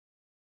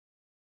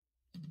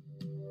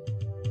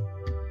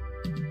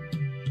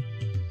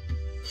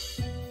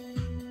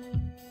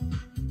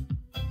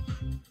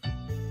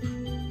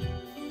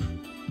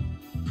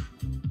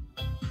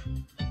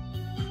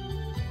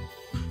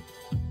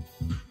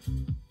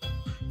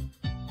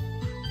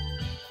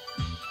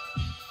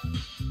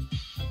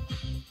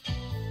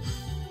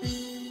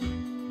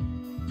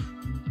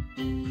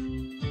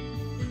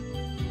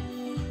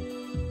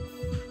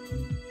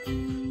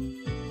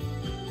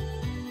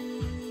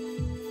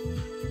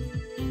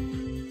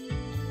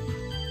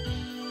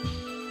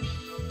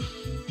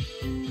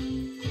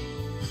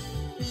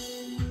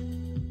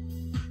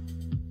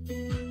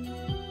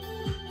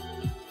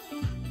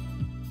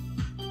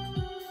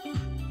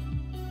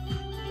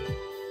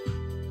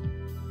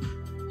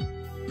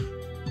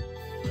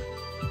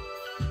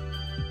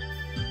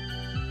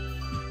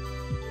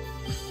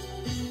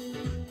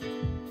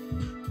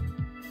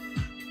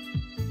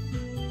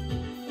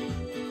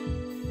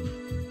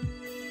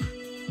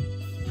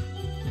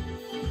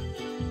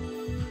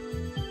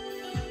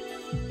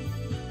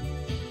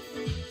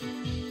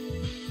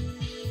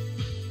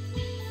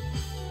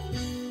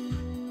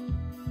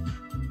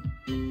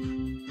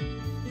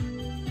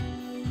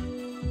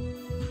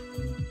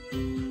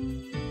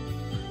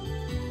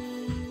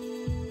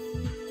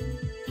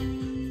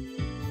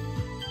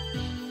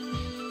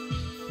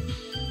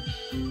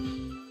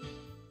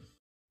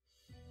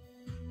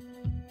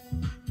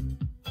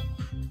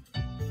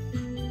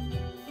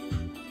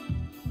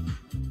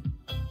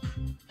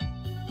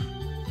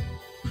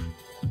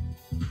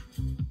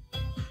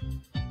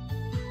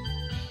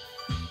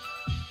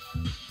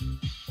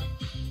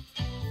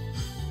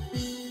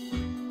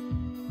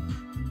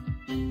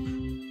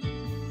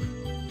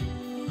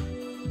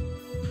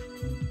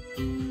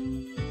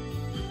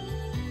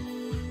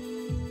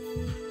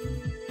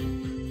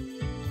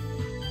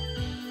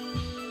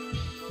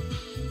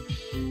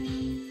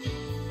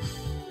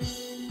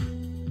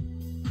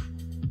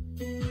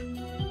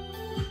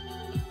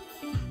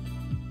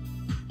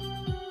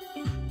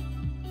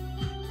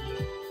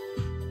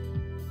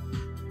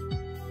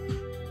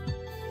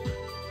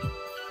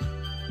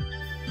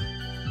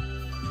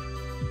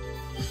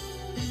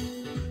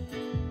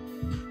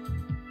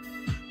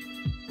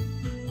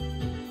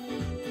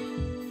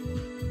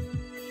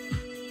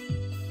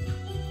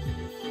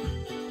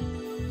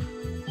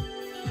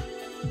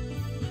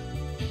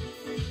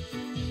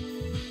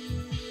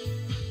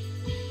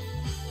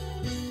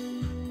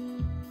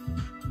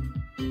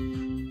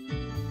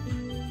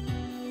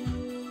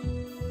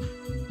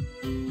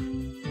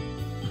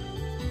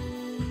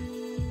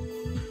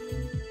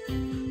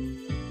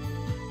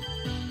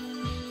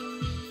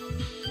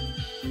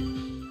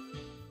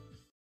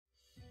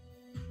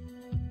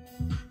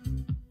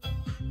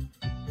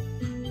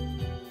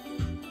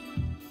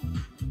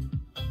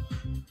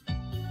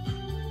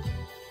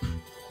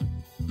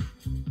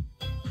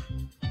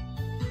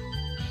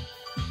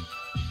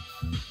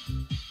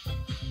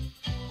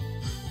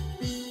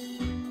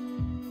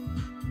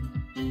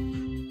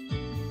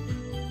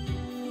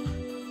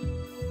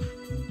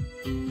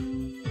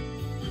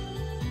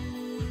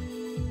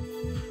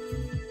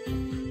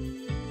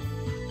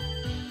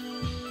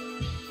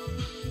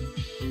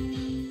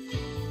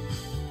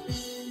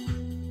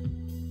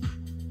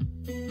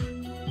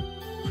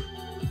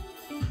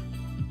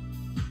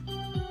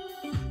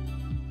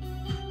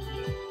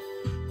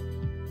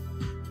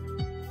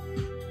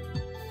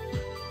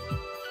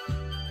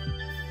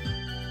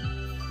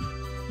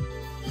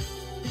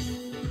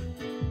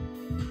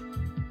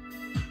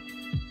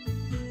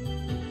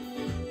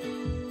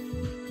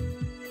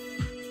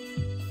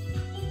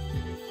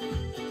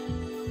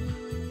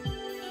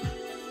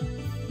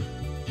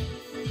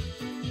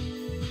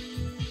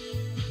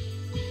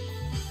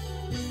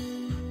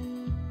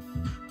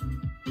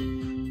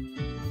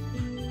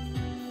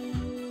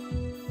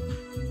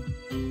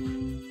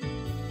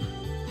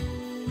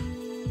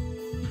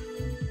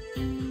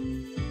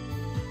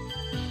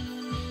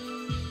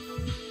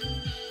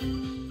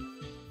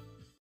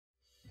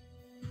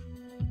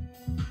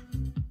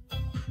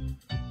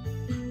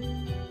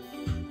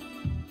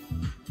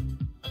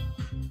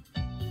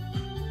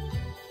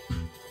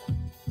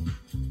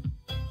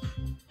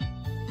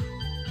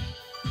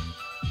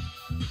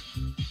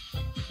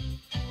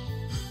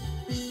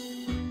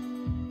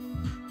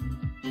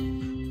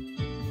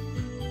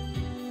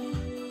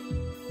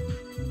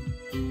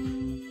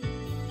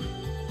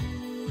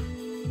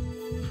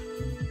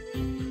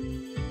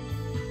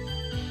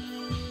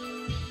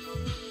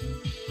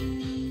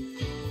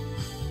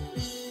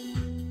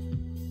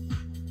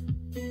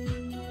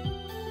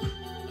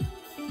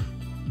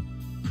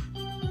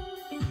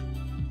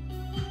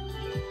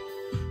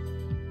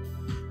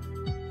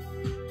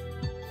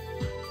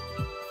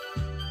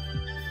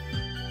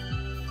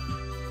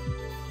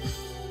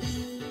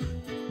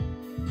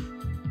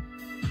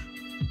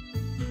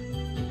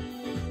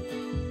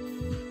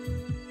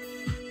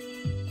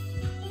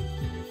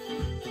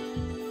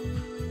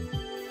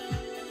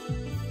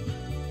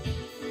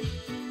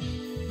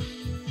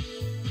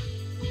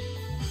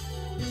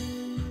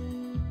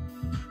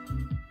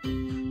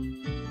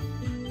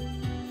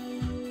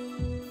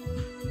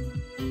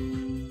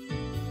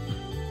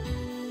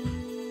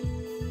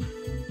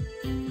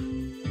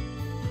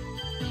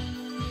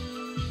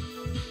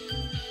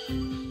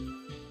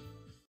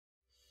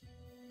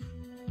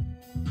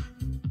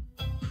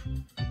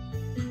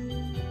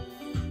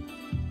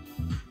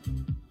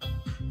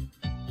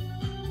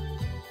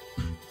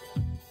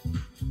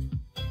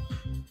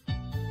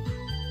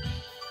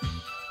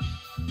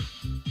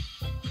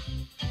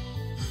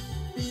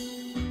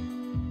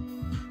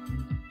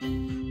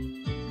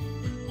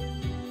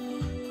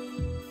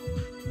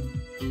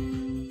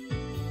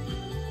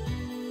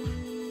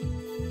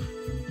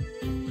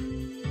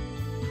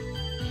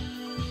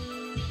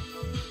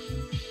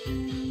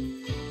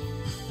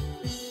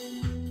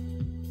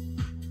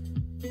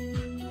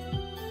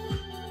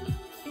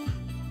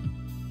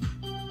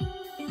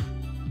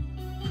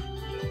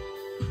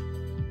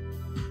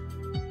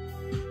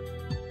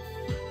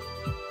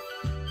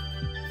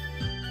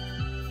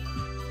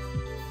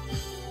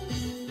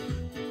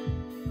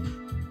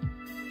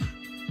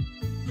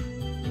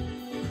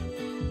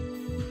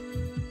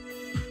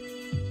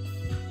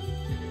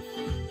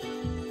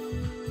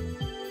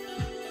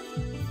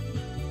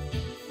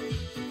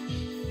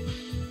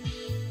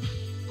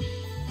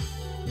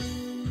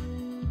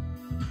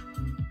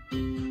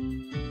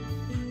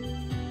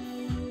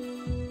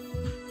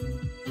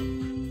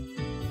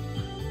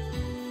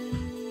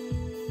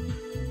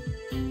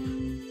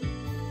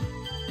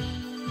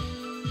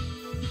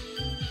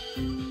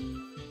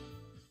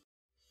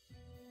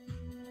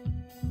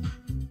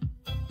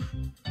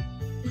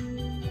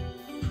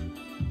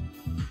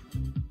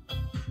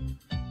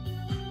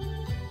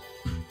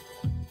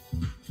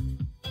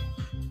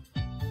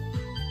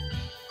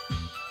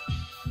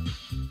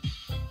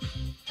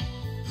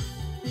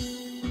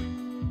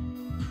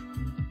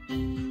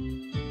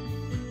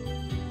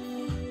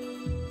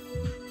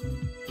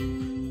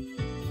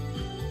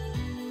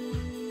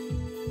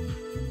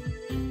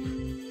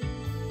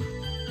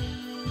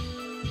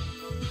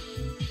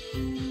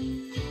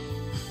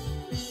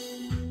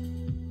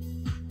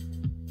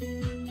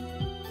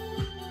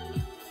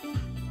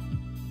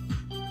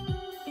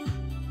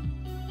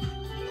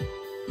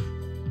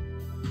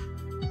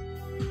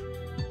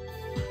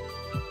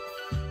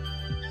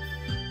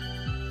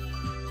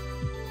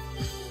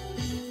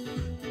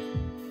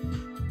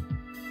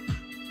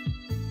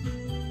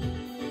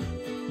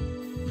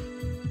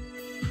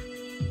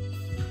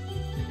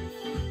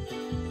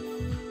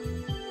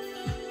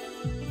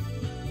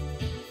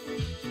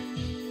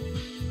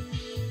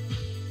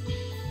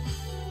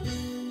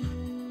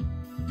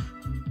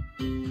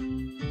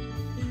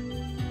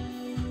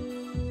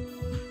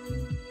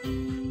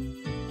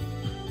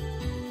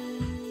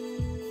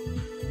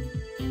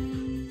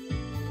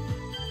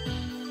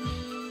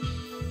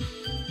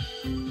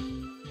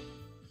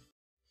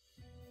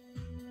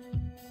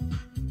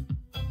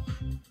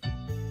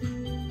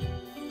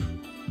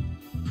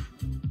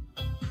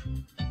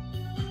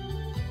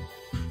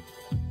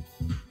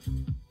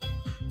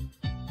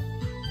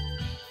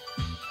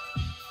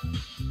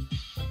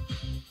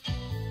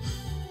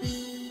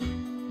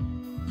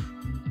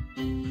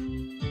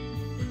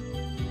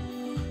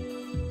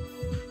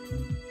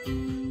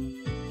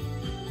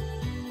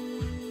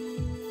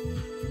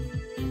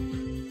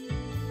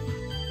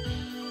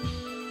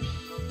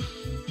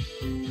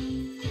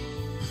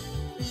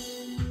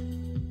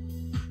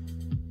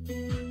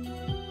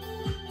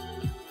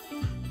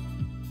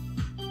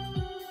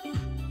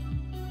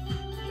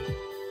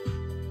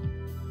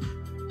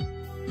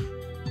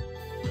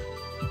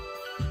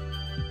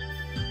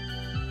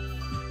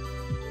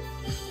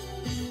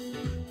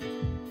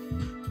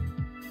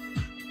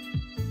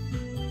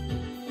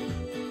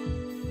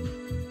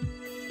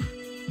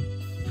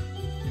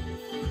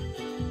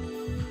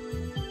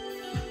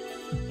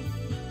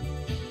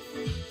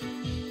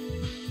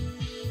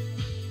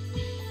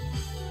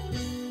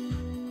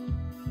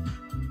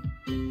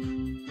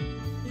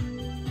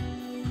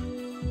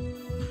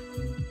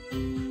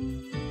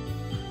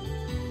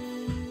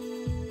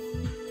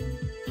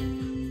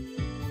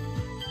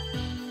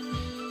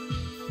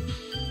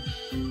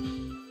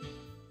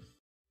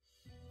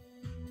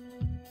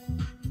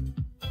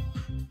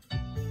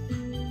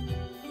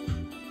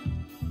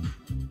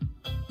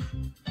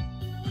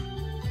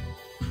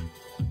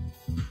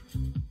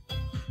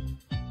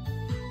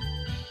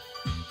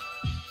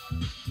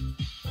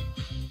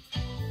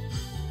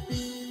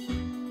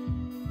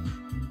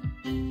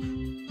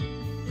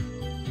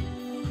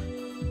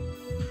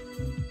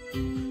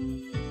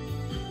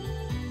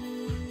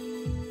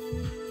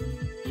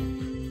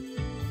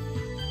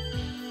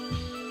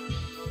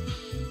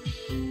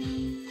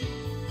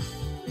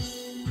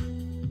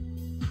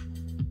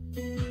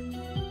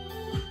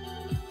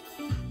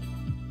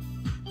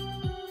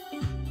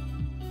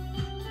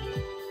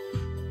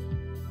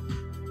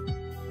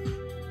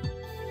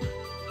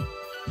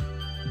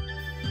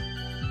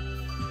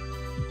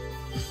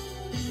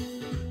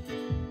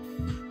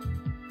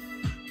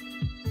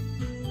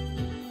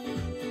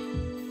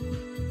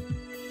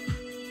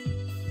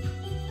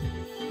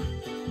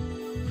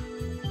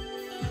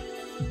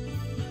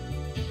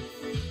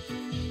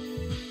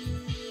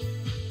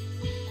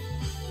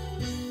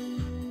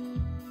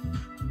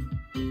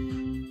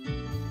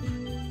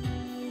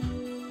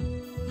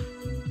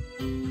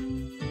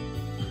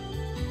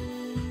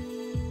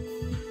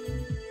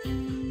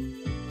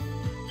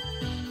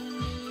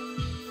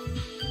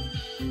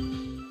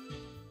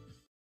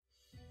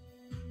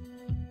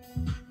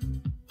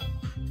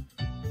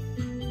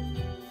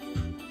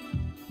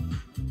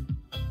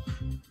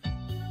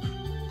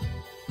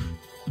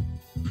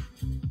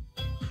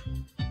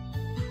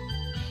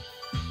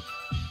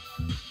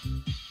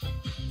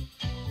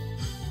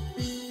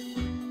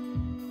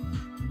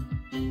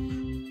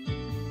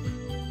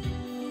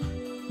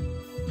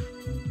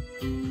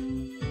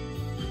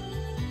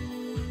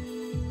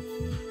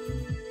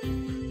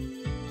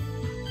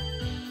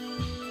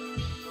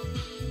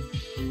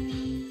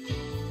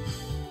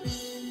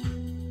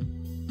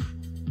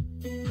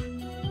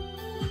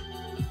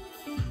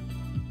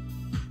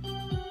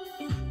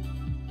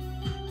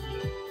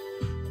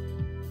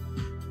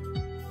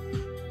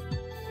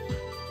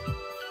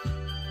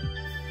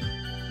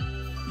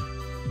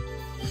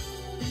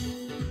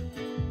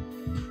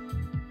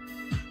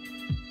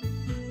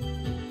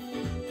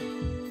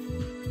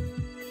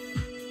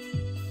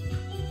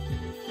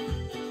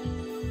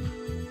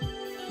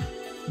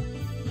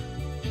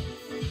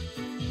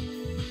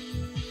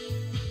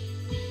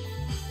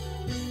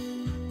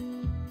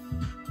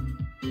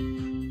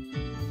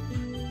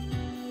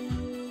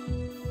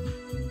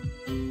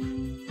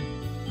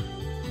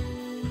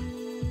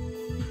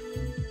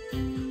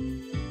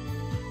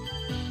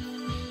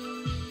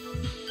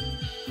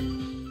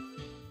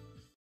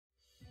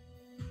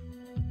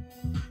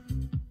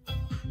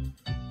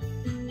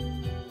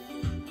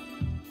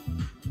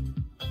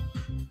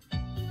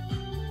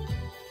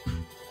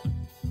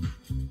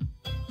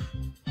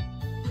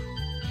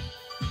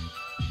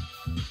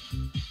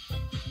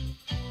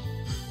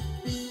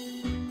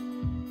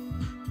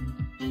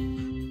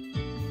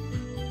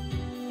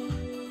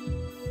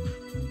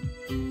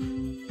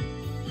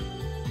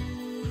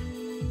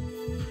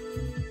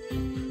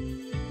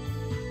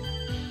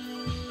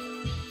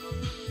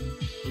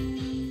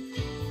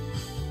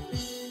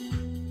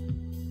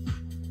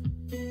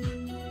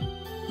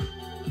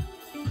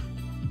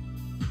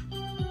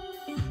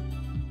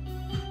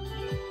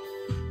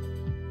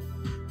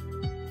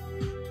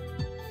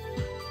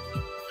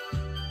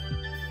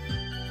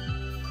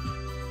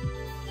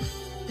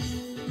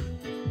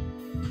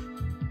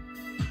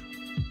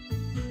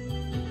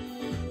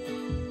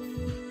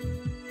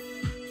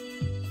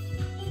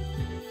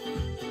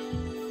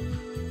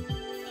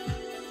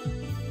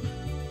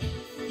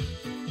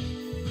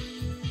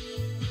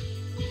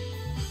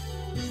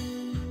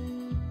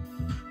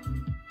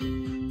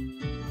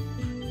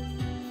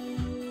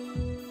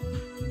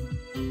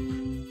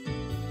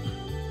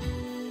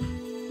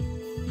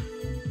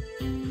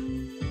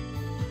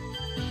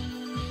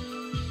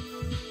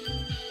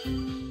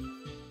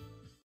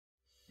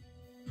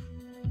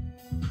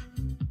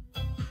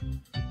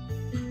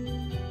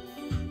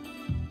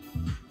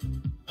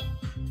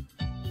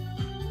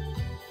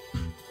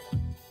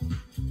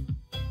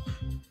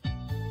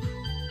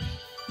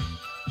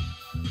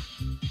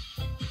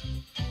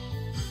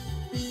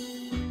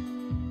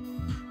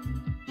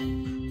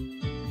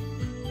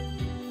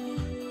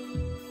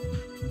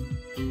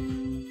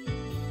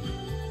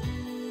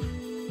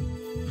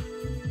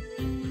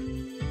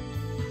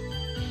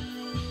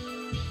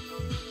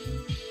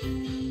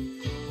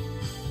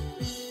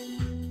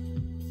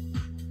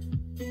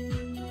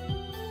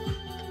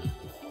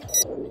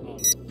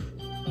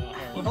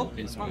Oh,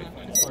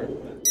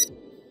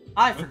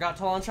 I forgot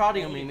to launch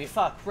audio meme.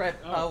 Fuck, rip.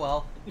 Oh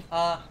well.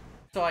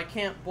 So I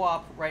can't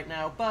WAP right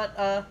now.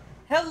 But,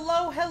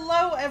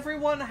 hello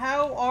everyone.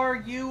 How are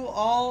you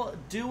all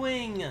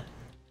doing?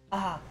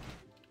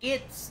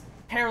 It's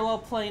Parallel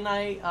Play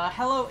Night.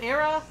 Hello,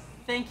 Era.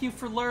 Thank you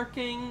for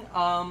lurking.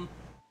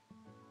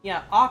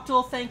 Yeah,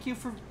 Octal, thank you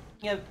for,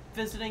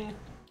 visiting.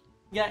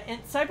 Yeah,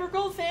 and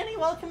CyberGold Fanny,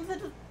 welcome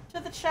to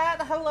the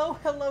chat.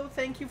 Hello,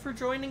 thank you for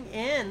joining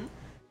in.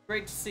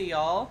 Great to see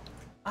y'all.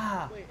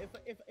 Wait,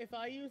 if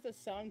I use a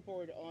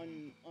soundboard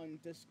on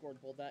Discord,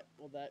 will that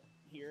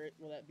hear it?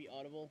 Will that be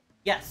audible?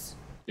 Yes.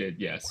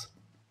 Yes.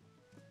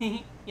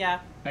 Yeah.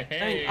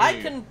 Hey. I mean,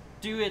 I can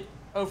do it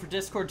over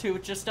Discord too.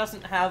 It just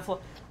doesn't have.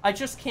 I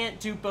just can't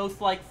do both,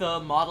 like, the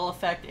model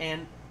effect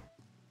and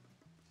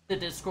the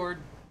Discord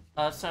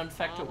sound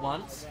effect at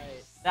once.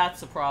 Right. That's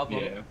the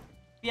problem. Yeah.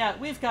 Yeah,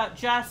 we've got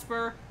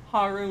Jasper,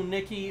 Haru,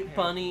 Nikki,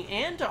 Bunny,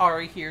 and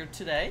Ari here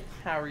today.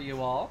 How are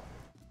you all?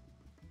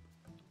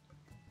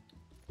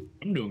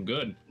 I'm doing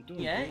good.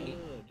 Yay.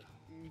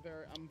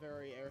 I'm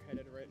very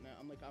airheaded right now.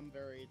 I'm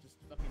very just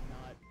fucking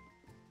not.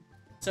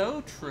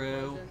 So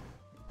true.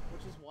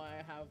 Which is why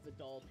I have the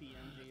doll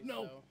PNG.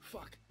 No, so.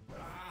 fuck.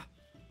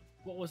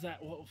 What was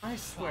that? I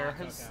swear,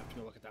 Okay, I have to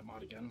go look at that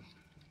mod again.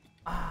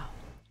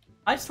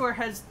 I swear,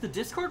 has the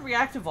Discord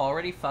reactive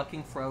already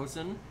fucking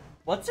frozen?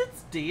 What's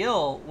its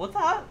deal? What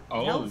the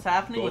hell is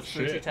happening with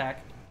Fujitech?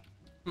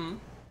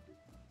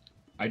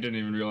 I didn't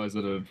even realize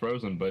that it had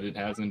frozen, but it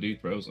has indeed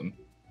frozen.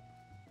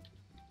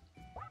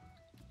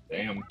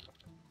 Damn.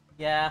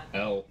 Yeah.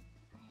 Hell.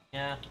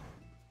 Yeah.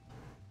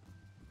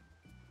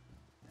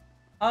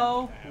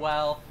 Oh, Okay,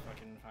 well. If I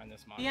can find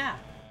this mod Yeah.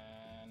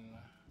 again.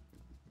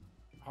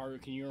 Haru,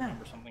 can you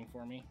remember something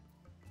for me?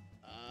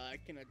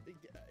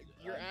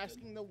 You're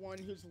asking the one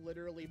who's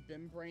literally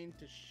been brained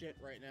to shit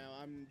right now.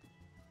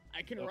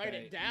 I can write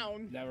it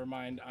down. Never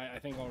mind. I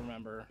think I'll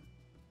remember.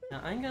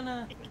 Now I'm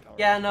gonna.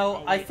 Yeah, no.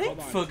 Oh, I wait, think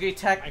hold on.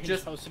 Fujitech I can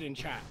just post it in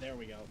chat. There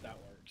we go. That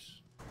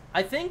works.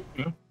 I think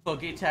Yeah.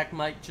 Fujitech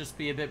might just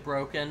be a bit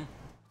broken.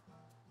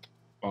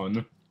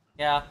 Fun.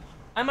 Yeah.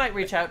 I might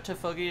reach out to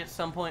Fugi at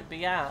some point, but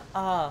yeah.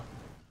 How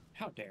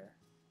dare.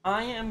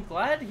 I am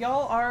glad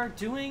y'all are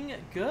doing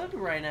good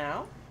right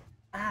now.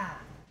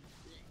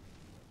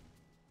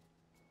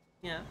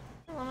 Yeah.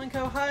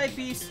 Flamenco, hi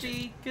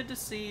Beastie. Good to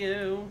see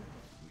you.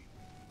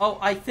 Oh,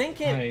 I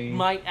think it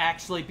might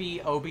actually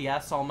be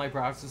OBS. All my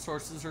browser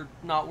sources are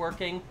not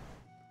working.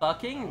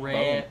 Fucking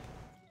rip.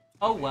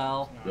 Oh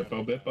well.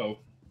 Rippo Bippo.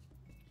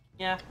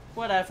 Yeah,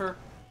 whatever.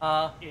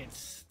 It's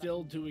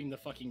still doing the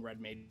fucking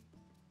red mage.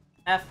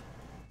 F.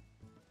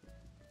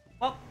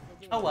 Well,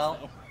 oh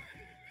well.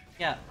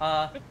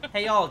 Yeah,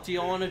 hey y'all, do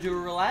y'all want to do a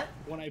roulette?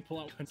 When I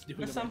pull out what's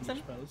doing Or the something?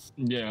 red mage pose.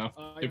 Yeah.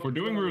 If we're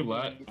doing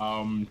roulette,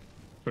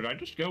 could I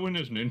just go in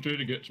as Ninja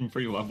to get some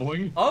free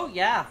leveling? Oh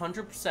yeah,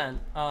 100%.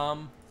 Yeah,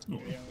 I'm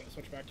gonna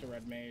switch back to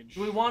red mage.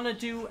 Do we want to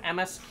do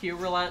MSQ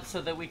roulette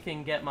so that we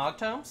can get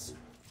Mogtomes?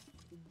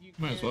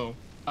 Might as well.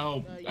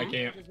 Oh, I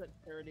can't. At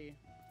 30.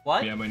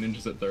 What? Yeah, my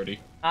ninja's at 30.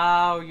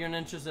 Oh, your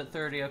ninja's at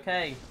 30,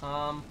 okay.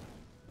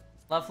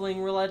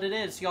 Leveling roulette it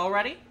is. Y'all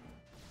ready?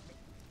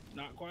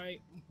 Not quite.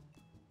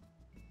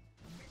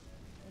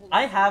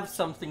 I have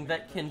something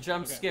that can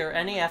jump scare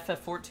any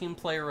FF14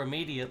 player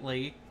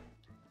immediately.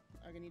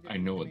 I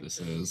know what this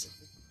is.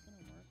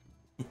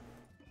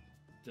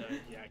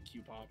 Yeah,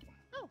 Q-pop.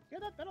 Oh, yeah,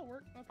 that'll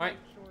work. Okay, Alright,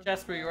 sure.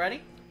 Jasper, you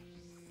ready?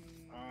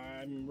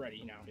 I'm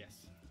ready now,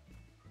 yes.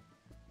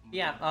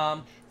 Yeah,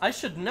 I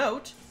should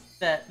note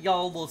that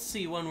y'all will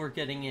see when we're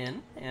getting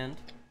in, and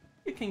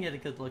you can get a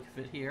good look of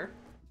it here.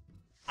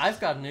 I've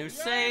got a new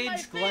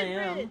Sage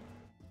Glam.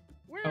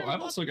 Oh,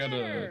 I've also got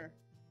a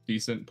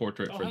decent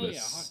portrait for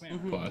this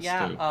class,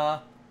 yeah,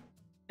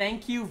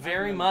 thank you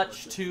very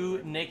much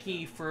to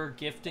Nikki for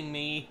gifting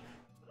me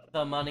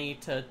the money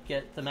to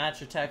get the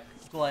Magitech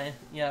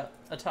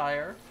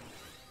attire.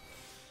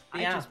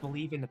 I just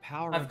believe in the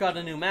power. I've got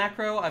a new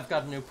macro, I've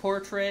got a new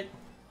portrait.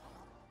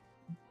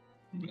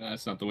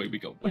 That's not the way we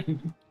go. Not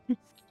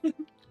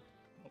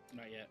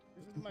yet.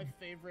 This is my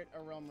favorite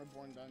A Realm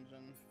Reborn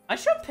dungeon. I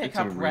should pick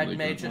up really Red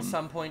Mage at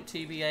some point,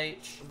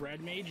 TBH.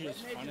 Red mage is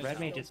fun. Red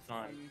mage is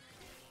fun.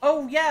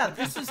 Oh yeah,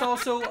 this is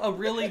also a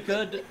really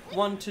good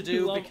one to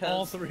do because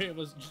all three of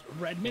us.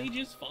 Red mage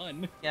is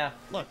fun. Yeah.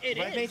 Look,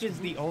 Red mage is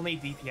the only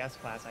DPS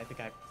class I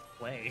think I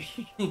play.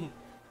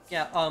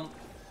 Yeah.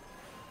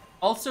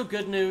 Also,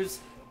 good news.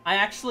 I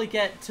actually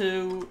get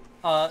to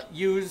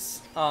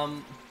use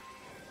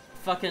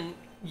fucking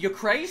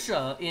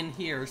Eucrasia in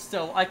here,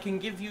 so I can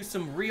give you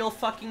some real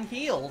fucking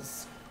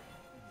heals.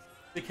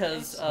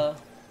 Because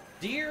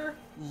dear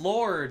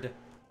Lord,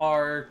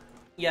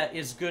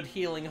 is good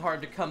healing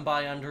hard to come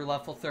by under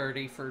level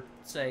 30 for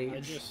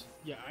Sage.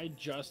 I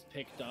just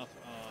picked up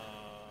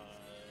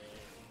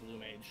Blue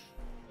Mage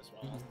as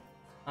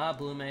well.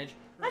 Blue Mage.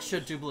 I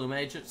should do Blue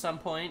Mage at some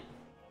point.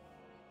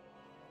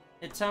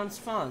 It sounds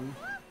fun.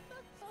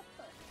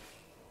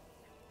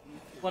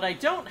 What I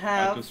don't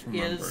have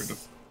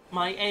is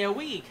my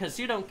AoE, because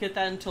you don't get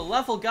that until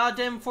level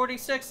goddamn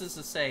 46 as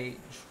a sage.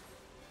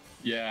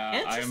 Yeah,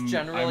 And just I'm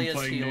generally as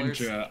playing healers.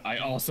 Ninja. I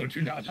also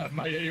do not have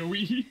my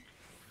AoE.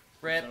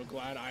 Rip. So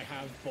glad I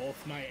have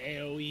both my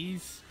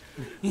AoEs.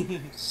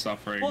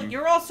 Suffering. Well,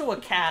 you're also a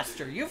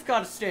caster. You've got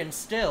to stand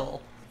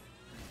still.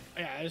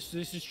 Yeah, this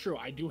is true.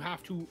 I do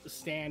have to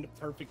stand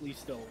perfectly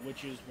still,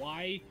 which is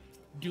why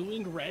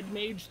doing Red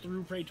Mage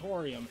through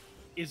Praetorium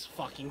is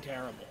fucking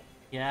terrible.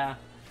 Yeah.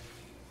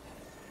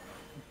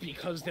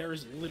 Because there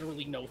is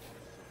literally no...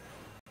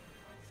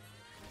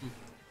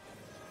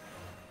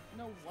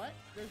 No what?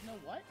 There's no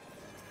what?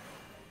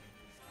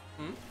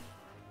 Hmm?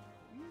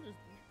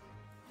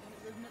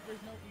 There's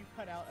no you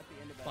cut out at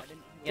the end of that. I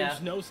didn't hear Yeah.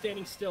 There's no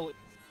standing still.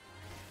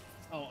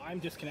 Oh, I'm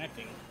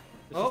disconnecting.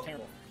 This Oh. is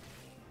terrible.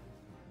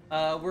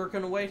 We're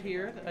gonna wait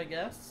here, I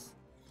guess.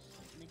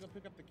 Let me go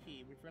pick up the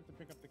key. We forgot to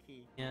pick up the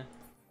key. Yeah.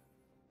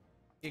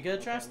 You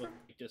good, Jasper?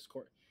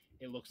 Discord.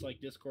 It looks like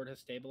Discord has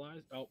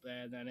stabilized. Oh,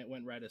 and then it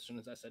went red as soon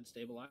as I said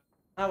stabilize.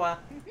 Oh, wow.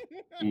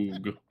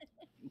 Oog.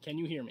 Can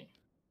you hear me?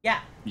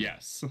 Yeah.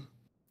 Yes.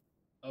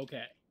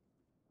 Okay.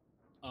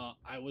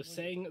 I was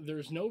saying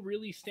there's no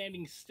really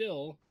standing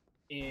still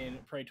in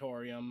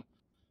Praetorium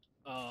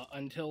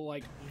until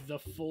like the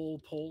full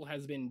pull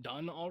has been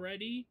done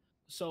already.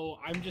 So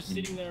I'm just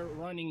sitting there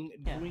running,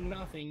 Yeah. doing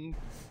nothing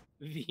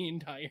the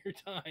entire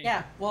time.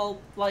 Yeah, well,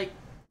 like,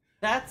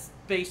 that's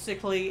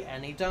basically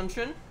any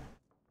dungeon.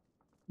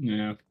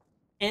 Yeah.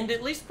 And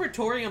at least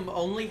Praetorium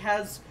only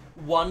has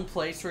one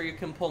place where you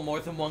can pull more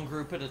than one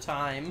group at a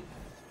time.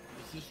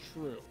 This is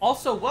true.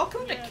 Also,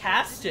 welcome to Yeah,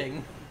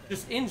 casting,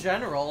 just in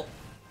general.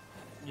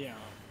 Yeah.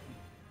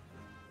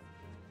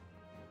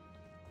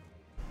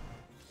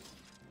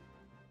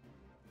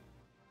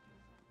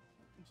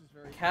 Which is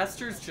very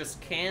Casters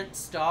just can't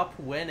stop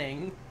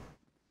winning.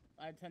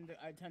 I tend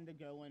to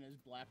go in as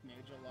Black Mage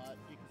a lot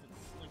because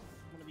it's like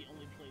one of the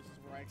only places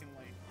where I can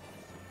like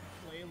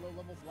play a low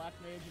level Black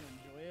Mage and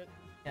enjoy it.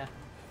 Yeah.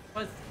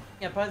 But,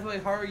 yeah, by the way,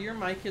 Haru, your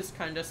mic is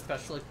kind of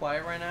especially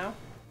quiet right now.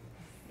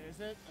 Is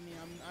it? I mean,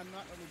 I'm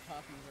not really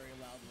talking very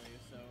loudly,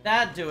 so.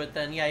 That'd do it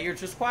then. Yeah, you're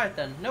just quiet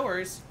then. No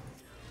worries.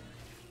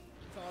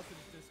 It's also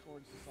just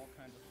Discord's just all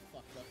kinds of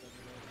fucked up over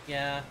there.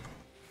 Yeah.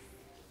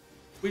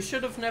 We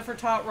should have never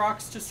taught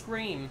rocks to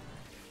scream.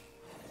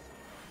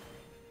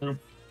 But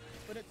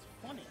it's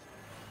funny.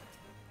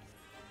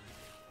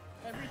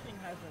 Everything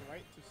has a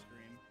right to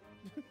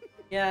scream.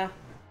 Yeah.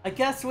 I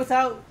guess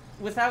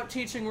without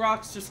teaching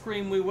rocks to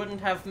scream, we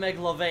wouldn't have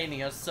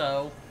Megalovania,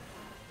 so...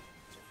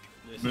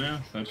 Yeah,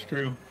 that's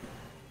true.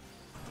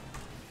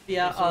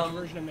 Yeah, So which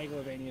version of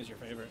Megalovania is your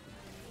favorite?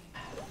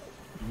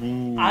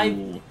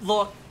 Ooh.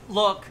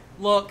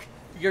 Look,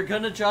 you're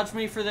gonna judge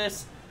me for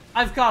this.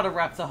 I've gotta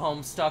rep the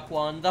Homestuck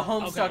one. The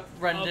Homestuck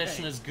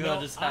rendition is good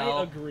No, as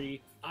hell.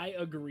 I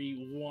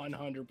agree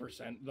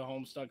 100%. The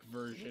Homestuck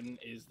version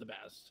is the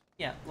best.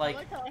 Yeah, I like,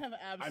 like how I have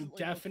I'm absolutely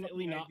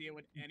definitely no not fucking idea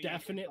what any of you're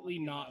definitely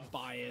talking not about.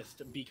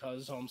 biased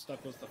because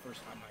Homestuck was the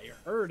first time I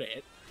heard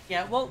it.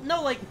 yeah, well,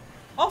 no, like,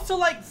 also,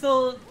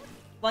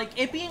 like,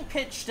 it being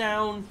pitched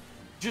down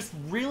just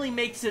really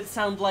makes it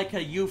sound like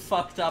a you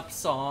fucked up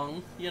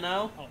song, you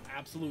know? Oh,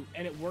 absolute,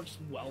 and it works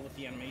well with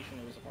the animation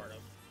it was a part of.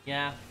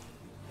 Yeah.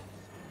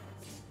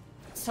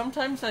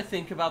 Sometimes I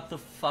think about the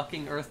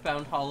fucking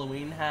Earthbound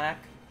Halloween hack.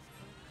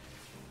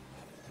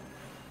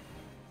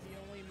 The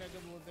only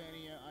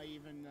Megalovania I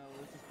even know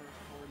is the first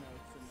 4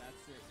 notes, and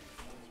that's it.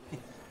 That was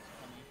really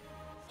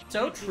funny.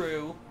 So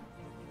true.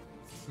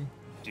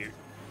 Dude.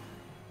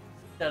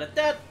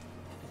 Da-da-da.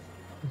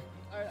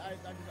 I also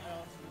just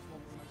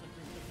love when I said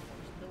there's the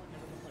first note, and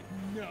everyone's like,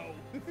 no.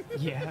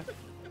 Yeah.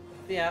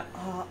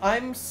 Yeah,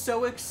 I'm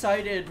so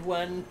excited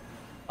when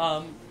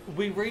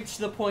we reach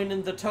the point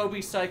in the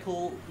Toby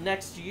cycle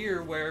next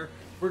year where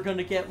we're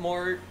gonna get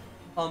more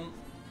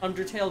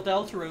Undertale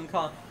Deltarune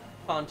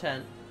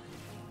content.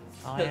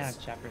 Oh yeah,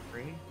 chapter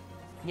 3.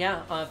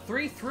 Yeah,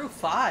 3 through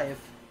 5.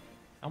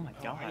 Oh my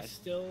god.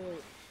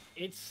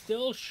 It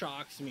still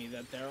shocks me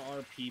that there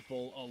are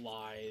people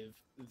alive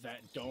that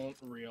don't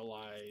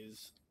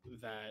realize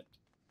that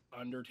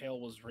Undertale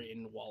was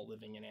written while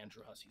living in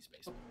Andrew Hussey's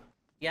basement.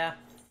 Yeah,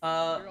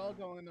 You're all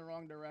going in the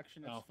wrong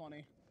direction. It's Oh.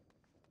 funny.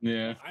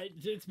 Yeah.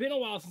 It's been a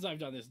while since I've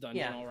done this dungeon,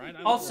 yeah. alright? I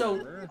don't Also,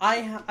 remember.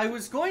 I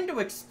was going to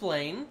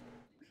explain,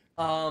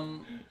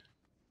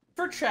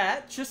 for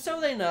chat, just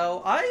so they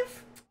know,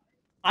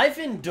 I've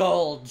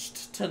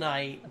indulged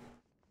tonight.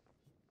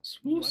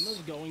 Lemma's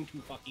going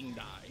to fucking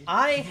die.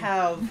 I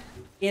have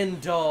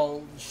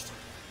indulged.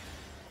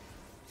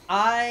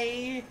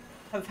 I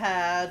have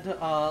had,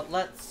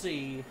 let's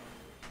see,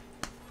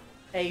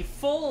 a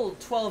full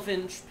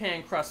 12-inch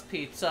pan crust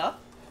pizza,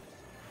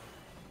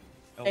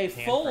 Oh, a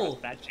pan full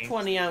crust, that changes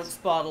 20-ounce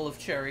bottle of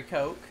cherry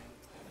coke,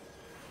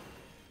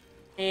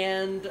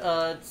 and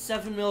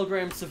 7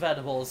 milligrams of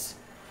edibles.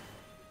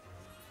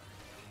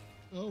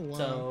 Oh wow.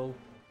 So,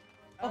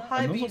 oh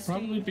hi, And those will Beastie.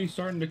 probably be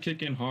starting to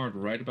kick in hard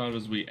right about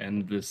as we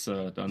end this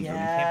dungeon.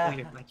 Yeah.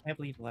 I can't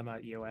believe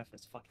Lemma EOF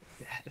is fucking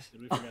dead.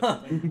 Did we forget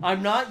something?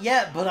 I'm not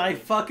yet, but I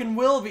fucking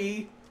will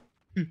be.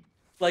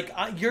 Like,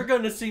 you're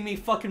gonna see me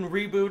fucking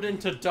reboot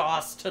into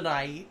DOS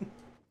tonight.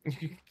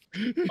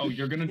 Oh,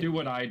 you're gonna do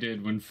what I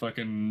did when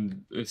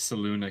fucking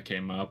Saluna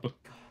came up.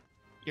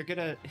 You're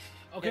gonna.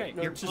 Okay,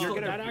 no, You're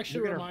gonna. that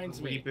actually you're gonna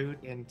reminds me.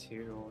 reboot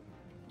into.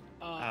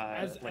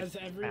 As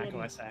everyone Mac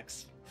OS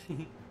X.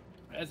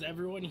 as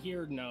everyone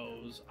here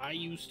knows, I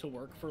used to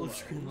work for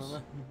Lowe's.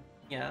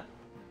 Yeah.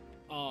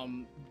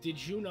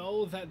 Did you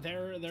know that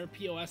their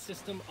POS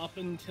system up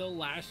until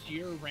last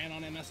year ran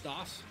on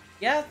MS-DOS?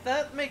 Yeah,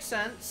 that makes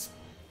sense.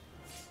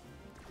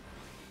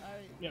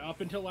 Yeah,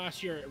 up until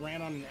last year, it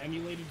ran on an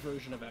emulated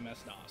version of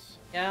MS-DOS.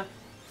 Yeah.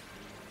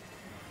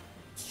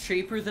 It's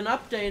cheaper than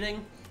updating.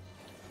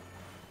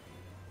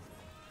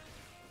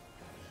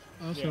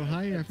 Also, Yeah,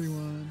 hi that's-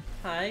 everyone.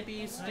 Hi,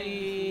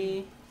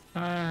 Beastie.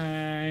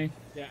 Hi.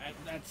 Yeah,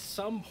 at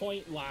some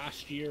point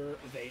last year,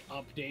 they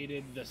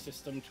updated the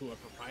system to a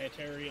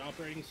proprietary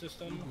operating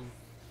system.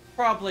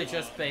 Probably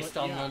just based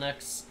but on yeah.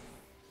 Linux.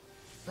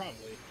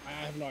 Probably. I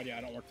have no idea.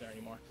 I don't work there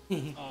anymore.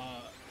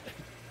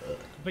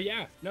 But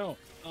yeah, no.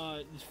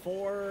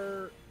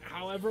 For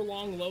however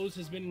long Lowe's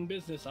has been in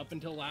business, up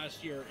until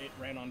last year, it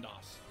ran on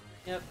DOS.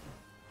 Yep.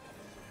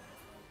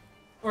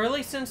 Or at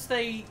least since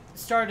they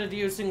started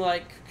using,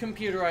 like,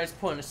 computerized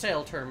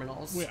point-of-sale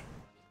terminals. Yeah.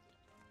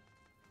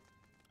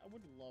 I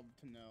would love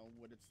to know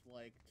what it's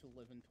like to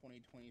live in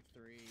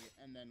 2023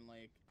 and then,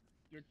 like,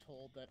 you're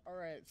told that,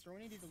 alright, so we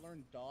need you to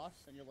learn DOS,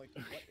 and you're like,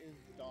 what is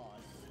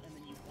DOS? And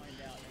then you find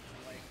out, and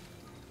it's like,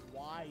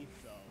 why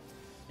though?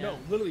 No,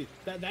 literally,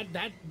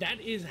 that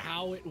is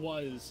how it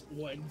was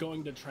when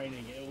going to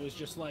training. It was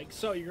just like,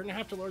 so you're gonna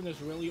have to learn this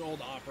really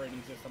old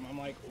operating system. I'm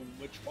like,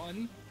 which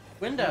one?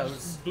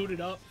 Windows. Boot it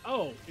up.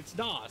 Oh, it's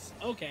DOS.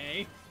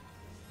 Okay,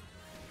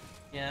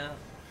 Yeah.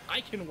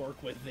 I can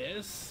work with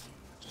this.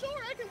 Sure,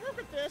 I can work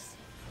with this.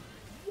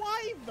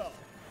 Why though?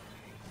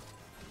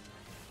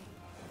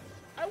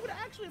 I would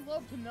actually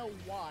love to know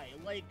why.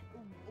 Like,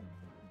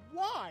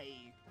 why?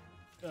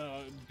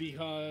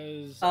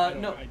 Because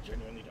no. I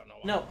genuinely don't know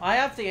why. No, I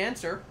have the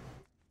answer.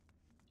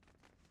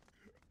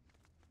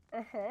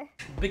 Uh-huh.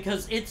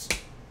 Because it's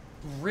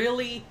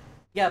really...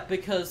 Yeah,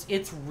 because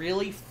it's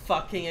really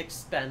fucking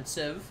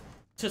expensive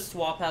to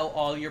swap out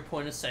all your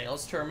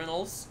point-of-sales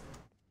terminals.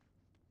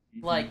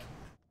 Like,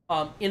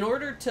 in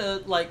order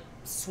to, like,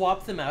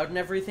 swap them out and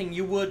everything,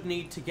 you would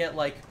need to get,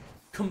 like,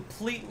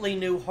 completely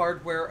new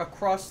hardware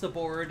across the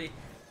board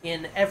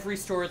in every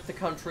store at the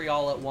country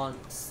all at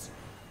once.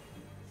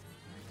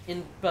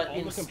 But All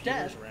instead... the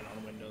computers ran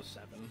on Windows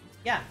 7.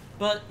 Yeah,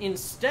 but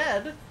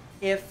instead,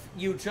 if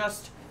you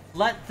just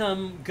let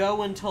them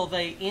go until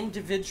they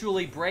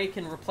individually break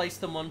and replace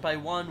them one by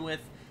one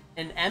with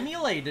an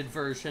emulated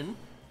version,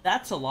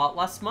 that's a lot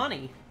less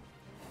money.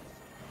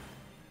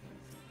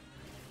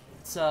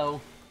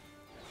 So,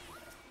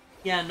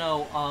 yeah,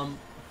 no,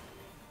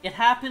 it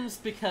happens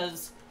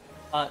because,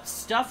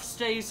 stuff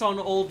stays on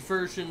old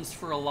versions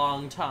for a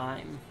long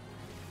time.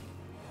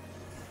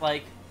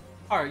 Like,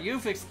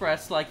 you've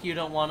expressed, like, you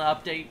don't want to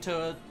update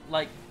to,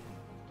 like,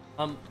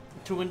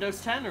 to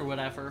Windows 10 or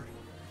whatever.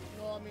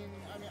 Well,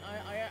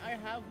 I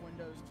have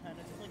Windows 10.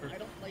 It's like I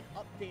don't like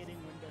updating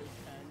Windows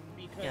 10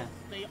 because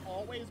they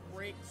always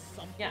break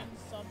something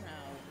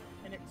somehow,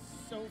 and it's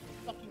so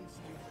fucking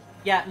stupid.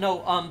 Yeah,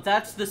 no,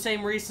 that's the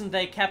same reason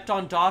they kept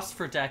on DOS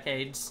for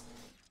decades.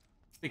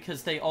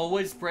 Because they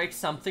always break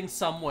something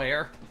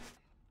somewhere.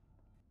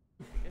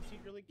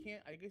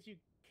 I guess you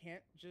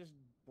can't just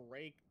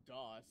break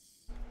DOS.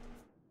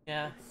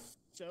 Yeah. It's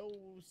so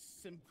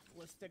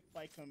simplistic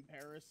by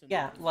comparison.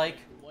 Yeah, like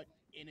what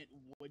in it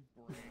would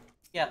break.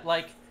 Yeah,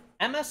 like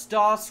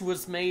MS-DOS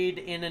was made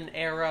in an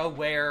era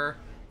where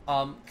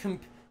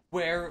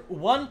where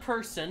one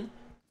person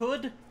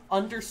could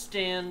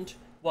understand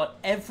what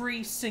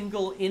every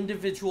single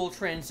individual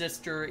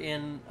transistor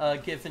in a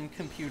given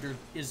computer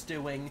is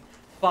doing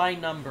by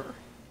number.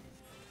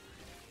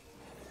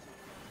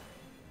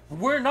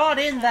 We're not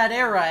in that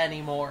era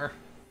anymore.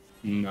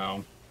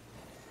 No.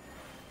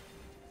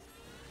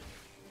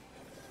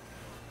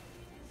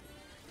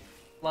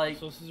 Like,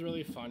 So this is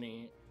really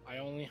funny. I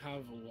only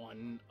have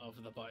one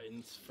of the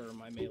buttons for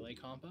my melee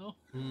combo.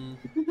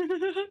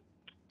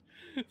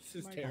 This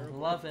is terrible.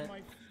 Love it.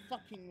 My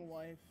fucking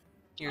wife.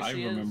 Here I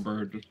she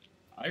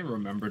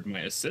remembered my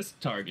assist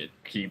target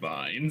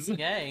keybinds. is.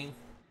 Yay.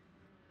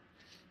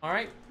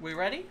 Alright, we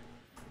ready?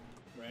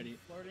 Ready.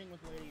 Flirting with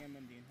Lady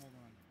Amandine. Hold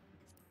on.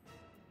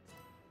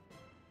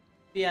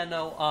 Yeah,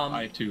 no,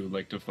 I too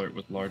like to flirt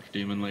with large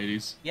demon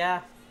ladies.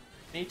 yeah,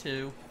 me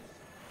too.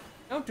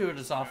 Don't do it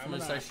as often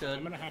as I should.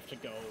 I'm gonna have to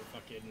go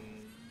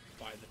fucking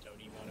buy the Toad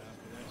emote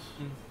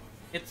after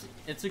this.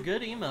 It's a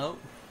good emote.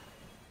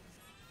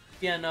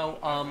 Yeah, no,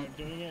 I'm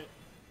doing it.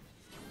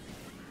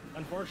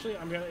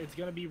 Unfortunately, it's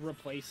gonna be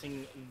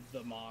replacing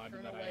the mod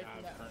Turn that I away from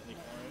have that currently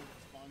thing for it.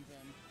 that spawns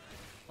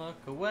in.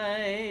 look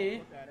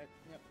away. Look at it.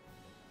 Yep.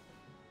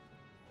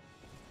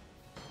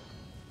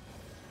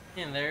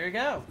 And there you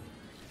go.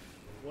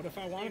 What if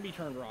I want to be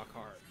turned rock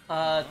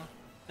hard?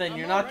 Then I'm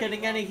you're not already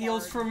getting any rock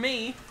heals hard. from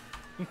me.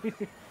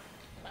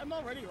 I'm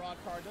already rock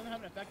hard. Doesn't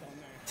have an effect on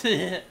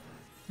me.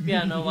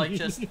 Yeah, no, like,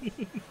 just...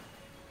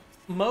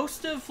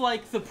 most of,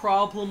 like, the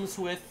problems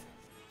with,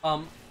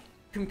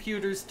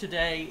 computers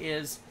today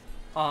is,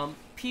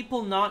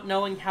 people not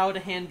knowing how to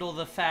handle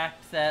the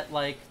fact that,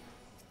 like,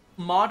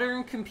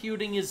 modern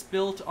computing is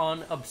built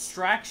on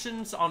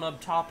abstractions on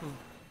top of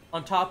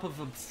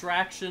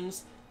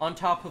abstractions, on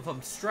top of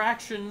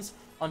abstractions,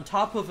 on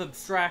top of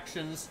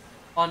abstractions,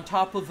 on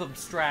top of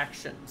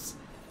abstractions.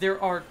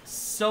 There are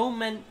so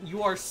many,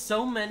 you are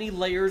so many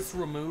layers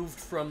removed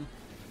from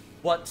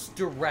what's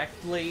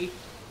directly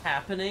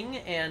happening,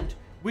 and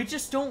we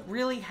just don't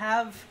really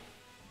have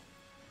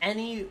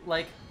any,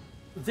 like,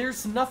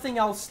 there's nothing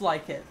else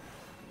like it.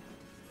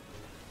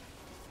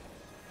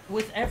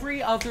 With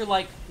every other,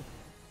 like,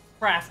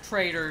 craft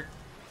trader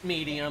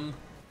medium,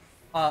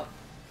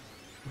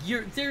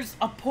 there's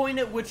a point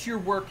at which you're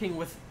working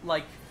with,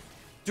 like,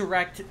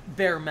 direct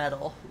bare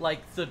metal, like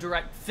the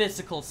direct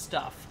physical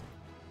stuff.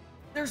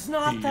 There's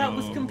not that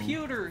with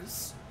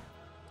computers.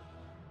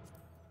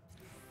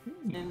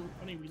 And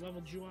Funny, we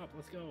leveled you up.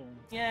 Let's go.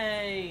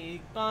 yay,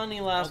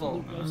 Bonnie level. All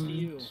the loot goes to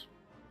you.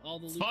 All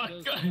the loot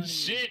goes to Bonnie.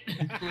 Shit!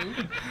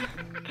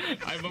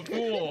 I'm a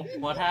fool.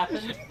 What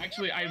happened?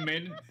 Actually, I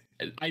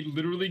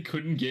literally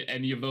couldn't get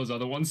any of those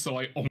other ones, so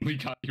I only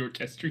got the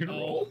orchestrion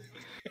roll.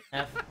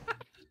 F.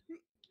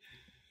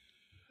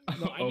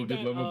 No, Oh, did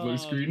level blue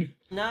screen?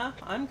 Nah,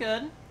 I'm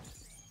good.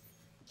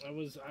 I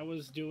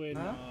was doing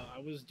Huh?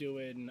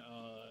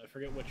 I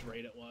forget which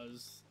raid it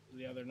was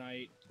the other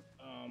night.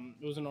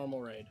 It was a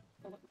normal raid.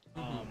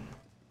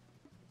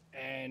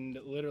 And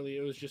literally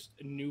it was just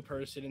a new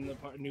person in the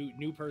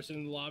new person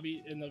in the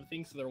lobby in the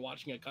thing, so they're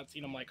watching a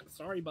cutscene. I'm like,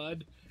 sorry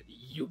bud,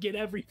 you get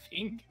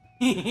everything.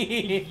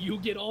 You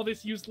get all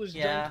this useless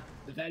junk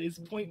that is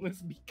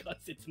pointless because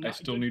it's not. I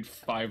still need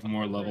 5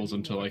 more levels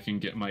until I can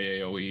get my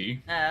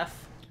AoE.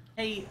 F.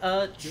 Hey,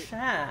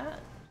 chat.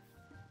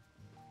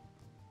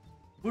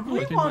 Would Oh, I we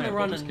think want my to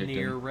run a abilities kicked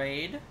near in.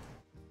 raid?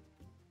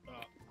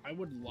 I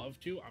would love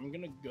to. I'm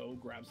gonna go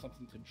grab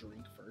something to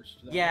drink first.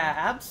 though. Yeah,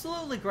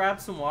 absolutely grab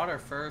some water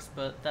first,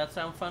 but that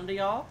sound fun to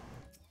y'all?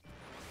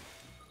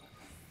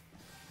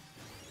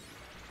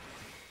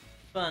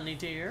 Bunny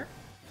dear.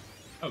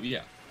 Oh,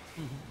 yeah.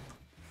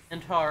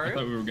 And I Haru.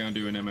 thought we were gonna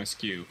do an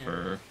MSQ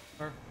for...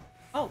 Or,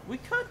 oh, we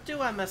could do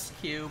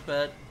MSQ,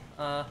 but,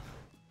 I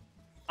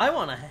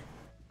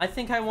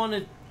think I want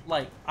to,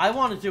 like, I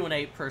want to do an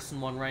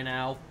 8-person one right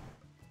now.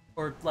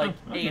 Or, like,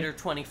 Oh, okay. 8 or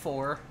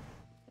 24.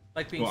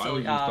 Like, being Well, I silly.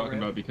 was just talking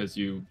rip. about because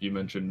you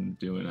mentioned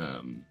doing,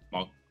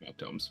 mock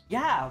tomes.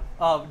 Yeah,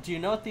 do you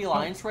know what the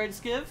Alliance raids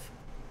give?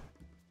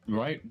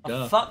 Right, A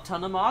duh. fuck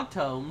ton of Mog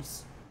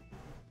Tomes.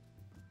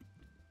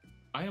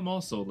 I am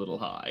also a little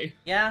high.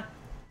 Yeah.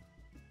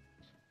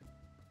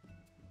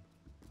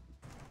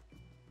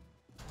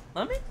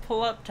 Let me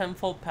pull up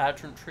Tenfold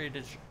Pageantry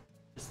to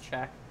just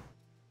check.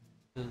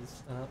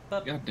 'Cause,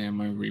 God damn,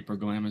 my Reaper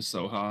Glam is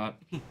so hot.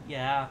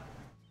 yeah.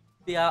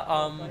 Yeah,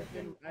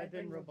 I've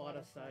been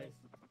roboticized.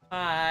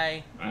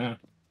 hi. Ah,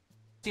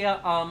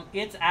 Yeah,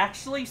 it's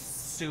actually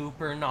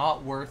super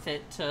not worth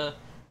it to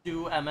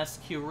do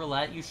MSQ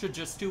roulette. You should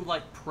just do,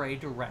 like, Prey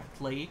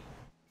directly.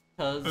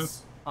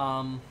 Cause,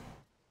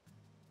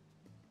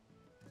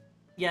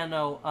 yeah,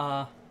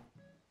 no,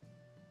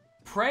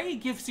 Prey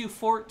gives you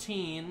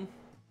 14,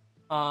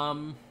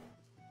 Castrum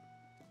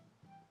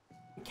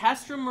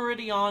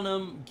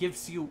Meridianum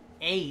gives you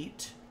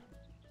 8,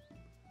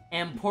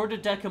 and Porta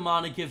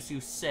Decimana gives you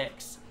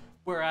 6.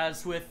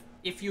 Whereas with,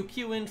 if you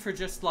queue in for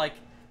just, like,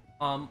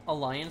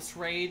 Alliance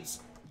raids,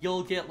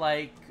 you'll get,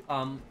 like,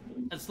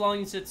 as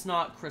long as it's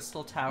not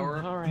Crystal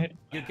Tower, Alright.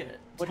 you get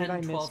What did 10, I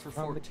miss 12, or from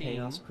the 14.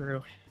 Chaos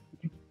Crew?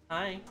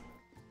 Hi.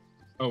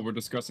 Oh, we're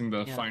discussing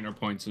the Yeah. finer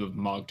points of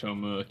Mog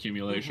Tome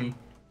accumulation.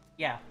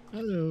 Yeah.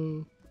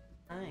 Hello.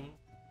 Hi.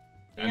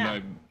 And Yeah.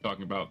 I'm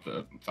talking about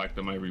the fact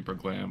that my Reaper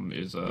Glam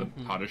is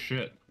hot as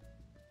shit.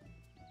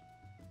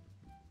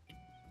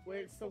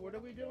 Wait, so what are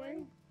we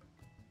doing?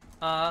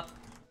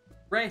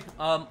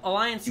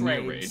 Alliance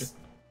Near raids.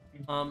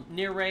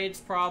 Near raids,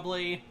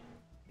 probably.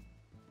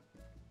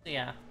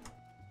 Yeah.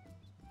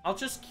 I'll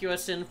just queue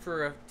us in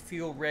for a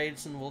few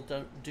raids and we'll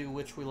do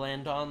which we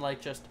land on,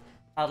 like, just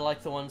out of,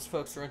 like, the ones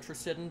folks are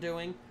interested in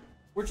doing.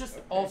 We're just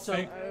also...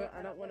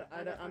 I don't want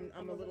to.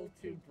 I'm a little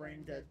too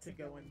brain dead to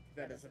go into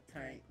that as a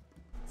tank.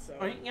 So.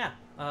 Alright, yeah.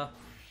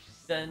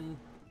 Then,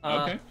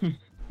 Okay.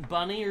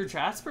 Bunny or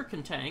Jasper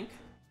can tank.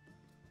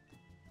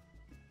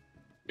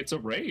 It's a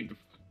raid.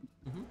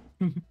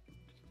 Mm-hmm.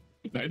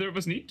 Neither of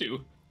us need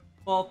to.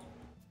 Well,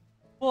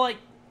 like,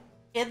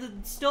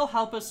 it'd still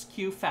help us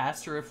queue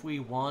faster if we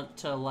want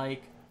to,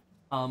 like,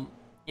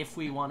 if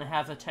we want to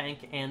have a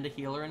tank and a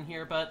healer in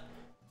here, but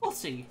we'll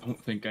see. I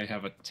don't think I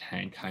have a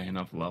tank high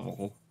enough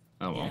level.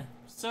 Oh well. Yeah,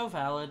 so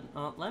valid.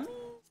 Let me...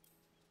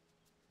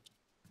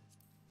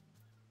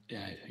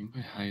 Yeah, I think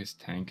my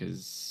highest tank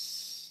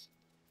is...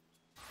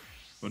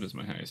 What is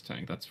my highest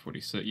tank? That's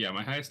 46. Yeah,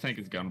 my highest tank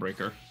is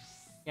Gunbreaker.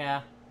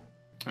 Yeah.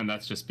 And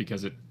that's just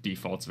because it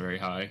defaults very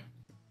high.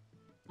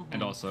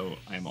 And also,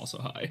 I am also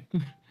high.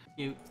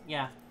 Cute.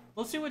 Yeah.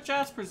 We'll see what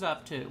Jasper's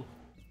up to.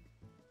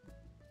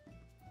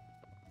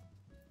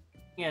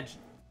 Yeah,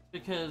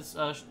 because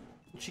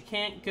she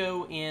can't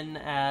go in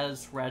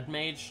as red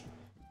mage.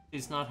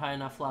 She's not high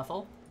enough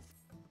level.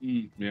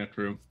 Yeah,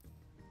 true.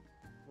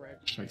 Red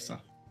Scheiße. mage.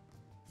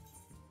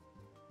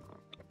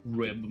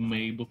 Reb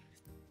Mabel.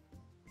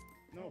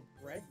 No,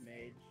 bread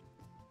mage.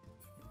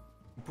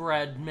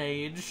 Bread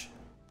mage.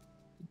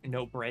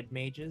 No bread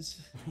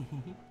mages.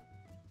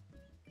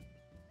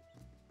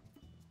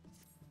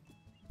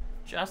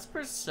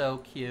 Jasper's so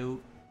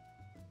cute.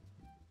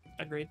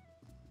 Agreed.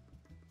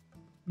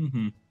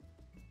 Mm-hmm.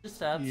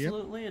 Just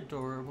absolutely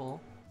adorable.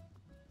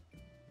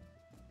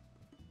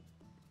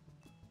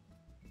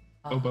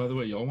 Oh, by the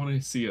way, y'all want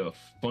to see a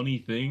funny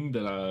thing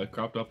that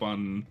cropped up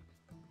on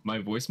my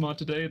voice mod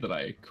today that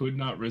I could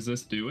not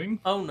resist doing?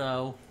 Oh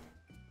no.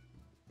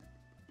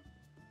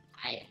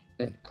 Hi.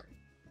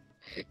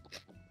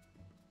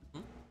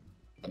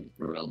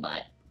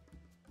 Robot.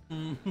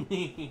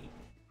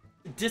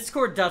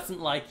 Discord doesn't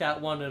like that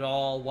one at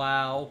all.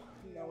 Wow.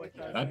 No, it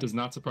doesn't. That does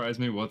not surprise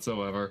me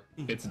whatsoever.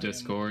 It's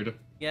Discord.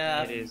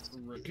 Yeah. It is.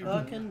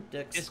 Fucking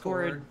Discord.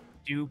 Discord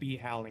do be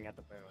howling at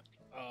the moon.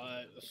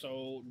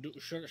 So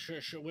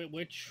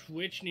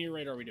which near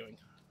raid are we doing?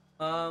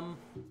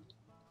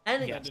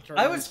 And Yeah,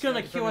 I was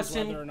gonna queue determines us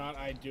in. whether or not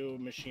I do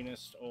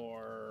machinist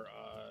or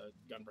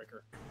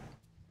gunbreaker.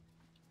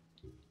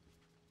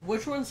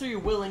 Which ones are you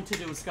willing to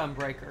do as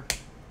Gunbreaker?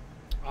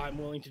 I'm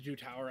willing to do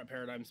tower at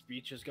Paradigm's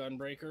Beach as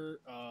gunbreaker,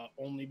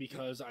 only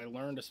because I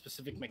learned a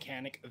specific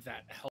mechanic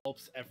that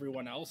helps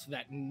everyone else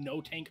that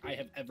no tank I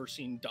have ever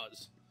seen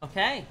does.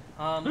 Okay.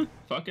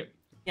 Fuck it.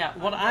 Yeah.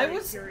 What I'm I very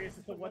was. curious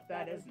as to what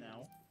that is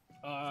now.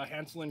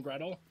 Hansel and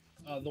Gretel,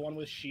 the one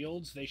with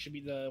shields,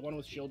 the one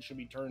with shields should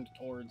be turned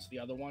towards the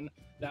other one.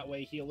 That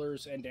way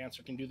healers and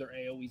dancer can do their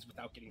AoEs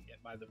without getting hit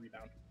by the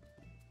rebound.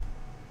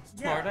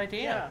 Smart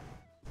idea.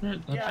 That's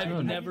Yeah, I've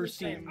fun. never the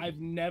seen same. I've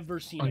never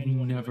seen I've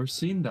anyone do never it.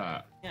 seen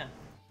that. Yeah.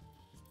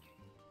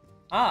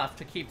 I'll have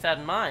to keep that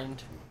in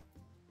mind.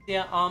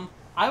 Yeah.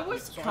 I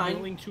was So I'm kind.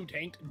 willing to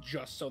tank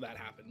just so that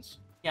happens.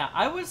 Yeah,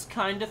 I was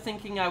kind of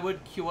thinking I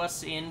would queue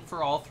us in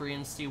for all three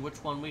and see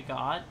which one we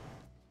got.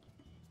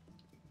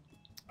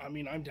 I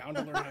mean, I'm down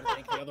to learn how to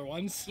tank the other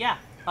ones. Yeah.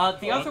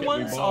 The other okay,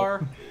 ones we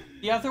are.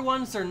 The other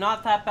ones are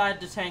not that bad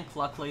to tank.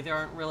 Luckily, there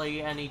aren't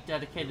really any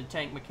dedicated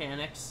tank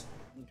mechanics.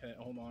 Okay,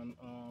 hold on.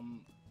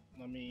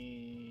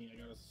 I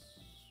gotta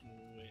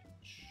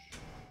switch.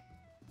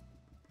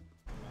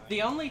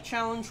 The only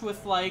challenge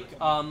with like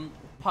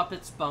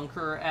Puppet's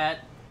bunker at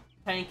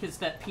tank is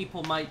that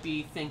people might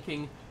be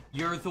thinking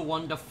you're the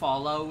one to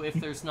follow if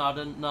there's not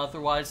an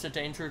otherwise a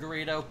Danger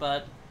Dorito,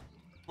 but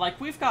like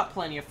we've got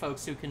plenty of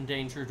folks who can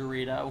Danger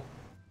Dorito.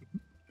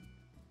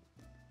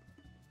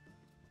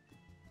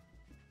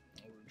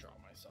 I'll redraw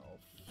myself.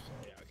 So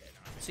yeah, okay.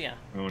 Now So yeah.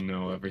 Oh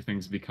no,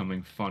 everything's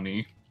becoming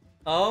funny.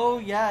 Oh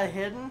yeah,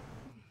 hidden.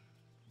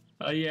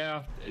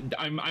 Yeah,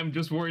 I'm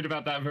just worried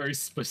about that very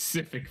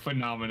specific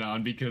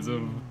phenomenon because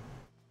of a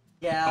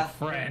Yeah.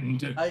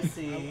 friend. I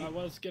see. I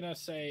was gonna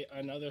say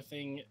another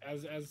thing,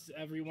 as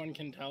everyone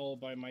can tell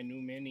by my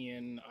new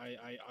minion,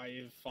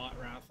 I fought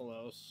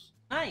Rathalos.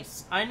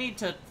 Nice. I need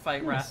to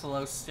fight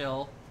Rathalos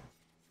still.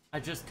 I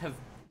just have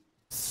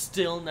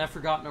still never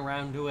gotten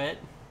around to it.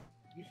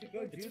 You should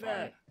go do It's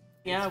that. fun.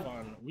 Yeah, It's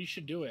fun. We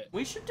should do it.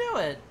 we should do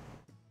it.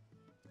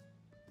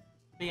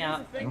 But yeah.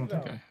 Here's the I thing, don't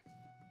think though. I.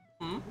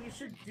 We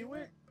should do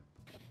it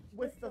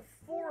with the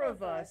four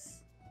of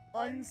us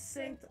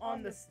unsynced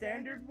on the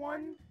standard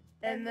one,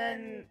 and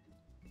then,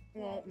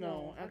 well,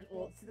 no.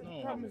 Well, see, the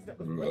No. problem is that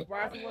with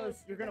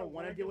Rathalos, you're gonna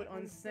want to do it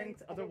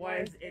unsynced,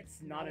 otherwise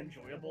it's not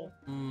enjoyable.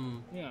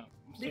 Mm. Yeah.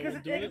 So Because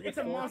we'll do it's with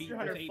a 4 Monster people,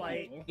 Hunter with 8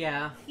 fight. people.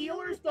 Yeah.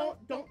 Healers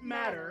don't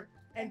matter,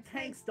 and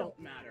tanks don't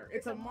matter.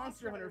 It's a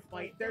Monster Hunter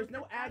fight. There's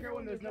no aggro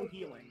and there's no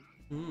healing.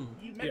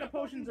 Mm. Mega Yeah.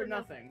 potions are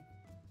nothing.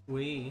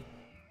 We.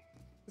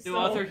 Do So-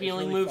 other it's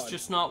healing really moves fun.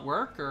 just not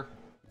work, or?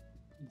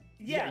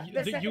 Yeah, you- the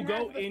the- second you half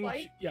go of the in-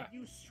 fight, yeah.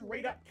 you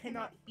straight up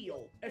cannot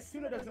heal.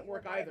 Asuna doesn't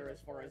work either, as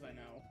far as I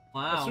know.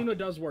 Wow. Asuna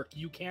does work.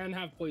 You can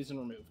have poison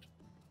removed.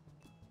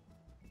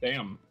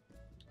 Damn.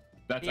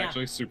 That's Yeah.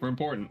 actually super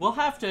important. We'll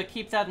have to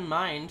keep that in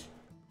mind.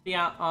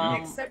 Yeah,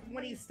 Except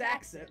when he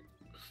stacks it.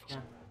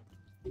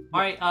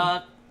 Alright,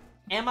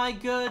 am I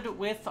good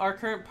with our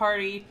current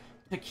party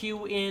to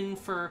queue in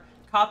for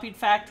Copied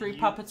Factory,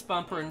 Puppets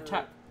Bumper, and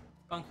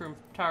Bunker and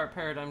Tower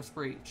Paradigm's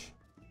Breach?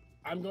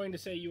 I'm going to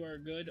say you are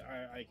good.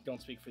 I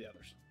don't speak for the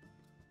others.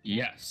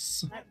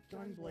 Yes. That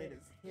gunblade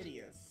is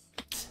hideous.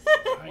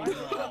 I Why has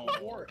it got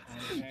know. warts?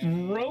 Okay.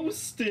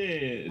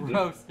 Roasted.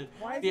 Roasted.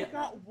 Why has Yeah. it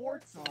got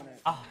warts on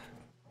it?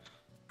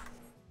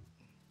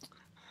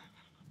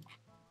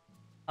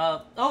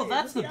 Oh, Hey,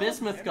 that's is the this the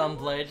Bismuth Alexander one?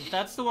 Gunblade.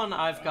 That's the one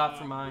I've got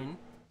for mine.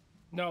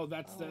 No,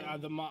 that's the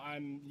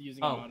I'm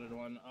using Oh. a modded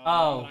one.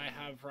 Oh. What I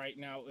have right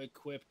now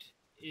equipped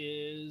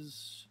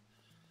is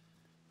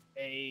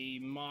a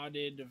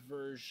modded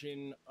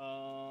version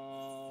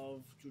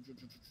of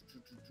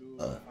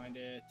find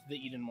it, the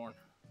Eden Morn.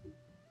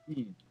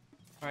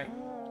 Alright,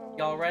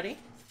 y'all ready?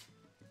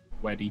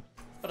 Weddy.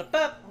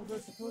 Ba-da-ba. Oh, they're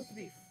supposed to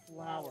be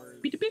flowers.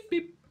 Beep, beep,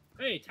 beep.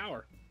 Hey,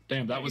 tower.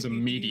 Damn, that was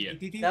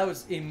immediate. That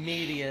was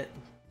immediate.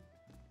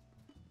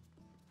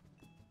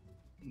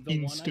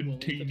 The one I'm willing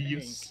to pay.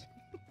 Instantaneous.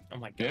 Oh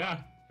my god. Yeah.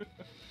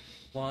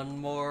 One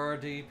more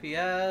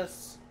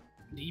DPS.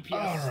 DPS.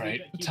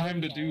 Alright,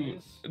 time to do...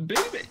 Babe,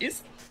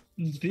 is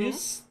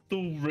this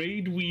the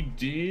raid we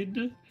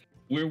did?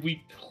 Where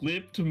we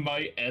clipped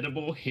my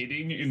edible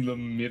hitting in the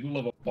middle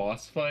of a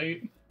boss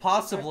fight?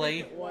 Possibly.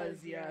 It was,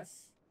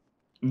 yes.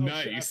 Oh,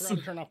 shit, I Nice. forgot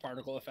to turn off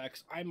particle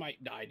effects. I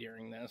might die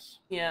during this.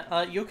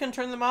 Yeah, you can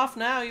turn them off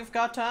now. You've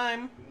got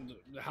time.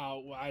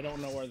 How? I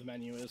don't know where the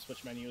menu is.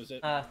 Which menu is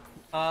it?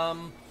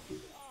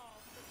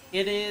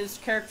 It is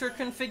character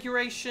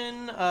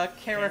configuration,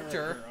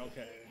 character.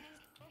 Okay.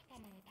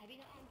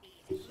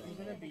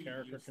 I'm gonna be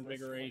Character useless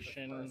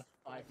configuration. For the first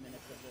 5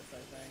 minutes of this,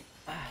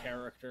 I think.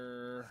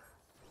 Character.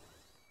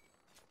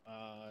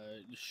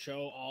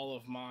 Show all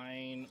of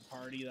mine.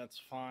 Party,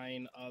 that's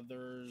fine.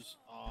 Others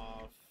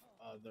off.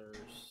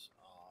 Others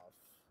off.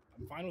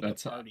 I'm fine with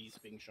That's the parties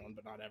being shown,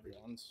 but not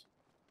everyone's.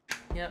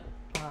 Yep.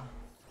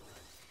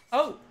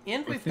 Oh,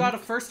 and we've got a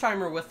first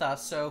timer with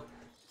us, so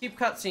keep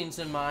cutscenes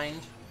in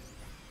mind.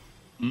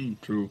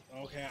 True.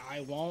 Okay,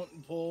 I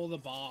won't pull the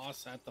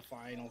boss at the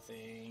final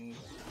thing.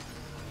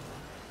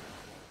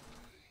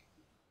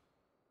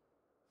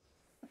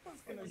 I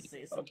was gonna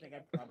say something I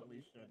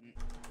probably shouldn't.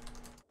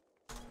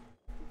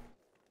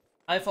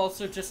 I've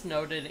also just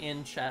noted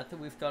in chat that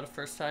we've got a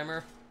first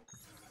timer.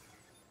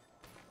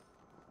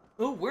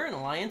 Ooh, we're in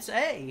Alliance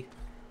A.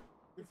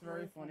 It's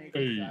very funny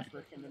because Hey.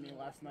 Jasper came to me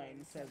last night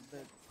and said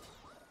that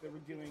they were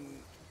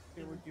doing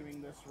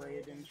this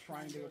raid and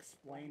trying to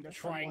explain to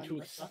Trying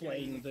to someone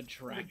explain the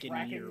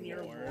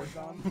Dragoneer lore.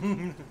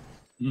 Warzone.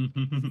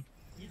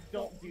 You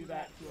don't do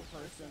that to a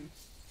person.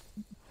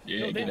 Yeah,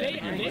 No, get they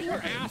out of here.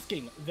 were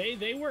asking.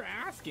 They were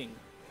asking.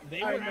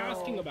 They I were know.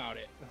 asking about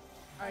it.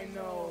 I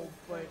know,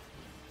 but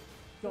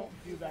don't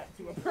do that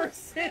to a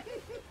person.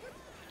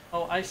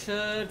 Oh, I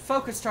should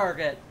focus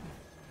target.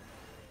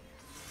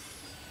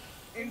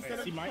 Instead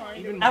of See, trying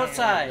even to my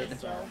Outside. hand is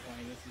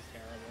playing, this is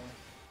terrible.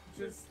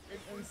 just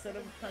instead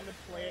of trying to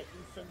play it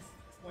and just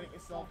explain it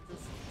yourself,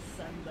 just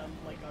send them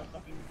like a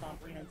fucking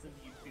comprehensive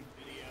YouTube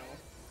video.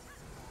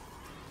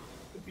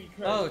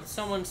 Because Oh,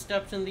 someone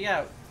stepped in the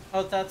out.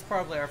 Oh, that's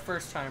probably our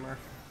first timer.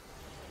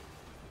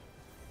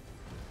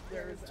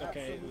 there is It's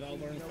okay, absolutely they'll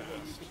learn no way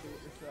you fast. can do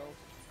it yourself.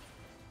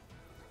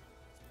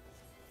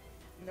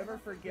 Never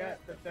forget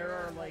that there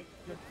are like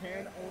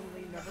Japan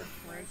only, never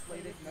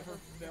translated, never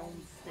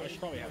filmed I should stage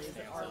probably have plays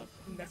that stance are up.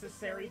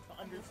 necessary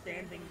to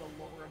understanding the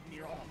lore of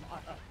Nier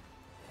Automata.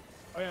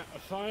 Oh yeah,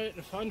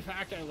 a fun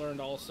fact I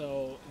learned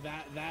also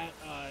that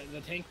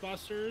the tank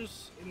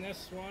busters in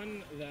this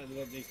one that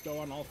they go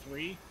on all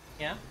three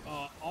Yeah?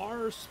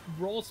 are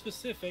role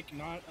specific,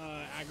 not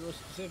aggro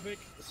specific.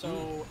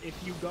 So if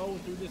you go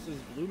through this as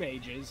blue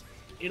mages,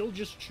 it'll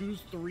just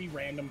choose 3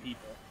 random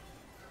people.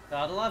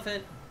 Gotta love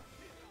it.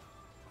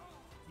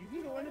 You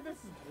can go into this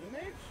as Blue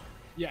Mage?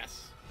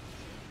 Yes.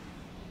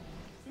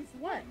 Since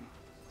when?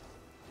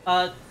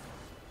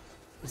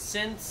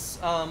 Since,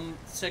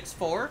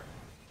 6-4?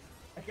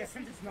 I guess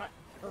I'm just not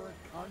current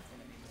content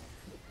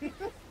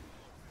anymore.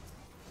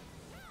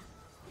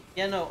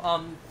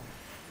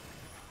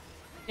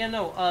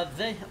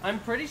 I'm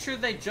pretty sure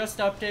they just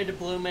updated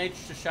Blue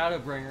Mage to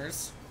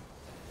Shadowbringers.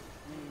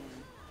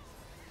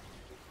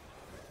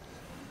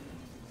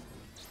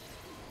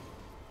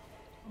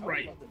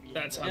 Right.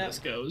 That's how Yep. this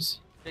goes.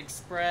 Big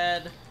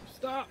spread.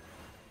 Stop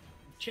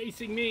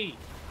chasing me.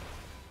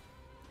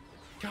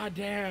 God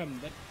damn.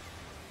 That...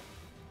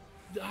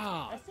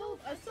 I still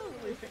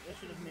really think they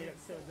should have made it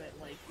so that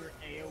like your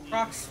AoE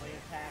Rocks. melee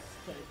attacks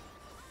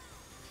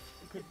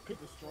could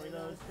destroy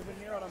those. Because in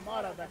Nier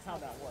Automata, that's how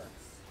that works.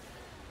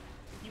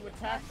 If you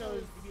attack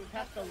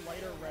the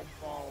lighter red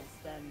balls,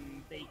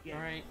 then they get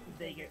Alright.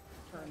 they get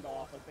turned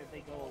off, like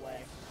they go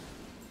away.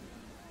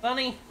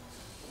 Bunny!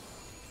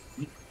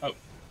 Oh,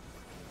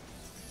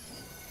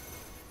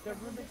 The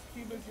Rubik's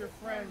Cube is your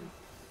friend.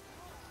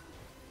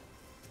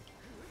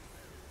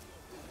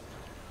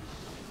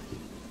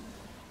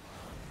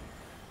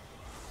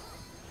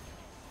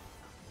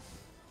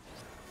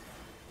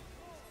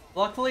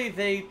 Luckily,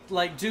 they,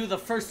 like, do the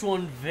first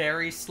one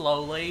very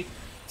slowly,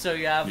 so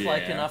you have,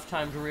 like, Yeah. enough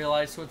time to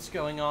realize what's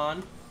going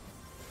on.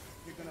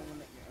 You're gonna win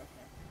it, yeah,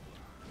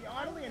 okay. Yeah,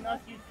 oddly enough,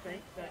 you'd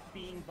think that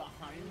being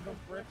behind the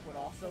brick would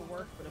also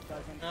work, but it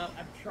doesn't. No.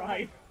 I've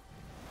tried.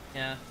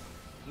 Yeah.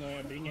 No,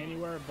 yeah, being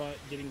anywhere but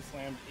getting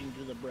slammed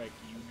into the brick,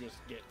 you just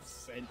get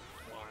sent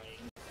flying.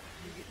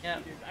 You get Yeah.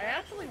 cheated. I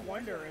actually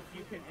wonder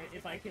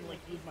if I can like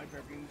use my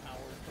Dragoon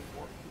powers to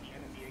warp to the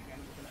enemy again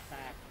with an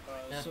attack.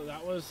 Yeah. So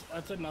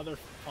that's another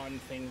fun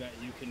thing that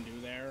you can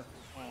do there.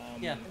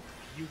 Yeah.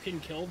 You can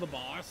kill the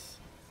boss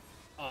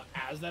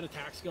as that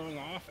attack's going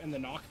off, and the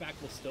knockback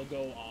will still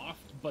go off,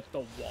 but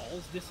the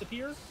walls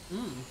disappear.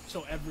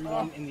 So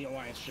everyone in the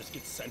alliance just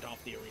gets sent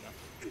off the arena.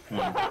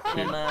 1,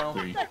 2, no.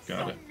 3.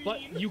 Got it.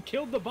 But you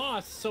killed the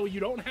boss, so you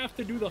don't have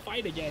to do the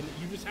fight again.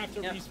 You just have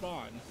to Yep.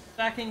 respawn.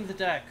 Stacking the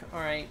deck.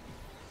 Alright.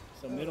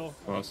 So middle.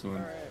 Awesome.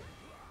 Alright.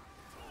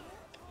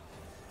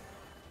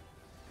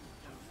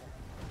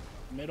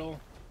 Middle.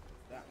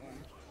 That one.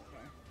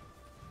 Okay.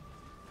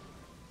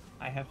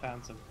 I have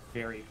found some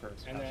very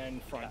first. And then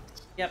front.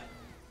 Yep.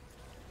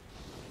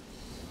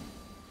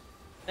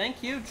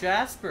 Thank you,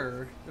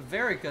 Jasper. A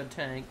very good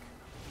tank.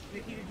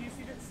 Nikki, did you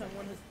see that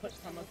someone has put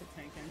some of the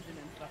tank engine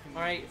in fucking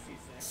Alright,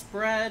 C6?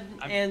 spread,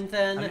 I'm and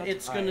then not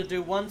it's surprised. gonna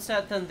do one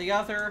set, then the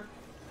other.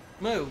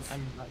 Move.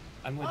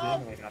 I'm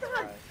legitimately not God!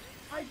 surprised.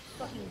 I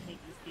fucking hate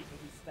these people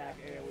who stack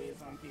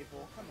AoEs on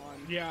people. Come on.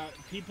 Yeah,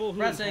 people who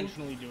Pressing.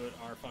 intentionally do it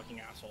are fucking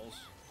assholes.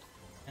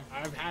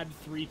 I've had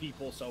 3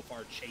 people so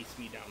far chase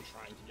me down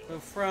trying to do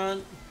Move it.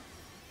 front.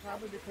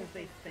 Probably because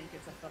they think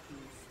it's a fucking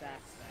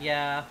stack.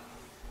 Yeah.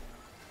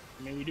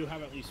 I mean, we do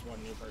have at least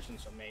one new person,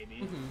 so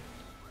maybe.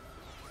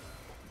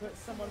 But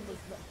someone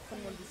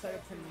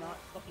decided to not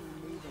fucking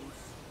move and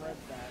spread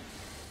that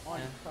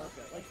on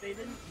purpose. Like, they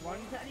didn't run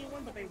to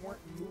anyone, but they weren't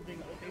moving.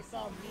 Like, they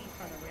saw me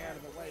kind of way out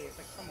of the way. It's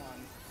like, come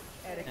on,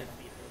 etiquette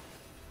people.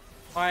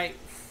 Alright,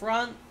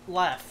 front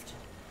left.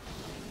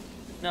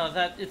 No,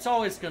 it's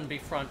always gonna be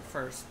front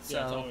first, so...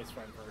 Yeah, it's always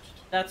front first.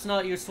 That's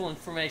not useful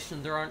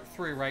information, there aren't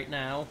 3 right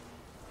now.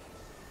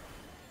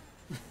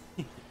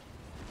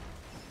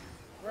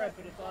 Right,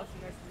 but it's also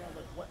nice to know,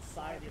 like, what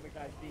side the other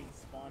guy's being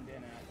spawned in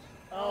at.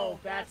 Oh,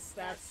 that's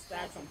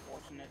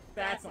unfortunate.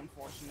 That's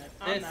unfortunate.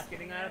 I'm not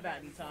getting out of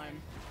that in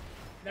time.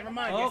 Never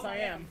mind, yes I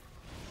am.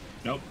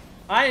 Nope.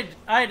 I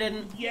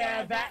didn't.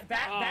 Yeah,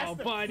 that's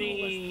the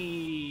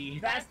buddy!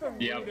 Coolest, that's the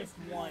Yep. rudest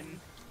one.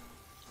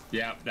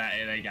 Yeah,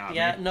 they got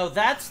Yeah, me. no,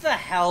 that's the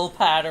hell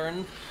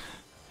pattern.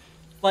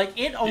 Like,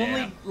 it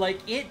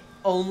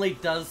only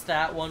does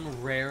that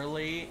one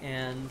rarely,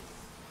 and...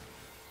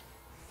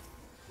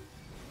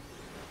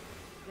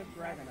 Good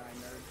Dragon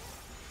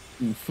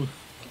Eye, nerd. Oof.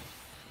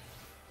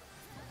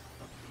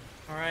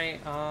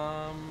 Alright,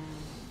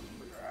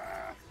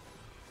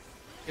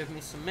 give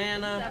me some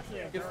mana.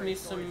 Give me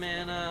some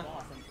mana.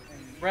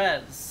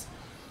 Res.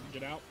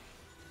 Get out.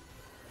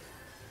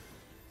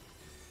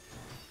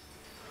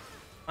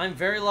 I'm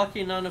very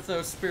lucky none of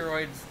those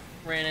spheroids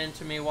ran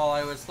into me while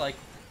I was, like,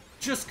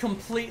 just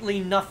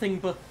completely nothing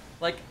but...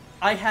 Like,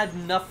 I had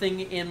nothing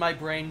in my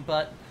brain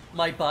but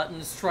my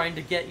buttons trying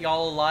to get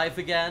y'all alive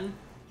again.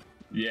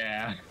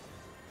 Yeah.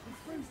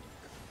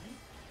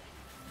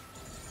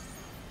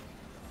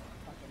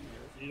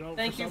 You know,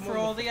 Thank you someone for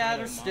all with the kind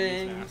adder of mommy's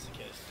stings.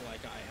 masochist like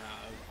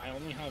I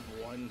only have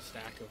 1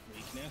 stack of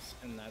weakness,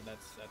 and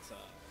that's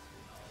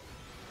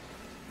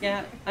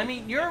Yeah, I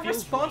mean, you're a feels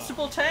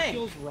responsible wrong. It tank.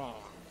 feels wrong.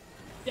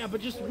 Yeah,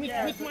 but just with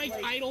but, my like,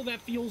 title, that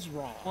feels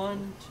wrong.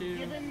 1,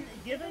 2...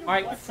 Given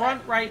Alright, what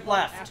front, that right,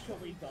 left.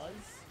 actually does.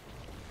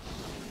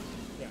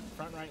 Yeah,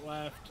 front, right,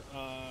 left.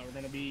 We're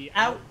gonna be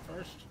Out.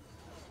 first.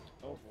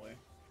 Oh boy.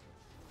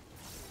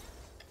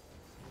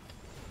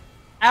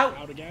 Out!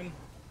 Out again.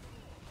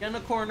 Get in the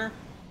corner.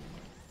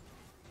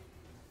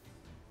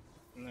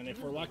 And then if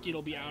we're lucky,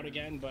 it'll be out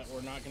again, but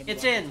we're not gonna be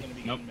It's lucky. in. It's gonna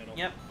be Nope. in the middle.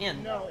 Yep,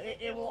 in. No,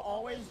 it will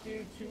always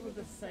do 2 of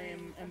the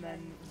same and then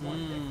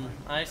 1 different.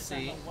 I Depends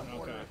see. on what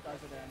order Okay. it does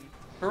it in.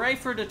 Hooray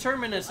for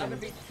determinism. Either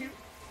be 2.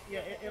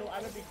 Yeah, it'll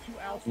either be 2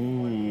 outs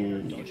and 1 in,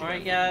 or Ooh. 2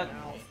 Alright, in, yeah, 1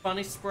 out.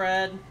 funny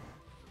spread.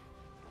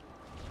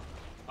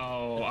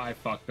 Oh, I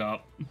fucked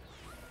up.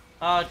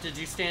 Did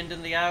you stand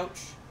in the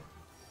ouch?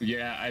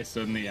 Yeah, I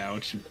stood in the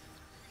ouch. And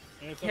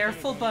it's okay,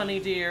 Careful, don't- bunny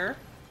dear.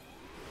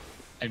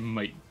 I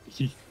might.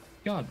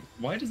 God,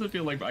 why does it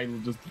feel like I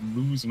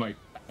lose my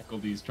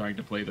faculties trying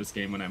to play this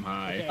game when I'm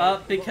high?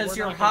 Okay. Because We're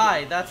you're not gonna high,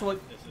 get that's that.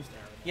 what... This is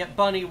terrible. Yeah,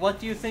 bunny, what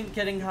do you think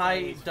getting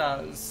high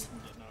does?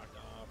 Get knocked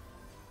off.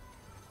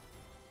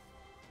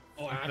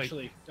 Oh,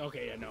 actually,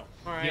 okay, yeah, no.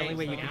 Alright. The only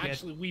way you Like, could get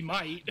actually, we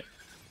might.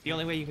 the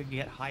only way you could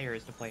get higher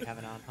is to play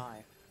Heaven on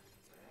High.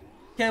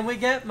 Can we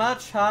get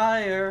much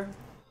higher?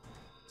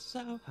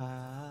 So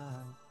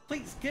high.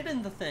 Please, get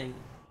in the thing.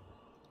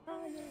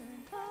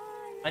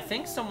 I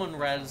think someone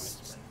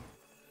rezzed.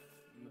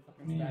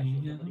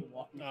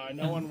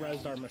 No one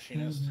rezzed our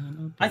machinist.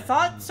 I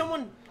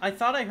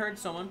thought I heard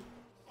someone.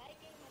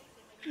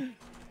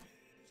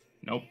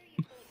 Nope.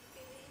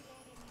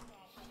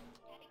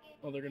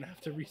 Well, they're gonna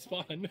have to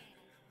respawn.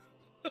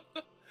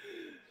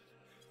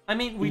 I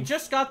mean, we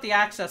just got the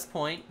access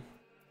point,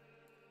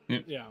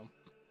 Yeah.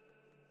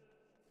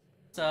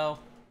 so...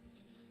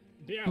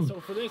 Yeah, so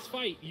for this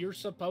fight, you're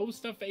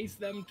supposed to face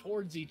them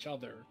towards each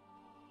other.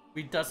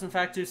 We does in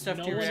fact do stuff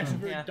No to your one reaction.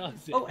 ever Yeah.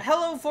 does it. Oh,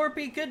 hello,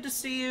 Vorpy. Good to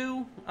see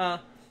you.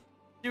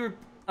 You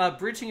were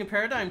bridging a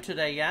paradigm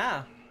today,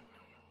 yeah.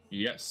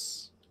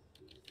 Yes.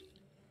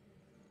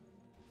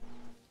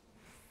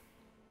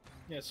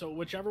 Yeah, so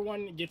whichever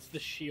one gets the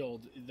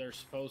shield, they're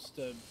supposed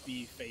to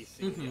be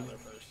facing the other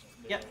person.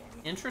 the Yep. other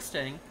one.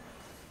 Interesting.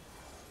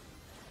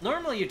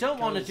 Normally, you don't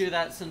want to Because- do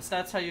that since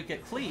that's how you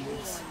get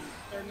cleaves.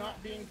 They're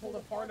not being pulled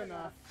apart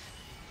enough.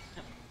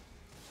 Yep.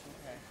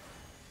 Okay.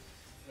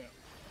 Yeah.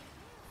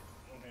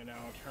 Okay,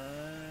 now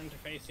turn to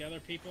face the other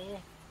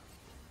people.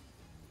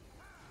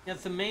 Yeah,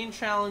 the main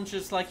challenge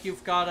is like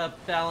you've got to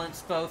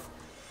balance both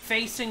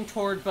facing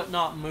toward but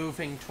not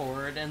moving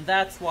toward, and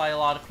that's why a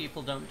lot of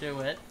people don't do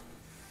it.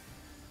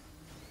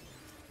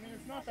 I mean,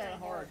 it's not that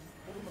hard. Just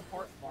pull them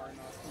apart far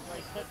enough.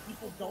 But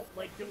people don't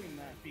like doing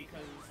that because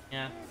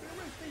Yeah. they're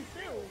gonna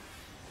stay still.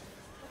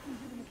 Fucking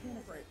do the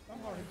mechanic right. It's not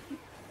hard.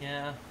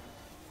 Yeah.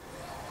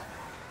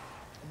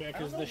 Yeah,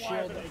 because the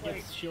shield it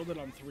gets shielded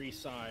on 3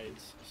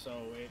 sides, so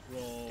it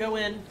will Go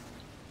in.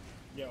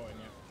 go in.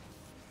 Yeah.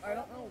 I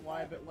don't know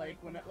why, but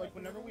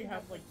whenever we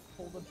have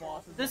pull the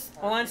bosses. This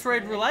apart, Alliance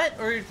Raid Roulette,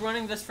 or are you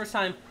running this first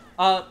time?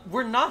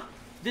 We're not.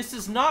 This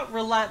is not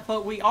roulette,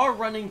 but we are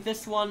running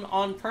this one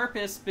on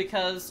purpose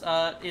because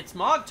it's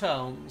Mog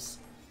Tomes.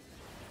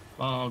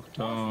 Mog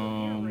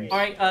Tomes. All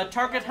right,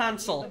 target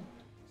Hansel.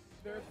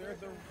 They're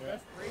the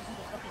best raids in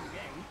the fucking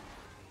game.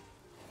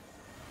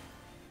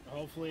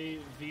 Hopefully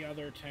the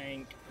other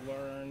tank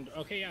learned.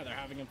 Okay, yeah, they're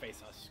having him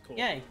face us. Cool.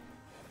 Yay.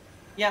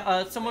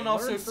 Yeah, someone They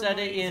also learned from said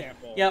my it in.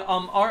 example. Yeah,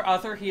 our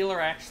other healer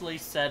actually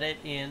said it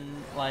in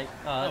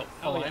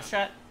Alliance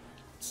chat.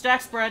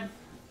 Stack spread.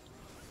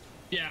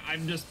 Yeah,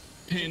 I'm just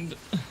pinned.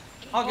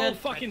 All good. Oh,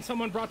 fucking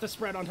someone brought the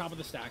spread on top of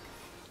the stack.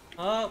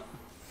 Oh.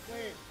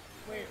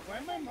 Wait, why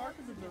am I marked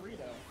as a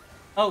Dorito?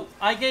 Oh,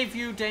 I gave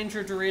you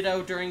Danger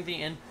Dorito during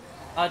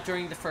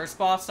the first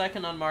boss. I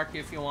can unmark you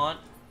if you want.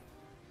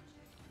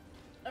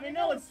 I mean,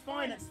 no, it's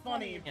fine. It's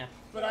funny. Yeah.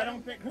 But I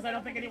don't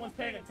think anyone's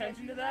paying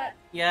attention to that.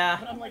 Yeah.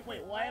 But I'm like,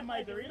 wait, why am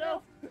I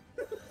Dorito?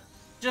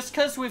 Just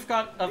because we've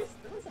got a.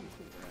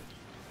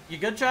 You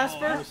good,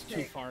 Jasper? Oh, I was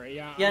too far.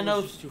 Yeah. Yeah, I was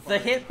no, just too far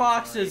the in,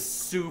 hitbox sorry. is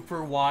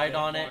super wide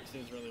on it. The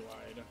hitbox is really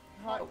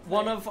wide.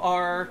 One of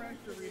our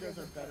Doritos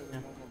are better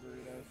than normal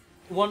Doritos.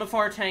 one of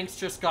our tanks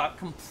just got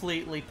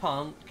completely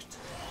punked.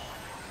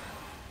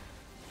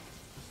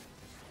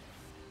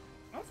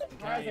 I'm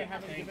surprised they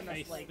haven't given us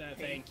face that,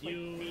 paid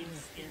you.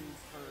 skins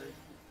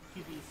for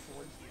QB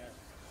swords yet.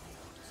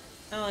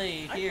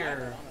 Ellie, I here. tried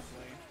that,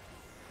 honestly.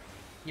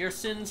 Your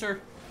sins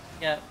are,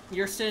 yeah,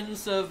 your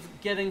sins of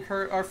getting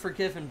hurt are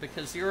forgiven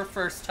because you're a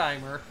first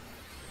timer.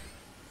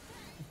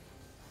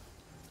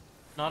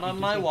 Not on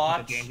my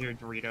watch. The danger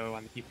Dorito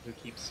on the people who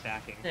keep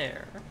stacking.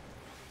 There.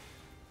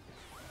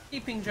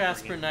 Keeping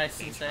Jasper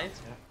nice and safe.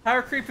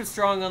 Power creep is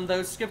strong on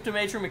those. Skipped a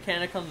major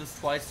mechanic on this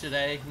twice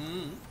today.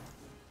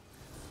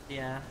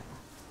 Yeah.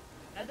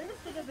 I think it's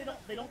because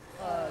they don't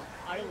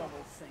eye level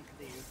sync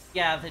these.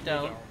 Yeah, they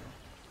don't.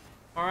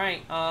 All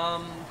right.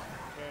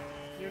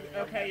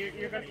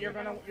 You're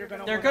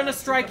gonna. They're gonna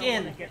strike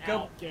in.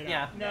 Go. Get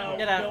Yeah. out. No.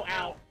 Get out. Go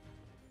out.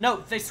 No,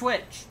 they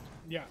switch.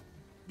 Yeah.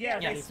 Yeah,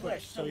 Yeah. they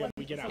switch. So yeah,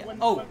 we get out. when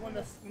Oh. when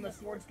the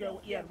swords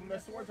go, when the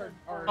swords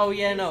are Oh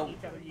yeah, facing no.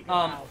 each other, you go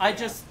out,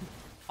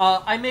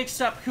 I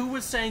mixed up who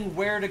was saying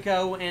where to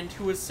go and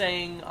who was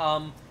saying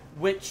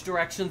which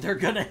direction they're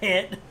gonna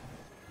hit.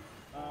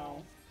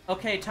 Oh.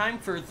 Okay, time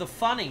for the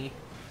funny.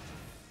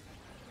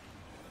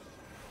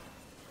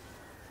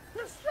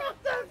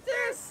 Destructive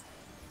disc.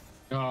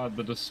 God,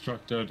 the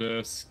destructo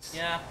discs.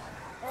 Yeah.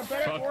 Or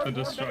better, Fuck the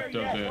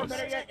destructo or disc.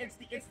 better yet, it's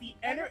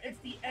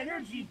the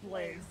energy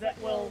blades that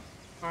will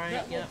All right.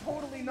 that will Yeah.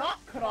 totally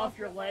not cut off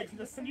your legs and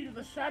just send you to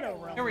the shadow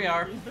realm. Here we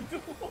are.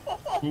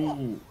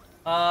 Ooh.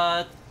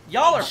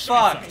 Y'all are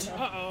fucked.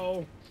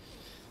 Uh-oh.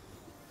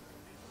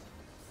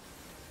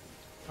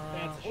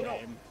 That's a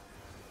shame.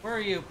 Where are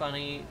you,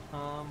 Bunny?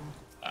 I'm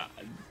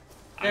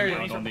There you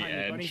right go. on the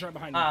Bunny's edge. right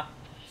behind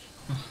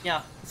me.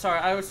 Yeah. Sorry,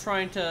 I was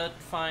trying to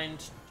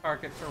find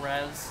target for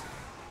Rez.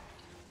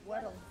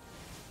 Weddle.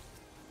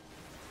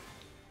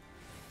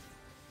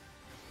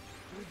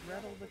 We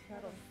rattle the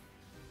kettle.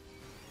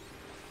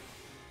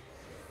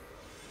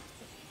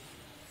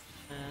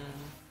 And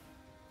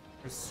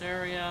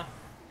Rosaria,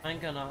 I'm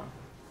gonna.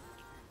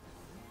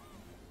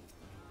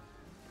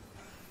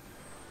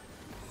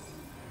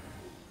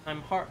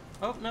 I'm hard.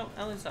 Oh no,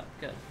 Ellie's up.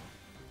 Good.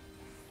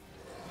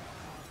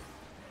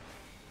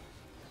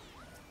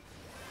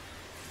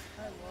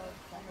 I love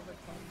Song of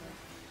Atonement.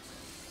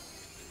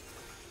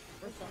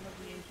 Or Song of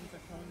the Ancient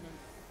Atonement.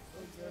 So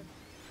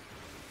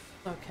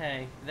good.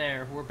 Okay,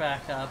 there. We're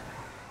back up.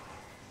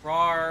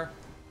 Rar,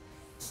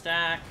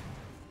 stack.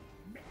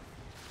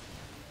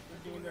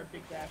 They're doing their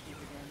big dashies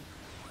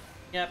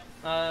again.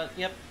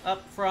 Yep.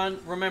 Up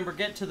front. Remember,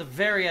 get to the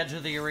very edge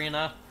of the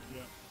arena.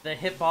 Yeah. The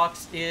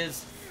hitbox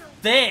is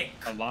thick.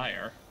 A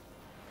liar.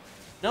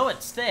 No,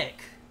 it's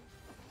thick.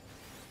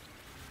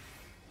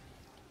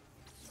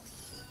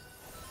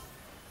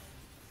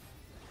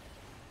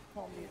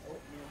 Call me oatmeal.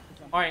 'Cause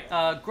I'm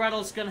Alright,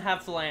 Gretel's gonna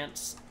have the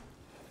lance.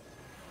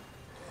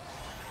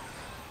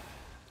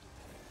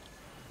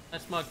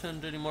 That's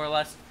Mugton doing more or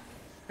less.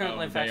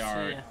 Currently, They fast,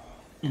 are yeah.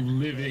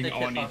 living They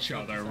on kick each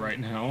off other something. right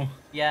now.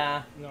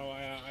 Yeah. No,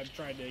 I've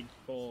tried to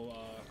pull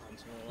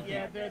console.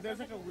 Yeah, there's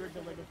like a weird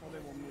delay before they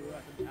will move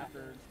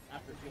after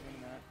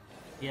doing that.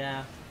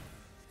 Yeah.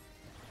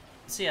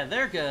 So yeah,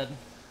 they're good.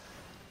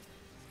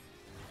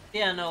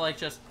 Yeah, no, like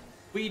just...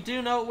 We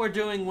do know what we're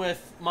doing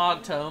with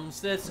Mog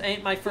Tomes. This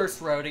ain't my first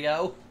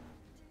rodeo.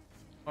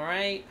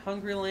 Alright,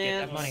 Hungry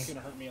Land. that money. It's gonna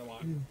hurt me a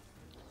lot.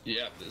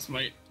 Yeah, this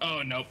might.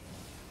 Oh, nope.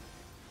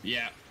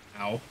 Yeah.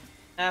 Ow.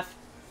 F.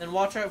 Then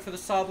watch out for the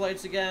saw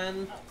blades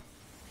again.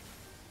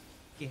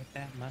 Get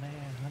that money,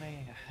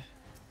 honey.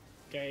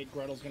 Okay,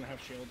 Gretel's gonna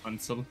have shield.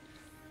 Unsel.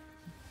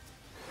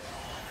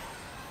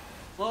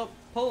 Well,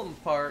 pull them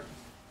apart.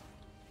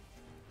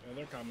 Yeah,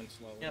 they're coming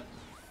slowly. Yep.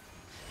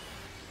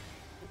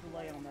 The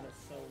delay on that is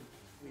so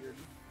weird.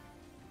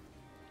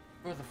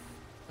 Where the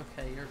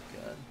okay, you're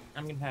good.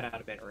 I'm gonna head out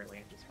a bit early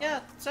and just.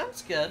 Yeah,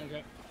 sounds good.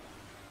 Okay.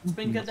 It's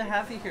been good to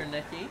have you here,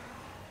 Nikki.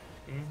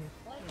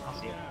 I'll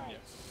see you.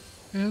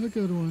 Yeah. Have a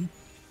good one.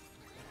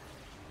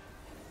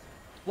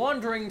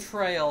 Wandering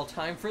Trail,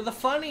 time for the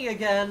funny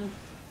again.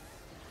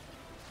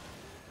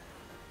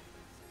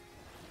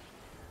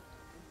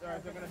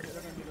 Alright, they're gonna do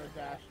their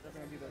dash. They're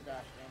gonna do their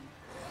dash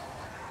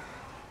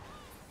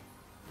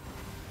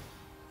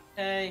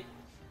in. Okay.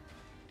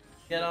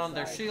 Get on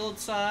their shield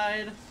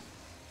side.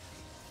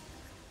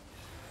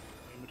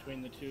 In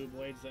between the two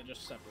blades that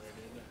just separated.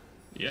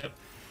 Yep.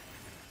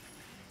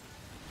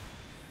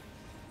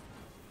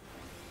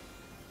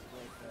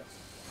 Like this.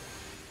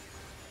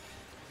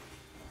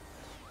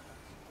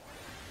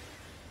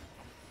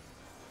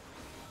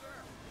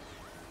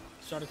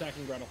 Start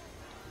attacking Gretel.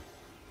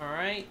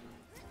 Alright.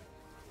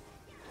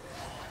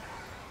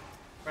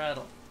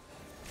 Rattle.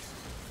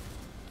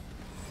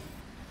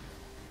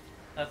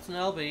 That's an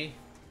LB.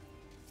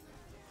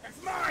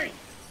 That's mine!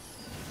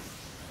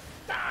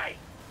 Die!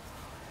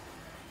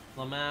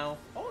 Lamau.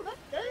 Oh, that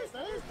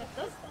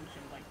does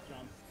function like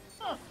jump.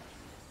 Huh.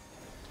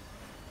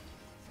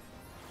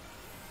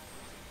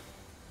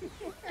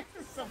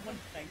 Someone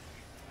thank me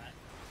for that.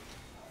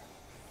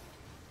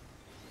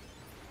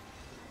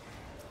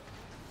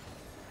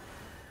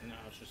 Now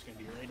it's just gonna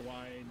be raid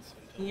wides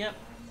until. Yep.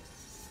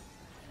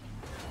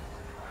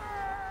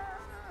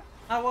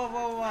 Ah, whoa,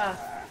 whoa, whoa.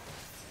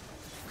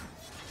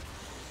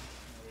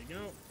 There we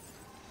go.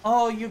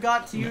 Oh, you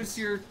got to use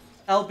your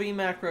LB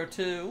macro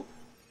too.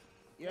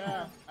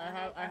 Yeah,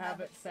 I have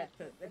it set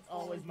to it's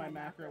always my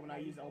macro when I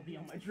use LB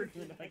on my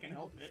Dragoon if I can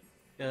help it.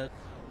 Good.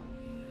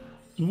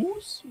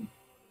 Awesome.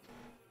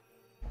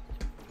 I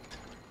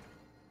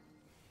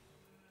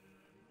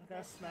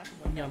gotta smack him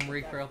with Yum, that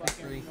Reaper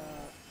fucking, LP3.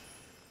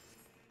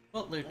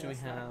 What loot I do we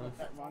gotta smack him have? with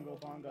that Rongo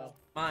Bongo.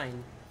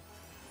 Mine.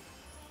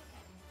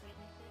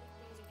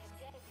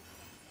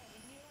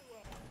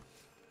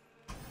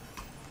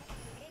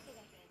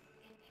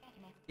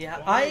 Yeah,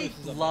 Wow, I this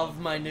is a love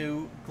bug. my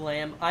new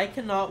glam. I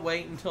cannot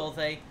wait until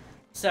they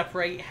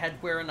separate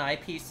headwear and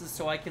eyepieces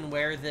so I can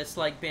wear this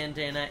like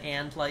bandana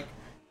and like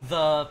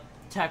the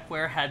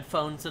techwear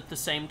headphones at the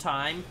same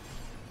time.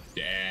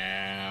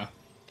 Yeah.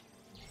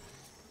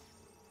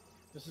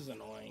 This is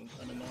annoying.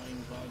 An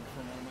annoying bug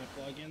from one of my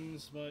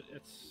plugins, but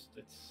it's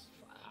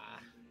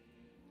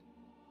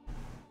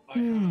I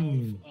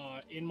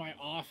have in my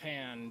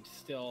offhand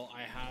still.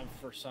 I have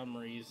for some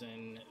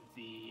reason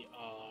the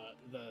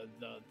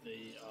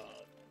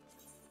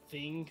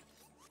thing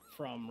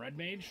from Red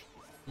Mage,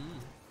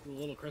 the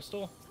little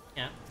crystal.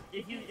 Yeah.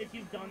 If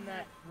you've done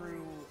that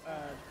through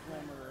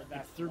Glimmer,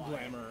 that's It's through why.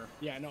 Glamour.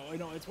 Yeah, no,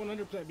 it's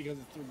 100% because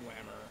it's through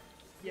Glamour.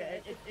 Yeah,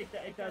 it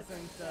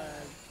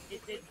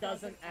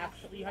doesn't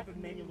actually. You have to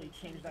manually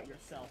change that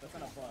yourself. That's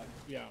not a bug.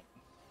 Yeah.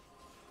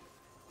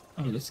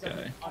 Oh, this guy.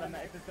 It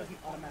just doesn't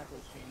automatically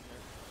change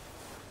it.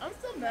 I'm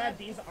still mad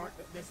this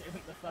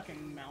isn't the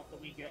fucking mount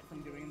that we get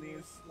from doing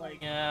these.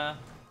 Like, Yeah.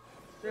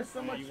 they're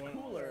so Yeah, much you want-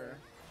 cooler.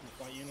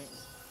 Fight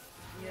units.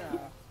 Yeah.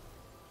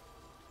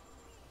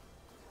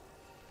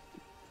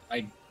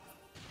 I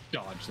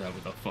dodged that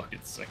with a fucking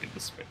second to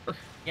spare.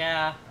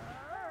 Yeah.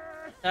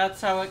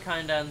 That's how it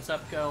kinda ends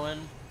up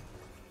going.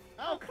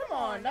 Oh, come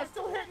on! That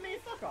still hit me?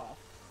 Fuck off.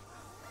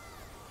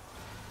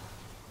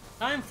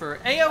 Time for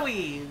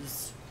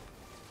AoEs!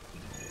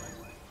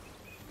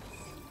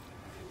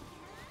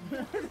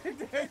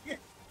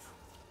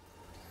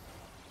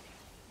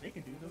 They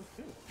can do those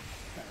too,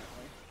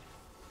 apparently.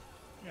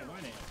 Yeah,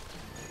 my name.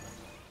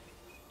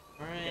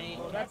 Alright.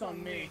 Oh, that's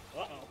on me.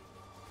 Uh-oh.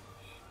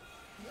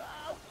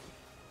 No!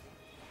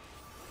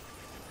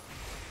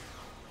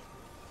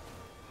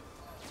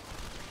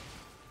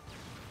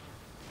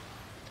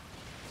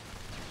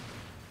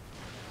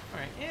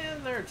 Alright,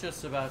 and they're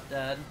just about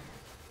dead.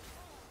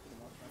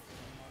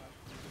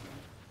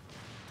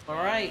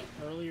 Alright.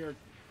 Earlier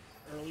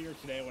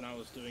today when I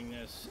was doing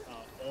this,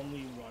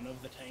 only one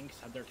of the tanks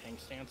had their tank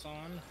stance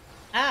on,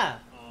 Ah!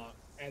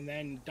 and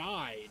then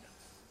died.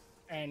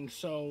 And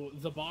so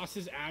the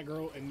boss's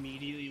aggro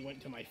immediately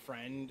went to my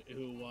friend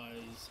who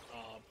was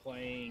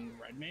playing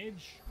Red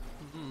Mage.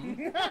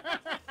 Mhm.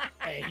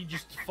 And he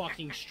just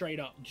fucking straight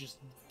up just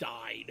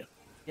died.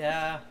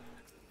 Yeah.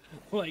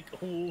 Like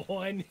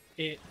one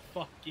hit,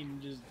 fucking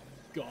just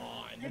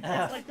gone.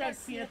 It's like that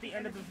scene at the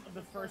end of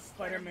the first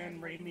Spider-Man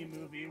Raimi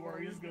movie where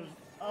he just goes,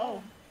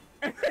 oh.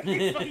 And then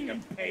he's fucking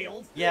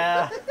impaled.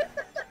 Yeah.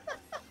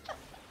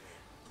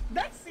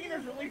 That scene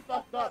is really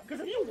fucked up,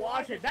 because if you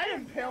watch it, that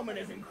impalement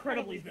is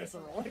incredibly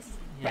visceral. It's just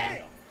Yeah.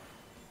 BAM!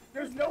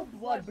 There's no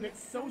blood, but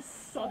it's so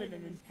sudden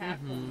and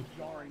impactful and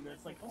jarring that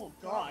it's like, oh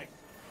god.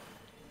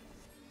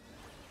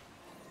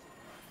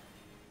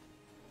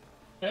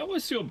 I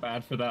always feel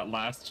bad for that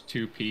last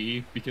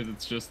 2P because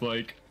it's just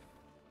like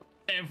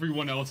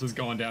everyone else has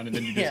gone down and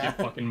then you just Yeah. get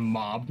fucking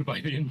mobbed by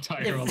the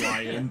entire If-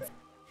 alliance.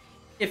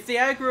 If the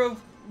aggro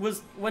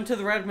went to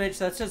the red mage.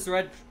 That's just the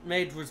red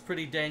mage was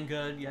pretty dang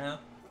good. Yeah.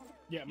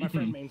 Yeah, my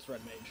friend main's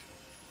red mage.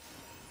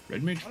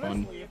 Red mage fun.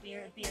 Honestly, if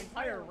the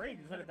entire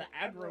raid decided to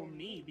aggro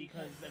me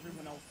because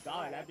everyone else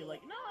died, I'd be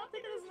like, no, I'll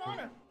take it as an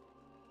honor.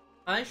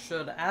 I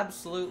should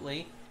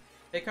absolutely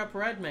pick up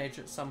red mage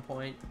at some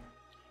point.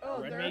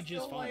 Oh, Red there are mage is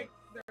still fun. like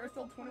there are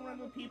still 21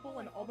 other people,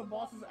 and all the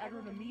bosses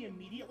aggro to me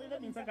immediately.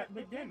 That means I got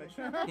big damage.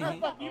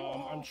 Fuck you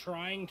all. I'm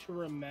trying to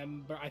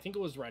remember. I think it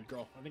was Red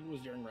Girl. I think it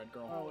was during Red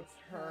Girl. Oh, it's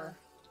her.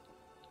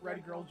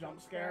 Red girl jump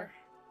scare.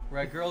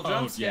 Red girl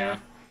jump scare.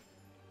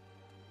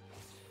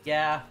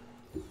 Yeah.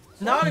 Yeah.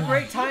 Not a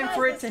great time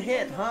for it to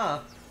hit, huh?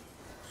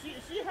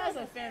 She has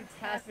a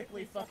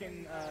fantastically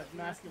fucking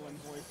masculine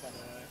voice, by the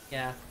way.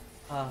 Yeah.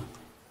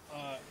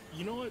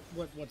 You know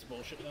what's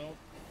bullshit though?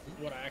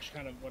 What I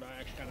actually kind of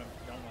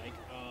don't like.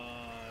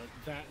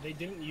 That they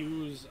didn't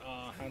use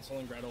Hansel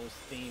and Gretel's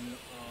theme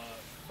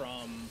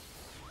from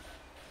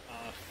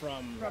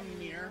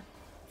Nier.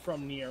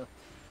 From Nier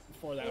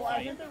for that Well,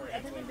 fight. I think the for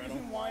Hansel and Gretel.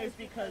 reason why is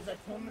because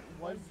Atonement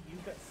was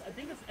used. I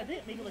think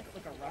it maybe like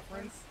a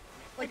reference.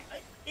 Like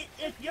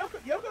if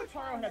Yoko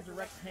Taro had a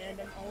direct hand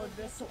in all of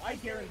this, so I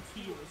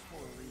guarantee it was for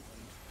a reason.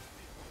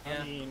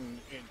 Yeah. I mean,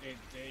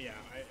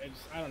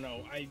 I don't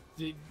know.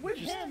 With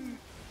him.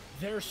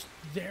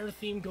 Their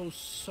theme goes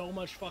so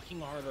much fucking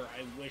harder.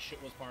 I wish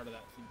it was part of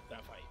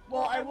that fight.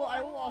 Well, I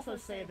will also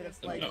say that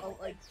it's like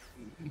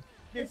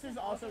this is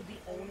also the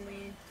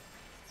only.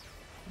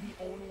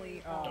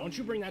 Don't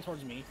you bring that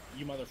towards me,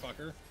 you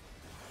motherfucker.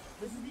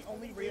 This is the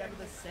only raid out of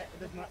the set that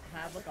does not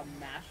have like a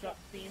mashup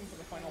theme for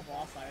the final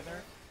boss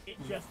either. It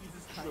just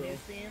uses Kanye's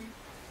theme,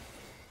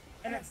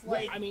 and it's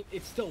like. I mean,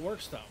 it still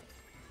works though.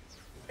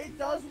 It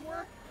does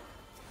work.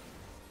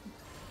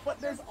 But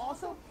there's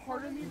also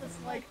part of me that's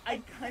like,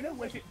 I kind of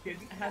wish it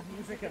didn't have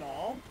music at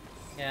all.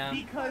 Yeah.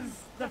 Because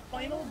the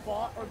final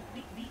boss, or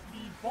the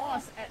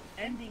boss at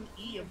ending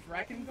E of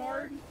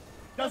Drakengard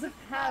doesn't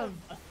have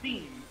a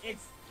theme.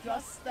 It's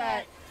just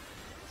that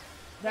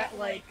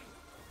like,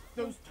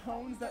 those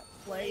tones that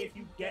play if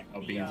you get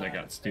Oh, the, beans, I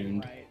got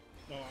stuned. right.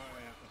 Oh,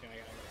 yeah, okay, I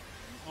got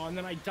it. Oh, and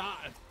then I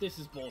die. This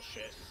is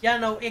bullshit. Yeah,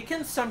 no, it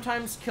can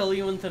sometimes kill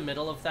you in the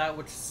middle of that,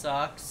 which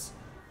sucks.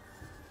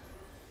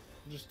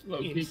 Just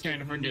Low-key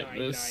kind of forget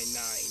this.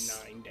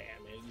 999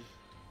 damage.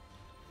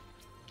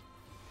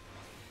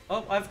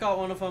 Oh, I've got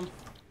one of them.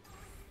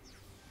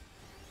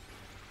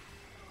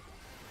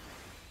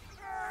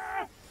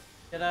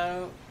 Get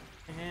out,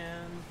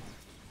 and...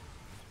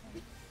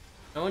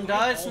 No one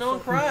dies, no one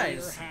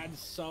cries. Had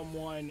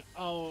someone...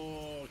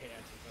 Oh, okay,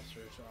 that's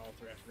true. So all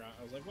three, I forgot.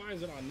 I was like, why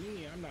is it on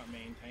me? I'm not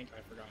main tank.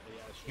 I forgot.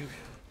 Yeah,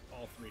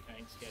 all three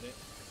tanks get it.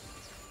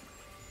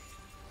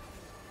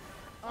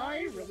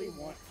 I really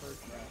want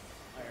first breath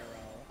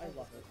IRL. I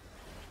love it.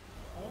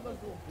 I want those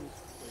little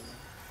boosts too.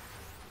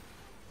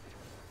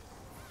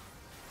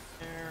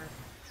 There.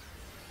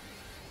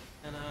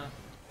 And,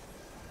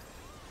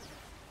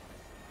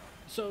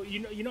 So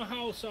you know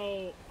how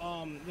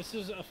this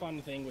is a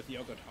fun thing with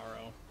Yoko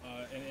Taro,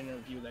 an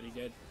interview that he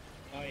did.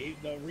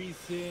 The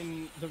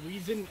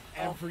reason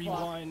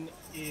everyone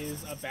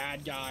is a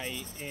bad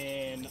guy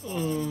in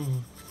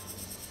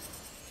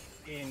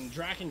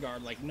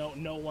Drakengard, like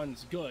no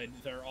one's good,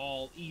 they're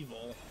all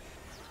evil,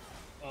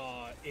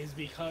 is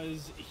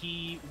because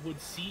he would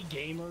see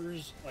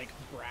gamers like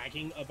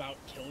bragging about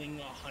killing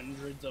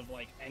hundreds of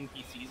like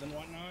NPCs and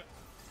whatnot.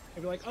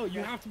 They'd be like, "Oh,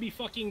 you have to be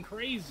fucking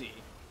crazy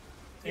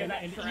and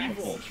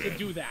evil to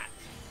do that."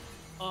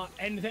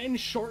 And then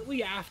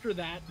shortly after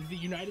that, the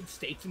United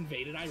States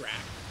invaded Iraq.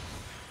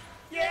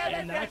 Yeah,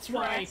 and that's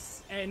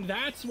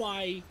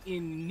why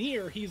in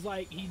Nier he's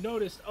like, he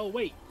noticed, oh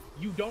wait,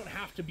 you don't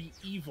have to be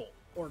evil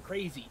or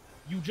crazy.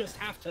 You just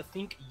have to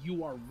think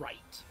you are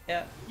right.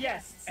 yeah.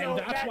 Yes. And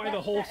that's why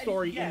the whole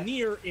story in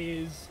Nier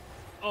is,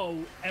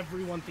 oh,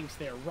 everyone thinks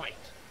they're right.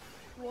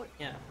 Well,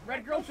 Yeah.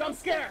 Red girl jump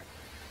scare.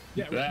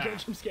 Yeah, Red Girl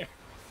jump scare.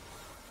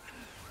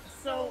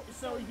 So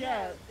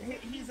yeah,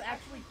 he's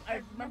actually.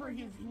 I remember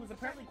he was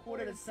apparently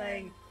quoted as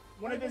saying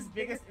one of his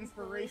biggest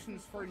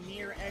inspirations for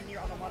Nier and Nier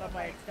Automata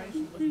by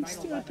extension was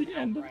 9/11 at the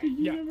end of the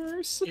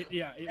universe. It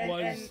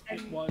was.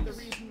 The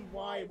reason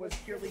why was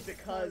purely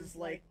because,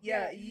 like,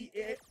 yeah,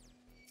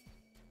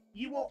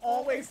 you will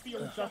always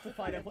feel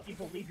justified if what you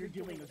believe you're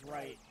doing is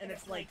right, and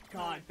it's like,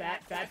 God,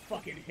 that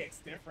fucking hits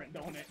different,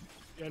 don't it?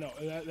 You know,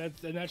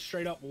 that's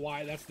straight up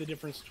why. That's the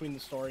difference between the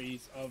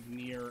stories of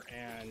Nier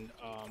and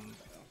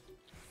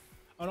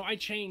Oh no, I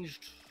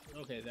changed.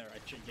 Okay, there,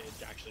 it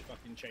actually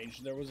fucking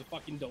changed. There was a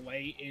fucking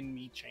delay in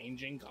me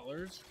changing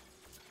colors.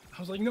 I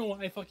was like, no,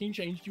 I fucking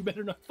changed. You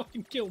better not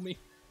fucking kill me.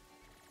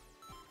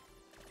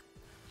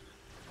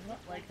 I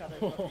don't like how they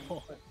put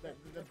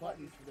the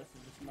buttons for this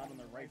is just not on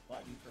the right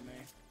button for me.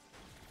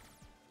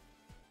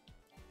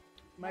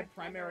 My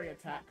primary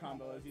attack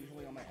combo is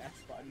usually on my X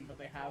button, but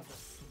they have the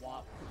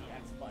swap to the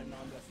X button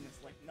on this, and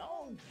it's like,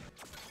 no!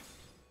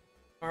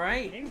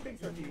 Alright. Game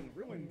things are being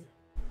ruined.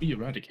 We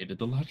eradicated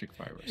the logic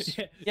virus.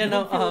 Yeah, you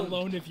no, don't feel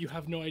alone if you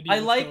have no idea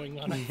what's like... going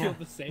on. I feel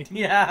the same.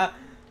 Yeah.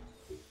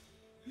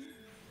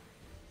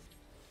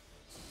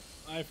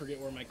 I forget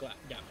where my gap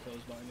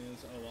close button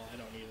is. Oh well, I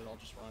don't need it. I'll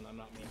just run. I'm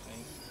not main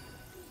tank.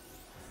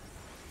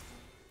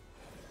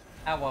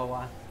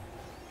 Awawa.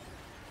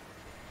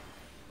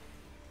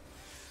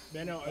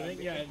 Yeah, no, I think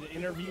the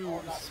interview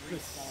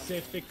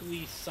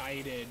specifically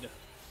cited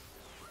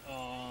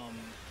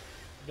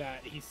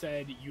that he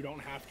said you don't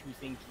have to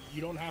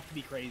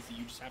be crazy.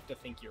 You just have to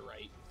think you're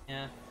right.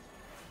 Yeah.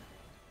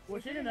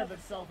 Which in and of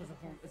itself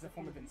is a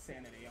form of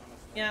insanity,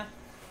 honestly. Yeah.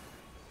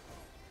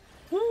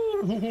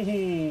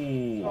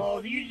 Ooh.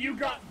 Oh, you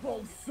got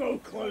pulled so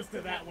close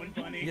to that one,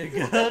 Bunny. You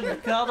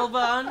good,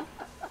 Cuddlebun?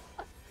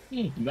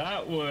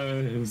 That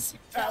was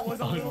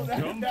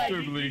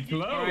uncomfortably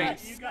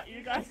close.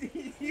 You got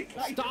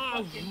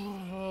Stop!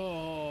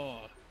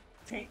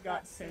 Tank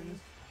got singed.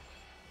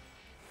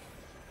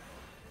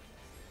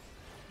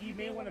 You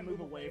may want to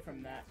move away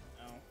from that.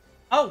 No.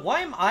 Oh,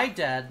 why am I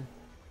dead?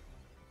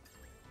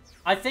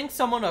 I think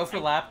someone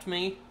overlapped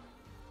me.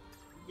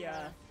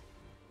 Yeah.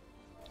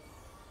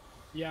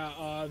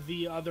 Yeah,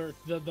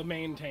 the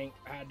main tank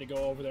had to go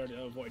over there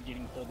to avoid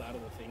getting pulled out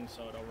of the thing,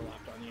 so it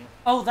overlapped on you.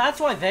 Oh,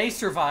 that's why they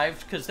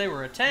survived, because they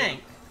were a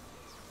tank.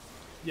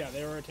 Yeah,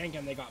 they were a tank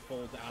and they got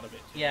pulled out of it.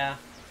 Too. Yeah.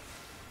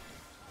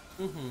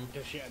 Mm-hmm.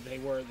 Because they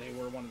were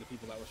one of the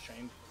people that was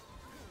chained.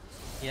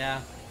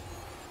 Yeah.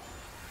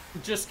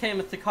 It just came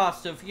at the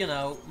cost of, you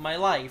know, my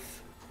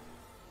life.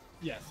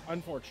 Yes,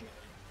 unfortunately.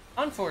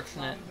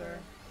 Unfortunate.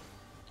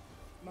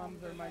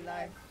 Moms are my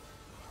life.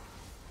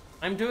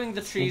 I'm doing the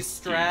cheese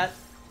strat.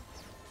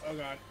 Oh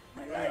god.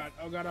 Oh god.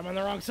 Oh god, I'm on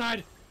the wrong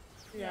side!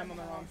 Yeah, I'm on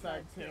the wrong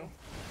side too.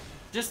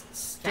 Just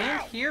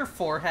stand here,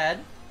 forehead.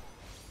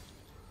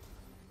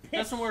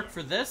 Doesn't work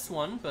for this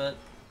one, but...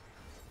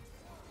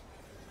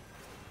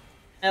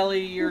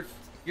 Ellie, you're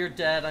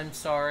dead, I'm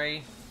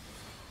sorry.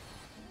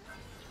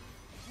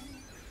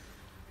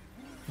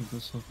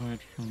 This will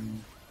hide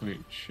from...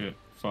 Wait, shit.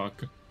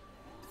 Fuck.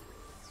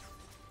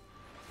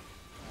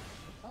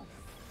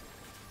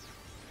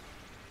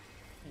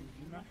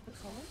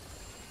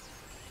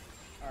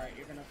 Alright,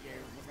 we're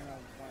gonna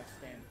want to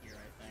stand here,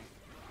 I think.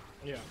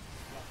 Yeah.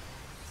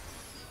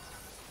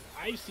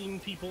 I've seen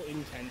people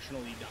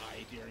intentionally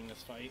die during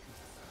this fight.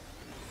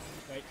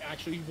 Like,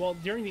 actually, well,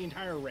 during the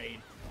entire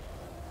raid,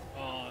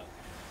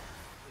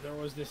 there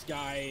was this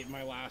guy,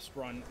 my last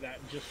run, that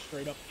just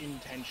straight up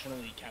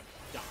intentionally kept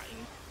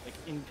dying. Like,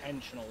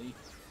 intentionally.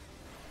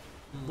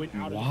 Went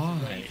out of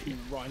his way to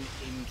run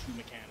into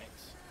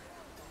mechanics.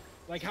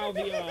 Like how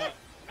the,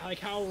 like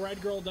how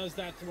Red Girl does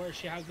that, where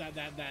she has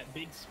that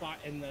big spot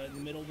in the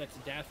middle that's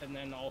death, and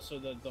then also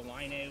the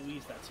line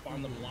AoEs that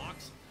spawn the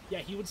blocks. Yeah,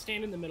 he would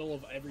stand in the middle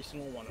of every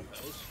single one of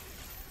those.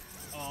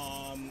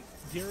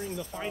 During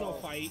the final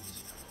fight,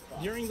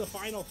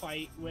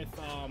 with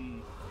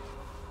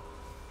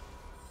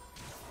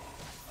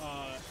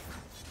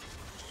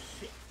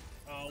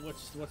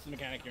what's the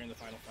mechanic during the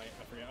final fight?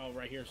 I forget. Oh,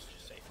 right here's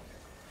just safe.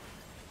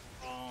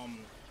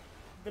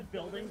 The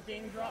buildings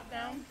being dropped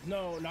down?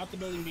 No, not the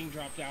building being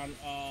dropped down.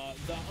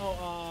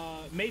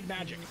 Made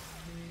Magic.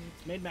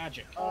 Made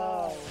Magic.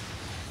 Oh.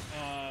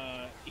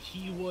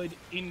 He would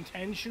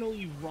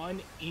intentionally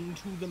run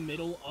into the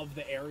middle of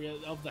the area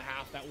of the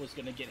half that was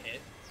gonna get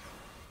hit.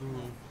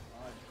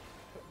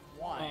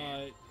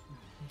 Why?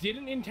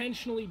 Didn't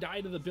intentionally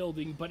die to the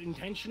building, but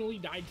intentionally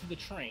died to the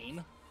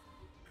train.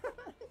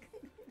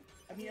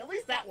 I mean, at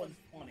least that one's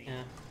funny.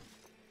 Yeah.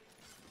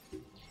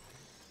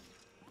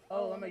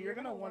 Oh, Emma, you're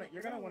gonna want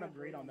to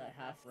breed on that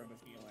half rib of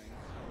healing.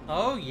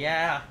 Oh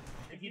yeah.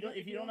 If you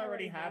don't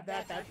already have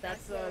that's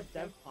a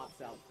Dev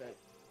Pop's outfit.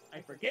 I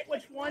forget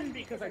which one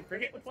because I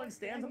forget which one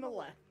stands on the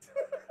left.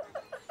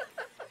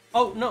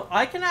 Oh no,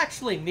 I can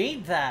actually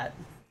need that.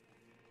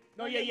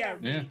 No, yeah,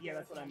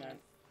 that's what I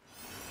meant.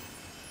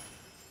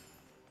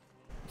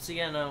 So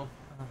yeah, no.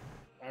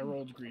 I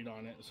rolled greed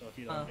on it, so if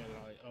you don't get it,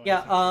 oh,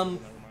 yeah. never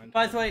mind.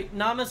 By the way,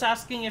 Nama's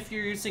asking if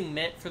you're using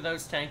Mitt for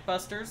those tank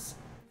busters.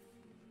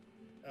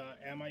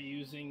 Am I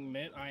using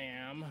Mitt? I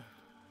am.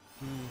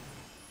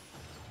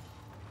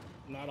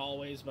 Not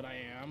always, but I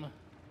am.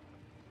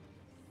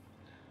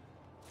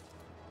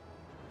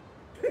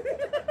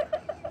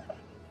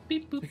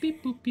 Beep boop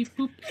beep boop beep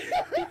boop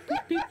beep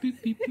boop beep boop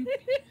beep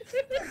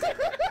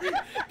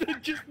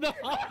boop. Just no.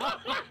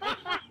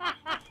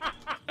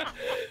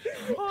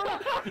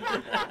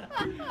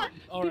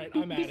 All right,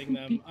 I'm adding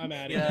them. I'm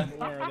adding them.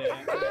 Where are they?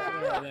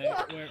 Where are they?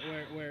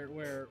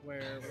 Where?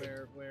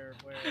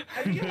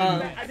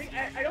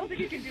 I don't think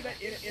you can do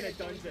that in a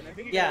dungeon. I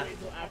think you can wait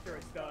until after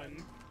it's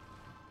done.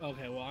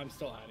 Okay, well, I'm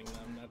still adding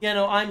them. That's... Yeah,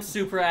 no, I'm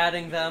super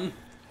adding them.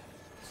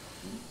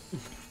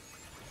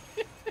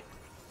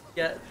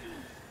 Yeah.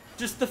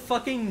 Just the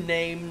fucking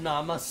name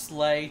Nama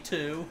Slay,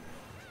 too.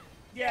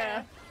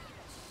 Yeah.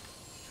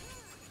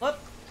 What?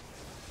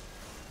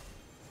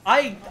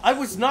 I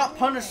was not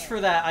punished for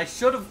that. I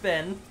should have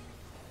been.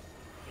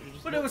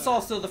 But it was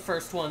also the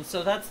first one,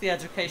 so that's the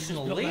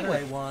educational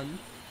leeway one.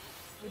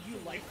 Would you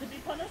like to be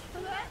punished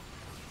for that?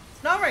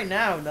 Not right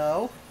now,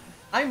 no.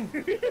 I'm...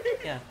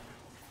 Yeah.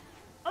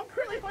 I'm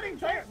currently fighting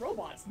giant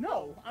robots.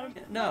 No,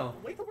 No.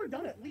 Wait till we're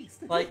done at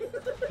least. Like,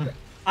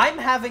 I'm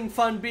having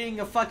fun being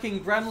a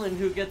fucking gremlin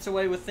who gets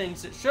away with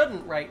things it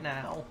shouldn't right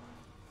now.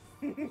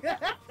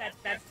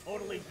 that's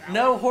totally valid.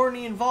 No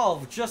horny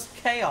involved, just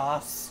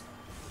chaos.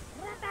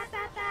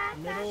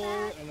 Middle,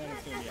 and then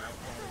it's gonna be out,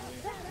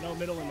 probably. No,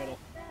 middle and middle.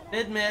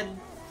 Mid.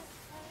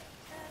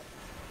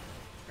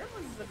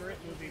 Gremlins is a great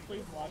movie.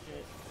 Please watch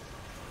it.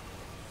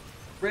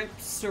 Rip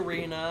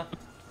Serena.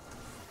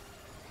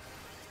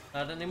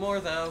 Not anymore,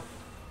 though.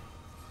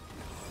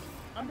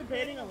 I'm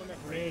debating a limit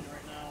break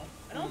right now.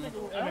 I don't think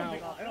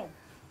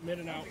Mid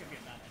and out. think it'd be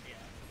a bad idea.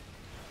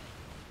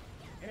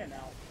 In and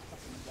out.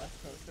 Fucking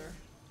West Coaster.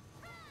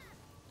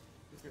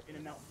 Is there In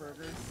and Out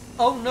burgers?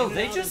 Oh no, In-N-Out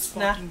they is just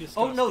snap. fucking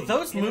Oh no, disgusting.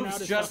 those In-N-Out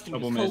moves is just fucking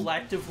disgusting.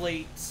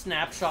 collectively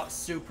snapshot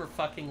super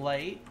fucking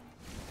late.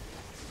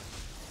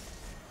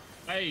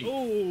 Hey.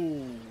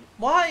 Ooh.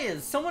 Why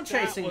is someone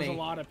chasing That was me? a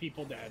lot of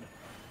people dead.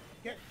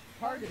 Get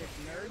targeted,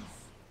 nerds.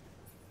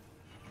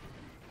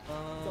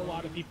 It's a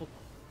lot of people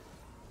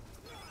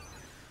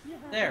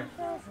There.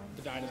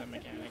 to die to that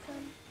mechanic.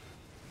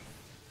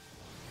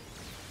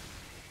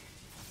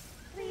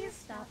 Please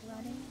stop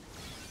running.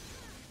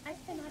 I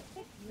cannot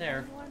pick you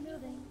There. when you are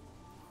moving.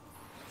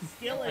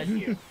 Skill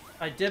issue.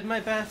 I did my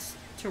best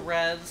to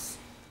res.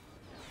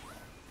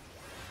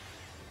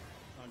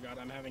 Oh god,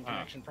 I'm having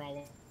connection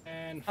problem.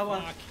 And Oh,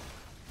 well. fuck.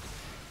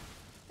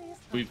 Please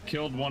stop We've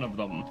killed one of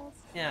them.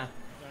 Yeah.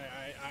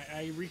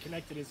 I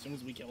reconnected as soon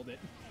as we killed it.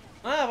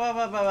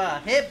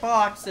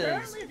 Hitboxes.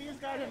 Apparently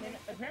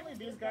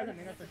these guys are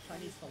named after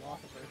Chinese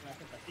philosophers, and I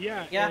think that's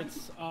Yeah, Yeah.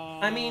 it's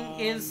I mean,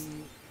 is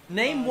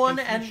name one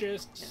and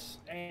Confucius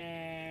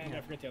and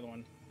I forget the other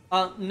one.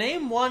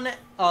 name one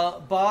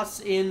boss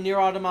in Nier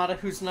Automata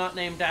who's not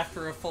named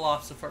after a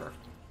philosopher.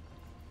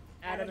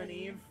 Adam and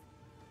Eve.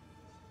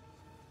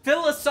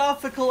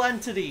 Philosophical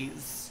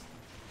entities.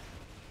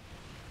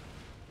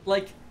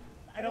 Like,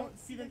 I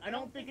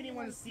don't think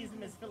anyone sees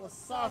them as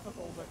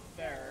philosophical, but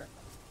they're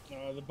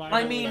The Bible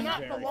I mean- they're is not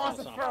very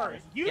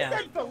philosophers. You Yeah.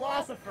 said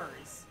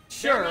philosophers.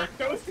 Sure. They're not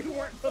those who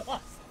weren't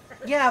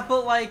philosophers. yeah,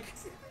 but like,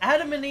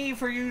 Adam and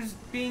Eve are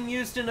being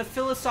used in a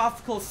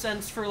philosophical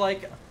sense for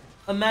like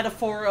a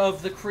metaphor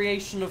of the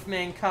creation of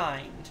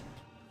mankind.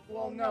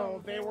 Well,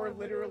 no, they were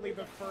literally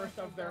the first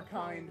of their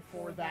kind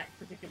for that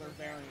particular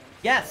variant.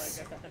 Yes.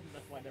 So I guess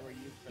that's why they were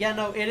used. For Yeah, that.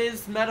 no, it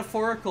is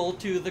metaphorical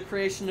to the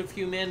creation of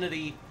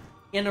humanity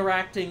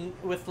interacting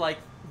with like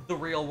the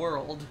real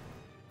world.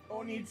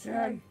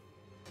 Oni-chan.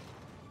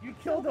 You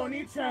killed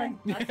Oni-chan.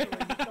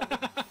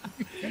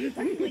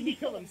 Technically, he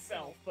killed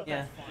himself, but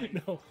Yeah. that's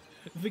fine. No,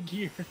 the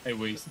gear. I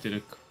wasted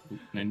a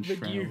Conan The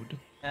gear. shroud.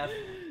 F.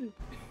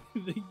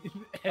 The,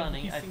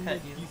 Funny, every I single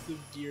pet you. piece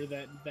of gear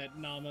that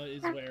Nama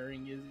is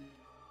wearing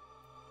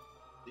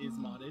is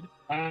modded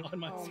Ah. on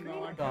my Oh screen.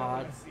 no, I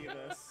God. can't see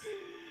this.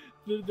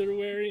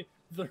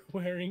 They're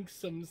wearing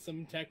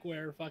some tech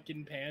wear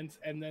fucking pants,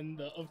 and then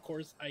of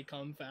course I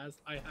come fast.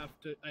 I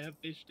have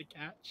fish to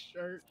catch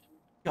shirt.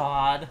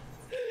 God.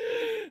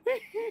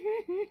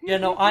 Yeah,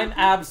 no, I'm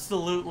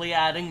absolutely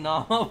adding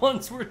Nama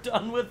once we're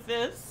done with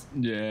this.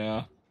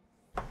 Yeah.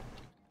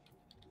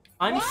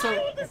 I'm Why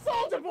so. with the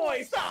Soldier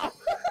Boy? Stop!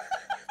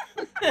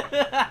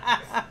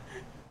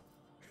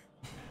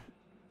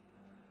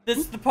 This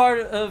is the part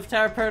of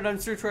Tower Paradigm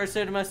Search where I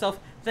say to myself,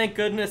 thank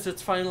goodness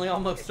it's finally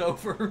almost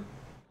over.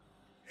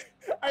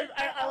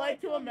 I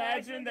like to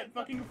imagine that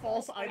fucking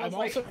false idol's I'm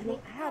like, also- I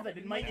don't have it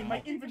in my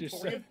inventory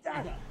Just of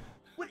data.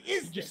 What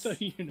is Just this?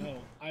 so you know,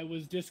 I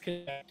was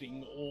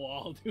disconnecting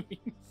while doing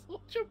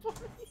Soldier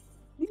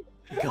Boy.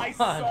 I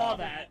God. saw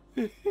that.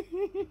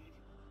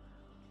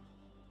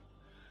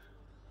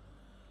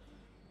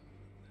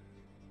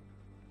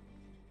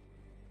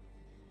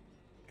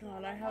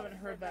 God, I haven't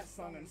heard that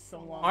song in so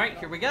long. Alright, I don't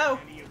here we know go.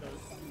 any of those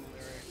fucking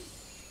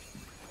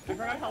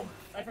lyrics.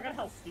 I forgot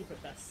how stupid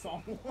that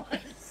song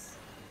was.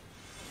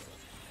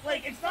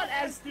 Like, it's not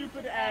as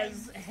stupid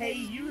as "Hey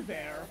You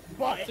There,"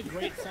 but It's a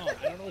great song.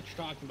 I don't know what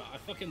you're talking about. I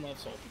fucking love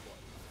Soldier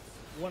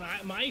Boy. When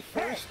my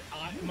first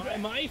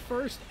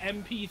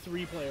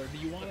MP3 player. Do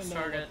you want Let's to know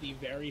start what it. the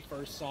very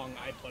first song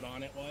I put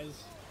on it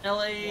was?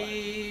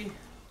 LA.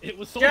 It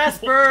was Soldier Boy.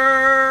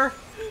 Jasper!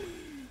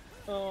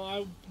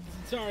 Oh,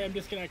 sorry, I'm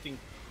disconnecting.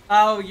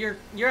 Oh, you're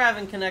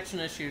having connection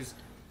issues.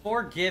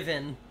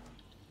 Forgiven.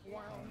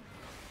 wow.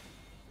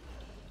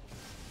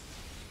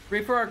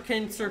 Reaper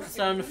Arcane Surf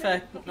sound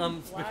effect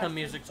Blasted become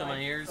music to my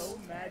by ears. So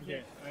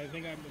magic. Okay, I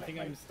think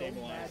I'm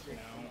stabilized magic.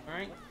 now.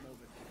 Alright.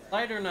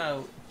 Lighter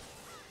note.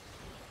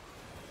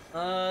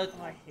 I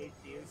hate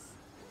these.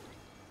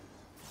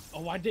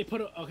 Oh, why'd they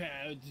put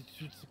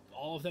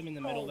all of them in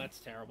the middle? Oh. That's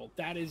terrible.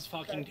 That is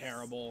fucking That's-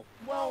 terrible.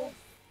 Well,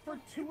 for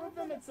two of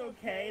them it's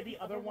okay, the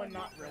other one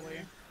not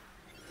really.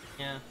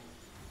 Yeah.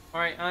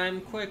 Alright, I'm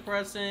quick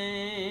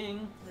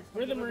pressing.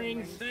 Rhythm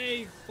rings.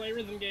 Hey, play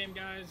rhythm game,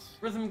 guys.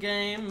 Rhythm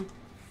game.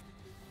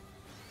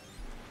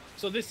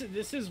 So this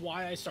is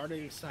why I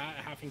started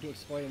having to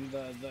explain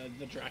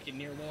the Draken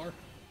Near War.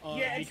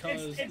 Yeah,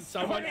 because it's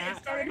someone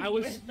started I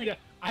was with, like-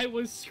 I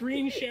was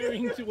screen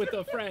sharing with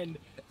a friend,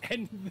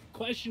 And the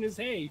question is,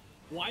 hey,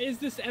 why is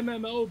this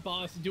MMO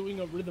boss doing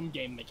a rhythm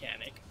game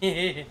mechanic?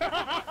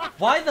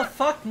 Why the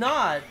fuck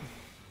not?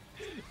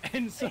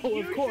 And so,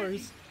 of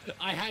course,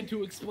 I had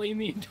to explain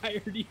the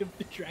entirety of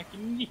the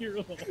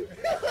Dragoneer lore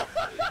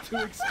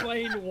to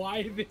explain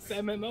why this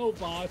MMO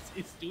boss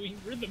is doing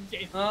rhythm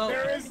game. Oh,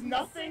 There is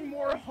nothing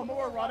more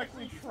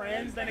homoerotically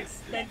trans than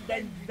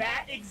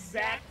that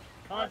exact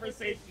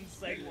conversation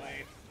segue.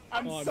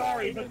 I'm Oh,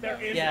 sorry, no. but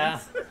there isn't. Yeah.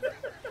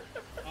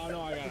 Oh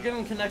no, I got it.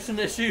 forgiving connection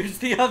issues.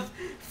 The other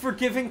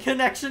forgiving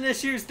connection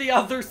issues. The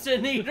other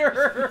Sin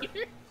Eater.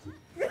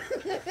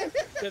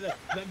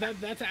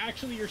 That's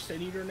actually your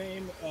Sin Eater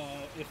name.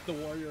 If the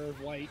Warrior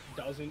of Light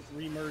doesn't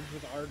remerge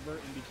with Aardbert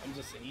and becomes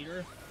a Sin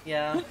Eater.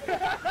 Yeah.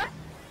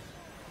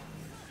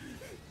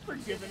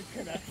 Forgiven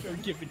connection.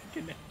 Forgiven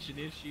connection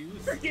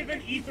issues.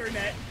 Forgiven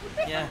Ethernet.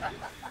 Yeah.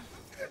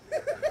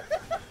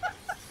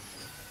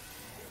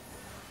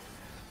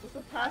 What's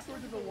the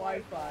password to the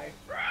Wi-Fi?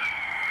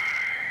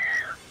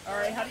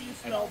 Alright, how do you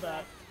spell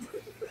that?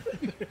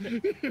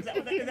 is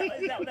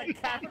that with a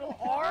capital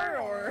R,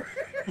 or?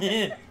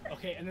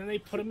 Okay, and then they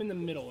put him in the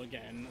middle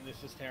again.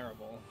 This is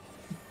terrible.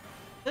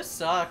 This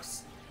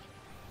sucks.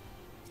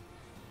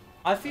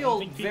 I feel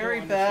think people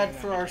very understand bad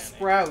that for our mechanic.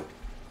 Sprout,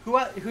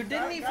 who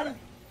didn't even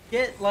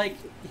get like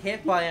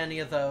hit by any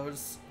of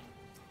those.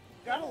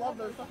 Gotta love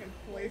those fucking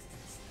placed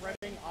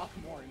spreading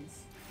Akmorns.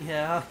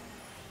 Yeah.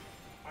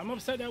 I'm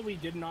upset that we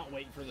did not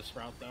wait for the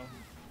Sprout, though.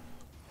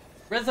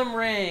 Rhythm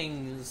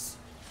rings.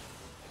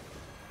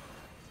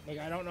 Like,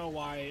 I don't know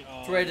why,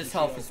 It's greatest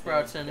health for ECO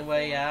Sprouts failed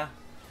anyway,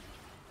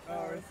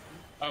 before. yeah.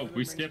 Oh,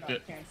 we skipped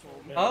it. Yeah,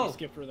 Oh. we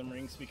skipped Rhythm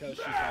Rings because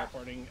she's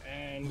teleporting,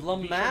 and Lamau.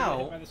 we should get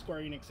hit by the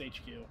Square Enix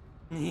HQ.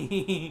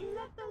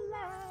 Let the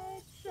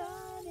light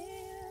shine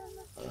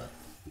in.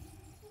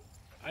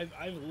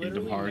 I've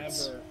literally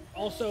Hearts. never.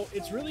 Also,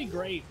 it's really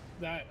great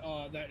that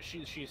that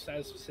she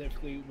says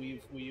specifically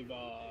we've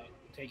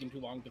taken too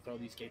long to throw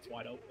these gates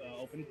wide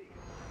open,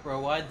 Throw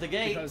wide the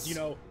gates. because you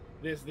know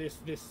this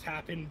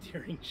happened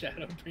during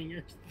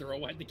Shadowbringers. Throw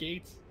wide the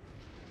gates.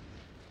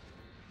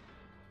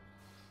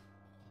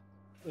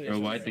 Throw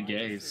wide the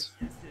gaze.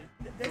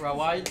 Throw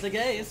wide the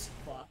gaze.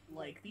 Fuck,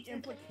 like, the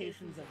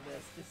implications of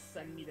this just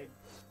send me to her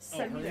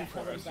hell back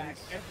inflorescence.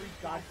 every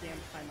goddamn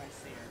time I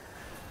see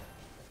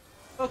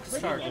her. Focus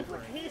With the target.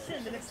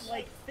 implication that it's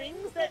like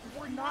things that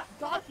were not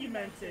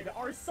documented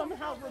are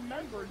somehow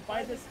remembered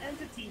by this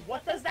entity.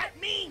 What does that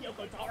mean,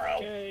 Yokotaro?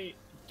 Okay,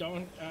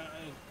 don't.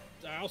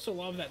 I also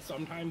love that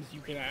sometimes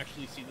you can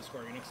actually see the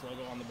Square Enix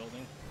logo on the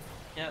building.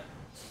 Yep.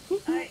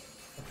 Apparently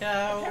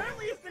Cow.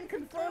 it's been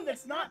confirmed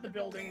it's not the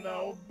building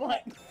though,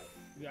 but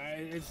Yeah,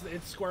 it's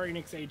Square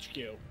Enix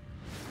HQ.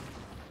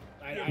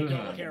 I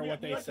don't care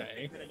what they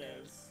say. That it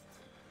is.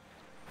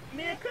 I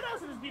mean, it could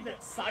also just be that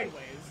it's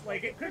sideways.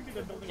 Like, it could be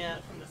the building Yeah.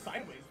 just from the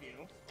sideways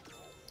view.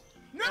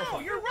 No,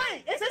 you're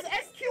right! It says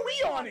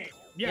SQE on it!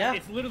 Yeah, Yeah.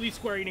 it's literally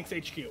Square Enix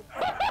HQ.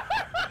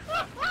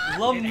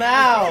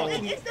 Lamau.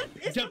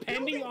 It's Depending the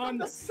building on from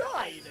the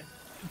side!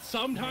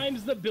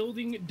 Sometimes the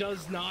building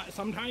does not.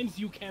 Sometimes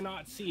you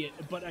cannot see it,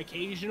 but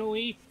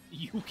occasionally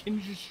you can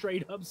just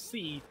straight up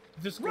see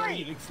the Square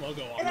Right. Enix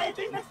logo on And I it.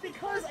 think that's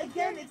because,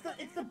 again,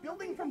 it's the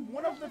building from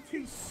one of the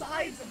two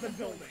sides of the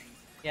building.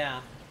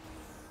 Yeah.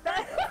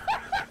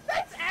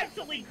 That's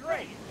actually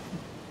great.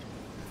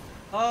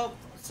 Oh,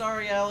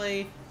 sorry,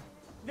 Ellie.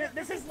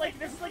 This is like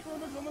one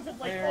of those moments of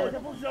like, There. oh,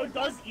 Devil Joe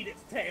does eat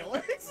its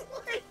tail. It's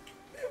like.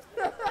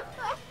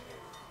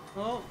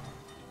 Oh,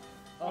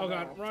 Oh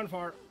god, no. run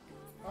far.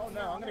 Oh no,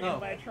 I'm gonna get Oh. hit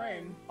by a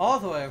train. all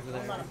the way over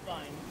I'm not there.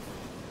 fine.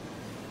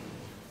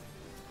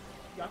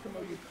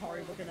 Yakumo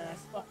Yukari looking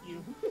ass. Fuck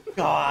you. My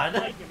God.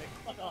 gimmick.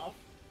 Fuck off.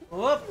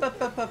 Whoop,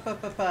 up, up, up,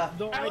 up, up, up.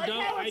 Though I like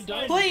how I it's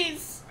don't.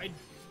 Please.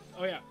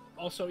 Oh yeah.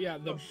 Also, yeah,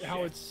 Oh, how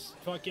shit. it's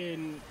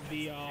fucking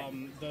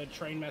the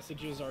train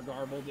messages are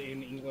garbled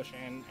in English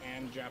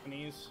and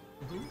Japanese.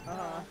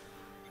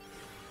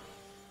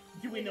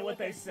 Do we know what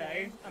they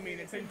say? I mean,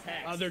 it's in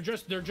text.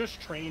 They're just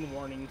train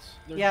warnings.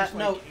 They're Yeah, just,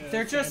 no, like,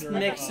 they're just standard,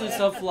 mixes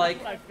That's of like,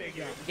 what I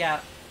figured. yeah.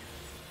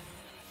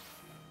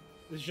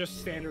 It's just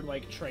standard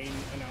like train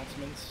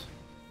announcements.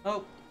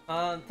 Oh,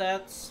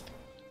 that's,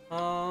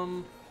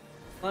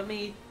 let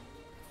me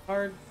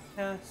hard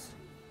cast.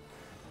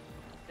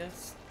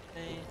 Yes,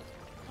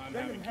 I'm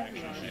Then having heavy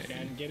connection on it. issues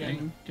again. Get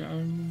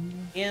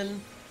in.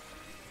 in.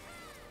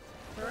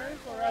 Her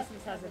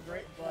inflorescence has a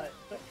great butt,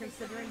 but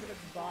considering that its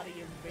body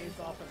is based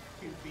off of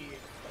 2B,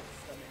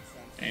 that makes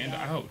sense. And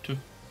Yeah. out.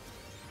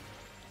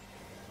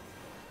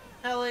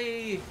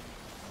 Ellie.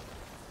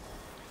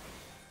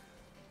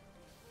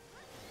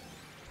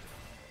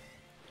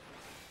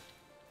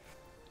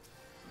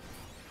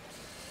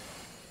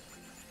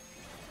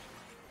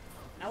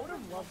 I would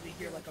have loved to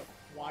hear like a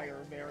choir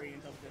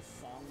variant of this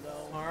song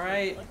though. All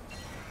right. Like,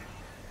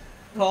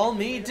 Call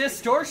me way that they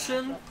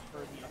distortion. match up for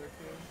the other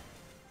two.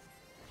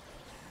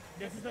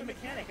 This is the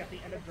mechanic at the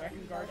end of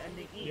Dragon Guard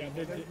ending E. Yeah,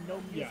 where there's no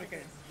yeah. music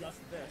and it's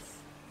just this.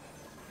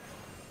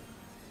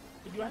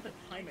 But you have to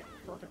time it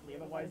perfectly,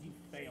 otherwise you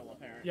fail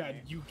apparently. Yeah,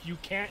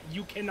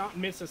 you cannot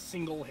miss a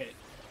single hit.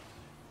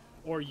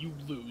 or you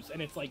lose,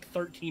 and it's like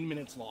 13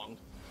 minutes long.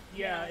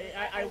 Yeah,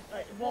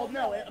 well,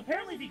 no,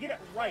 apparently if you get it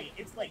right,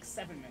 it's like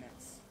 7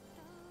 minutes.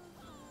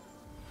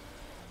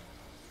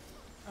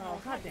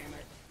 Oh, god damn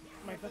it.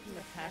 My fucking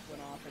attack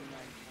went off and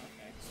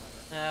okay,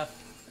 whatever.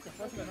 That's the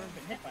first time I've ever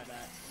been hit by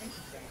that.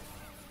 Interesting.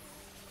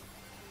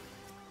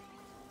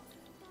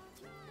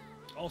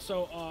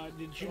 Also,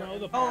 did you know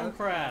the Home part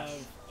crash.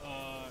 of,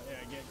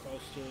 yeah, get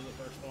close to the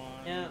first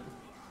one. Yeah.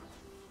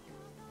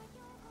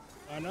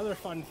 Another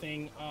fun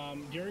thing,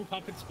 during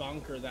Puppet's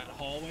Bunker, that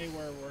hallway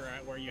where we're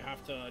at, where you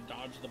have to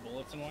dodge the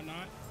bullets and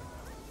whatnot,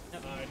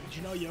 did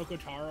you know Yoko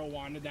Taro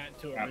wanted that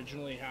to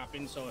originally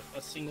happen, so if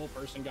a single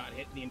person got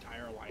hit, the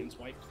entire alliance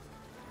wiped?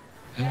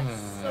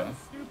 That's so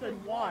stupid,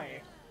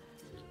 why?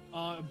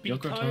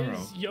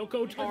 Because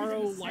Yoko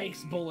Taro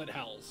likes bullet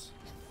hells.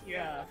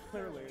 Yeah,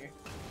 clearly.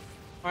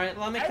 Alright,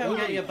 let me come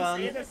get you, Bun.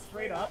 Say this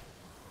straight up.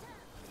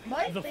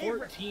 My The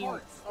favorite 14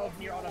 parts of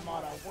Nier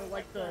Automata were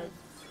like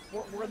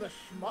were the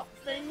shmup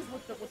things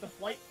with the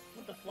flight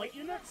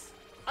units.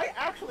 I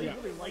actually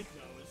really like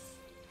those.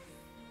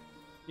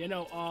 You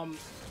know,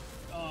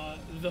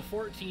 the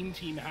 14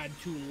 team had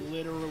to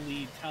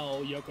literally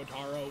tell Yoko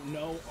Taro,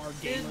 no, our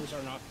gamers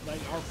are not, like,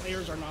 our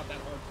players are not that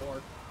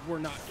hardcore. We're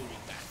not doing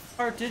that.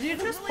 Or did you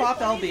just Really pop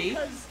funny LB?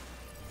 because-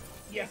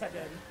 Yes, I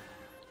did.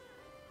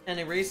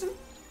 Any reason?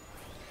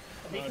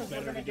 Because we're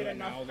better gonna to do get it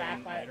now enough than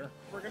back by later.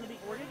 we're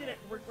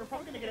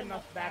probably gonna get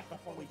enough back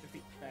before we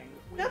defeat the thing.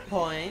 Good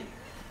point.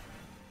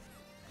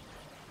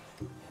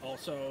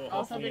 Also,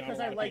 Also hopefully because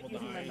not a I lot of like people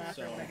using my die,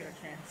 master so... when I get a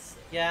chance.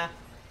 Yeah.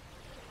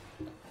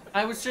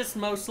 I was just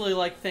mostly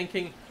like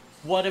thinking,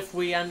 what if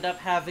we end up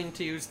having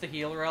to use the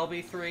healer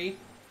LB3?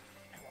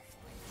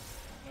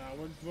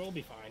 We'll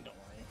be fine, don't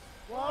worry.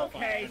 Well,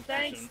 okay, Fine,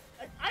 thanks. soon.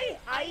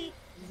 I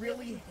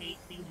really hate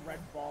these red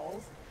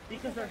balls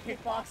because their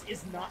hitbox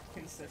is not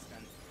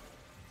consistent.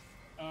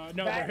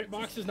 No, their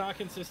hitbox is not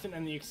consistent,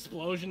 and the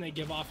explosion they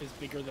give off is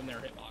bigger than their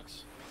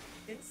hitbox.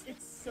 It's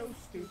so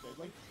stupid.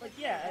 Like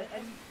yeah,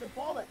 and the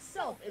ball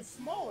itself is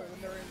smaller than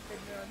their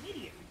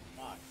immediate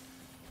hitbox.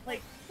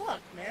 Like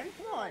fuck, man,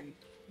 come on.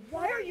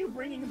 Why are you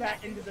bringing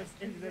that into the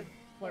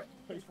place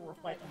where we're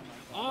fighting?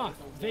 Oh my god.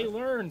 They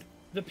learned.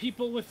 The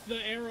people with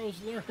the arrows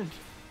learned.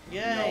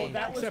 Yay! No,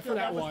 that was Except still, for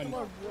that was one.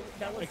 still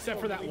that was Except still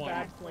for that really one.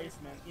 bad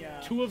placement. Yeah.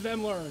 2 of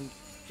them learned.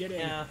 Get in.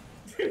 Yeah.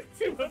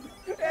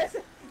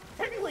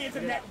 Technically, it's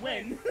a net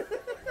win.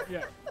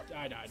 Yeah,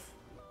 I died.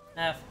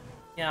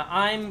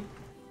 Yeah,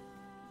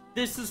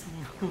 this is...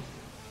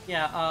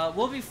 yeah,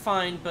 we'll be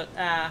fine, but,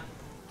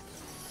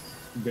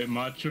 Bit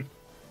much.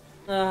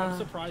 I'm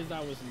surprised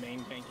I was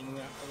main tanking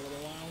that for a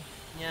little while.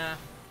 Yeah.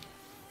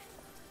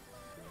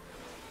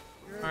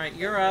 Alright,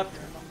 you're up.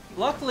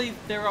 Luckily,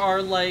 there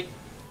are, like,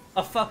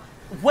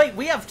 wait,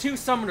 we have 2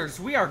 summoners.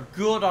 We are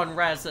good on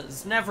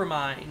reses. Never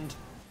mind.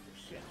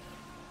 Shit.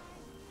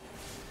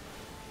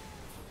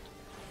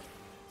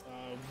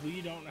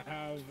 We don't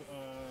have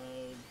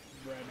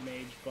red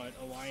mage, but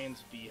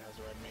Alliance B has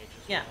a red mage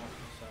as Yeah. well.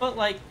 So. But,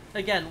 like,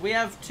 again, we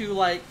have 2,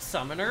 like,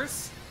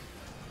 summoners.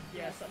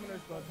 Yeah,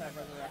 summoners both have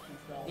resurrection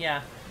spells.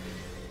 Yeah.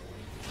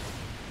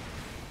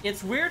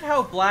 It's weird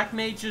how Black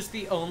Mage is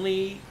the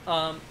only,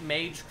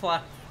 mage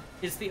class,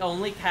 is the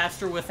only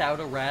caster without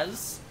a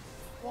res.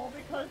 Well,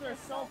 because they're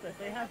selfish,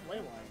 they have ley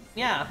lines.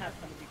 Yeah.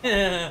 They don't have somebody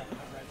a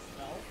red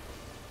spell.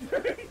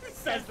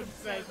 says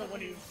the one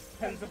who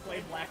tends to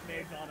play Black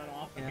Mage on and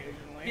off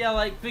occasionally. Yeah,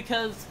 like,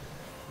 because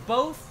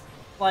both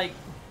Red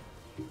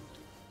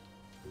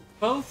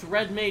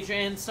Mage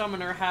and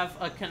Summoner have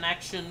a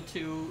connection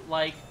to,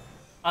 like,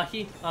 a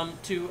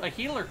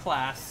healer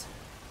class.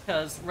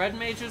 Because Red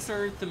Mages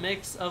are the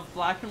mix of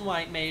Black and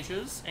White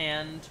Mages,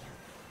 and,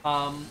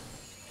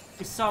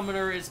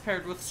 Summoner is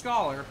paired with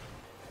Scholar.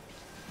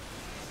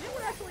 You know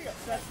what actually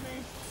upsets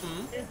me?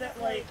 Is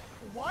that, like,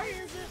 why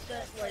is it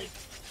that, like,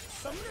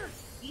 Summoner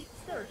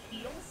keeps their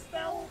heal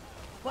spell,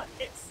 but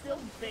it's still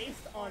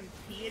based on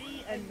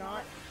piety and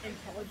not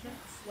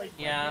intelligence, like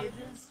Red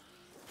Mages?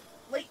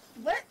 Like,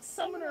 let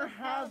Summoner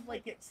have,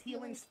 like, its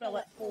healing spell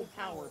at full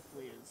power,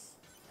 please.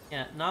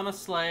 Yeah,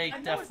 Namaslay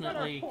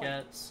definitely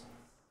gets...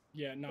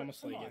 Yeah,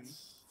 Namaslay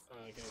gets...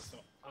 okay, so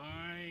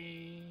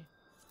I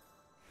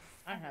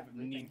have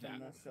everything need that. from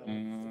this, so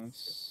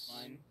it's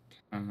fine.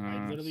 I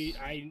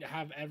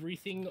have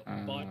everything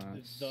but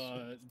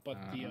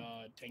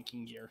the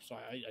tanking gear, so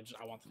I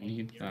want the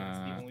tanking gear. That's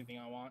the only thing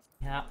I want.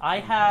 Yeah, I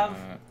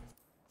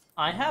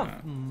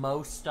have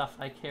most stuff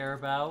I care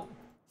about.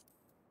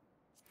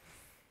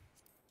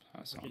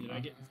 Okay, did I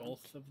get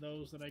both of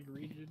those that I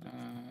greeted?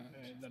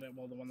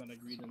 Well, the one that I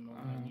greeted and the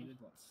one that I needed.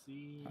 Let's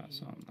see.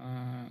 Pass on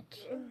that.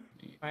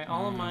 Alright,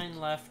 all of mine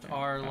left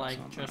are,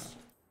 like, just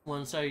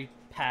ones I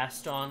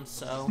passed on,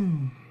 so...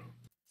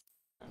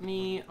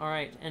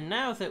 Alright, and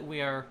now that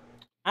we are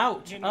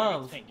out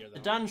of the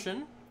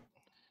dungeon...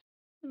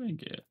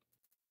 Thank you.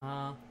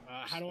 How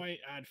do I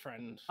add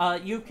friends?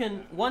 You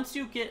can, once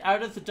you get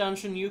out of the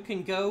dungeon, you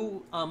can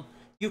go,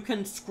 you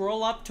can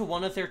scroll up to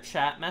one of their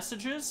chat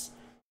messages,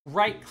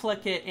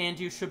 right-click it, and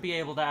you should be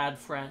able to add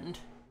friend.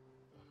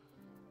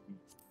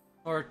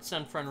 Or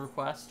send friend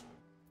request.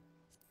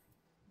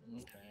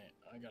 Okay,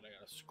 I gotta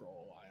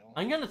scroll a while.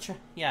 I'm gonna try.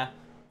 Yeah.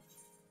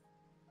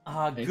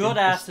 think Good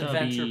the ass stubby-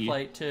 adventure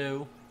plate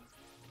too.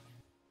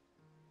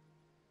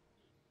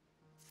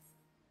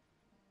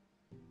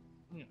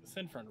 Yeah,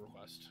 send friend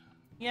request.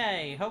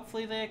 Yay!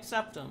 Hopefully they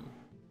accept them.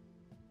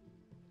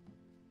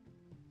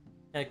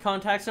 Yeah,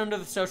 contacts under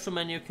the social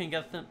menu can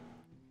get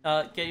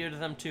you to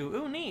them too.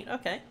 Ooh, neat.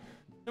 Okay.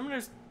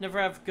 Summoners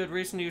never have good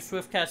reason to use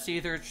Swiftcast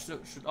either. It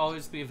should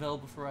always be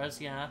available for us.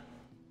 Yeah.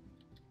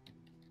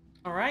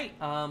 All right.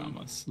 I'm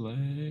a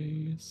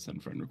slay.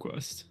 Send friend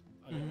request.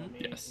 Okay,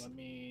 Yes. Let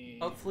me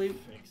Hopefully,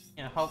 fix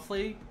yeah. this.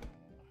 Hopefully,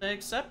 they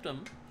accept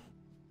them.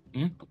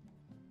 Yeah.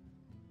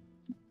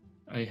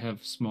 I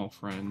have small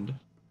friend.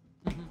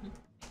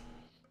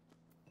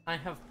 I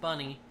have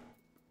Bunny.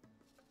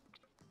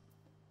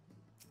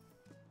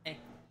 Hey,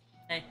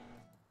 hey,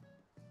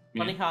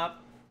 Yeah. Bunny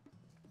hop.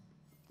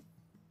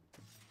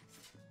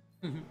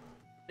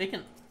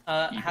 Vacant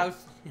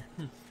house.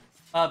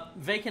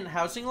 Vacant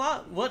housing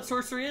lot. What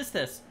sorcery is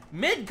this?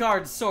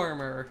 Midgard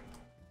Sormer.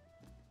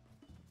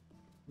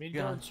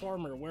 Midgard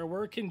Swarmer, where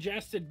we're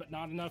congested, but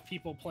not enough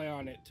people play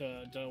on it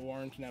to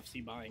warrant an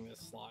FC buying this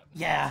slot.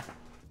 Yeah.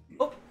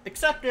 Oh,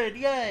 accepted!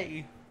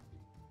 Yay!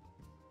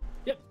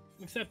 Yep,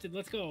 accepted.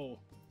 Let's go.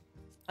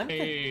 I'm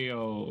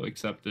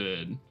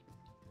Accepted.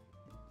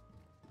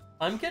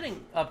 I'm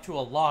getting up to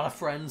a lot of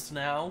friends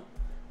now.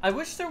 I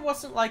wish there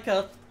wasn't like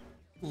a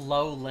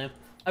low limit.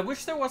 I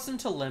wish there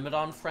wasn't a limit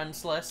on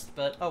friends list,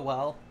 but oh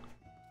well.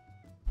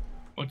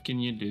 What can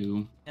you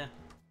do?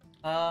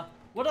 Yeah.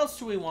 What else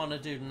do we want to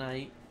do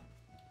tonight?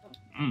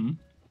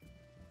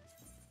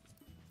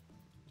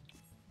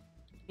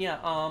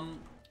 Yeah,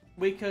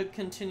 we could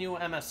continue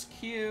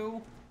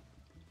MSQ.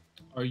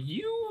 Are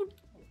you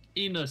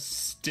in a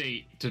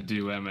state to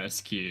do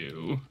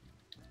MSQ?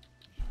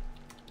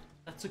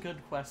 That's a good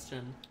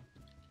question.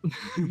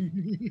 I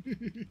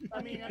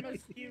mean,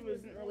 MSQ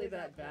isn't really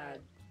that bad.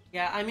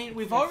 Yeah, I mean,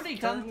 we've It's already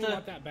done currently the...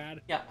 not that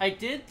bad. Yeah, I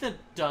did the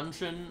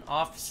dungeon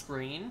off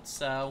screen,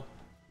 so...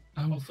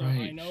 Oh, Also,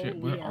 right. I know Shit,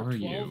 we where are are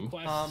 12 you?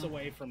 quests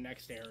away from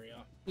next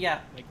area. Yeah,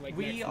 Like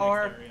we next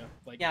are... area.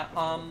 Like, Yeah,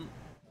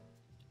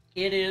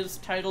 it is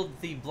titled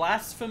The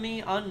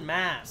Blasphemy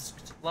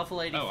Unmasked,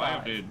 level 85. Oh,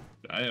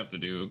 I have to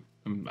do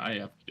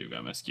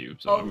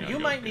MSQ. So Oh, I'm gonna you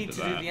go might need into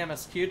to that. do the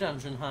MSQ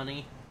dungeon,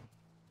 honey.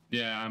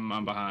 Yeah,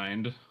 I'm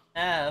behind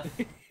F.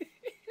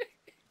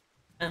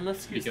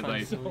 MSQ's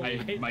because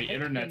fun. my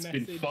internet's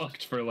been messaged-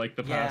 fucked for like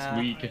the past Yeah.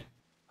 week.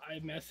 I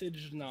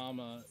messaged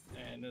Nama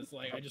and it's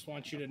like, I just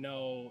want you to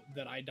know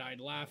that I died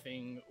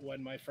laughing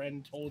when my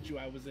friend told you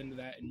I was into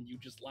that and you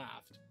just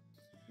laughed.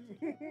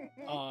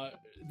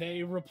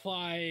 They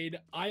replied,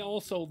 I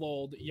also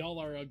lolled, y'all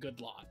are a good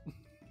lot.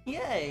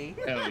 Yay!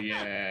 Hell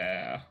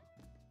yeah.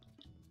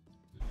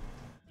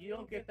 You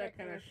don't get that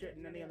kind of shit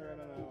in any other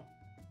MMO.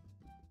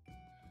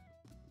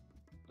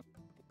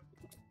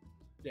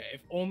 Yeah,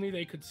 if only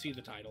they could see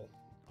the title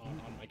on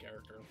my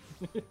character.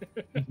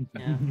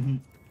 Yeah.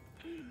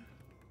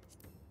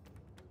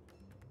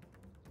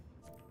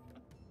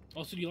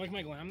 Also, do you like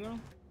my glam though,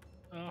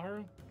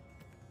 Haru?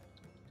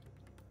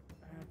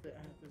 I have to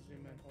zoom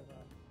in. Hold on.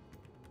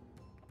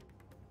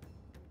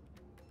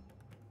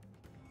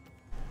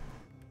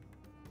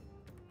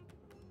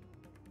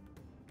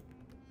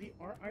 The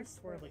art, I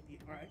swear, like the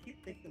art, I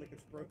keep thinking like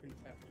it's broken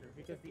texture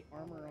because the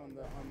armor on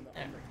the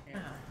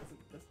canvas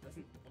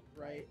doesn't look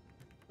right.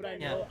 But I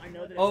know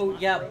that. It's Oh,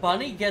 not yeah, broken,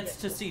 Bunny but gets it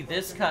to looks see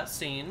this broken.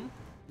 cutscene.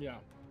 Yeah.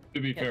 To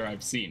be fair,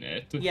 I've seen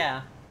it.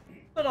 Yeah.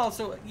 But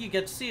also, you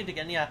get to see it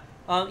again, yeah.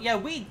 Yeah,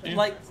 we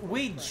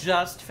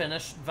just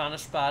finished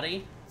Vanished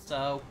Body,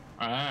 so...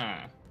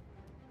 Ah,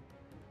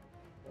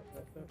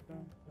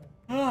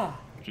 Uh-huh.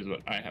 which is what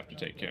I have to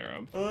take care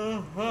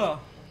of.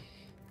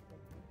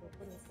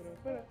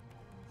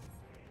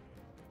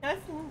 I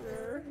think...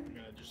 I'm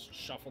gonna just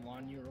shuffle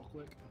on you real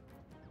quick.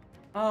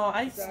 Oh,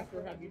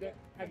 Jasper, have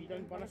you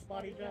done bonus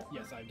body, Jasper?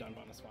 Yes, I've done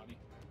bonus body.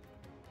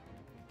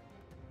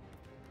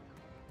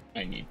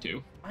 I need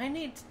to. I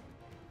need...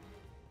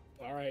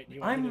 All right, you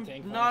want me I'm to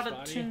tank not bonus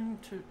body?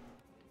 attuned to...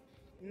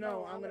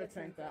 No, I'm gonna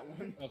tank that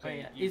one. Oh, Okay.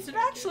 yeah. you Is it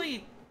tank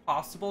actually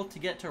possible to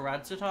get to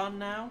Radzaton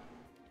now?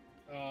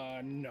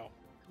 No.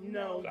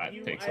 No, That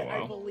takes a I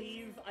while.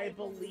 believe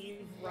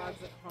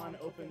Razakhan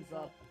opens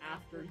up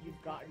after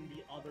you've gotten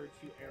the other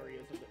two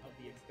areas of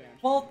the expansion.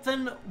 Well,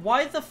 then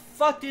why the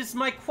fuck is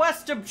my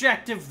quest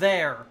objective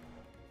there?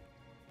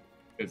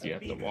 Because you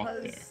have to walk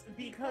there.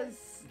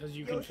 Because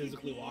you can Yoshi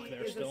physically P walk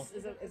there is still.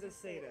 is a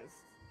sadist.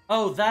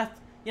 Oh, that...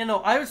 You know,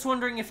 I was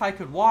wondering if I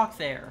could walk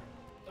there.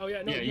 Oh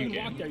yeah, no, Yeah, you you can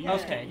walk can. there. You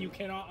Okay. you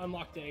cannot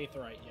unlock the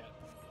Aetheryte yet.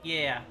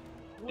 Yeah.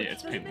 Which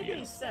it's doesn't make pinwheel.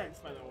 any sense,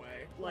 by the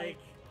way. Like,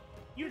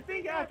 you'd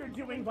think after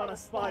doing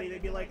bonus body,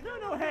 they'd be like,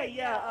 no, hey,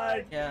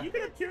 Yeah. you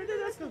can attune to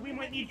this because we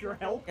might need your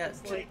help. Yeah,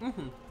 It's like,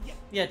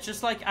 yeah,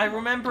 just like I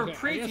remember Okay, I guess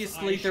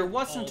previously I there should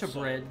wasn't a also-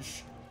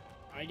 bridge.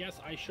 I guess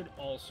I should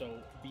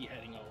also be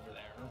heading over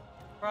there.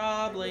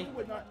 Probably. It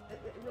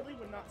really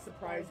would not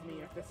surprise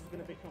me if this is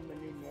gonna become the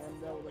new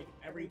norm, though. Like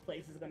every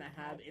place is gonna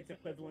have its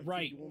equivalent.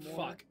 Right. To dual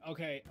more. Fuck.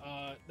 Okay.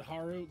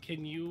 Haru,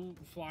 can you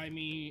fly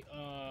me?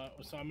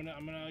 So I'm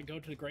gonna go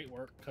to the Great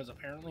Work because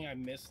apparently I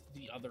missed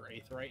the other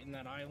Aetheryte in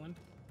that island.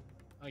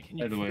 Can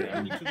you By the way,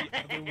 fly me to the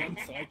other one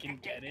so I can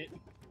get it?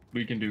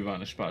 We can do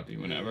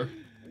Vanishpati whenever.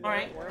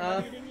 Alright, Where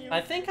am I meeting you?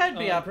 I think I'd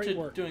be up Great to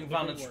Work. doing The Great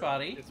Vantage Work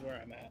Spotty. is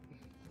where I'm at.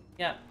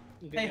 Yeah.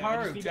 Okay, Hey, I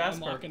Haru, just need Jasper.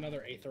 to unlock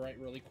another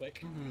Aetheryte really quick.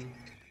 Mhm.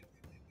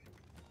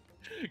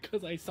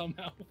 Because I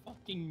somehow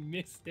fucking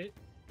missed it.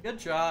 Good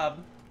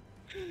job.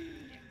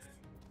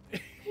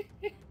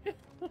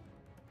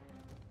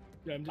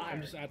 Yeah,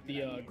 I'm just at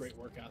the Great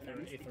Work out there,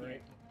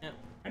 Aetheryte. Yeah.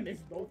 I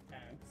missed both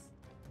tags.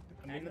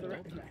 I Hand missed of the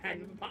both tags.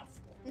 hand of the possible.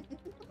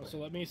 So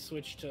let me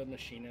switch to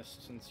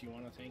Machinist since you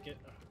want to take it.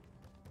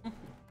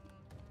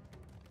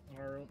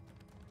 Haru.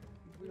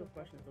 Real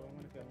question is, though, I'm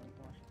gonna go in.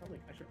 Well,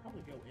 I should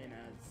probably go in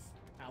as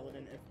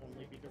Paladin, if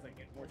only because I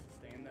get more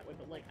sustain that way.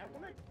 But like, I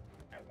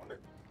wanna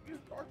use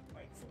Dark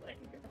Knight so that I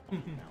can get the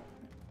fucking mount.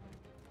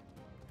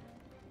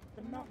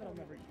 The mount that I'll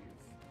never use.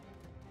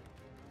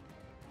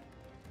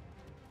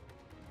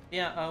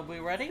 Yeah, we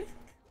ready?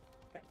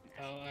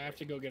 I have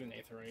to go get an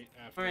Aetheryte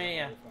after Alright,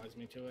 yeah. Haru flies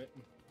me to it.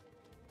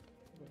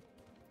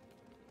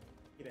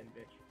 Get in,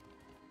 bitch.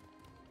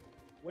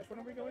 Which one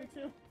are we going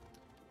to?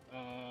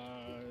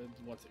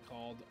 What's it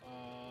called?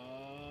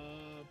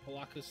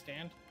 Palaka's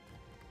Stand?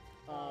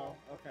 Oh,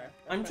 okay.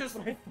 I'm just-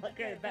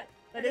 Okay, that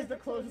is the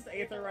closest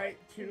Aetheryte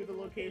to the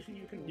location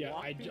you can Yeah,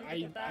 walk I to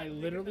get that, I to get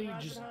literally the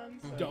just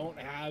Razadon, so- don't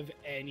have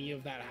any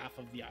of that half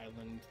of the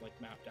island, like,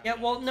 mapped out. Yeah,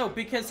 yet, well, no, so-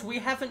 because we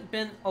haven't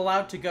been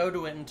allowed to go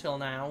to it until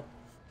now.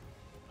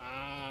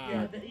 Ah.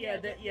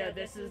 Yeah,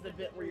 this is the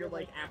bit where you're,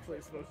 like,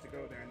 actually supposed to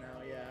go there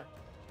now, yeah.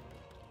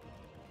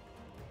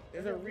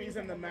 There's a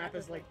reason the map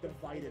is, like,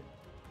 divided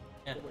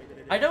Yeah. the way that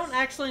it is. I don't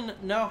actually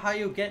know how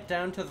you get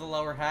down to the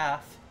lower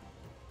half.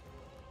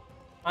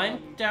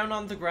 I'm down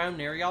on the ground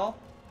near y'all.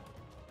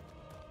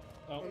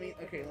 Oh, Let me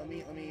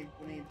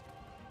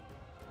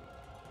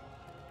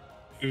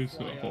It's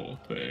the fly up, whole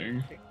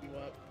thing. pick you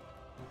up.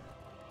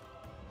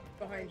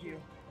 Behind you.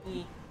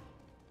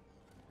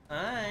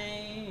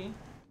 Hi.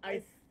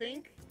 I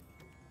think.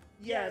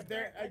 Yeah,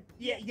 there.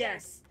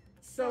 Yes.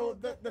 So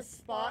the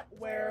spot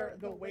where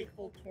the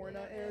Wakeful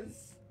Torna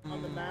is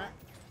on the map,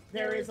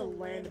 there is a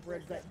land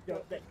bridge that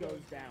goes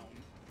down.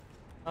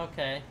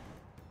 Okay.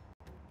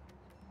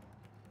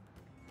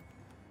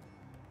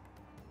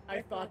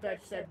 I thought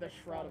that said the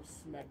Shroud of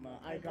Smegma.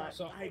 I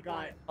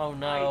got. Oh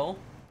no.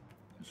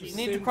 You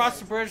need to cross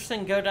the bridge,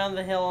 then go down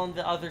the hill on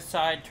the other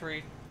side to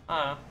reach.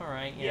 Ah,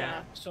 alright,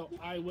 yeah. so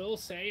I will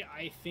say,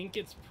 I think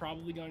it's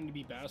probably going to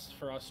be best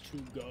for us to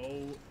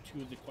go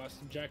to the quest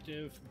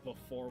objective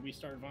before we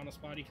start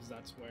Vanaspati, because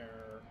that's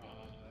where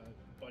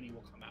Buddy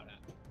will come out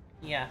at.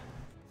 Yeah.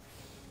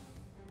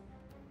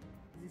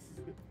 This is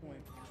a good point.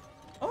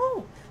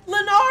 Oh,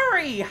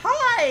 Lenari!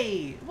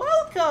 Hi!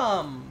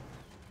 Welcome!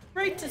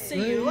 Great to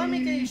see you. Let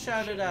me get you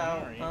shouted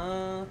out.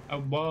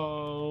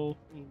 Whoa.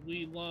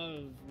 We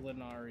love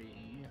Lenari.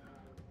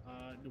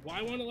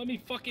 Why won't it let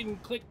me fucking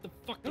click the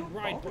fucking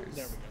ride button?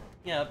 There we go.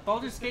 Yeah,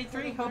 Baldur's Gate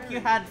 3, hope you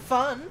had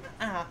fun.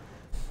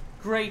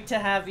 Great to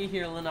have you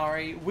here,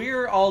 Lenari.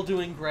 We're all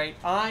doing great.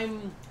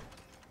 I'm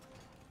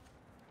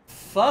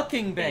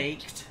fucking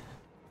baked.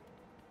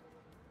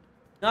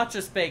 Not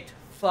just baked,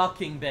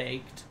 fucking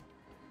baked.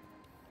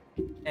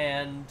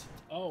 And...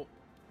 Oh.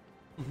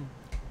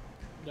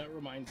 That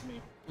reminds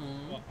me.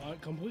 On a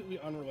completely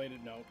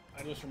unrelated note,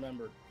 I just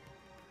remembered.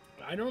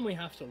 I normally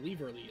have to leave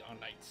early on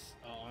nights,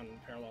 on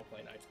parallel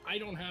play nights. I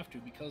don't have to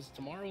because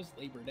tomorrow's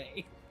Labor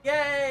Day.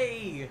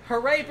 Yay!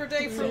 Hooray for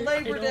day for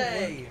Labor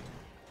Day!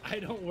 I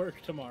don't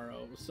work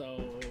tomorrow, so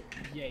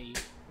yay.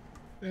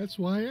 That's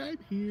why I'm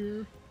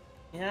here.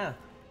 Yeah.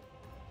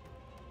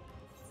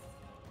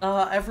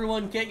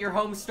 Everyone get your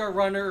Homestar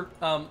Runner,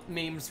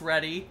 memes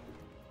ready.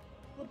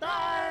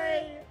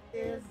 Today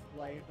is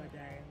Labor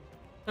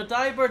Day.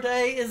 Labor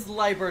Day is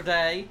Labor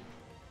Day.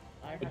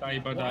 I have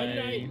Labor not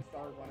Day. played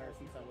Star Runner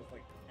since I was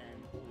like 10.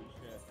 Holy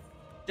shit.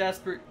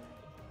 Jasper...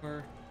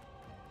 or...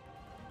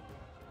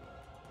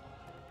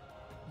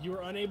 You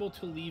are unable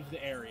to leave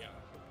the area.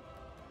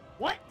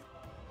 What?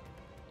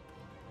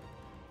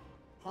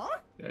 Huh?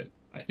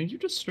 I think you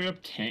just straight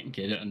up can't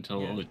get it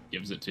until Yeah. it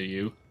gives it to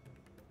you.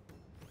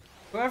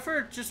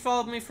 Whoever just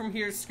followed me from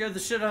here scared the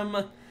shit out of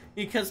me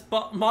because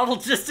model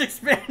just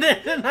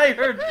expanded and I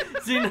heard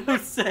Zeno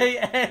say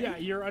Yeah,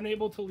 you're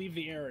unable to leave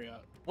the area.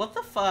 What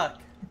the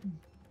fuck?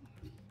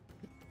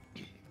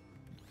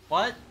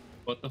 What?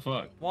 What the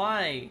fuck?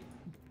 Why?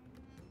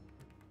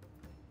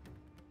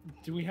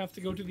 Do we have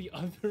to go to the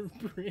other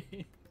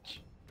bridge?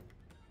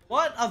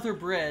 What other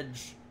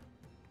bridge?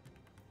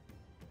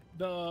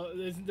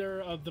 Isn't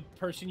there the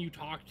person you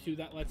talked to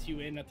that lets you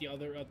in at the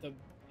other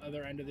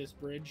end of this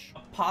bridge?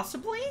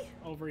 Possibly?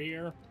 Over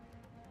here?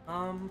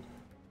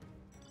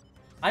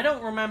 I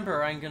don't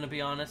remember, I'm gonna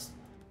be honest.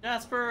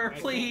 Jasper,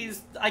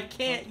 please, I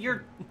can't,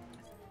 you're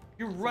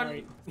You're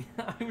running.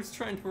 I was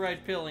trying to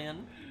ride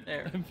Pillion.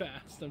 There. I'm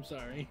fast. I'm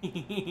sorry.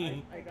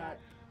 I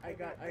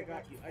got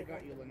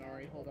you,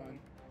 Lenari. Hold on.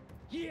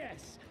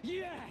 Yes,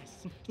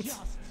 yes,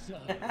 just so.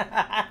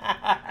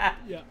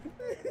 Yeah.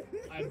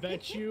 I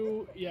bet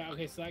you. Yeah.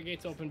 Okay. So that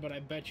gate's open, but I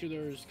bet you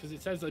there's because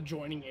it says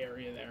adjoining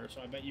area there. So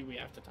I bet you we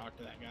have to talk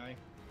to that guy.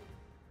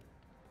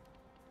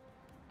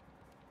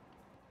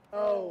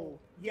 Oh,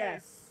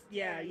 yes.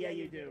 Yeah,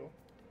 you do.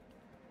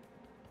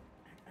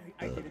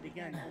 I did it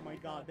again. Oh my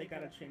god, they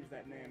gotta change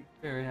that name.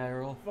 Very high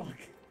roll. Fuck.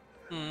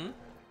 Hmm.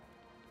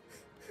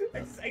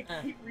 I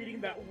keep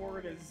reading that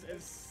word as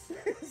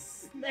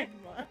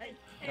smegma.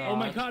 Oh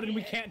my god, and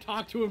we can't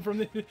talk to him from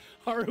the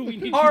Haru. We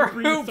need you to Haru,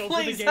 bring us over the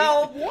please gate.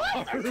 help!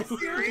 What? Are you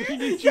serious? We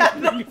need you Yeah, to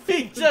no, bring us he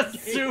over the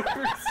just gate.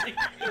 super I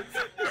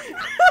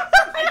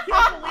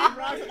can't believe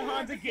Roz and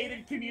Han's a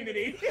gated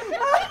community.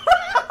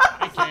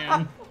 I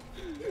can.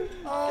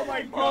 Oh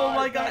my god. Oh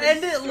my god, that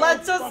and is it so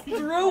lets us fucking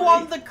through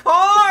funny. on the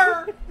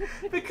car!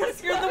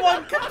 Because you're the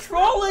one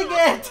controlling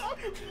it!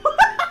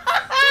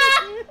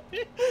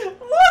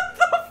 What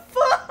the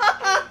fuck?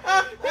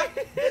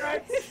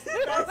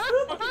 That's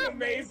fucking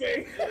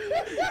amazing.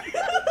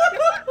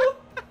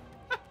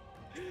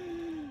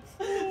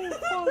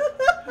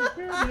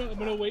 You know, I'm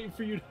gonna wait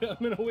for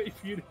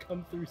you to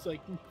come through so I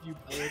can give you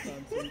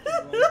Peloton so you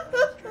can run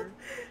faster.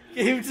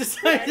 Game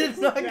decided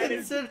not that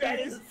consider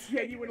is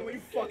genuinely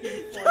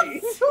fucking funny.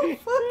 That's so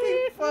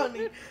fucking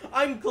funny.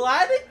 I'm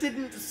glad it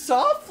didn't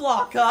soft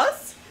lock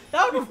us.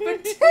 That would have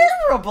been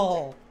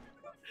terrible.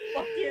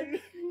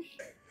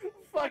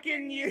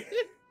 Fucking you.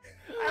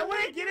 I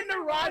want to get into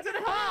Roz and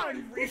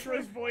Han.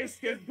 Rishra's voice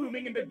is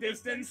booming in the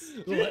distance.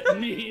 Let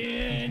me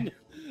in.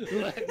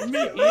 Let me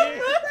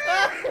in.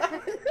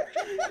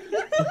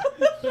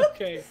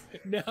 Okay,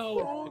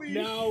 Holy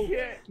now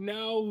shit.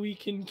 we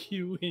can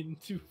queue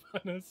into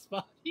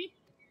Vanaspati.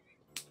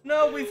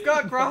 No, we've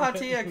got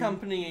Grahatia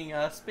accompanying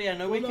us, but yeah,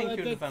 no, we Well, can no,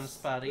 queue to that's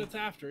Vanaspati. That's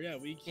after, yeah,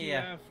 we queue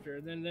Yeah.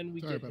 after, then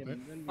we Sorry get about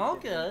him. Then we All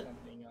get him good.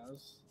 accompanying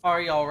us.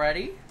 Are y'all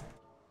ready?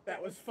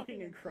 That was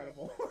fucking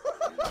incredible.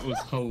 That was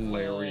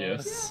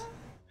hilarious.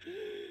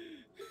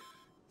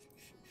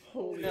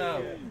 Holy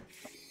Go. shit.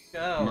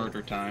 Go.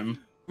 Murder time.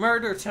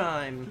 Murder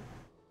time.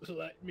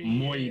 Let me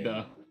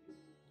Moida.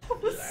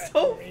 That was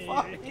so in.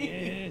 funny.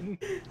 In.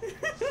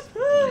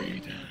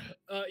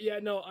 Yeah,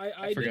 no,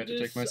 I forgot did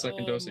to take my this,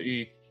 second dose of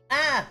E.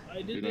 Ah! I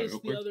did Do that this real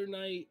the quick. other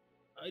night.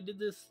 I did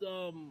this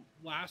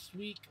last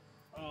week.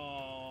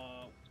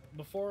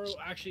 Before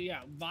actually,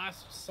 yeah,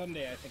 last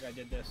Sunday I think I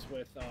did this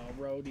with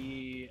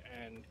Rhodey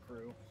and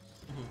crew.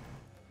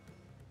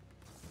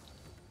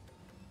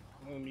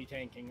 I'm gonna be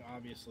tanking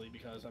obviously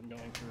because I'm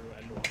going through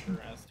Endwalker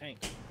as tank.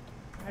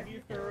 Have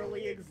you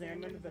thoroughly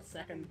examined the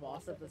second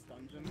boss of this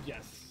dungeon?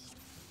 Yes.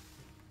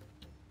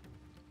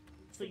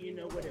 So you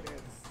know what it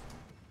is.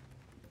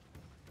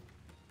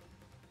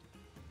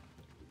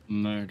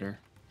 Murder.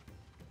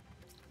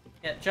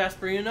 Yeah,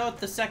 Jasper, you know what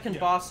the second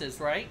boss is,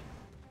 right?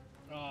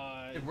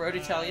 Did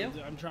Rhodey tell you?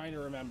 I'm trying to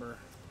remember.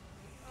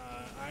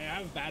 I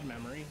have bad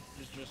memory.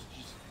 Just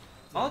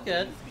All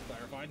good. To be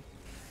clarified.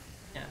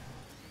 Yeah.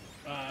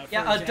 For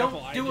Yeah, example,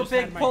 don't I do a just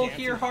big had my pull dancing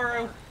here,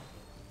 Haru.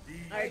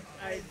 I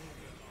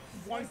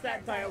once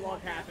that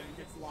dialogue happens,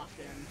 it's locked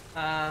in.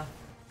 I'm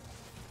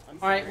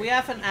Alright, sorry. we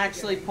haven't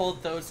actually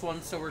pulled those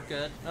ones, so we're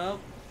good. Oh,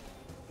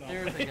 No.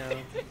 there they go.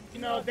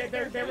 No, they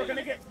were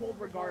gonna get pulled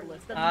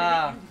regardless. The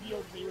Ah. minute you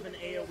healed me with an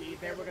AoE,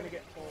 they were gonna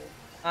get pulled.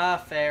 Ah,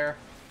 fair.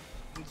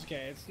 It's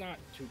okay. It's not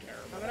too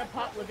terrible. I'm gonna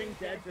pop Living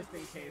Dead just in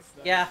case,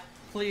 though. Yeah,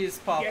 please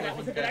pop Yeah, that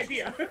was a Living good Dead.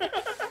 idea.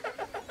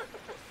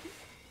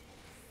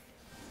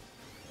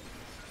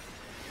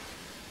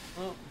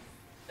 Oh,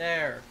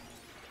 there.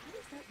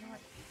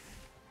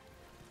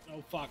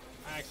 Oh fuck!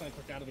 I accidentally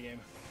clicked out of the game.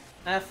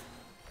 F.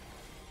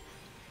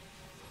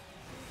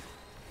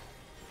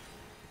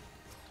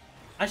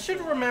 I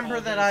should remember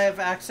that I have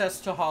access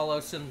to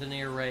Holos in the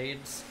near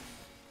raids.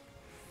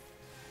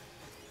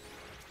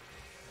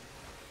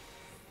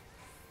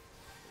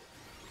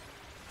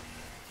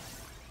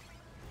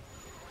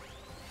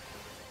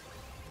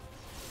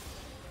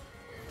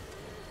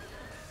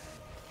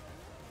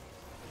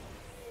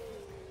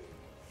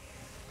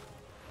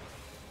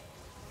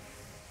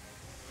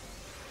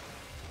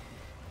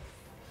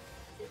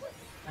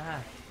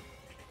 Ah.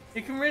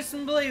 You can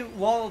reasonably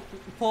pull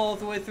all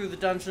the way through the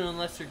dungeon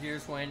unless your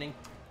gear's waning.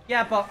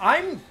 Yeah, but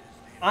I'm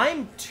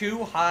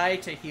too high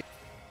to heal.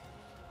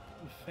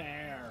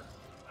 Fair.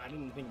 I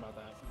didn't think about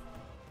that.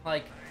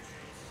 Like,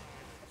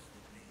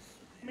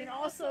 I mean,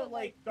 also,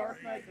 like,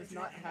 Dark Knight does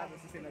not have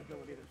the same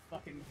ability that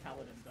fucking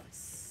Paladin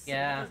does.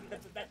 Yeah.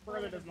 That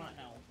further does not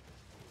help.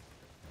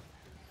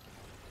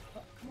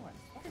 Oh, come on.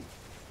 Fucking...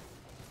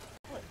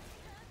 What?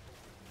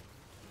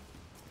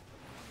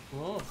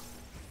 whoa.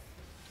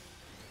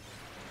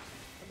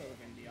 Hello,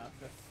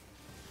 Vindioxus.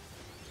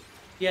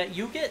 Yeah,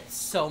 you get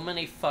so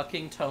many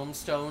fucking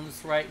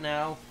tombstones right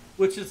now,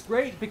 which is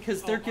great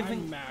because they're I'm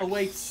giving maxed.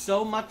 away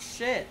so much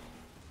shit.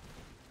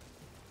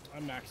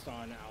 I'm maxed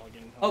on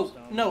Allegan. Oh,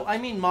 Tombstone. no, I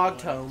mean Mog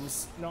But-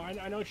 Tomes. No, I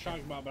know what you're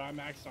talking about, but I'm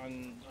maxed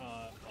on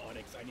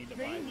Poetics. I need to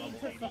They buy need level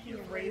to 80 fucking here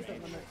for raise the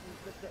mage.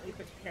 limit,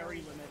 the carry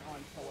limit on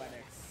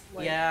Poetics.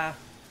 Like, Yeah,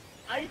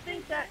 I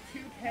think that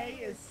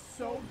 2K is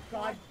so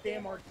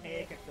goddamn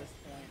archaic at this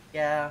point.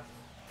 yeah.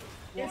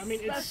 Well, I mean,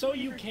 it's so Especially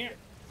you for- can't.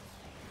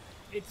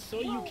 It's so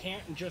you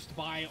can't just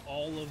buy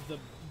all of the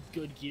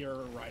good gear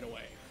right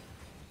away.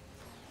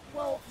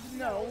 Well,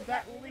 no,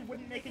 that really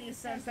wouldn't make any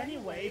sense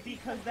anyway,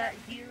 because that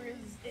gear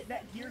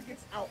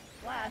gets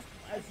outclassed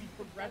as you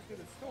progress through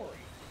the story.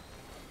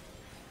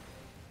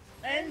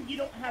 And you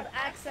don't have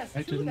access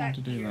I to didn't that want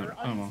to do gear that.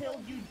 Oh, well.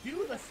 until you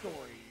do the story.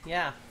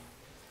 Yeah.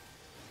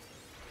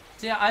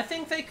 So yeah, I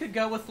think they could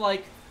go with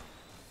like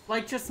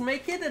just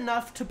make it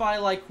enough to buy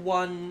like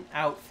one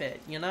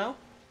outfit, you know?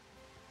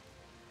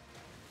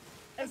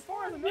 As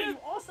far as I know, you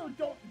also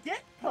don't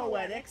get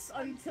Poetics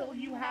until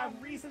you have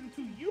reason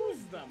to use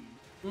them.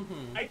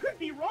 Mm-hmm. I could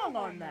be wrong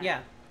on that. Yeah.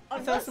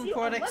 Unless 1,000 you-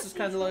 Poetics unless is you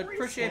kind of low. story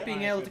Appreciate skip.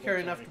 being able to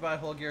carry enough to buy a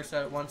whole gear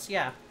set at once.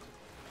 Yeah.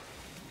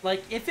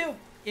 Like if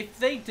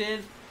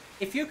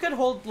you could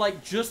hold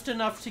like just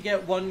enough to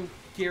get one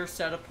gear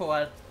set of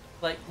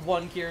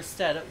one gear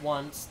set at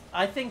once,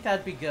 I think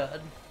that'd be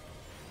good.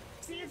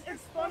 See,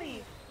 it's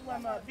funny,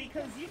 Lemma,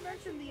 because you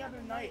mentioned the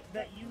other night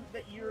that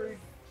you're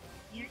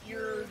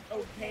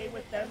okay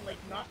with them like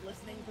not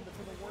listening to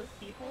the worst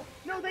people.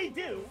 No, they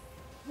do.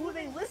 Well,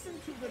 they listen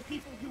to the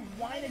people who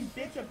whine and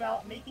bitch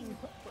about making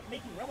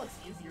relics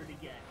easier to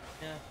get.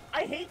 Yeah.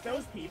 I hate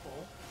those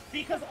people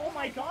because, oh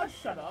my god,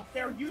 shut up!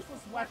 They're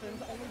useless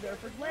weapons, only there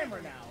for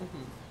glamour now.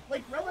 Mm-hmm.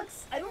 Like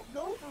relics, I don't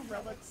go for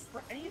relics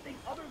for anything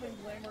other than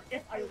glamour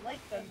if I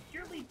like them,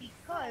 purely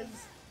because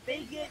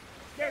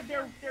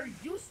they're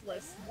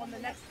useless when the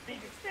next big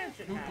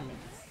expansion happens.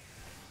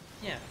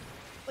 Yeah.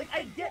 Like,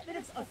 I get that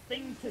it's a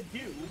thing to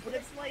do, but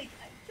it's like,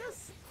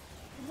 just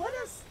let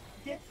us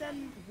get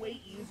them way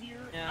easier.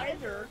 Yeah.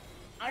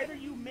 Either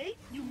you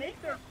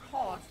make their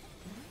cost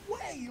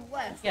way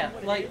less Yeah, than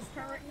what like- it is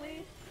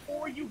currently,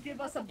 or you give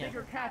us a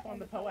bigger cap on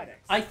the Poetics.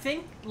 I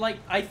think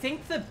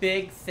the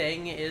big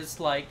thing is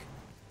like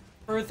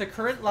for the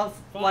current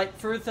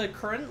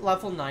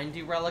level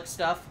 90 relic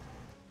stuff,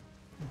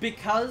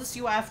 because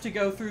you have to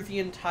go through the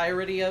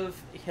entirety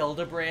of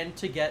Hildebrand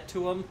to get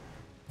to them,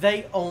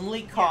 they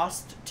only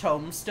cost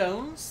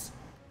tomestones.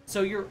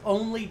 So you're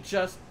only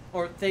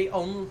they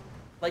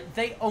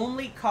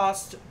only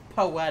cost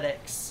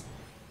Poetics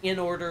in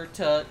order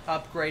to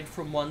upgrade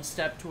from one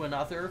step to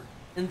another,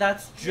 and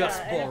that's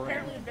just and boring.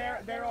 apparently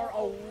there are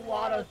a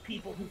lot of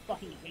people who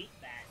fucking hate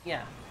that.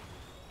 Yeah.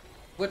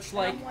 Which And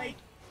like, I'm like,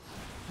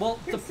 well,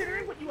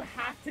 considering what you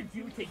have to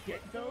do to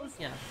get those,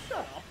 Yeah. shut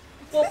up.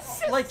 well,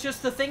 like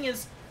just the thing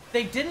is,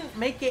 they didn't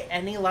make it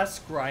any less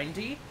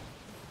grindy,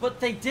 but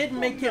they did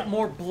make it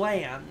more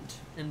bland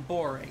and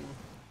boring.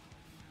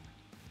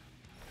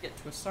 Get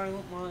to a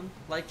silent one,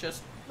 like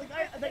just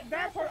Like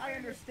that part I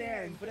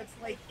understand, but it's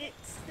like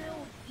it's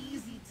still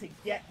easy to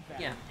get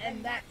them, Yeah.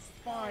 and that's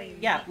fine.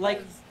 yeah, like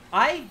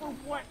because for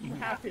what you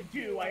have to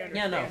do, I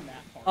understand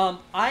that part.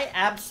 I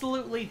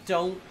absolutely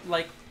don't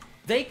like.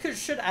 They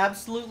should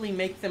absolutely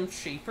make them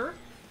cheaper,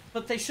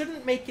 but they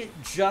shouldn't make it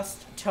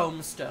just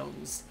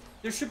tomestones.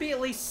 There should be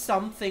at least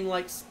something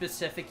like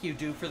specific you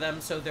do for them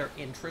so they're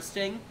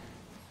interesting,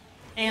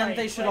 and Right,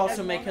 they should but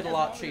also as make long- it a as lot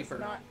long as it's cheaper.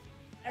 not-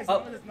 as Oh,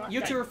 long as it's not you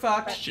that- two are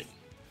fucked. that- Shit.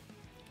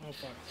 Oh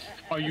fuck.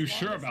 Are as you long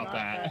sure as it's about not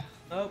that?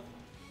 Nope.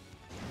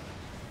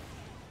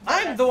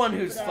 that I'm the one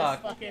who's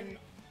stupid-ass fucked. Fucking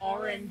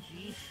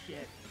RNG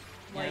shit.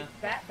 Like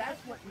Yeah.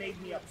 that's what made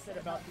me upset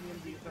about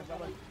the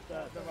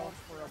relics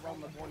for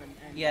Realm Reborn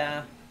and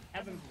Yeah.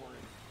 Heavensward.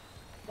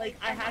 Like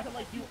I had to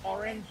like do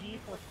RNG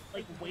for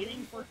like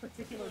waiting for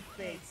particular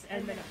fates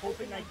and then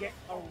hoping I get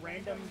a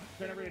random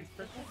generated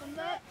crystal from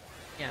that.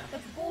 Yeah.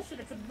 That's bullshit.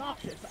 It's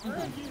obnoxious.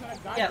 RNG is not a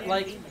goddamn Yeah,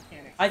 like, game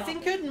mechanic. I Stop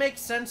think it. it'd make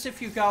sense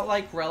if you got,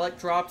 like, relic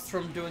drops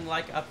from doing,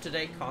 like,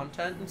 up-to-date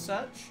content and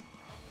such.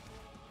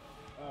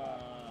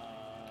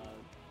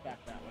 Back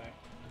that way.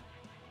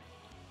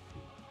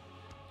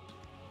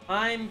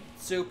 I'm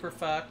super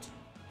fucked.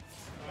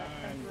 That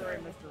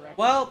temporary misdirection.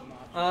 Well, is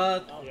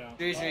obnoxious. Yeah.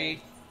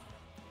 GG.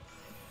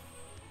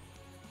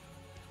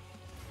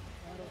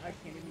 I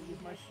can't even use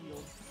my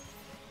shield.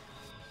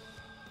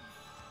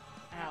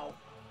 Ow.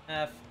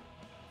 F.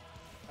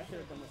 I should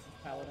have done this as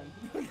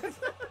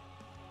paladin.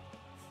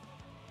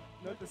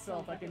 Note to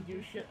self: I can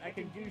do shit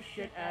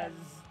as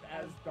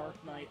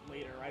Dark Knight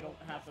later. I don't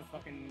have to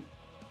fucking.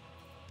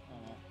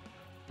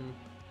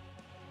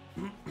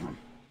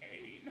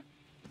 Pain.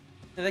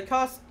 They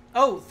cost.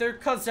 Oh, they're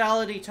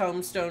causality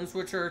tomestones,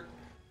 which are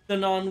the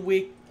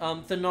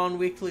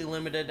non-weekly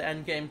limited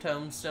endgame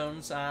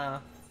tomestones.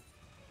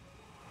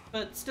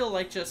 But still,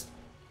 like,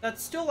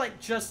 that's still like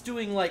just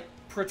doing like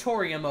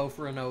Praetorium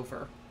over and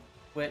over,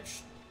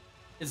 which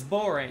is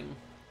boring.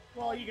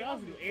 Well, you can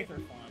also do Aether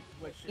Font,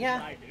 which is Yeah.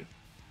 what I do.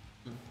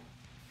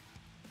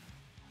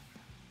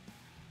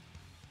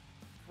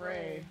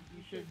 Frey,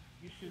 you should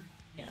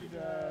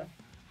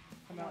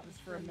come out just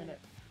for a minute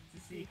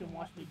to see you can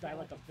watch me die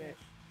like a bitch.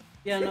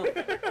 Yeah, no,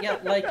 yeah,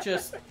 like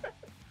just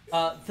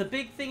the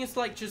big thing is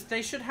like just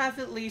they should have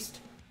at least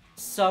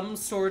some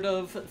sort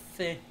of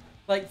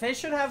Like, they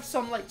should have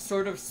some, like,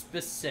 sort of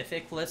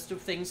specific list of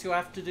things you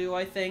have to do,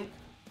 I think.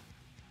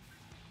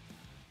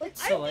 Like,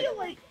 So, I feel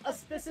like a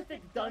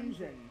specific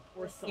dungeon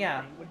or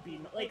something would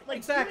be like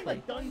exactly. doing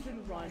a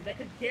dungeon run that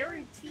could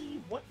guarantee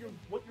what you're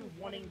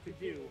wanting to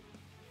do.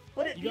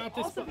 But it'd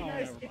also be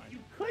nice if you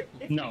could.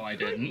 I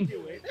didn't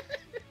do it.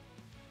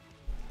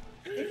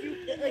 If you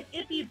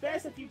it'd be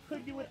best if you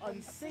could do it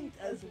unsynced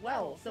as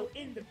well. So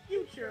in the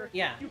future,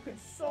 you could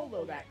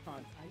solo that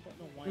content. I don't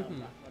know why I'm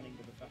not running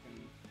to the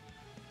fucking.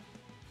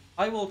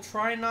 I will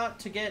try not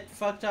to get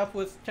fucked up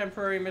with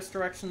temporary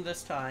misdirection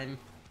this time.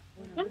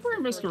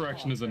 Temporary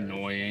misdirection is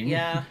annoying.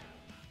 Yeah.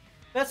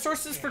 Best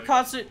sources for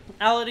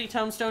causality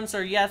tomestones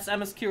are yes,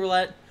 MSQ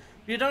roulette.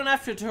 You don't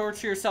have to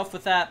torture yourself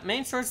with that.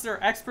 Main sources are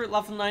expert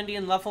level 90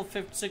 and level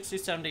 50, 60,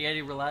 70,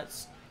 80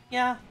 roulettes.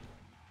 Yeah.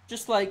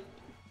 Just like,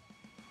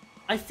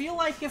 I feel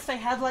like if they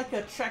had like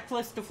a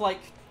checklist of like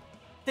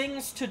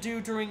things to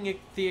do during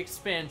the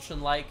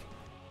expansion, like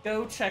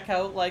go check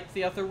out like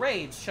the other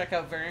raids, check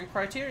out variant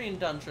criterion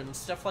dungeons,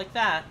 stuff like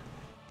that.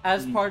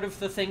 As part of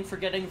the thing for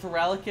getting the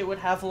relic, it would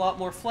have a lot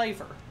more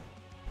flavor.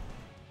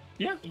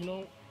 Yeah. You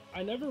know,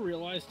 I never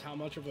realized how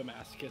much of a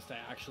masochist I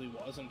actually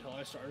was until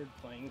I started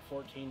playing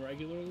 14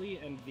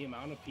 regularly, and the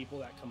amount of people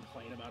that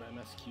complain about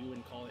MSQ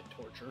and call it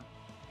torture.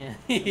 Yeah.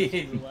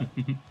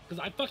 Because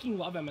I fucking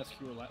love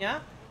MSQ roulette. Yeah?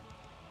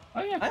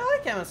 Oh, yeah. I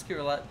like MSQ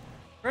roulette.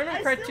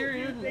 Variant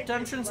criterion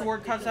dungeons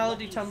award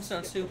causality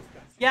tomestones too.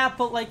 Yeah,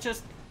 but like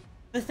just,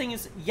 the thing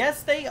is,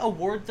 yes, they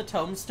award the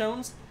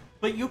tomestones,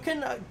 but you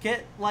can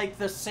get, like,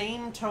 the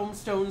same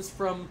tomestones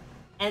from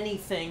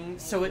anything,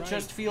 so it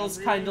just feels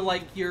kind of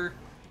like you're...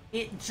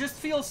 It just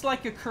feels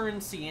like a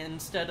currency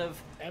instead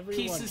of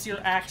pieces you're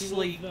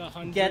actually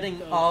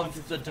getting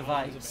of the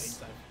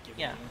device.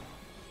 Yeah.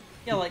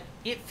 Yeah, like,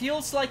 it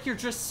feels like you're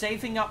just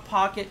saving up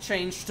pocket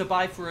change to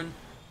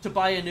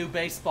buy a new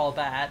baseball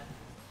bat,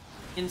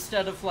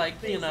 instead of, like,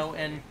 you know,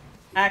 an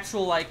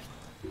actual, like,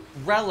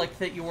 relic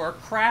that you are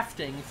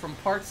crafting from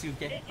parts you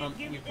get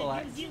you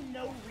collect. It gives you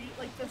no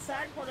like the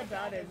sad part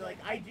about it is like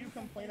I do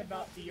complain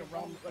about the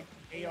realm like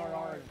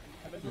ARR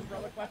and other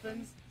relic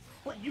weapons,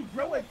 but you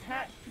grow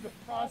attached to the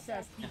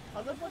process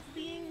because of what's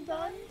being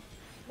done.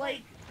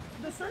 Like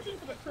the searching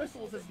for the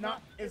crystals is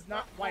not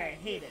why I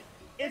hate it.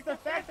 It's the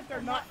fact that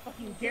they're not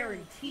fucking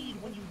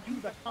guaranteed when you do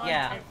the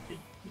content to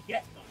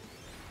get them.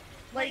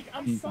 Like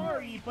I'm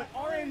sorry, but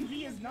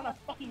RNG is not a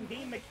fucking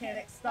game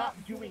mechanic. Stop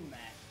doing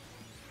that.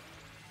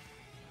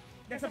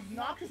 That's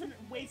obnoxious and it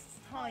wastes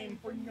time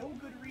for no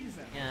good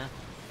reason. Yeah.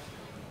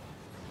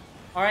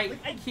 Alright,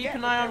 like, keep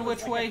an eye on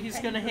which way he's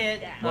gonna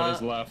hit. What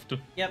is left?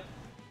 Yep.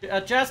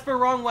 Jasper,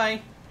 wrong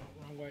way.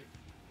 Wrong way.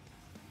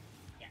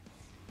 Yeah.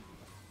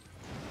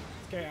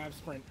 Okay, I have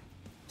sprint.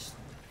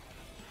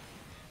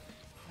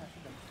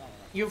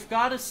 You've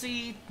got to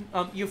see,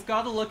 you've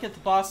got to look at the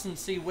boss and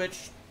see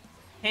which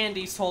hand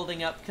he's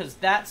holding up, because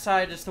that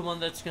side is the one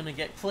that's gonna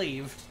get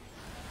cleaved.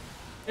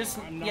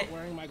 I'm not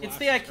wearing my it's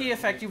the IKEA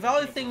effect. You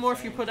value the thing more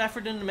if you put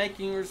effort into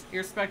making it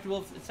irrespective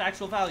of its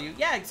actual value.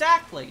 Yeah,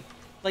 exactly.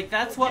 Like,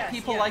 that's what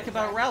people like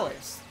about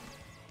relics.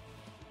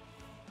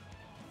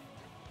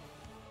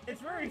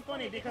 It's very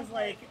funny because,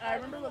 like, I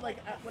remember like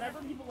whenever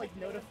people like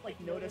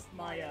noticed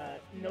my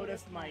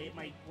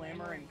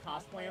glamour and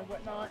cosplay and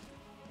whatnot,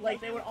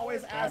 like they would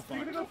always ask, "Are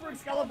you gonna go for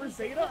Excalibur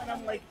Zeta?" And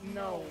I'm like,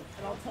 "No,"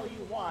 and I'll tell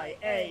you why.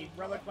 A,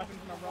 relic weapon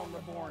from a realm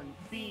reborn.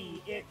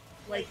 B,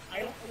 like I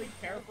don't really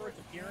care for its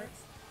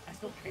appearance. I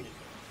still kind of do,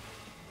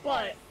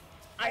 but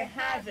I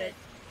have it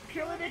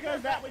purely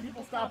because that way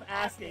people stop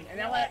asking, and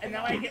now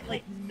I get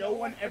like no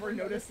one ever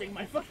noticing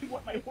my fucking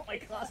what my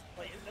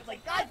cosplay is. It's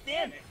like, god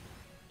damn it.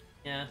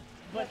 Yeah.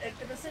 But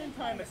at the same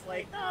time, it's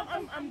like, no,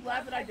 I'm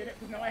glad that I did it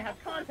because now I have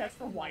context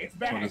for why it's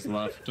bad. What is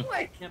left?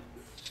 Like,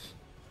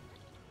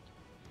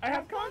 I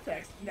have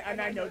context,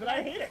 and I know that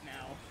I hate it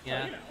now.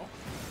 Yeah. So, you know.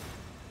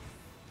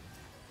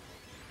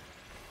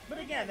 But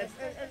again,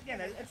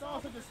 it's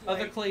also just like...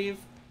 Other cleave.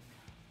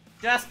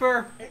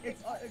 Jasper!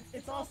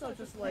 It's also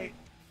just like...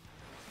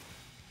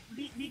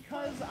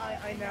 Because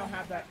I now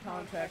have that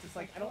context, it's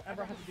like, I don't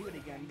ever have to do it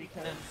again,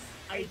 because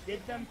I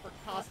did them for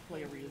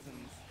cosplay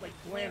reasons, like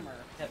glamour,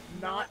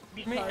 not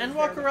because... I mean,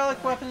 Endwalker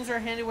Relic weapons are a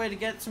handy way to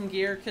get some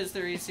gear, because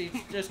they're easy,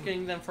 just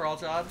getting them for all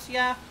jobs.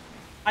 Yeah,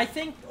 I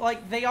think,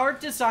 like, they are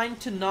designed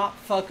to not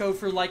fuck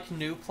over, like,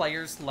 new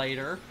players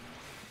later.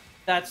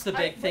 That's the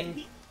big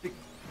thing,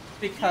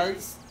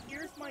 because...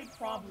 Here's my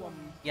problem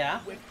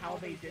with how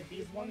they did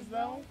these ones,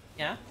 though.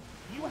 Yeah?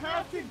 You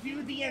have to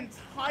do the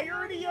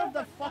entirety of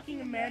the fucking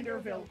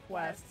Manderville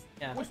quests,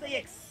 which they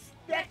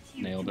expect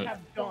you to have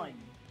done.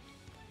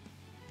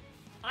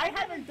 I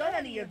haven't done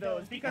any of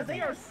those because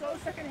they are so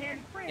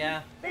secondhand cringe,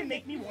 they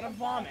make me want to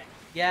vomit.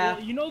 Yeah.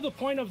 Well, you know the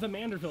point of the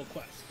Manderville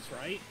quests,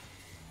 right?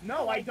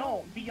 No, I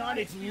don't. Beyond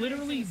it's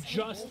literally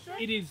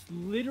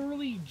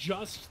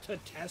just to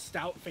test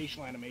out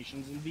facial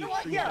animations and the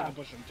extremes they can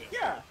push them to.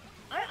 Yeah,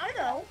 I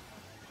know.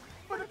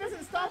 But it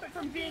doesn't stop it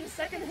from being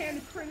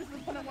secondhand cringe to the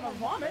point I want to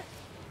vomit.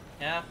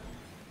 Yeah.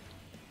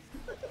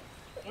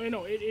 I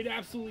know, it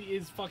absolutely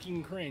is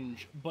fucking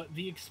cringe, but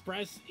the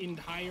express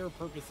entire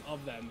purpose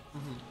of them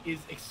is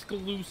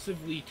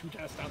exclusively to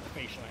test out the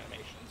facial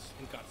animations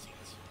in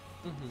cutscenes.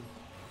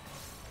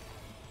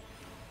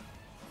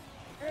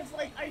 And it's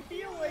like, I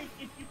feel like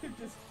if you could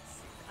just,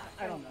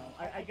 I don't know,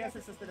 I guess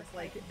it's just that it's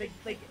like,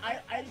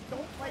 I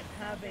don't like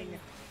having,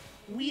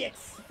 we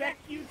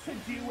expect you to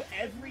do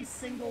every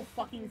single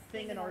fucking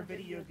thing in our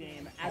video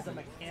game as a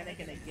mechanic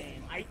in a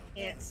game. I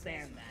can't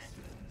stand that.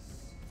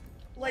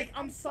 Like,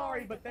 I'm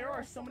sorry, but there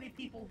are so many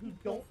people who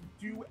don't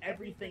do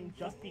everything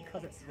just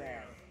because it's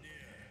there.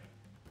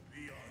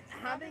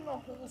 Having a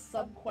whole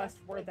subquest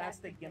where that's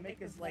the gimmick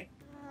is like,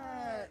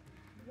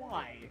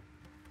 why?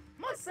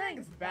 I'm not saying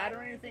it's bad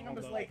or anything, I'm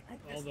just like,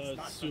 all this is the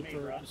not for me,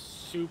 bro.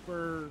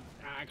 super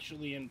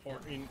actually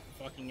important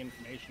fucking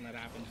information that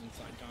happens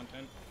inside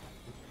content.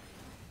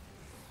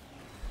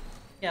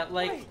 Yeah,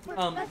 like, Right,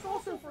 but that's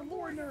also for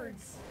lore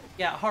nerds.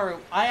 Yeah, Haru,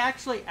 I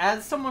actually,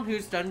 as someone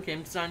who's done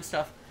game design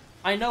stuff,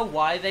 I know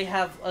why they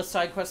have a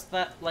side quest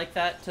like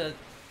that to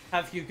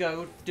have you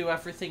go do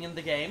everything in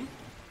the game.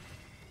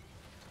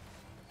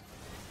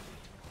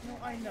 No,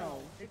 I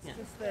know. It's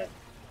just that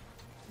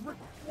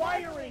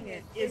requiring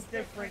it is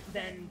different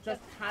than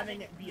just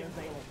having it be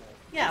available.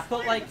 Yeah,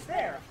 but like, it's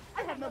there.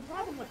 I have no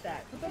problem with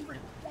that. But then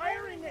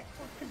requiring it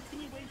for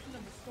continuation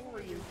of the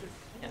story is just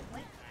I don't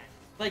like that.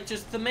 Like,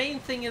 just the main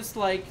thing is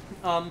like,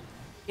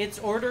 it's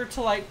order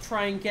to like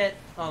try and get,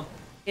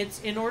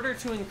 it's in order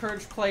to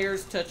encourage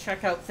players to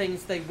check out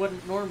things they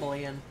wouldn't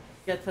normally and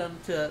get them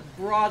to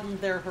broaden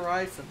their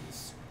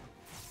horizons.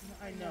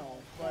 I know,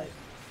 but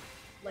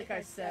like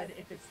I said,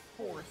 if it's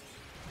forced,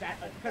 that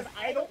because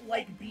I don't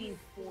like being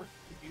forced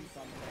to do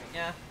something.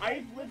 Yeah.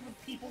 I've lived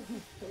with people who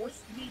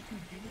forced me to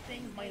do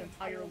things my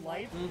entire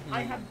life.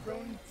 I have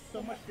grown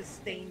so much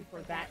disdain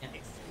for that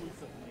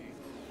exclusively.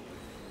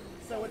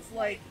 So it's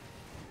like,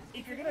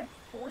 if you're gonna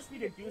force me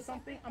to do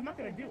something, I'm not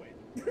gonna do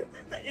it.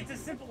 It's as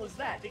simple as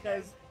that,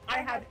 because I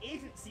have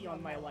agency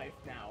on my life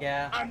now.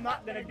 Yeah. I'm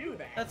not gonna do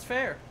that. That's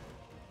fair.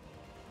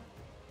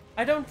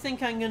 I don't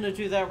think I'm gonna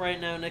do that right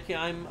now, Nikki.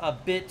 I'm a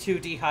bit too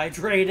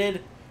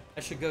dehydrated. I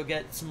should go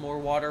get some more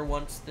water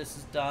once this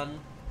is done.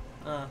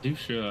 You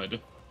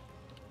should.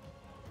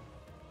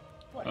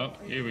 What? Oh,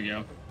 here we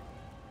go.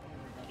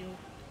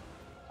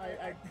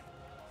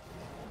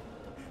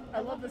 I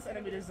love this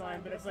enemy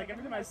design, but it's like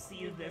every time I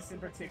see this in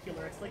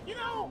particular, it's like, you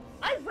know,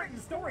 I've written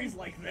stories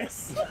like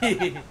this.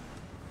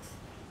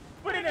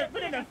 but in a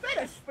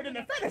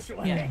fetish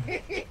way.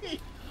 Yeah.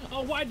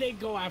 Oh, why'd they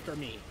go after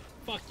me?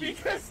 Fuck you.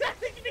 Because I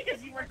think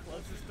because you were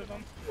closest to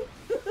them.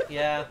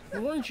 Yeah.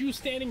 Weren't you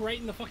standing right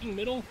in the fucking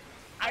middle?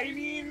 I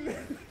mean,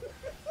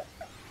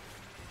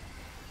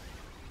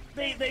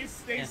 they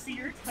see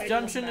your title.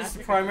 Dungeon is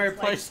the primary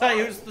place I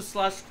use the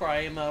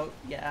 /cry emote.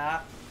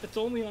 Yeah. It's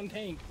only on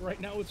tank.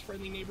 Right now it's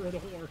friendly neighborhood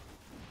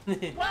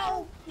whore.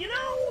 Well, you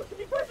know, to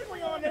be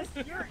perfectly honest,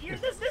 this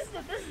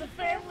is a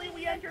family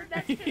we entered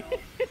next to.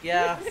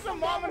 Yeah. This is a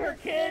mom and her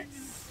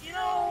kids. You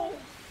know,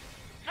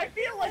 I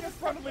feel like that's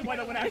probably why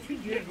I went after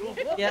you.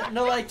 Yeah,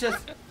 no, like,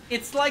 just,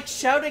 it's like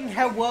shouting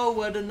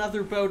hello at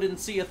another boat in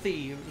Sea of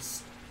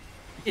Thieves.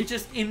 It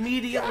just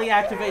immediately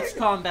activates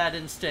combat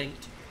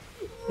instinct.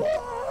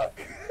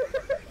 Look!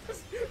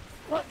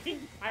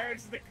 Fucking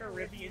Pirates of the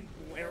Caribbean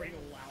blaring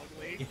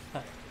loudly.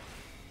 Yeah.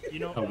 You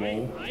know,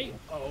 Hello? I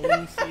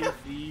own Sea of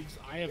Thieves.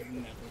 I have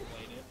never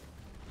played it.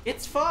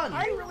 It's fun.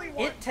 I really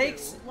want It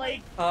takes, to.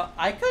 Like,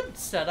 I could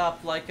set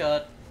up, like,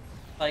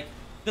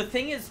 the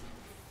thing is,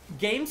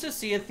 games of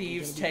Sea of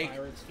Thieves take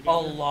a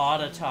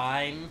lot of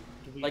time.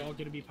 Do we Like, all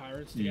get to be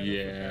pirates together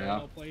for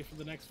parallel play for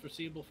the next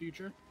foreseeable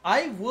future?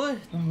 I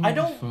would. Oh, I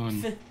don't.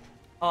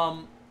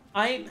 fun.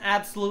 I'm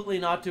absolutely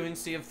not doing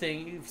Sea of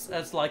Thieves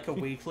as like a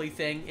weekly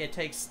thing. It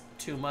takes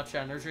too much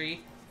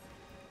energy.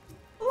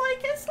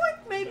 Like, it's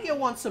like maybe a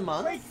once a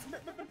month. like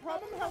the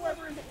problem,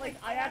 however, is that, like,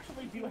 I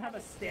actually do have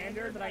a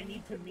standard that I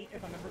need to meet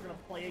if I'm ever going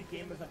to play a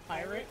game as a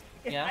pirate.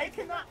 If Yeah. I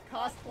cannot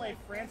cosplay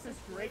Francis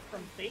Drake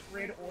from Fate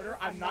Grand Order,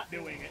 I'm not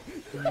doing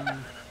it.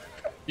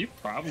 You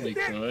probably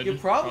could. You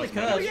probably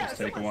Cosmetics could. just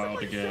take a while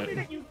to someone showed me get.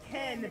 that you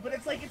can, but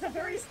it's like, it's a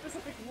very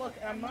specific look,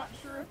 and I'm not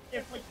sure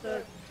if like,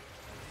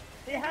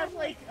 they have,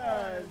 like,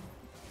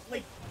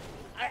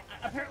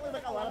 apparently,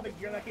 like, a lot of the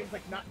gear in that game is,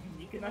 like, not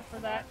unique enough for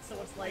that, so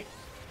it's like,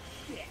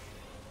 shit.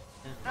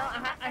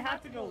 I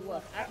have to go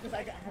look, because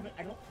I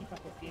don't keep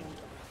up with games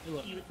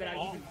Look, that I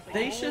even think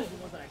they of, should- the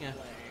ones that I yeah.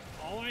 play.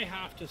 All I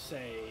have to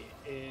say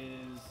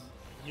is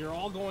you're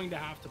all going to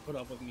have to put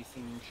up with me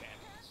singing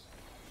shanties.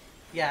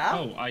 Yeah.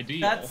 Oh,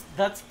 ideal.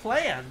 That's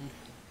planned.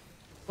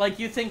 Like,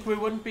 you think we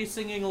wouldn't be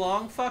singing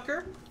along,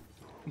 fucker?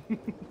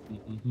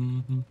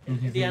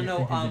 Yeah,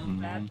 no,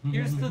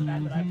 here's the-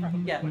 Bad that I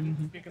probably Yeah.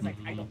 wouldn't, because, like,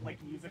 I don't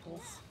like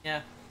musicals.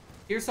 Yeah.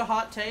 Here's a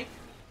hot take.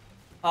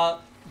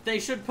 They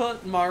should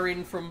put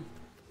Marin from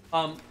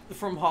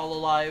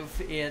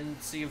Hololive in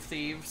Sea of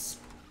Thieves.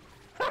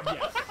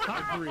 Yes,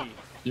 agree.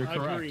 You're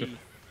correct. Agree.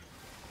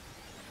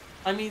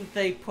 I mean,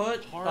 they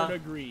put... Hard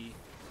agree.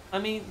 I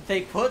mean,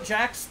 they put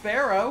Jack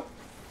Sparrow.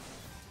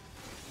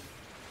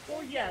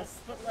 Well, yes,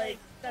 but, like,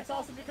 that's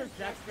also because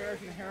Jack Sparrow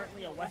is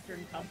inherently a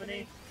Western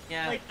company.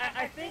 Yeah. Like,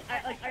 I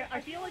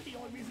feel like the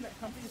only reason that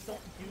companies don't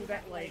do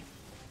that, like,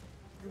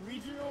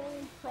 regional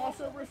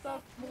crossover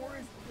stuff more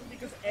is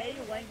because A,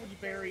 language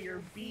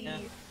barrier, B, Yeah.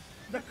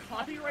 the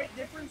copyright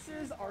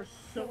differences are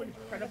so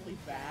incredibly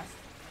vast.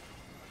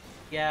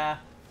 Yeah.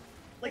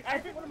 Like, I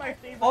think one of my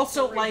favorite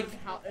Also, stories like,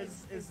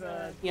 is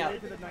yeah.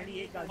 related to the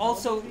 98 Godzilla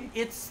Also, movie.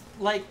 it's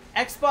like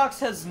Xbox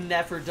has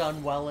never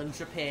done well in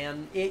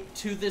Japan. It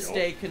to this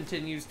day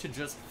continues to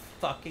just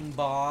fucking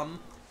bomb.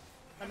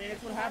 I mean,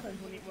 it's what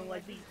happens when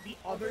like the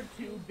other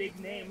two big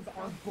names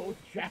are both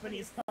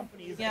Japanese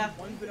companies Yeah. and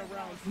one's been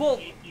around since Well,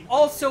 the 1800s.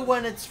 also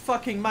when it's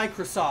fucking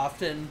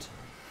Microsoft and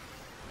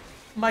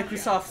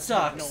Microsoft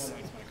sucks. No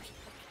one likes Microsoft.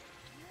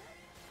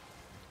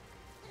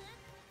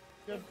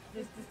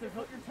 Just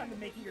devote your time to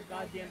making your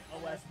goddamn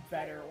OS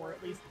better, or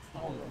at least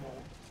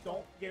tolerable.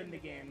 Don't get into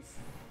games.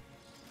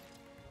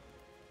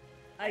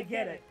 I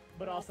get it,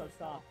 but also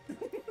stop.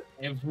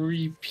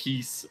 Every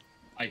piece,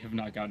 I have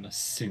not gotten a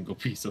single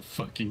piece of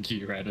fucking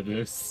gear out of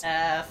this.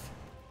 F.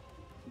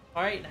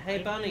 Alright,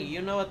 hey Bunny,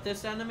 you know what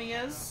this enemy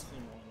is?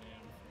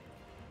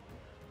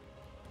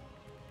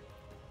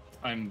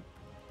 I'm...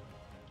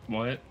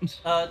 What?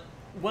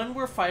 When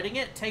we're fighting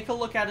it, take a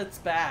look at its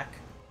back.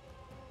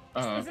 Oh,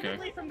 okay.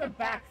 Specifically from the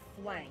back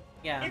flank.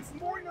 Yeah. It's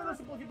more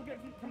noticeable if you look at it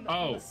from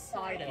the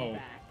side and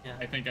back. Yeah.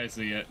 I think I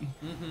see it.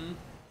 Mm-hmm.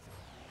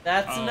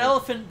 That's an Oh.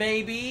 elephant,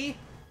 baby!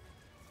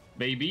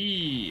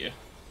 Baby!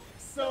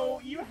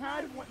 So you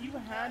had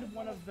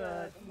one of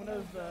the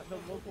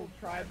local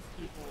tribes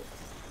people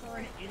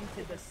turn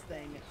into this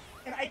thing,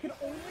 and I can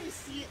only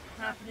see it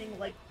happening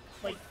like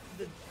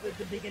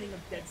the beginning of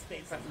Dead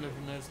Space. I've never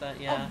noticed that,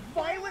 yeah. A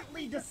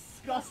violently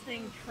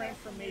disgusting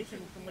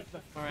transformation from like the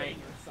thing Alright.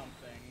 or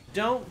something.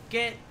 Don't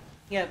get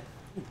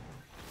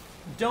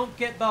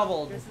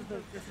bubbled. This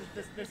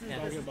is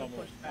Yeah. the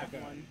Bubbled. pushback Okay.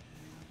 one.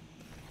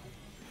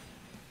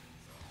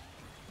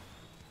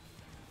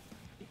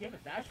 You have a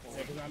dashboard.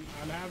 Because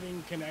I'm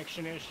having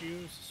connection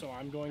issues, so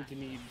I'm going to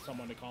need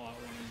someone to call out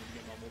when I need to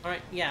get bubbled.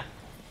 Alright, yeah.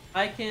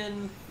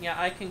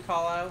 I can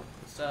call out,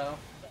 so.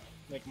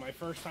 Like, my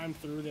first time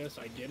through this,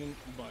 I didn't,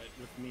 but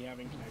with me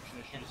having connection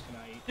issues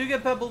tonight... Do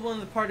get bubbled when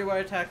the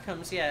party-wide attack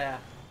comes, yeah.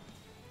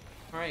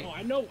 Alright, Oh,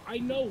 I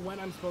know when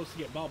I'm supposed to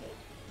get bubbled.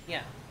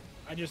 yeah.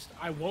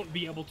 I won't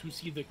be able to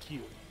see the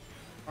queue.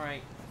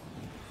 Alright.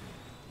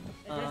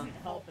 It doesn't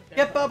help that Get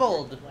there's a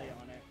bubbled! delay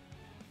on it.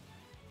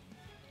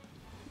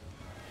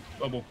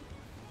 Bubble.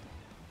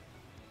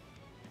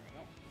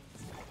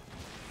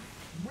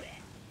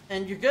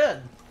 And you're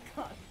good.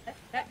 God,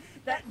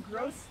 that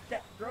gross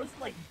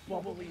like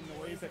bubbly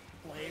noise that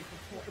plays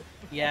before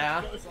Yeah.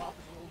 it goes off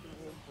is a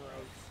little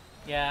gross.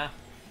 Yeah.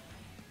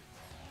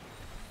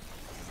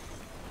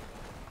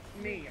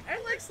 Me,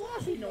 I like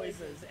sloshy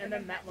noises, and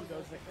then that one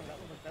goes like, oh, that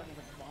one's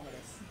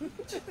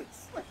like vomitous.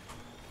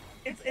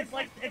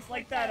 it's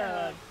like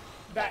that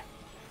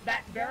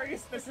that very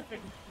specific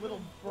little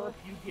burp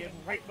you give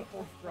right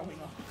before throwing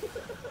up.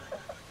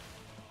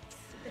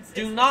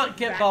 Do not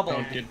get that bubbled.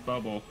 Don't get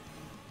bubble.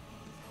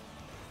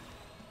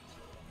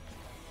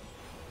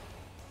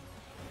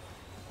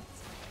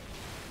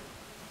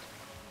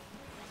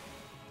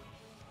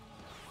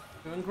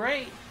 Doing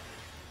great.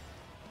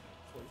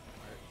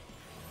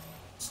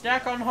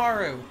 Stack on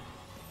Haru.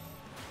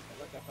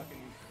 Like a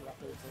fucking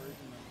corrupted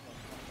version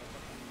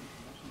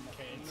of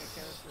Okay, the it's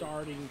character.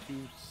 starting to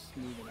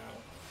smoothen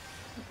out.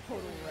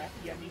 Total wreck.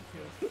 Yeah, me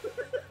too.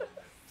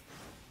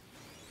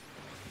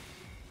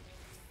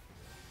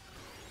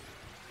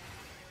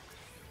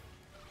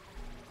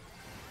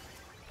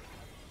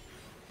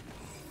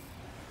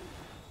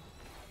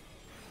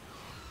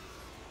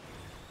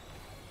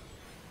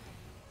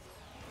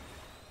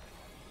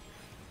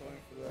 Going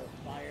for the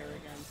fire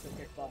again, so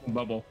get bubble.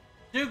 Bubble.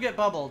 Do get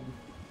bubbled.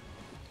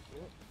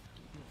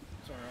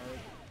 Sorry,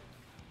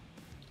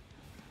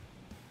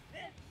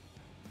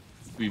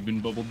 We've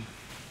been bubbled.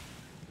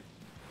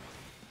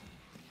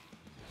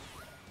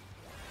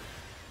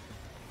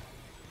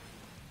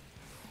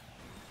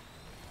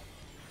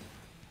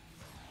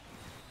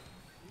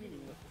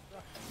 Meaningless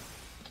destruction.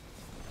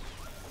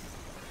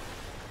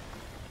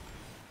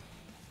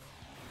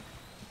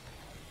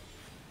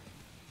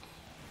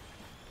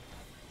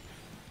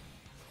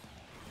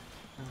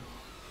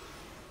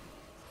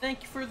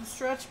 Thank you for the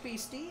stretch,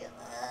 beastie.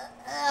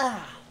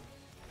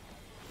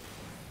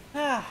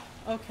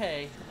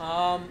 Okay.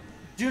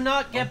 Do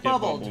not get Don't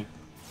bubbled.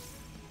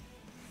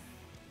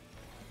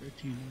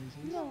 13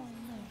 noises. No,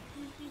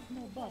 he's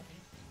no bubble.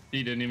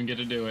 He didn't even get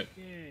to do it.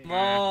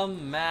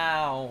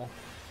 Mow.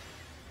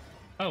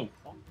 Oh,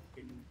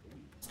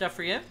 Stuff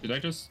for you? did I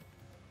just...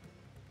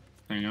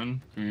 Hang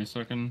on, give me a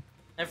second.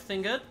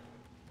 Everything good?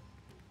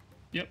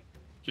 Yep,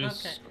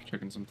 just Okay.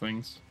 checking some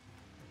things.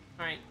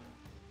 Alright.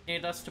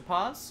 Need us to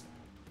pause?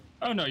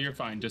 Oh no, you're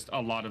fine. Just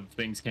a lot of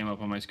things came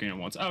up on my screen at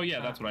once. Oh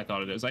yeah, that's what I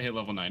thought it is. I hit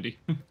level 90.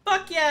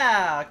 Fuck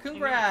yeah!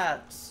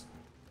 Congrats!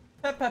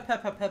 Pat, pat,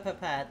 pat, pat, pat, pat,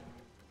 pat.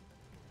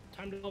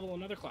 time to level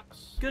another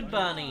class. Good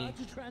bunny.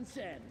 To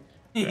transcend.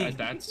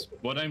 That's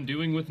what I'm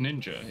doing with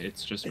Ninja.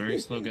 It's just very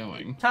slow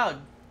going. Tug.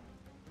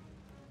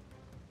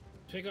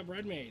 Pick up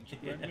Red Mage.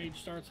 Red Mage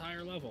starts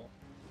higher level.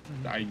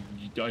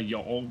 Do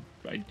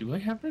I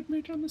have Red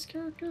Mage on this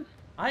character?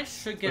 I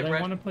should get But I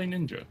Red... want to play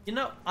Ninja. You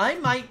know, I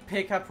might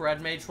pick up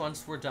Red Mage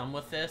once we're done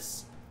with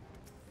this.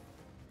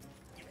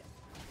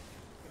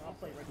 I'll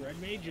play Red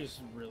Mage is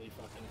really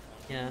fucking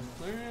fun. Yeah.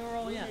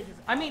 Roll, yeah.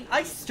 I mean,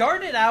 I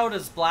started out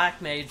as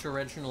Black Mage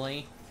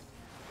originally.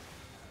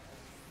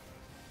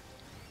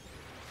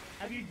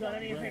 Have you done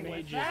Red anything with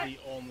Mage that? is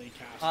the only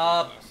caster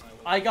Uh, class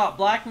I got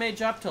Black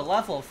Mage up to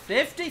level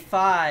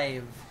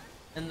 55.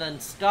 And then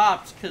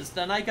stopped, because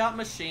then I got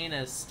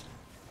Machinist.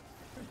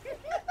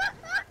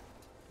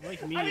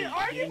 Like me, I mean,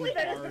 arguably getting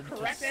that is the Bard to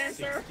correct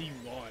answer.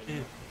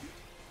 61.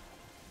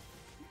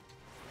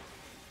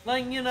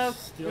 Like, you know,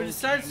 Still when it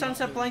started cannot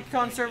Sunset believe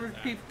BlankyCon they server, did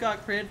that. people got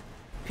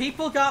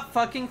people got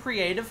fucking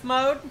creative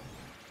mode.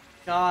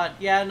 God,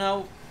 yeah,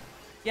 no.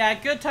 Yeah,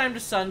 good time to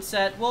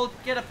sunset. We'll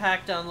get a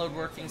pack download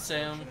working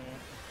soon.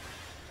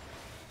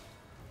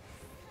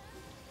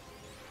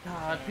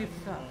 God, people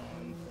got...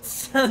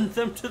 Send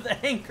them to the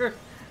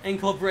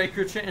ankle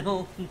breaker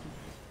channel.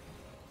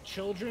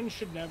 Children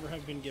should never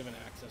have been given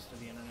access to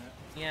the internet.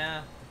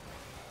 Yeah.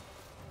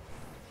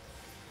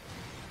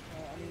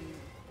 I mean,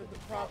 the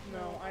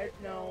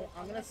no,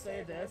 I'm gonna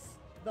say this.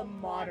 The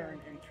modern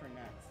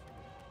internet.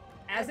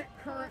 As it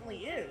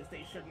currently is,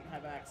 they shouldn't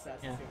have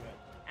access to it.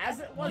 As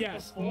it was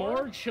Yes,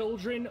 before...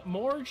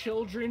 more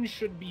children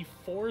should be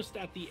forced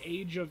at the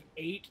age of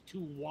 8 to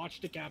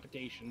watch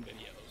decapitation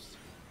videos.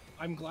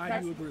 I'm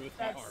glad you agree with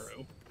that,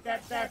 Haru.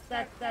 That's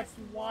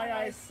why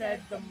I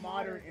said the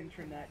modern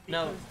internet.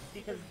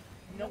 Because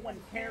no one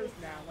cares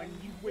now, and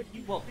you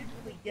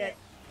visually get...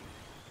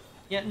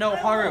 Yeah, no, I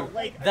don't Haru, know,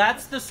 like,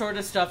 that's the sort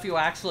of stuff you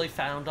actually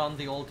found on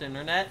the old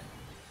internet.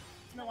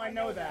 No, I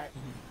know that.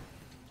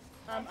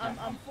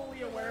 I'm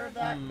fully aware of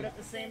that, but at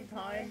the same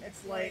time,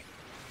 it's like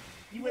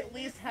you at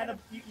least had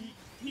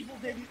people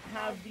didn't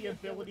have the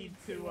ability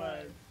to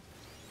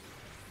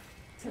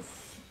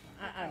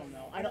I don't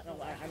know. I don't know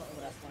what else I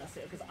want to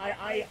say because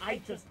I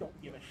just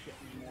don't give a shit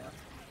anymore.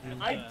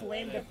 I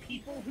blame the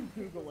people who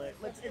Google it.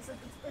 It's one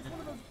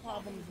of those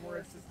problems where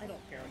it's just I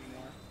don't care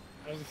anymore.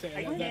 I was gonna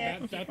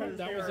say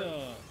that was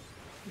a.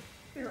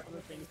 There are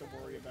other things to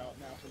worry about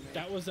now for me.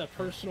 That was a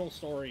personal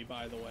story,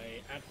 by the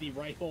way. At the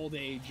ripe old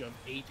age of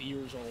 8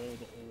 years old,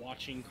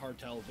 watching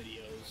cartel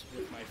videos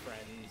with my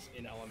friends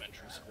in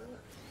elementary school.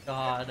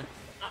 God.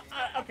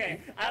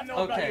 Okay, I don't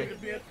know about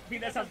you,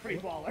 but that sounds pretty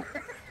baller.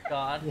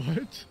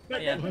 What?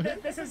 But Yeah.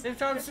 this is They've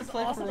tried to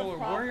play also for the Warrior,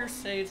 problem.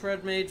 Sage,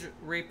 Red Mage,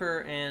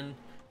 Reaper, and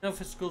no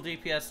physical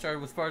DPS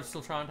started with Bard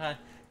still traumatized.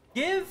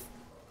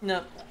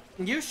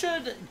 You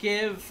should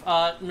give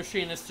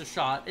Machinist a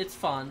shot. It's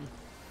fun.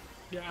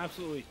 Yeah,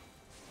 absolutely.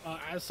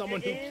 As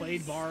someone who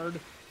played Bard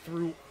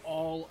through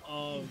all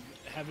of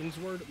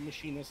Heavensward,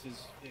 Machinist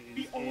is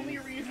the only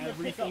reason to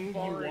pick everything up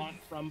Bard. you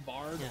want from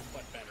Bard,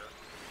 but better.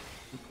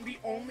 The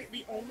only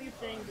reason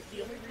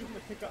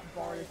to pick up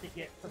Bard is to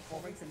get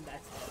performance, and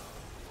that's it.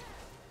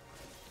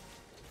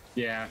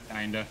 Yeah,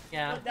 kinda.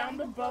 Yeah. Put down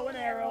the bow and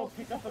arrow,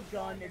 pick up a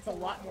gun. It's a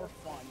lot more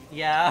fun.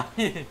 Yeah.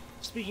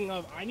 Speaking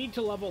of, I need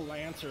to level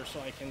Lancer so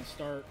I can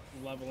start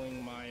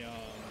leveling my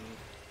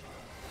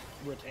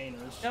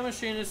retainers. Yeah,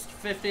 Machinist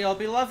 50. I'll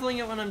be leveling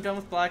it when I'm done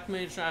with Black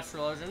Mage and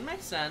Astrologian.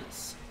 Makes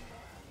sense.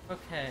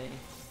 Okay.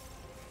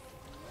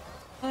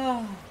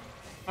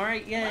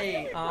 Alright,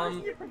 yay.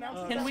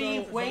 Can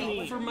we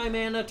wait for my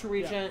mana to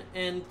regen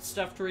and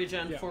stuff to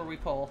regen before we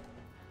pull?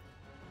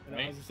 And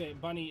I was gonna say,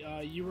 Bunny,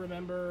 you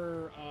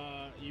remember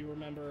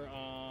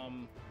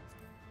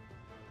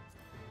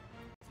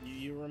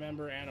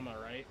Anima,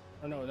 right?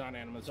 Or no, not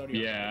Anima,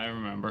 Zodiac. Yeah, I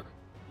remember.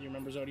 You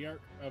remember Zodiac?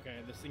 Okay,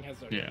 this thing has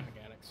Zodiac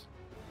mechanics.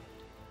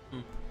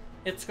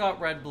 It's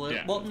got red blue.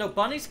 Yeah. Well, no,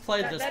 Bunny's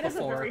played this that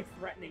before. That is a very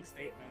threatening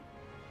statement.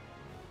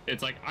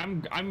 It's like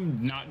I'm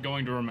not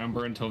going to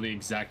remember until the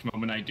exact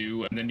moment I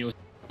do, and then you'll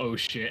oh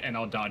shit, and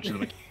I'll dodge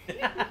them.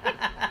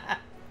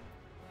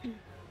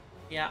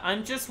 Yeah,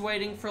 I'm just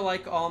waiting for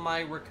like all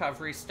my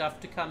recovery stuff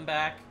to come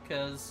back,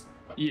 cause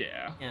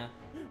yeah.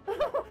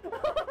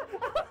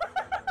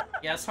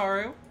 Yes,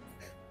 Haru?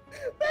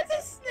 That's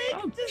a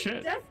snake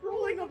just death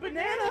rolling a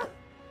banana.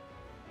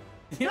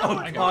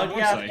 Oh god,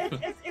 yeah.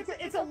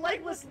 It's a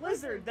legless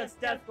lizard that's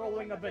death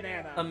rolling a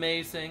banana.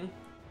 Amazing.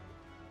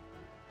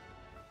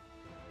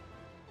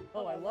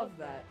 Oh, I love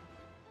that.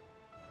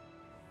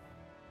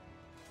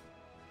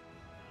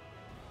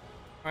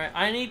 Alright,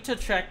 I need to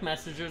check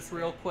messages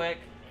real quick.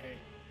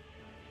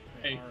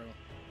 Hey.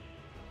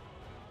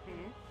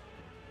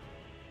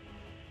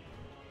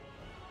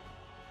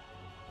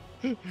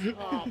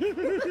 Oh.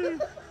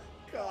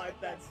 God,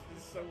 that's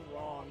just so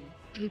wrong.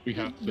 We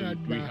have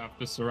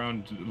to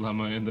surround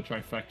Lemma in the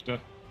trifecta.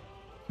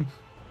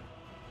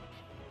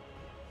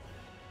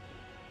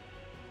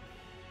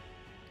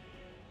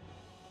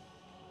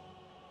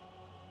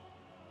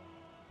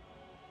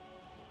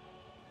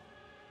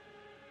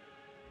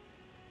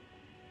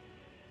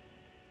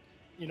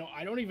 You know,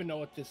 I don't even know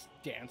what this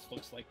dance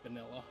looks like,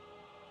 vanilla.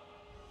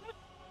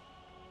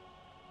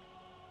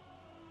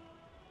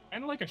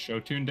 Kind of like a show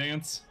tune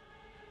dance.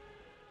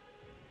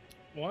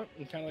 What?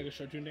 Kind of like a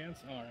show tune dance?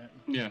 All right.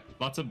 Yeah,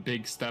 lots of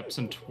big steps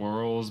and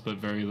twirls, but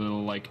very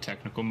little like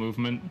technical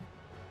movement.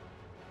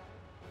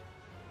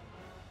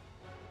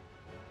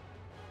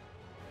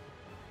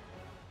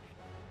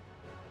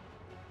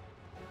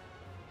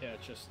 Yeah,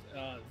 it's just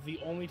the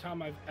only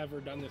time I've ever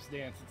done this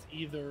dance, it's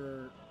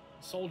either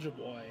Soulja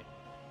Boy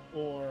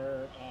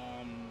or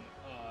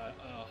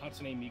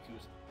Hatsune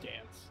Miku's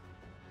dance.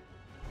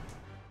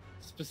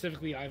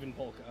 Specifically Ivan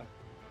Polka.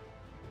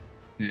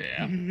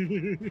 Yeah.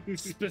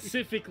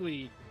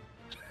 Specifically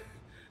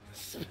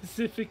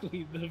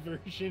the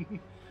version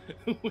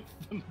with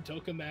the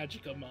Madoka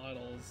Magica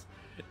models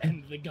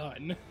and the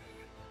gun.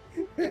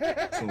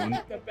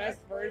 Excellent. The best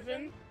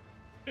version?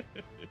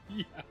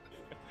 Yeah.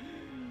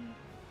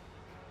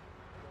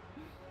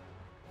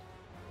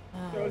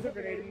 Throws a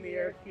grenade in the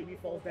air, QB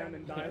falls down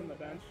and dies on the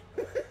bench.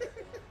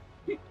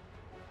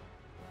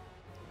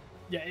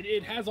 Yeah,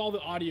 it has all the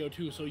audio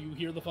too, so you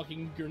hear the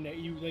fucking grenade.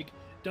 You like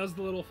does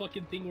the little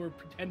fucking thing where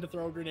pretend to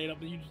throw a grenade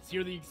up, and you just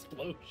hear the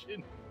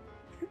explosion.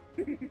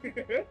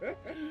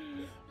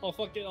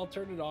 I'll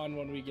turn it on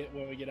when we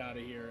get out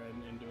of here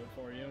and do it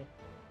for you.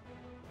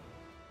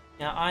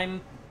 Yeah,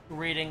 I'm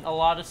reading. A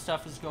lot of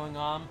stuff is going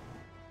on.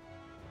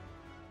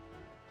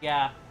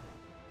 Yeah.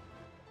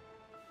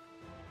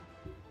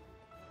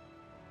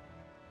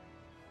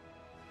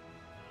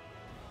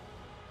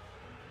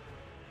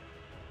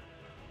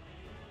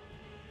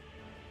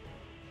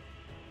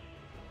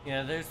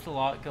 Yeah, there's a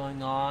lot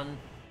going on.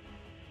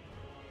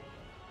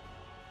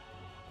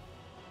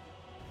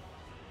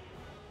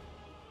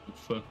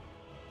 Fuck.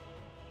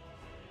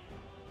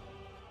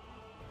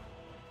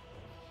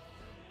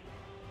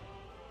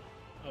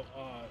 Oh,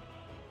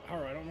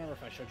 Haru, I don't remember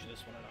if I showed you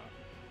this one or not.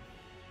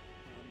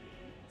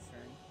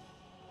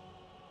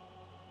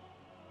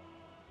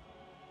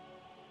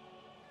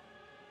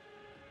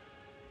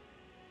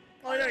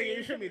 Oh no,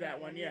 you showed me that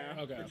one, yeah.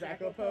 Okay. The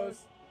Jacko pose.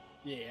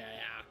 Yeah.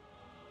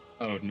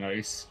 Oh,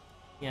 nice.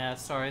 Yeah,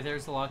 sorry,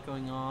 there's a lot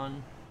going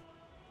on.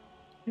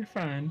 You're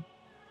fine.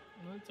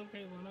 No, it's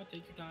okay, Luna.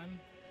 Take your time.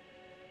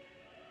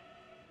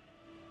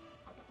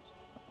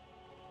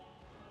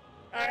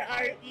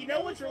 You know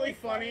what's really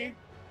funny?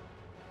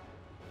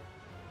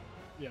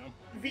 Yeah.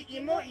 The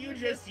emote you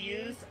just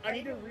used, I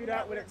need to read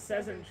out what it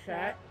says in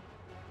chat.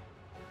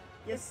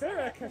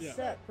 Yasera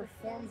Cassette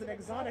performs an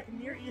exotic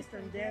Near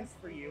Eastern dance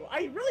for you.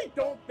 I really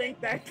don't think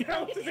that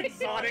counts as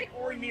exotic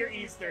or Near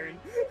Eastern.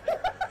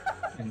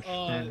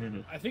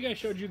 I think I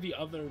showed you the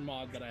other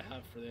mod that I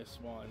have for this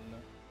one.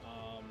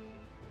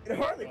 It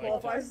hardly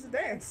qualifies as a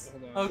dance.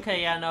 Hold on.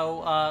 Okay, yeah,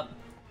 no,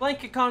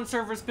 BlanketCon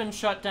server's been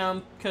shut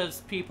down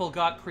because people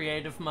got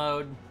creative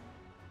mode.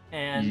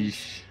 And,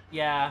 Yeesh.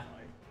 yeah.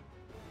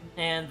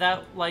 And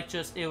that, like,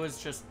 it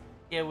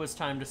was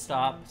time to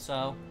stop,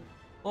 so.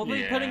 We'll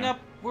be putting up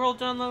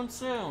World Unknown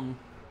soon.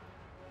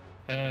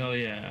 Hell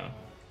yeah.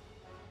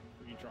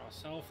 Redraw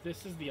self.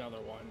 This is the other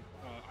one.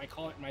 I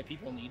call it My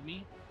People Need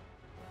Me.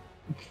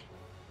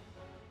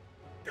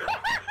 Oh,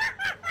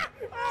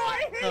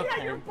 I hate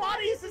how your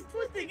body is just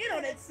twisting in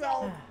on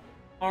itself.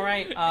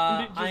 Alright, It just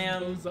I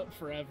am... goes up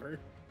forever.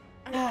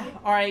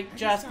 Alright,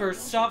 Jasper,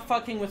 stop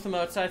fucking with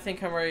emotes. I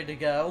think I'm ready to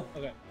go.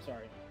 Okay,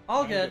 sorry.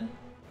 All good.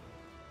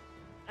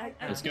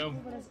 Let's go.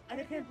 I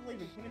can't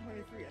believe in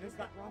 2023 I just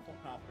got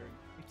raffle-coptered.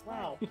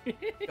 Wow.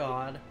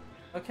 God.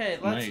 Okay,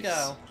 let's Nice.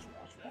 go.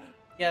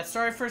 Yeah,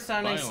 sorry for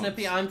sounding Violence.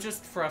 snippy. I'm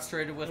just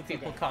frustrated with That's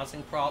people okay.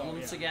 causing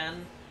problems Oh, yeah.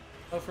 again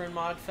over in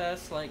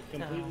Modfest. Like,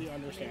 Completely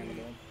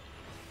understandable.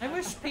 I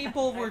wish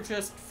people were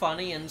just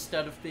funny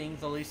instead of being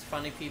the least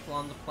funny people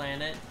on the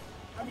planet.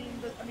 I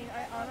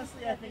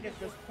honestly, I think at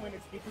this point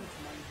it's because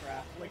it's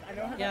Minecraft. Like, I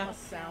know how Yeah. that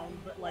must sound,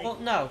 but like... Well,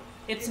 no.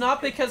 It's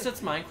not because it's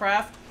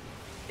Minecraft.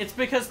 It's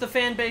because the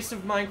fan base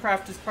of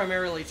Minecraft is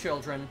primarily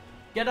children.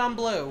 Get on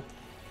blue.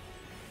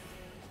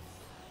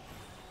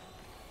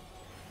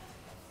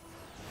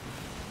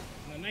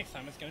 And then next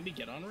time it's gonna be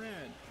Get on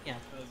Red. Yeah.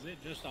 Because it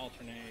just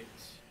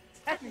alternates.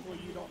 Technically,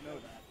 you don't know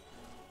that.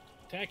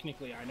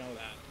 Technically, I know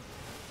that.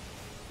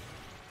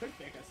 Could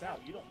fake us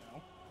out, you don't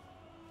know.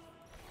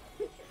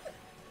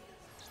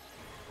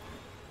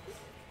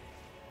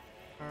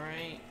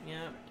 Alright,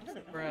 yeah. We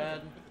can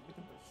Spread. put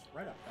the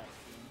spread up that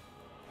soon.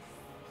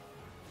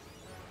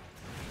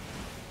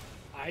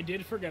 I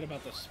did forget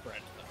about the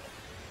spread,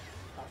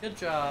 though. Good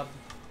job.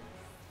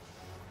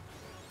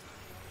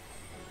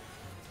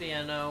 So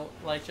yeah, no,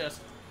 like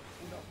just...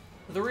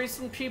 The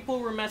reason people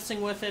were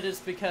messing with it is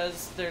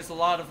because there's a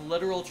lot of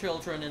literal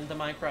children in the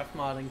Minecraft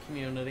modding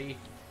community.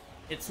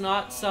 It's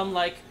not some,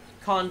 like,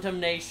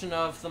 condemnation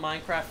of the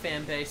Minecraft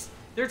fan base.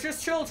 They're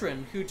just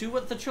children who do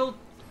what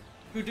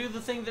who do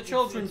the thing that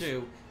children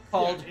do,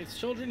 called it's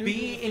children who do be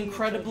the thing that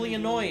incredibly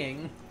children do.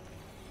 annoying.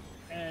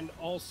 And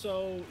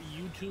also,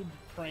 YouTube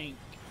prank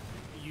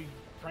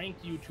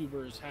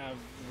YouTubers have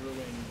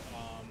ruined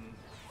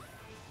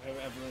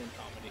have ruined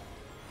comedy.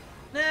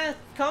 Nah,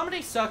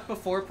 comedy sucked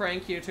before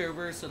prank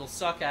YouTubers, it'll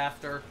suck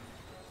after.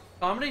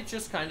 Comedy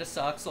just kinda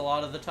sucks a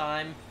lot of the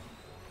time.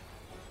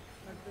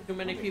 Too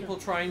many people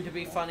trying to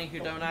be funny who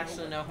don't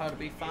actually know how to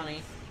be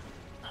funny.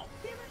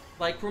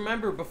 Like,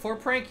 remember, before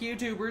prank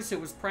YouTubers, it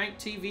was prank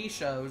TV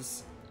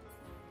shows.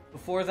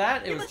 Before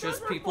that, it was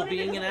just people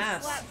being an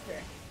ass.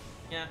 Slapstick.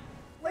 Yeah.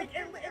 Like,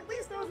 at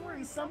least those were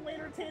in some way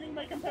entertaining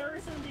by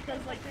comparison because,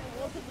 like, they were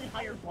relatively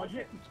higher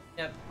budget.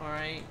 Yep,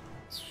 alright.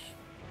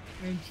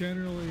 And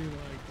generally,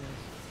 like,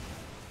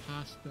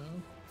 pasta.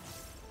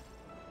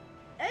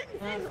 And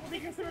things that would be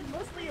considered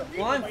mostly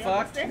illegal Well, I'm by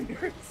fucked. other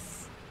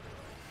standards.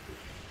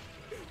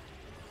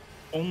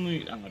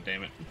 Only. Oh,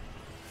 damn it.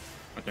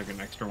 I took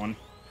an extra one.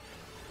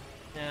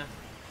 Yeah.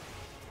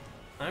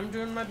 I'm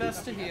doing my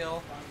best to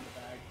heal.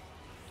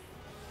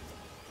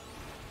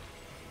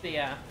 But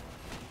yeah.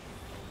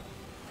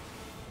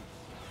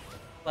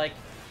 Like,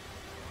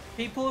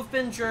 people have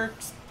been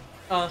jerks.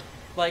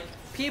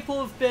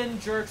 People have been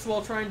jerks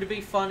while trying to be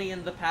funny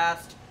in the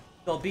past.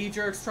 They'll be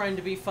jerks trying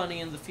to be funny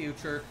in the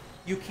future.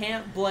 You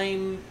can't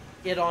blame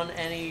it on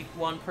any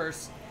one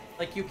person.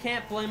 Like, you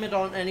can't blame it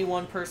on any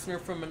one person or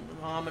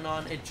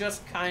phenomenon. It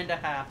just kinda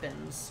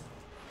happens.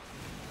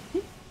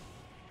 Oh,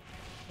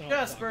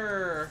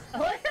 Jasper! I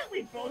like how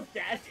we both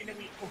dashed and then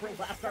we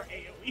overlapped our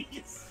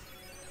AoEs.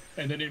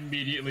 And then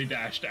immediately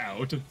dashed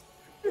out.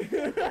 This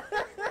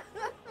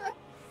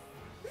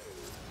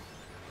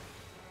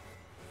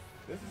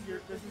is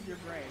your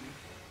brain.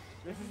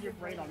 This is your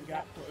brain on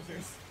gap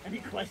closers. Any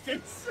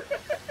questions?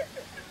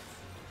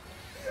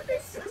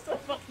 It's just a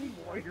fucking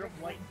warrior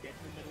of light dead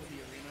in the middle of the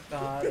arena.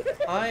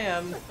 God, I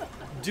am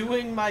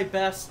doing my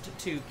best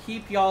to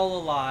keep y'all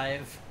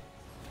alive.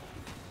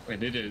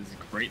 And it is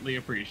greatly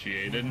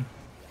appreciated.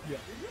 Yeah.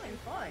 You're doing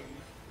fine.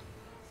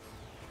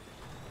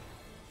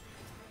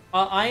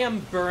 I am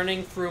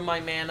burning through my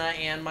mana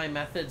and my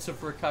methods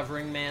of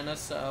recovering mana,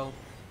 so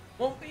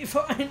won't be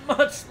fine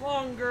much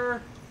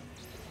longer.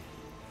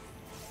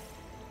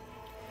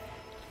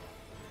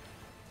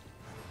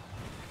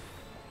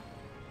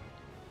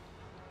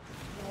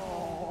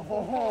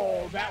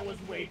 Oh, that was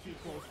way too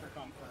close for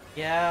comfort.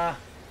 Yeah.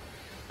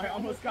 I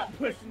almost got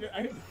pushed into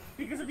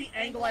because of the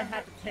angle I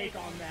had to take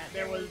on that.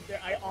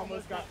 I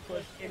almost got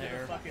pushed into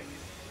There. the fucking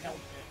hell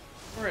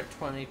pit. We're at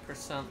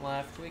 20%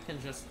 left. We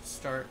can just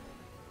start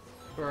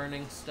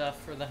burning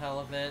stuff for the hell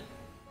of it.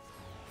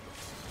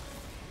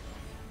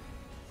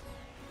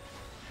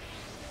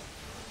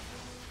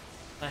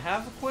 I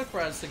have a quick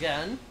res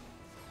again.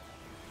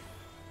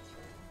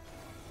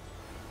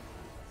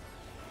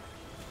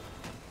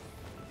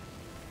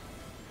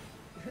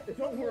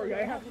 Don't worry,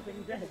 I have the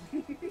thing dead.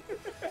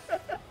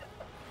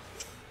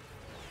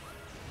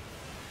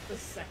 The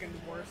second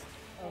worst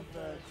of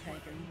the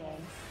tank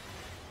involves.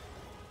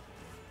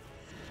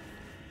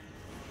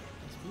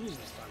 It's blue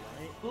this time,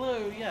 right?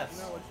 Blue, yes.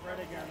 No, it's red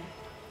again.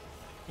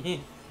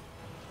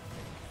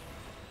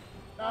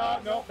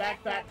 No,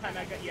 that time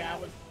I got, the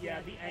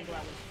angle I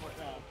was for,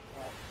 well,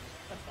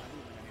 that's fine, we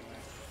win anyway.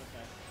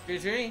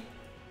 Okay.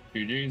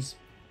 GG. GG's.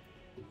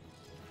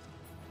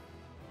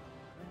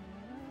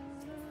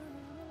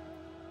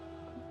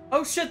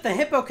 Oh shit, the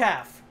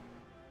hippocalf!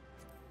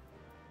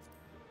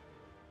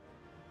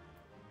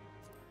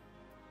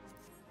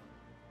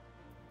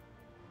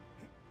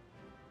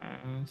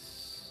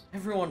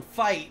 Everyone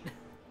fight!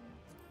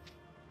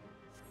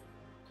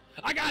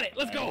 I got it!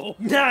 Let's go!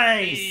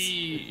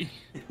 Nice!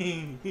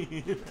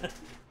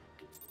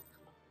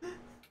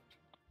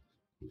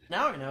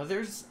 Now I know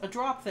there's a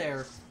drop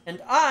there, and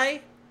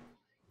I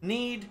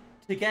need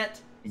to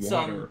get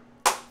some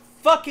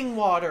fucking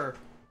water.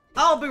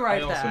 I'll be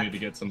right back. I also need to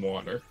get some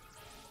water.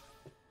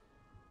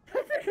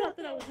 I forgot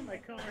that I was in my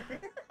car.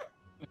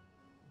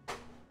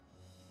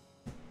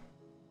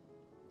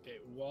 Okay,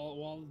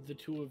 while the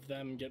two of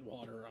them get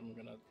water, I'm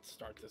gonna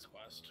start this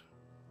quest.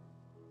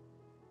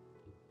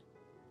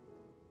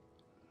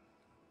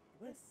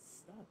 Let's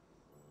stop.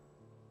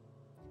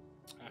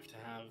 I have to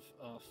have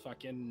a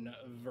fucking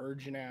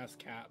virgin-ass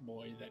cat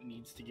boy that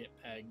needs to get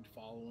pegged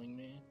following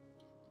me.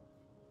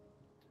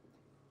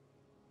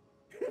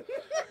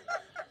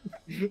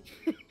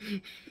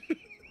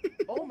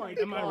 Oh my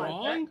god. Am I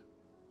wrong?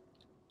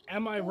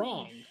 Am I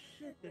wrong?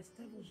 Shit, this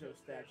Devil Joe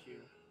statue.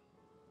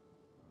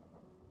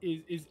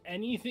 Is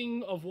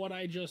anything of what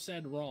I just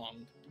said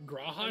wrong?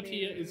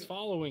 Grahatia is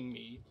following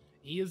me.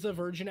 He is a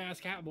virgin-ass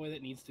cat boy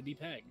that needs to be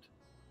pegged.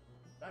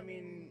 I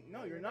mean,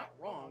 no, you're not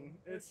wrong.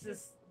 It's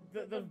just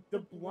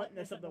the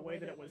bluntness of the way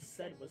that it was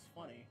said was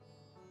funny.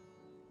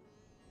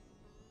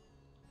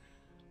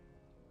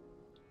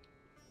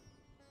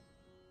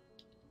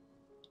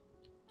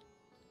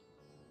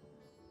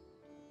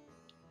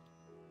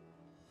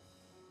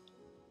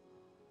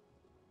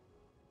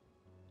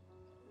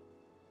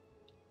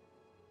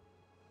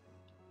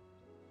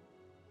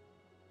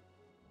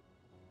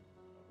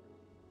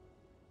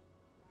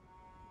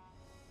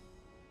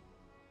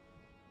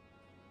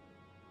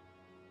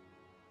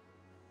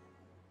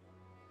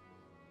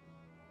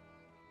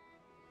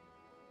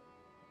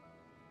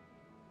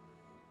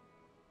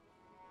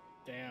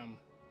 Damn.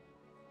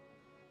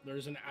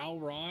 There's an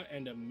Alra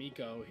and a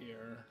Miko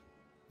here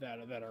that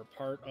are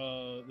part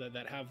of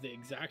that have the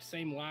exact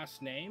same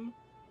last name,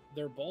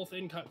 They're both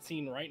in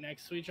cutscene right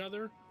next to each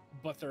other,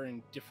 but they're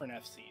in different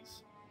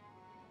FCs.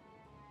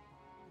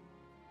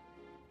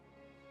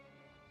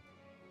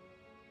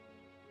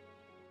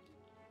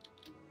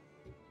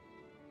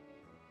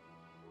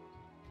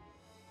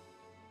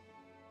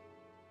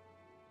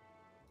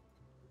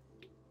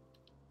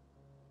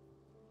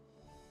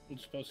 I'm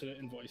just posted it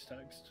in voice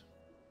text.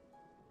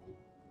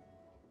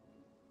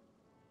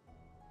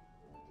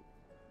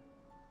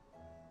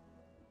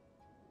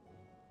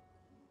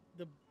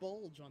 The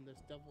bulge on this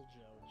Devil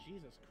Joe.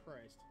 Jesus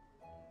Christ.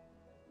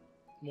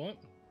 What?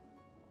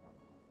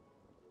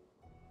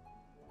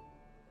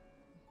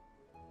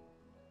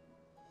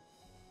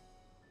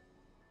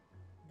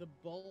 The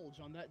bulge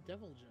on that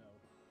Devil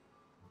Joe.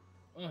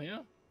 Oh, yeah?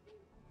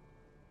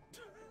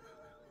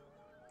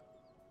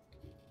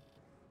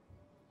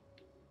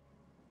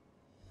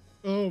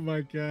 Oh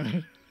my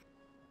god.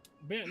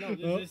 But yeah, no,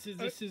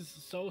 this is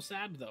so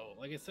sad though.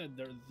 Like I said,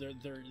 they're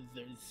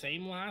the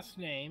same last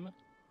name,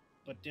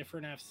 but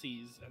different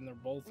FCs, and they're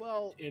both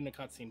in a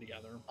cutscene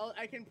together.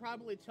 I can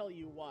probably tell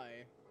you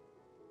why.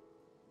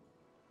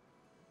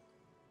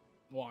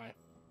 Why?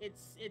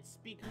 It's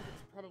because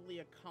it's probably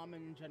a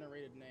common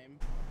generated name.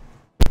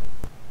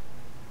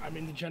 I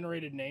mean, the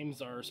generated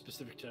names are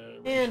specific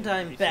to. And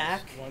I'm races.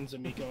 back. One's a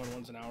Miko and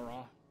one's an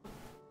Aura.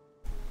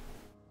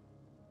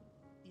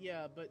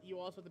 Yeah, but you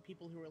also have the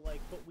people who are like,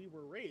 but we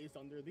were raised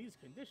under these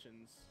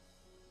conditions.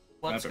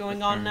 What's Rabbit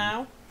going on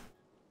return.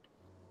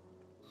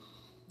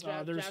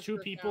 now? There's two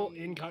Jasper people found-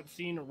 in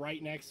cutscene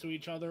right next to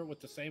each other with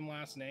the same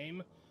last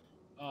name,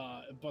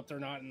 but they're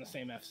not in the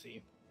same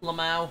FC.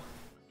 Lamau.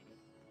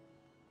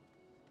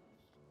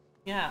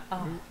 Yeah,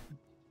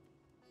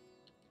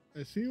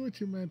 I see what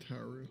you meant,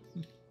 Haru.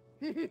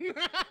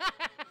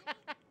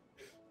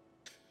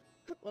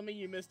 Let me,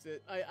 you missed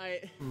it.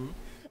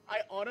 I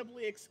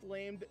audibly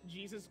exclaimed,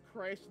 "Jesus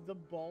Christ, the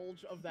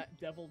bulge of that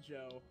Devil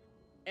Joe,"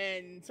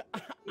 and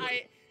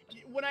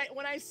when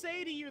I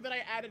say to you that I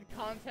added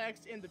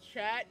context in the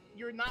chat,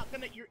 you're not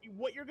gonna.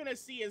 What you're gonna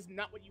see is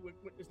not what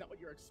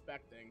you're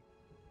expecting.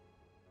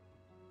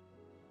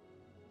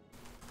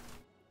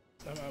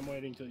 I'm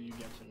waiting till you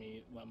get to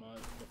meet Lemma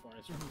before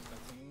I start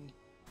discussing.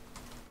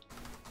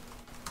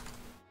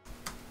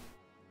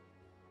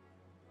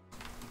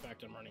 In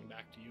fact, I'm running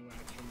back to you,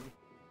 actually.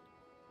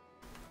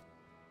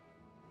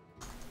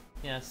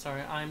 yeah,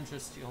 sorry, I'm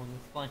just dealing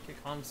with blanket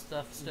con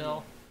stuff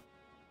still.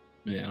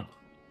 Yeah.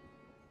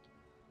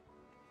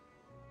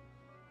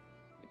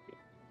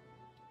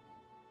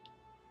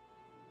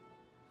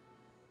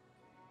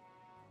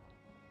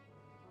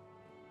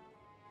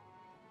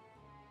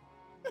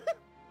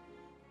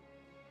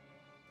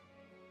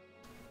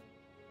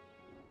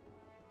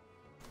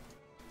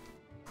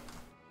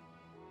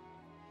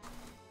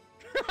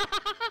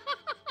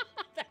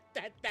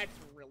 That's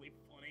really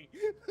funny.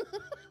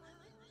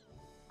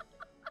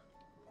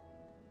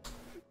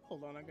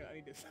 Hold on, I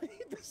need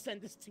to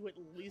send this to at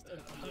least a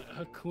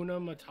Hakuna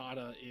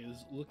Matata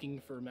is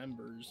looking for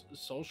members.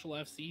 Social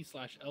FC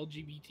 /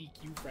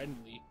 LGBTQ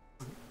friendly.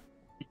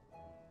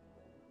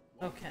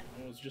 Okay.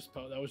 That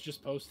was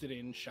just posted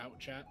in shout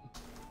chat.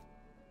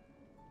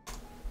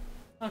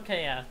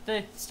 Okay, yeah,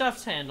 the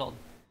stuff's handled.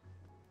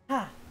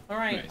 Ah,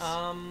 alright,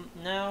 Nice.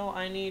 now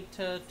I need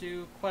to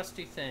do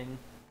questy thing.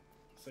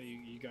 So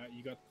you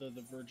got the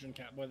virgin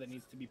catboy that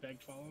needs to be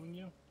pegged following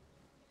you?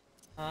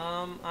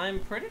 I'm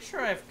pretty sure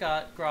I've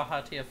got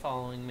Grahatia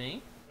following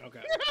me.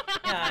 Okay.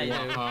 Yeah, I do.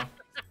 Uh-huh.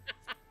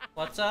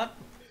 What's up?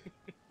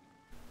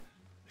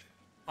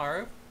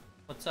 Haru?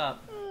 What's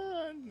up?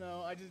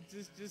 No, I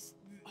just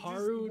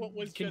Haru what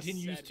was just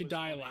continues said to was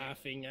die funny.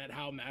 laughing at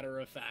how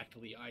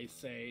matter-of-factly I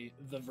say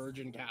the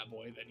virgin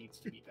catboy that needs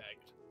to be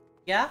pegged.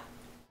 Yeah?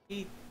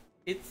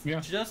 It's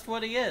Yeah. just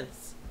what he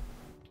is.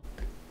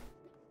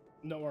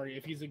 Don't worry,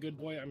 if he's a good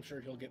boy, I'm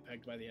sure he'll get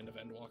pegged by the end of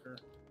Endwalker.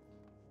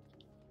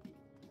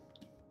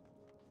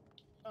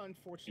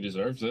 Unfortunately, He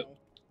deserves it. so.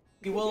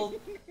 He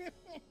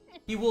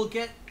will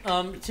get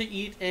to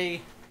eat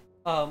a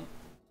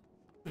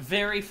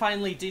very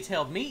finely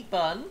detailed meat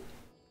bun.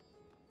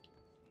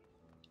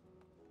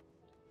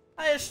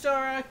 Hi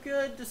Ashtara,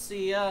 good to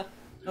see ya.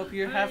 Hope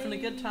you're having a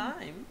good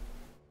time.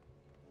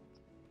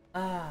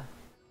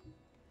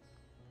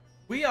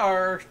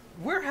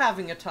 We're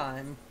having a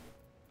time.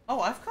 Oh,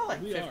 I've got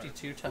like We are.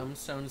 52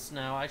 tomestones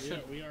now. I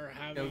should We are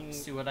having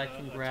see what I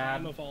can a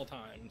grab. time of all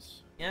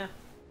times. Yeah.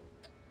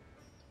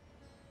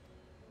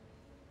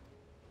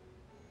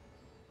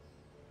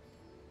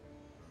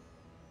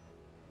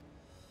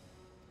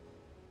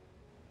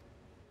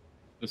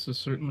 This is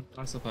certainly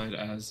classified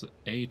as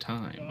a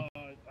time.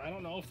 I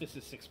don't know if this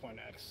is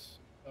 6.x.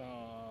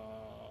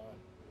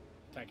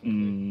 Technically.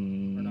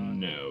 or not.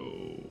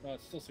 No. No,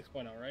 it's still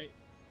 6.0, right?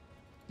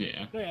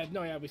 Yeah.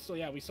 We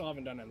still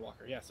haven't done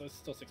Endwalker. Yeah, so it's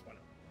still 6.0.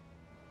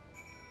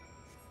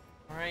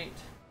 Alright,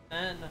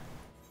 then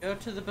go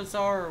to the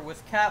bazaar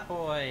with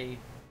Catboy.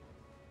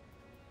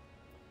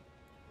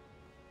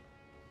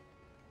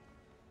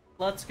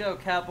 Let's go,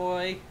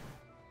 Catboy.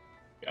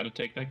 Gotta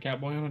take that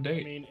cowboy on a I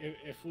date. mean,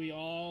 if we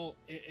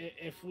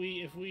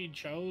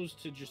chose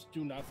to just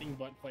do nothing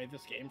but play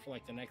this game for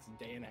like the next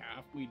day and a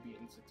half, we'd be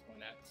in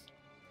 6.x.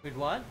 Wait,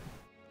 what?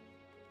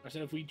 I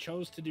said if we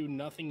chose to do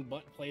nothing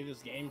but play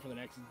this game for the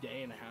next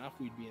day and a half,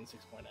 we'd be in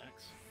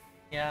 6.x.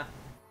 Yeah.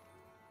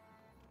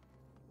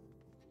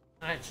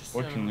 I just.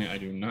 Fortunately, I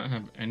do not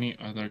have any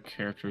other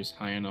characters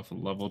high enough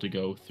level to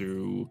go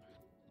through.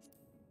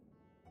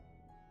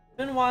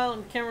 Been a while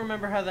and can't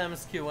remember how the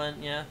MSQ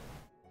went. Yeah.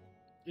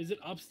 Is it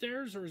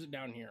upstairs or is it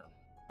down here?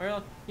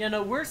 Well, yeah,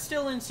 no, we're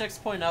still in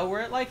 6.0.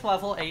 We're at like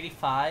level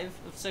 85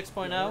 of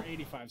 6.0. Yeah, we're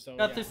 85, so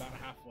Got yeah, this about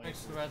halfway.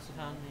 next to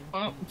Ratsaton.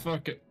 Oh,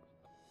 fuck it.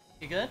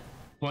 You good?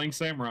 Playing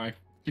Samurai.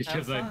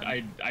 Because Have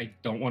fun. I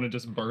don't want to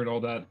just burn all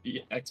that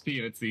XP,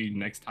 and it's the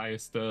next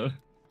highest Oh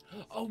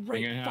thing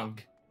right, I have.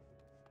 fuck.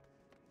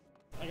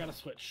 I gotta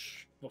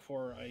switch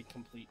before I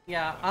complete.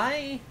 Yeah,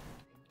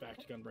 Back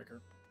to Gunbreaker.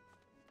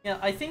 Yeah,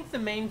 I think the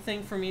main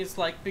thing for me is,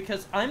 like,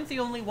 because I'm the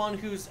only one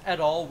who's at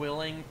all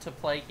willing to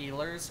play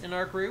healers in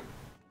our group,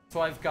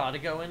 so I've got to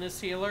go in as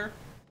healer.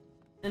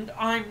 And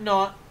I'm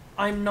not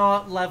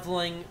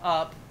leveling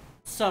up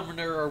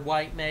Summoner or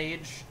White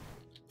Mage,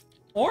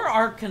 or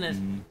Arcanist,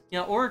 you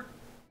know, or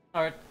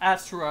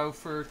Astro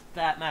for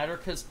that matter,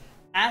 because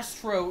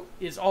Astro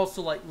is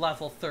also, like,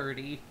 level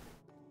 30,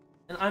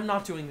 and I'm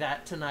not doing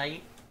that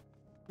tonight.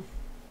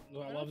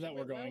 Well, I love that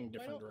we're going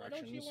different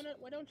directions.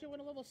 Why don't you want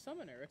a level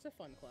summoner? It's a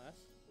fun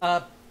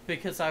class.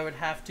 Because I would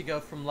have to go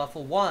from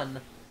level 1,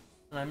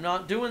 and I'm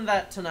not doing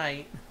that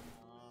tonight.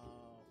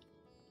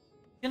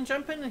 You can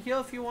jump in and heal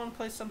if you want to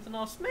play something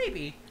else,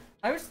 maybe.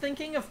 I was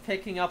thinking of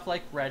picking up,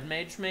 like, Red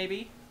Mage,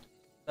 maybe,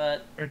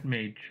 but Red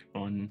Mage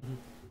fun.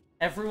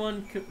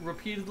 everyone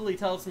repeatedly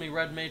tells me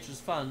Red Mage is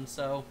fun,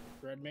 so...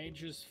 Res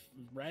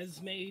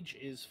Mage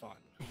is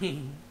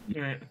fun.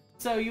 Yeah.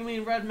 So you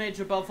mean Red Mage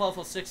above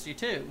level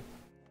 62?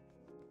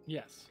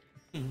 Yes.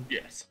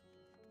 Yes.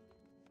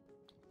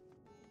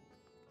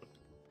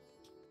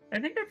 I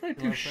think I played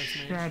two Love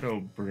Red Mage.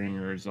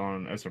 Shadowbringers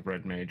on as a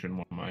Red Mage in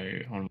one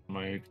of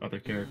my other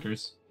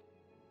characters.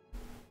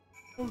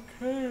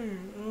 Okay,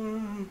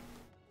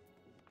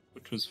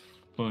 Which was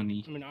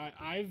funny. I mean,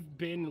 I've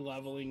been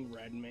leveling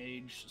Red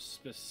Mage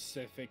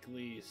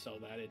specifically so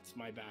that it's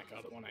my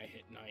backup when I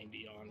hit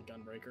 90 on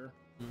Gunbreaker.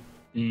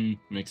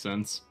 Makes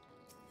sense.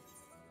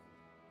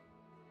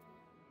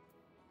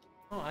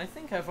 Oh, I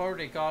think I've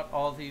already got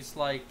all these,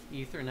 like,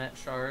 Ethernet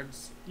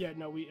shards. Yeah,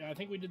 no, I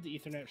think we did the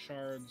Ethernet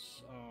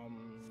shards,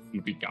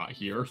 We got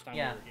here. first time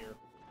Yeah. we were here.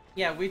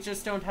 Yeah, we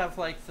just don't have,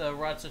 like, the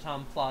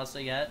Ratsaton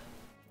Plaza yet.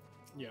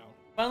 Yeah.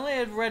 Finally, I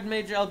had Red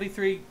Mage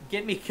LB3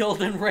 get me killed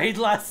in raid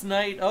last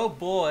night. Oh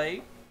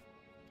boy.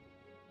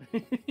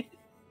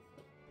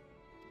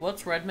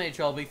 What's Red Mage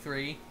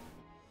LB3?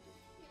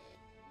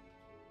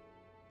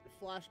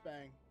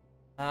 Flashbang.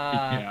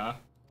 Yeah.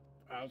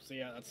 So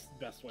yeah, that's the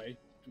best way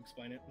to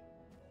explain it.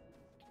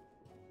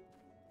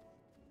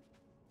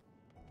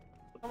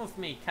 Come with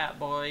me, cat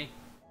boy.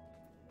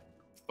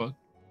 What?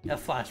 Yeah,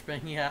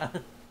 flashbang, yeah.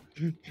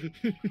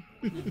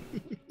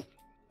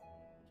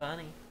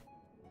 Funny.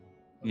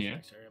 Yeah.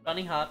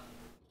 Bunny hop.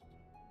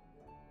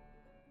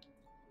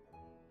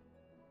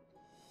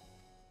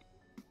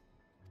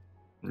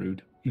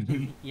 Rude.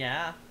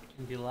 Yeah,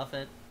 you love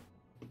it.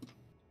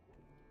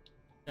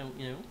 Don't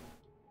you?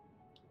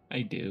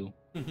 I do.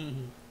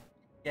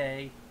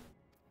 Yay.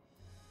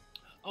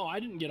 Oh, I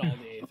didn't get all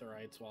the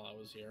Aetherites while I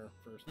was here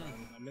first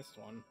time. I missed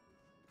one.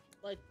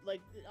 Like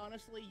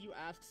honestly, you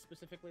asked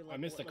specifically. Like, I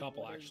missed a what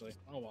couple is- actually.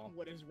 Oh well.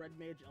 What is Red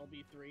Mage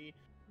LB3?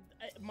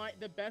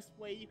 The best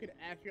way you could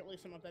accurately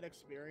sum up that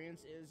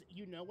experience is,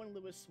 you know, when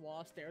Louis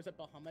Swa stares at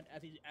Bahamut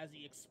as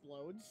he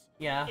explodes.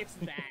 Yeah. It's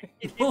that.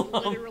 It's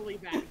literally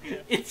that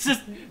gift. It's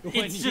just. When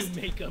It's you just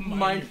make a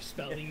minor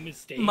spelling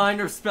mistake.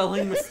 minor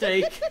spelling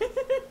mistake.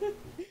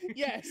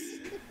 Yes.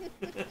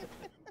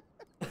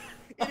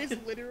 It is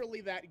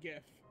literally that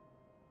gift.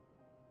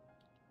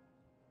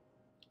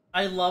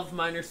 I love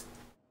minor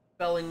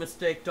spelling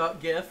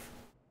mistake.gif.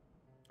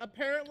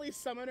 Apparently,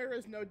 Summoner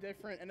is no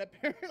different, and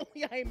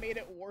apparently I made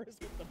it worse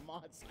with the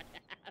mods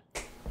I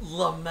have.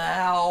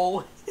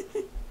 Lamau.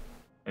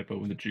 Typo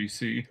with a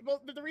GC.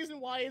 Well, the reason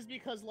why is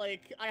because,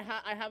 like, I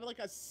have like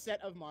a set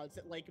of mods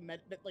that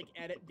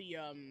edit the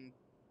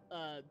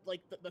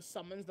the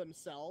summons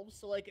themselves.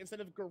 So like, instead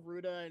of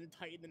Garuda and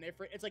Titan and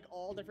Ifrit, it's like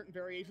all different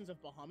variations of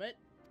Bahamut,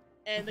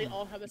 and they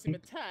all have the same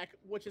attack,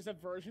 which is a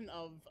version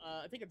of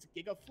I think it's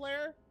Giga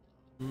Flare.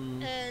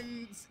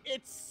 And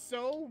it's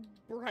so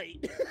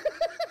bright.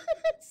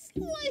 It's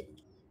like,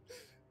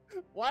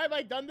 why have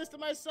I done this to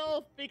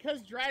myself?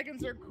 Because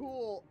dragons are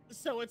cool,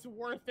 so it's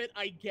worth it,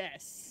 I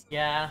guess.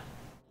 Yeah.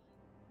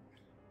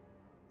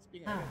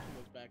 Speaking of, I got two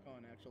modes back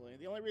on, actually.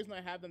 The only reason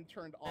I have them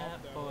turned off, Ah,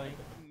 though, boy.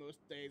 like,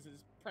 most days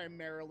is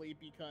primarily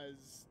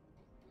because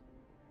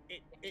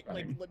it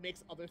like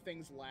makes other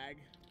things lag.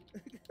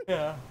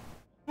 Yeah.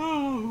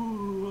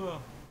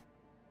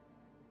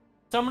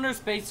 Summoner's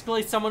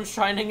basically someone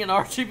shining an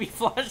RGB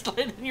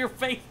flashlight in your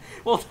face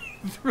while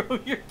they throw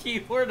your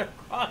keyboard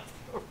across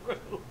the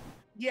room.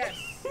 Yes,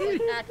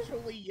 like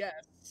actually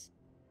yes.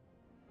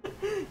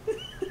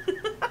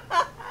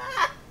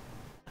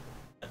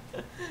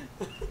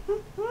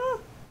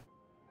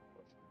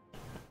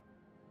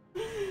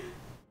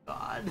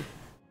 God.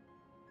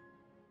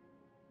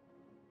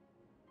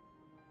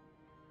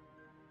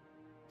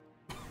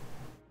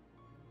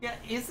 Yeah,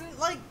 isn't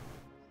like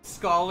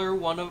Scholar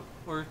one of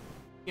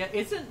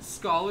isn't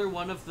Scholar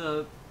one of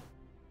the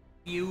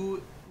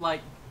few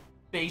like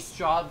base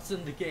jobs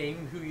in the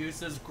game who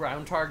uses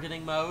ground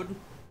targeting mode?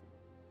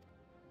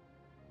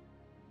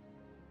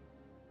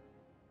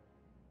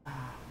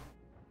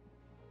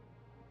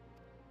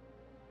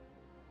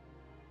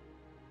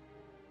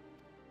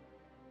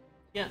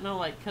 Yeah, no,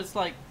 like, cause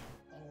like,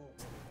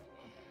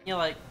 you know,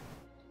 like,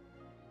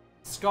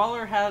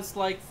 Scholar has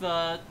like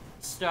the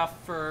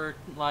stuff for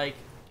like,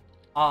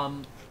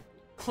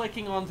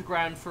 clicking on the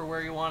ground for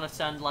where you want to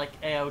send like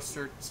Eos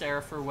or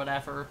Seraph or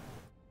whatever.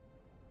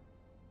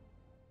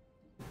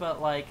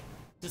 But like,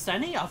 does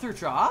any other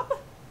job?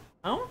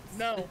 No?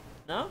 No.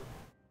 No?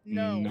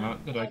 No.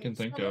 Not that I can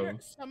think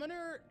of.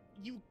 Summoner,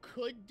 you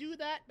could do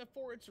that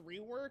before its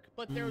rework,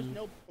 but there's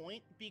no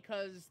point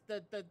because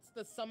the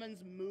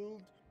summons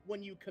moved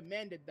when you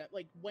commanded them.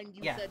 Like when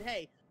you said,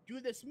 "Hey,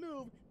 do this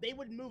move," they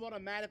would move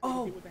automatically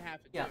to do what they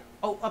have to do.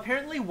 Oh,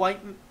 apparently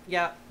White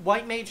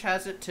Mage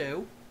has it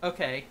too.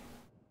 Okay.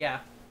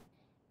 Yeah.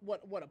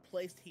 What a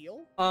placed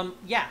heal?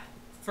 Yeah.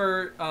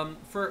 For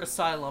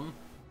Asylum.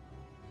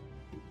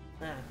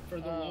 For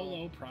the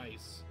low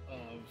price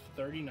of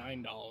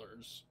 $39,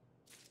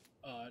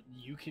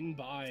 you can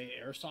buy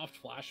airsoft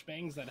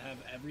flashbangs that have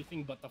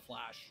everything but the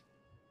flash.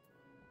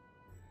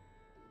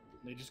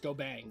 They just go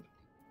bang.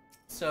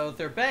 So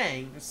they're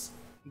bangs.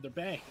 They're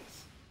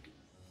bangs.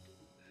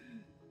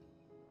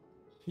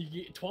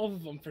 You get 12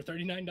 of them for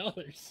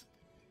 $39.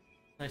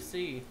 I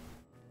see.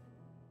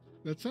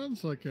 That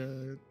sounds like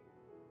a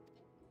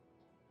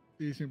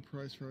decent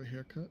price for a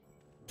haircut.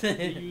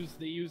 They use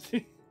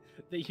CO2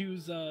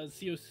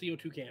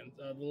 cans,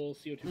 the little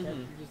CO2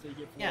 cartridges that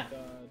you get from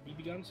like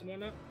BB guns and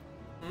whatnot.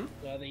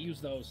 They use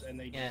those and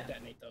they just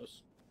detonate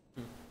those.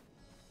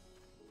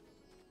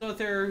 So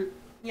they're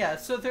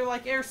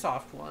like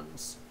airsoft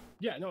ones.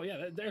 Yeah, no,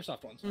 yeah, the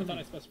airsoft ones. I thought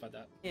I specified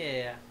that.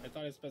 Yeah. I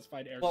thought I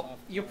specified airsoft. Well,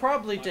 you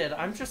probably did.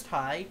 I'm just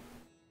high.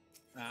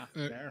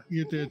 Fair.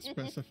 You did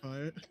specify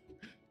it.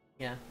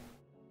 Yeah.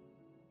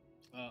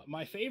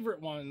 My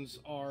favorite ones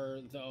are,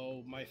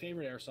 though, my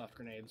favorite airsoft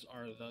grenades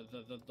are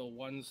the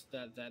ones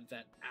that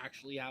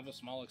actually have a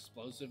small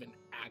explosive and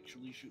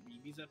actually shoot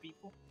BBs at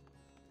people.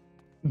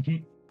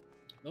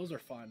 Those are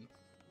fun.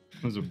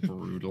 Those are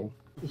brutal.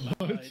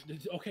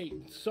 Okay,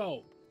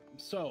 so,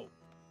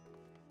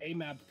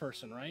 AMAB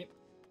person, right?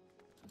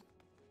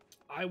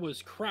 I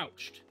was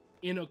crouched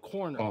in a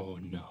corner. Oh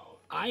no.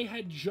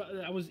 I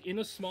was in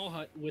a small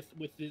hut with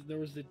there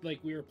was like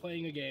we were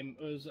playing a game.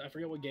 It was, I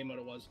forget what game mode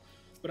it was,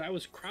 but I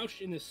was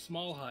crouched in this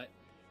small hut,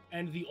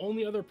 and the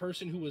only other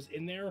person who was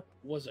in there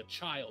was a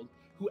child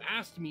who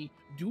asked me,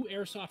 "Do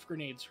airsoft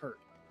grenades hurt?"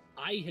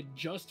 I had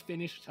just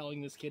finished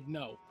telling this kid,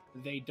 "No,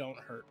 they don't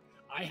hurt."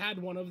 I had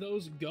one of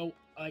those go,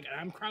 like,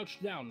 I'm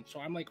crouched down, so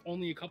I'm like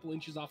only a couple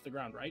inches off the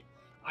ground, right?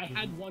 I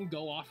had one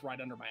go off right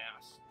under my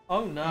ass.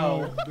 Oh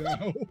no. Oh,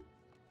 no.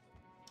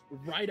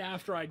 Right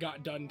after I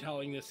got done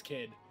telling this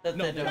kid. That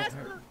No, they don't Jasper,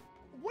 hurt.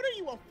 what are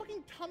you, a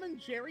fucking Tom and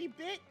Jerry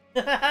bit?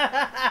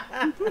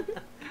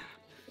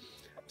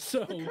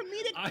 So The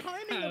comedic I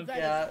timing have of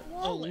that is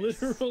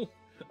flawless.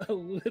 a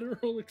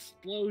literal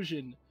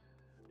explosion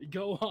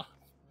go off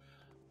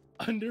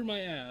under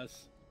my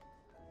ass.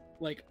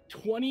 Like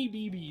 20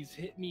 BBs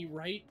hit me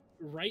right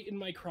in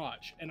my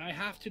crotch, and I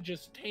have to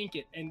just tank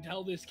it and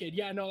tell this kid,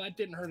 "Yeah, no, that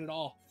didn't hurt at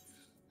all."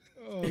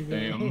 Oh, no.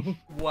 Damn.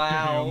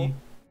 Wow.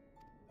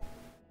 Damn.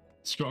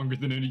 Stronger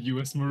than any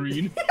U.S.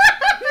 Marine.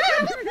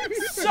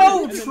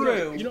 So And then,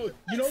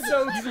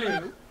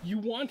 true. You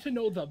want to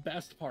know the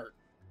best part?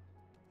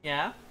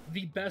 Yeah.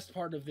 The best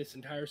part of this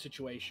entire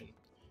situation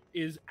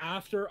is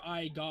after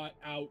I got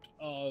out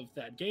of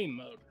that game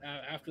mode,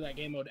 after that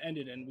game mode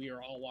ended and we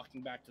were all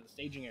walking back to the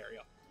staging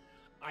area,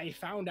 I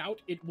found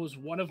out it was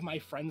one of my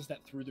friends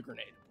that threw the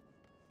grenade.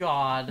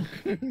 God.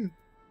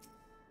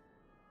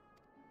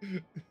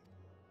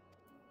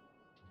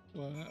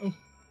 Wow.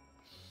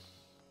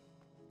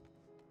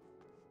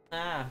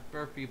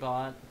 Burpee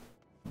bot.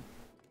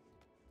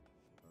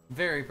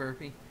 Very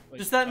burpy. Like,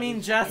 Does that I mean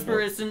was-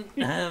 Jasper I was-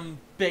 isn't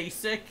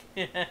basic?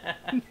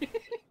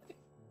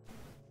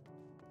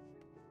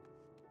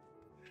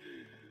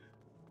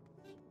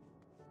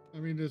 I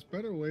mean, there's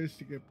better ways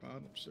to get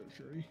bottom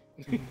surgery.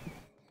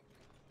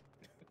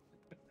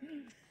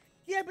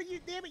 Yeah, but you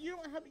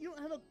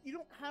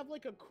don't have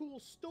like a cool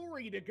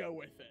story to go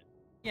with it.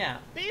 Yeah.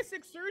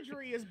 Basic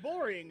surgery is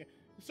boring.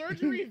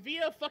 Surgery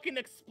via fucking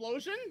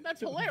explosion?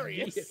 That's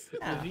hilarious.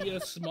 Via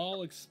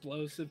small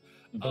explosive.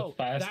 The that was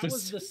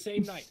fastest. the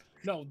same night.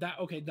 No, that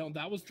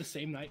was the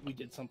same night we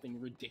did something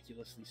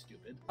ridiculously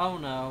stupid. Oh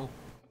no.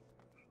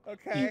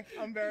 Okay,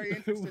 I'm very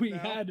interested we now.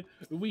 had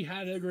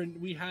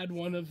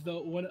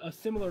a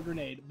similar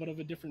grenade, but of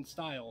a different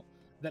style.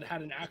 that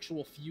had an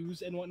actual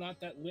fuse and whatnot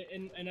that lit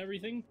and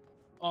everything,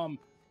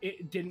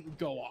 it didn't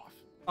go off.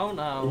 Oh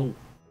no.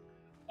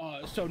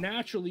 So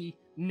naturally,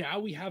 now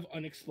we have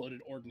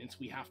unexploded ordnance.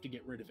 We have to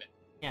get rid of it.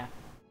 Yeah.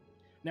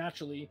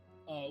 Naturally,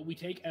 we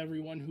take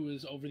everyone who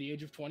is over the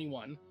age of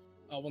 21.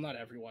 Well, not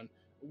everyone.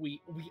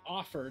 We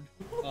offered,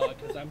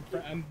 because at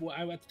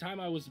the time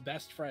I was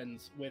best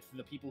friends with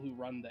the people who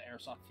run the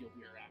airsoft field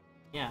we are at.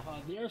 Yeah.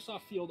 The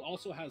airsoft field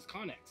also has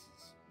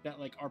connexes that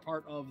like are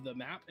part of the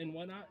map and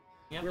whatnot.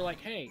 Yep. We're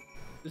like, hey,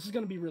 this is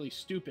gonna be really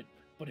stupid,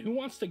 but who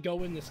wants to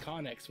go in this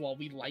connex while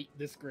we light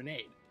this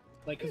grenade?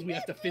 Like, because we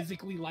have to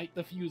physically light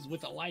the fuse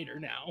with a lighter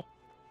now.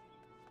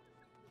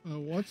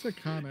 What's a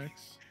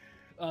connex?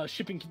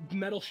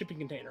 Metal shipping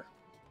container.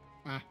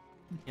 Ah.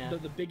 Yeah.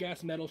 The big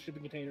ass metal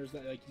shipping containers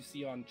that like you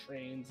see on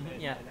trains and,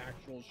 Yeah. and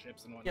actual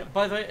ships and Yeah, whatnot.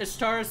 by the way,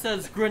 Ashtara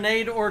says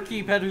grenade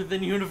orky better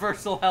than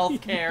universal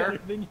health care.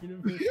 Better than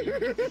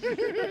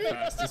universal.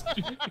 Fastest,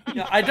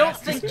 Yeah, I don't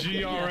fastest think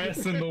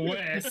GRS in the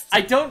West.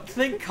 I don't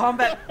think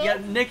combat. Yeah,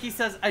 Nikki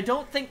says I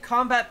don't think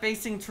combat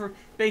basic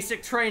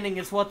training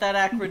is what that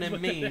acronym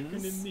What that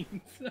means. acronym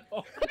means.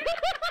 Oh.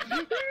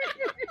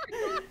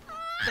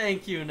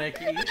 Thank you,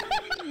 Nikki. That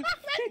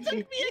took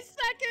me a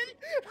second.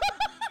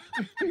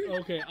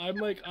 Okay, I'm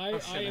like I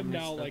shit, I am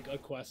now missed it. like a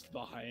quest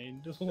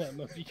behind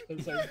Lemma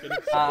because I've been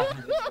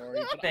explaining the story.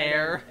 But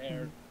fair. I don't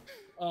care.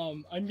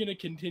 I'm gonna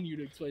continue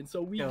to explain.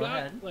 So we Go got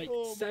ahead. like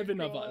Oh my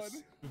 7 of God. us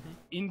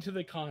into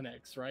the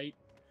connex, right?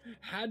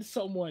 Had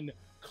someone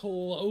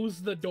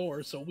close the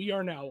door, so we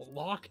are now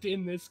locked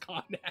in this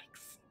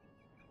connex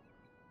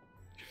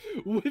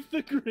with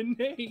the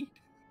grenade.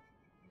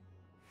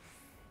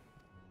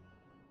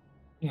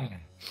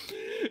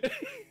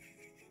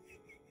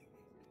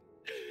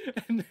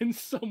 And then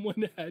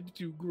someone had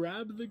to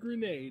grab the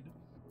grenade,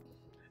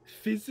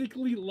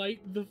 physically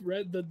light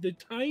the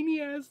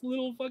tiny ass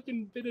little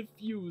fucking bit of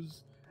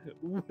fuse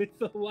with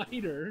the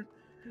lighter,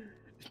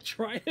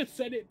 try to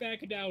set it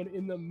back down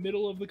in the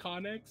middle of the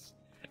connex,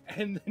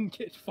 and then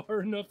get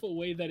far enough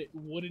away that it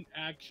wouldn't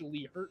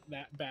actually hurt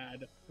that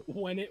bad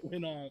when it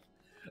went off.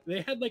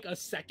 They had like a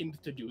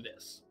second to do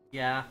this.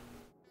 Yeah.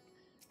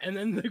 And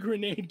then the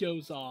grenade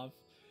goes off,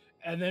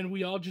 and then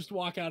we all just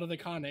walk out of the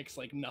connex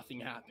like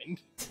nothing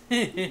happened.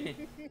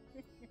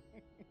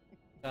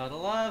 Gotta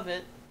love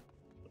it.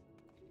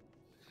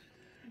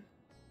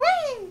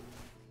 Whee!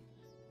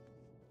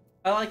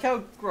 I like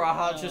how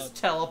Graha just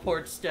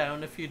teleports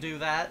down if you do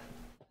that.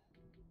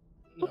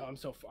 No,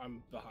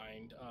 I'm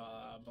behind.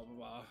 Blah blah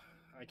blah.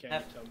 I can't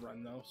get to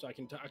run though, so I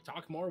can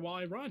talk more while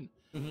I run.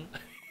 Mhm.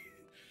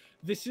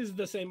 This is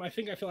the same. I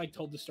feel like I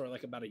told this story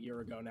like about a year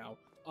ago now.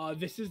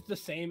 This is the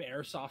same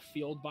airsoft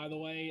field, by the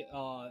way,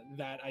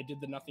 that I did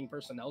the Nothing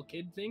Personnel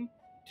kid thing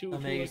to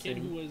a kid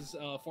who was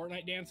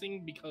Fortnite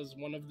dancing, because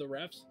one of the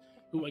refs,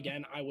 who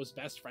again I was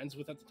best friends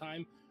with at the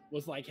time,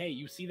 was like, hey,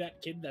 you see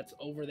that kid that's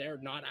over there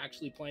not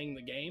actually playing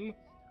the game?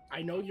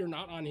 I know you're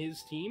not on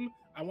his team.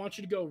 I want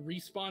you to go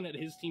respawn at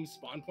his team's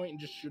spawn point and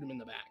just shoot him in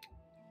the back.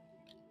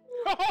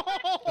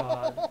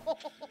 God.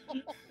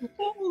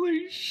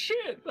 Holy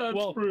shit, that's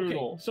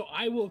brutal. Okay, so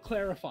I will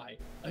clarify.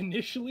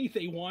 Initially,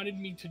 they wanted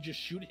me to just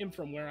shoot him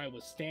from where I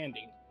was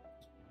standing.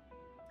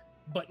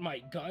 But my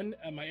gun,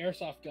 my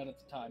airsoft gun at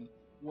the time,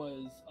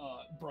 was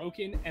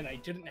broken, and I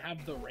didn't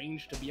have the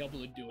range to be able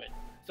to do it.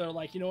 So they're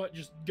like, you know what,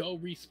 just go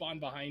respawn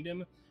behind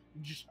him,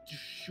 just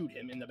shoot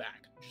him in the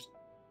back. Just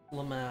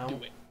Lamau.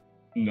 do it.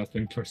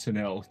 Nothing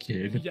personnel,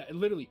 kid. Yeah,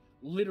 literally,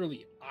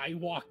 I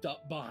walked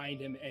up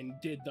behind him and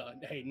did the,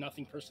 hey,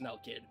 nothing personnel,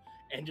 kid,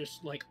 and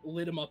just, like,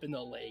 lit him up in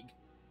the leg.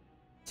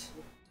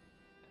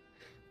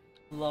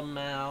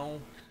 Lamau.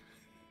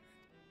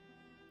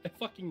 I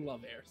fucking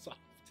love airsoft.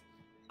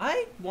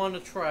 I want to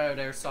try out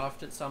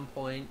airsoft at some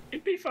point.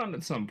 It'd be fun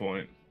at some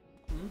point.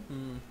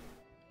 Mm-hmm.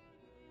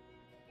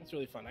 It's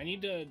really fun. I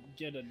need to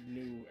get a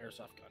new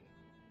airsoft gun.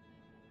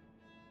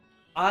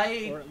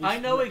 I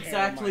know repair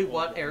exactly my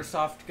what old one.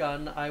 airsoft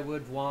gun I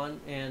would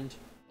want, and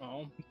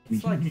Oh,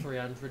 it's like is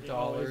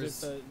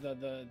 $300. it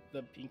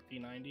the pink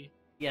P90?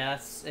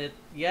 Yes, it's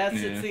Yeah.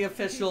 the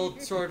official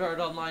Sword Art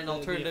Online The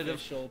alternative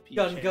official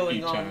gun P-Chan. going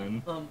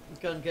P-Chan. on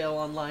Gun Go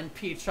Online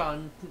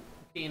P-Chan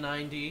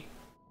P90.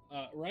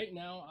 Right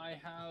now, I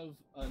have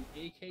an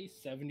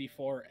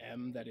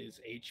AK-74M that is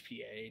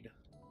HPA'd.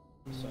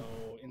 So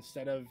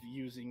instead of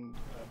using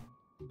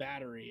a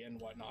battery and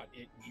whatnot,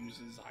 it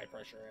uses high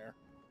pressure air.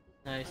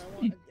 Nice.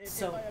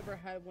 If I ever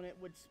had one, it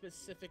would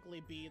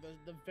specifically be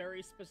the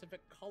very specific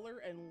color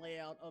and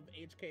layout of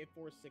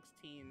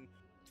HK416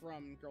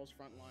 from Girls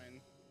Frontline.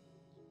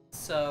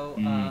 So,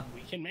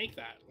 We can make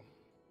that.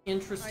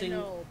 interesting. I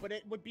know, but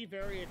it would be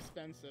very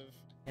expensive.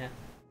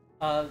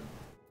 Yeah.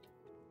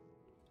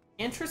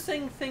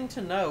 Interesting thing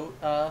to note,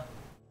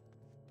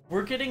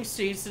 we're getting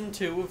season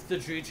 2 of the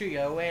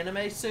GGO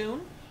anime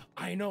soon.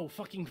 I know,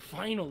 fucking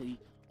finally.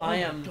 Oh I my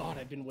am God,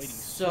 I've been waiting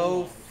so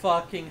long.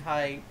 fucking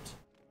hyped.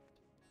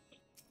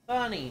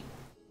 Funny.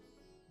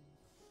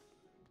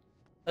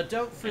 A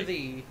dote for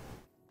thee.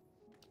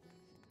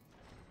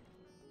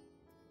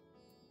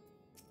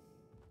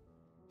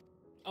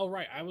 Oh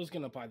right, I was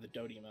gonna buy the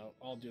Dodie emote.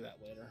 I'll do that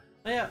later.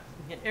 Yeah,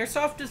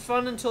 airsoft is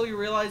fun until you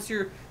realize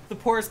you're the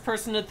poorest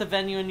person at the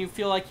venue and you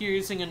feel like you're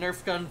using a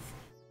Nerf gun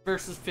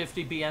versus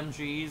 50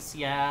 BMGs.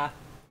 Yeah.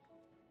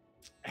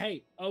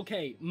 Hey,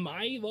 okay,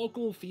 my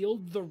local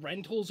field, the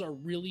rentals are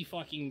really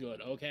fucking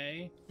good.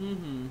 Okay.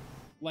 Mm-hmm.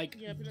 Like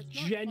Yeah, but it's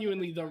not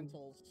genuinely, fun with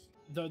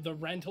rentals. the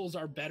rentals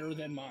are better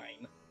than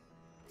mine.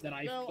 That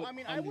I No, put I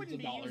mean I hundreds wouldn't of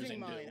be dollars using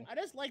into. mine. I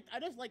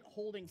just like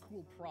holding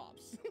cool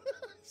props.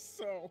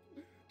 So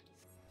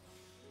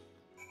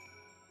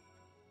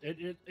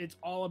It's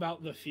all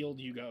about the field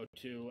you go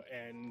to,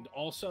 and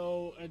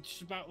also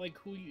it's about like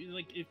who you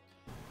like. If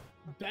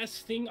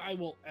best thing I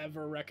will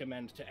ever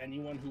recommend to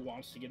anyone who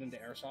wants to get into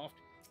airsoft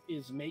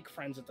is make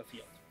friends at the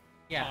field.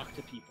 Yeah. Talk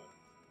to people.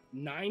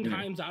 9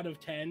 times out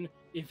of 10,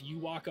 if you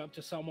walk up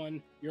to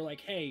someone, you're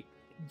like, "Hey,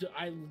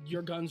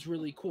 your gun's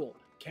really cool.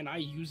 Can I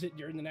use it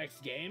during the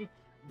next game?"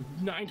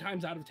 9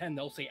 times out of 10,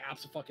 they'll say,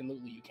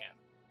 "Absolutely, you can."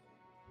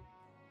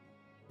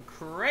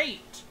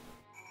 Great.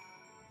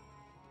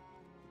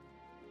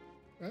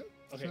 That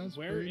Okay, sounds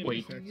where pretty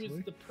Wait. nice, who is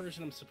actually. the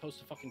person I'm supposed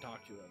to fucking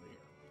talk to over here?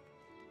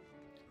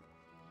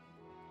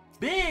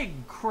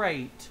 Big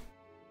crate.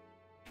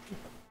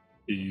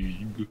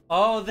 Big.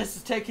 Oh, this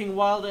is taking a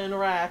while to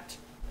interact.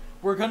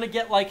 We're gonna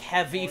get like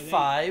heavy Are they?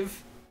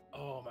 5.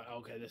 Oh my,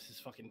 okay, this is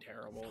fucking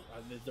terrible.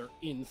 They're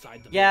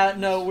inside the Yeah,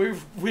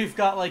 buildings. no, we've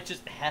got like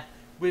just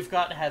we've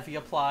got heavy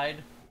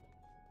applied.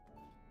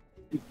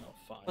 Oh,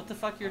 fine. What the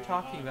fuck you're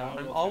talking about?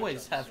 I I'm will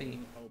always catch up heavy.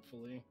 soon,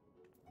 hopefully.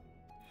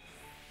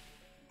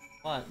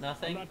 What? I'm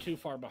Nothing? not too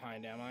far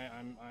behind, am I?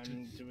 I'm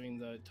doing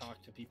the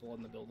talk to people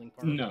in the building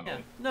part. No. Yeah.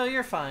 No,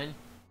 you're fine.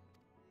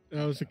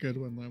 That was a good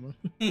one,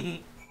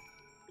 Lemma.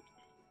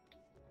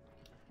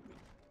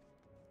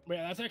 But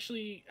yeah, that's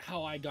actually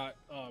how I got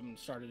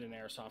started in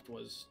airsoft,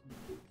 was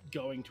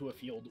going to a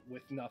field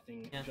with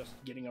nothing, Yeah. just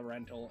getting a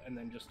rental, and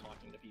then just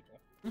talking to people.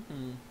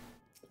 Mm-hmm.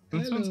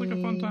 That sounds like a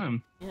fun Hello.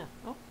 time. Yeah.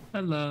 Oh,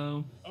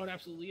 Hello. Oh, it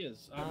absolutely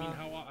is. I mean,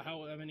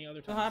 how many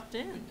other who times? hopped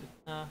in?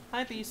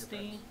 Hi,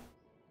 Beastie.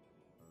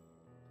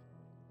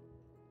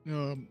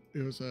 No, it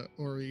was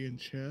Ori in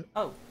chat.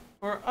 Oh,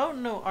 oh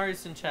no,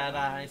 Ari's in chat.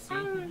 I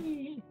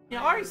see.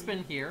 Yeah, Ari's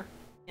been here.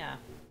 Yeah.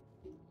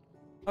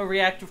 Oh,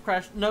 reactive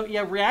crash. No,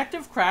 yeah,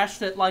 reactive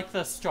crashed at like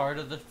the start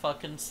of the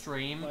fucking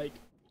stream. Like,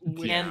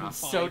 Yeah. And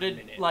so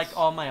did like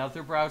all my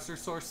other browser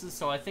sources,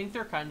 so I think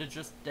they're kind of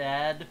just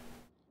dead.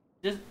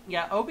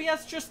 Yeah,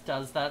 OBS just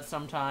does that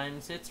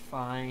sometimes. It's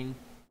fine.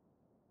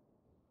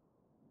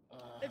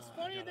 it's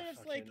funny that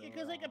it's like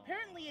because like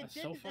apparently it That's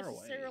so didn't far away.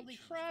 necessarily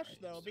Jesus crash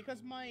Christ. though because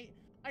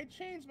I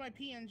changed my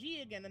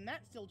PNG again and that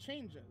still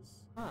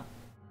changes. Huh.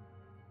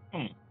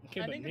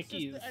 Okay, I but think it's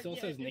Nikki just the- still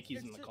yeah, says it's- Nikki's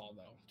it's in the just- call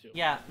though too.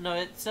 Yeah, no,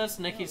 it says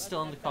Nikki's that's-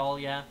 still in the that's- call,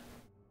 yeah.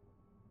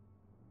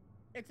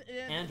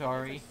 It's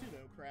Ari. a pseudo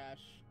crash.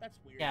 That's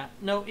weird. Yeah,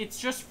 no, it's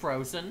just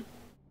frozen.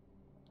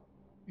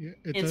 Yeah,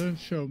 it It's- doesn't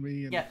show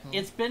me in Yeah, the call.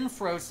 it's been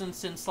frozen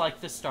since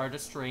like the start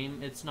of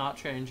stream. It's not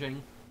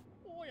changing.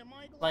 Boy, am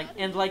I glad Like,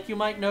 and to like you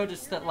might hear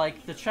notice that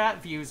like the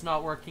chat view's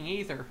not working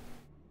either.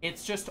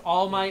 It's just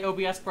all my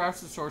OBS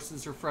browser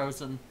sources are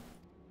frozen.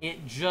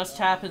 It just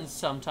happens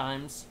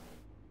sometimes.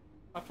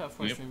 Popped out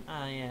for Yep. stream.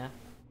 Ah, yeah.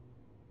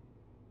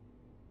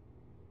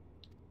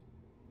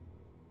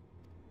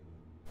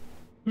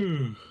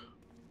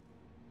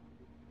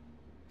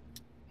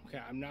 Okay,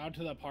 I'm now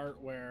to the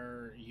part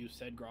where you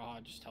said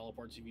Graha just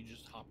teleports if you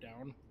just hop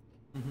down.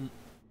 Mm-hmm.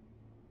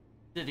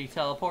 Did he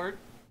teleport?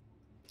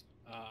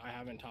 I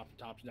haven't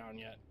topped down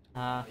yet.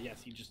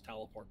 Yes, he just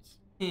teleports.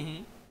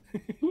 Hey,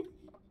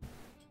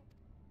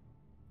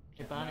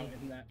 Now buddy.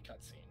 in that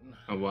cutscene.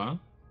 Oh, wow.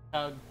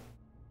 Hug.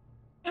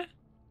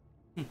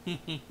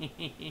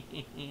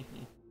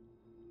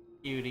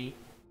 Cutie.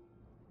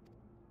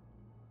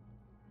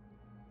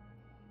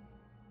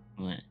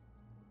 What?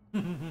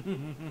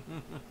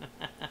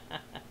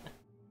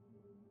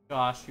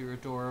 Gosh, you're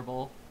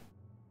adorable.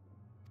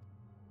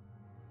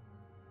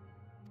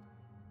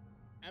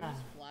 I'm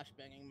just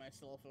flashbanging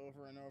myself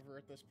over and over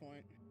at this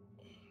point.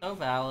 So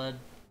valid.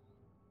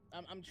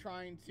 I'm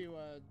trying to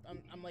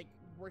I'm like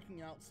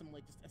working out some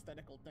like just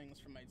aesthetical things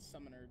for my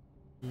summoner.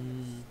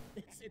 Mm,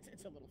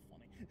 It's a little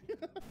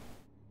funny.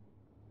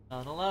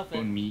 gotta love For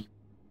it. me.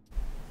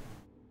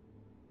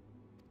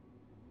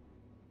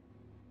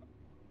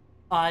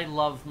 I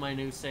love my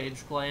new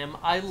Sage Glam.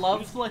 I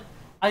love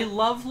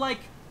like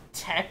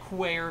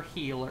techwear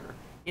healer.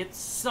 It's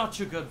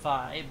such a good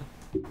vibe.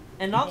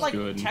 And not It's like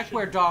good.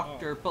 techwear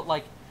doctor, but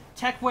like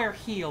techwear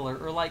healer,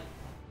 or like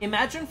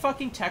imagine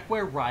fucking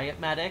techwear riot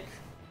medic.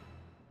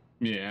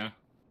 Yeah.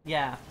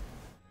 Yeah.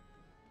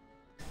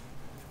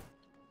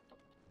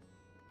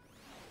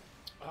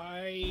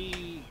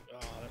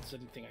 That's the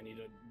thing I need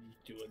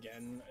to do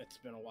again. It's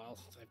been a while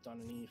since I've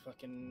done any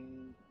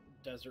fucking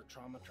desert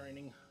trauma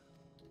training.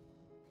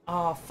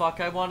 Oh fuck,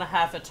 I want to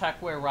have a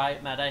techwear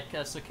riot medic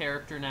as a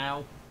character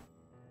now.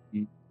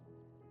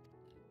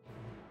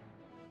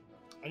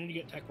 I need to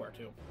get techwear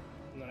too,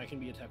 and then I can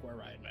be a techwear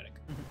riot medic.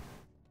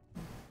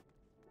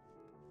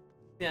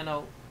 Yeah,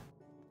 no.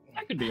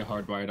 I could be a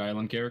Hardwired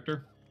Island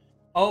character.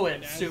 Oh,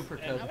 And it's as- super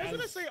and good. I was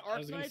gonna as- say I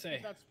was gonna Arknights, say-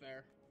 but that's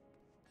fair.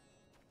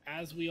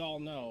 As we all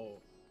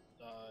know,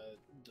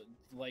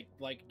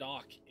 like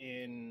Doc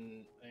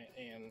in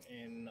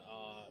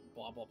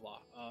blah blah blah.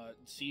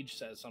 Siege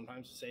says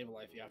sometimes to save a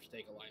life you have to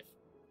take a life.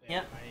 And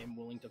Yep. I am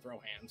willing to throw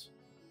hands.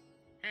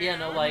 Yeah,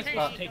 no, like,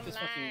 Take this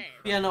fucking.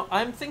 yeah, no,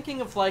 I'm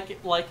thinking of like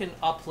an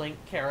uplink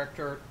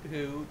character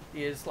who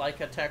is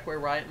like a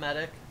Techware Riot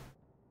medic.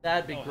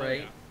 That'd be Oh, hell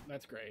great. yeah.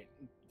 That's great.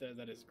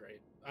 That is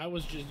great. I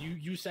was just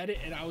you said it,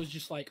 and I was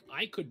just like,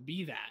 I could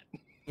be that.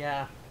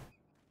 Yeah.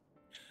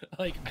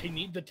 Like, I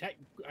need the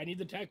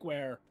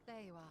techware, There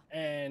you are.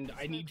 and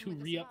I need to Spoken with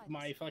the re-up slides.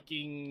 my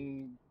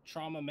fucking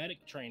trauma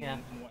medic training Yeah.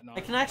 and whatnot.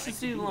 I can actually could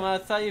see do them. that. I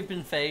thought you've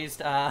been phased.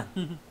 That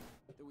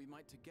we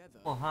might together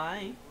Well,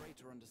 hi.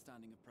 greater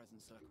understanding of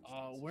present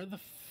circumstances. Where the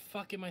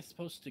fuck am I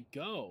supposed to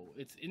go?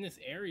 It's in this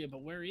area,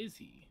 but where is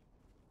he?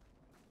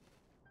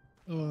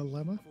 Oh,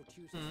 Lemma.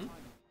 Hmm?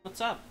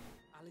 What's up?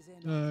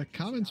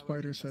 Common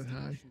Spider said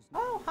hi.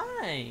 Oh,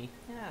 hi.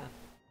 Yeah.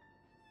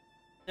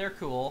 They're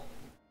cool.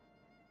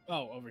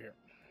 Oh, over here.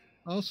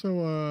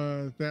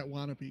 Also, that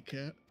wannabe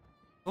cat.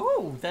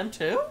 Ooh, them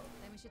too?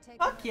 Then we should take a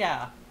Fuck moment yeah.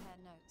 to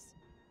compare notes.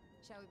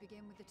 Shall we begin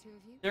with the two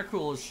of you? They're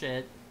cool as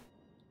shit.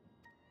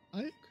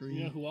 I agree.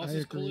 You know who else I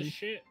is agree. cool as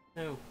shit?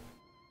 Who?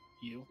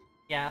 You.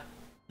 Yeah.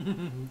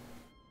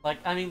 Like,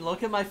 I mean,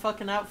 look at my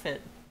fucking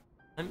outfit.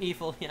 I'm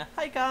evil, yeah.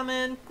 Hi,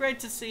 Gamin. Great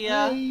to see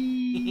ya.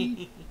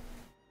 Hi.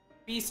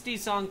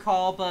 Beastie's on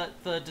call, but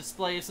the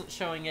display isn't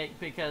showing it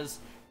because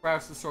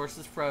browser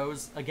sources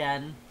froze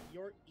again.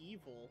 You're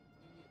evil.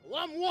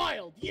 Well, I'm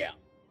wild, yeah. Hi.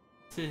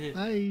 So the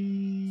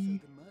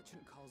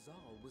merchant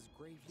Kalzal was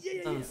gravely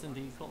Yeah. Sounds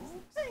indeed cool.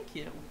 Thank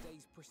you. in the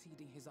days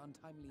preceding his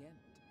untimely end.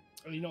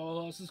 Oh, you know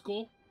what else is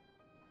cool?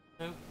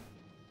 Oh.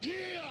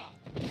 Tales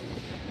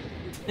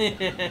we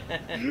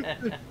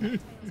heard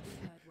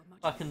were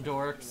much Fucking the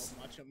dorks.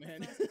 Macho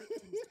Man. first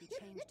victims to be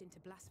changed into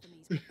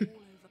blasphemies, but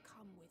all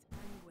overcome with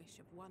anguish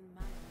of one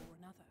manner or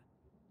another.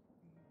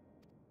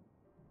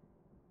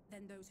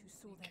 Then those who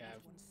saw their Cav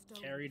loved ones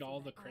stolen carried before all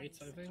their the crates,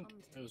 eyes I think.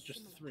 succumbed to It was a just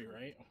similar 3, hope,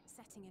 right?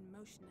 setting in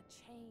motion a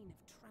chain of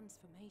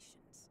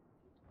transformations.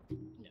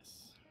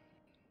 Yes.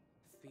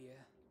 Fear,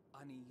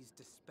 unease,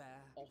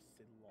 despair.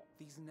 Ocelot.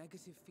 These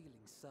negative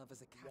feelings serve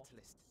as a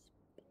catalyst.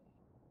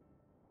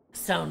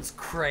 Sounds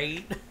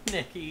great,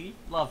 Nikki.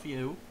 Love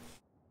you.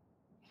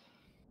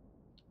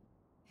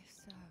 If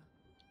so,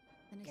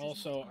 then it is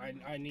Also, not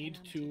only I need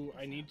calamity to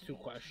without the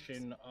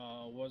question.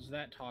 Was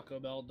that Taco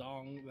Bell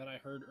dong that I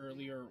heard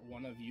earlier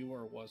one of you,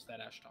 or was that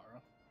Ashtara?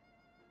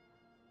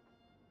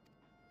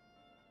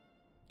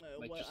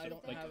 Like, What, just I a-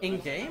 don't like, have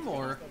in-game, I don't have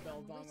or- Taco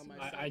Bell dong on my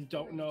I cell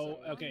don't phone, know.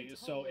 so- Okay,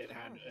 so it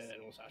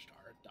was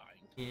Ashtara dying.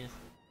 Yeah.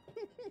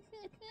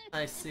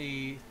 I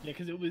see. Yeah,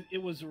 because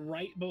it was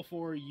right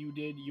before you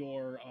did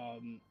your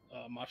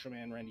Macho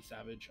Man Randy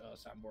Savage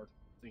soundboard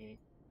thingy.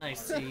 I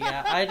see.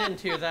 Yeah, I didn't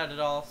hear that at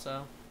all,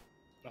 so.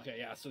 Okay,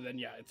 yeah. So then,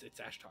 yeah, it's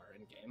Ashtara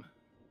in game.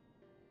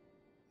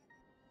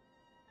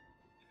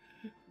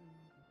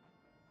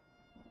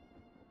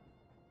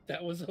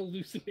 That was a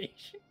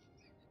hallucination.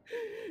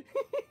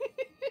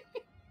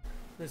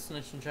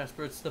 Hallucination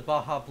Jasper, it's the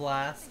Baja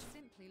Blast. They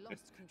simply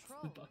lost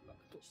control.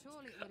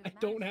 Surely it would I have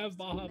don't have manifested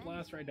Baja many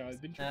Blast right now.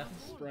 I've been Yeah. trying to all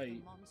of them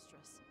sprite.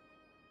 monstrous.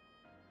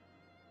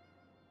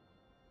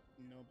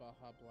 No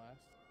Baja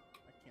Blast.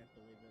 I can't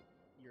believe it.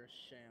 You're a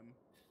sham.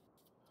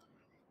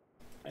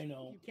 I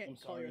know. You can't I'm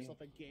call sorry. yourself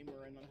a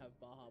gamer and not have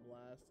Baja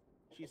Blast.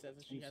 She says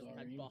that she I'm hasn't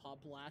sorry. had Baja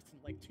Blast in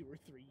like 2 or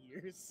 3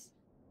 years.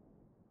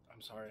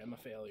 I'm sorry. I'm a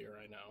failure.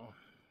 I know.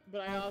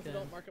 But I also Okay.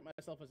 don't market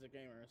myself as a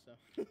gamer, so.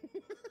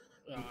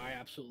 I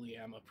absolutely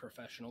am a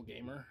professional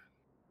gamer.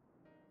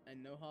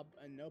 and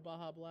no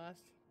Baja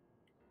Blast.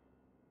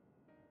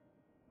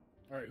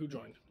 All right, who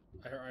joined?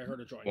 I heard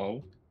a join.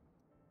 Whoa.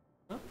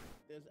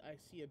 I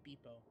see a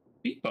Beepo.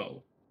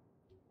 Beepo.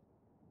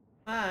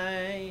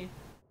 Hi.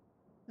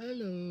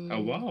 Hello.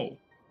 Oh, wow.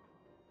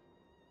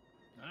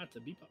 Ah, it's a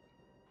beepo.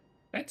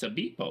 That's a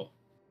Beepo.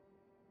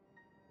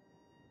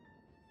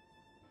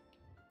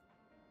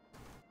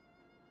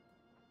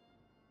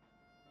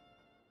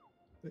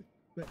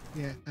 But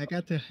yeah, I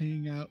got to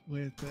hang out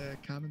with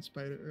Common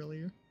Spider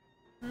earlier.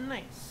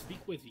 Nice. Speak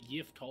with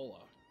Yiftola.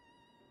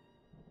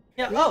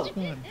 Yeah, It oh! was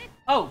fun.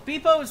 Oh,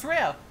 Beepo is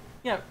Ryo.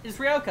 Yeah, is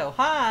Ryoko.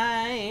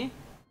 Hi!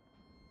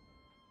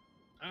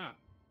 Ah,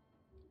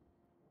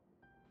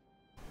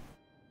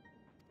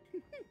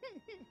 Yes,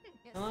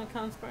 Hello, sir.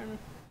 Conspire.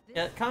 This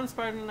Yeah,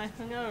 Conspire and I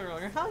hung out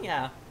earlier. Hell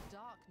yeah.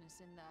 darkness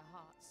in their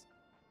hearts.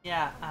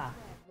 Yeah, Thread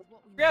with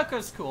what we know.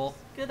 Ryoko's cool.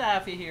 Good to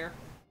have you here.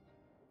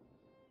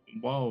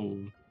 Whoa.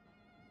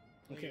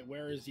 okay.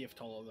 Where is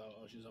Yiftola though?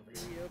 Oh, she's over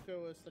here.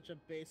 Ryoko is such a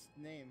based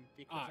name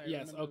because Ah, I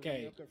yes, remember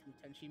okay. Ryoko from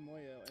Tenchi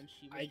Muyo, and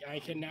she was I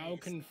can now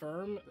based.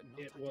 confirm but not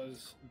it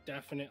was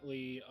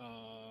definitely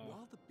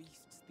While the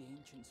beasts the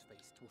ancients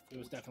faced were It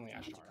was forged definitely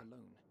with magic Ashtara.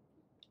 alone,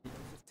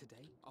 those of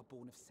today are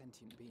born of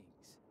sentient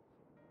beings.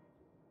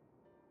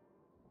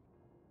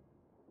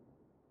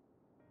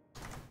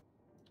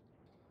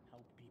 How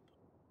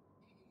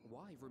Beepo.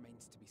 why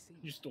remains to be seen.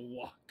 Just to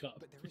walk up.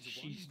 But there is one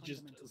She's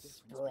just fundamental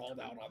difference sprawled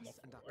between out on the us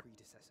and our floor.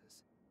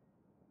 predecessors.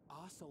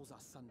 Our souls are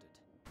sundered.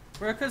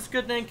 Ruka's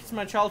good name because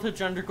my childhood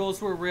gender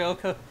goals were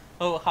Ryoka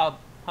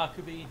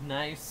Hakubi.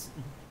 Nice.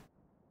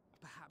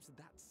 Perhaps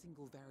that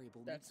single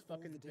variable That's makes all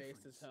fucking the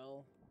based difference. as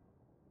hell.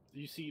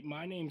 You see,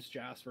 my name's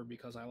Jasper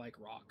because I like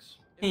rocks.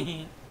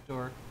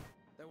 Dork.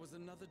 There was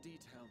another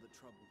detail that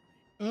troubled me.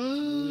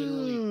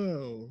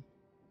 Oh.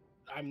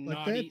 I'm Like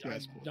not. that, I'm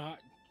Jasper. not.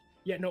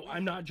 Yeah, no,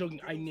 I'm not joking.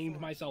 I named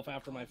myself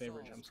after my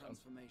favorite gemstone.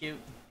 Cute.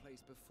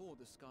 Place before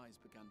the skies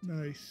began to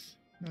Nice.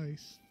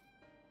 Nice.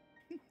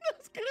 I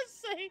was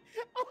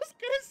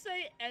gonna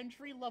say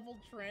entry level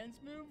trans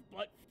move,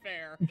 but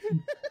fair.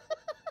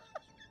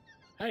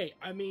 Hey,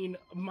 I mean,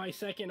 my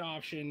second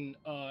option,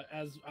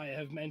 as I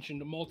have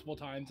mentioned multiple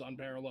times on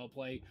Parallel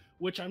Play,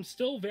 which I'm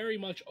still very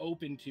much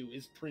open to,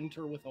 is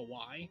Printer with a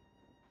Y.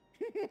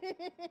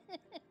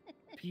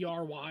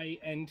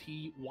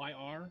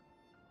 Pryntyr.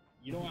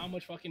 You know how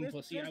much fucking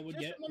pussy I would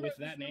get with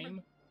that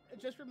name?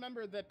 Just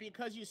remember that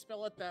because you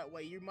spell it that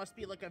way, you must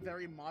be like a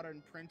very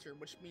modern printer,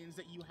 which means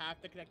that you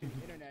have to connect to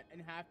the internet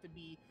and have to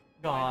be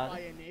God.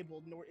 Wi-Fi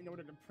enabled in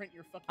order to print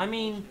your fucking I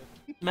mean,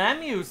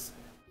 bullshit.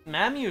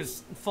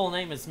 Mamu's full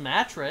name is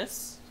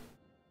Mattress.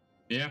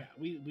 Yeah.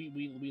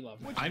 We love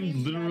that. Which I'm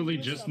means literally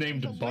Mamu just summons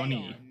named a Bunny.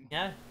 Leon.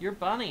 Yeah, you're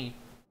Bunny.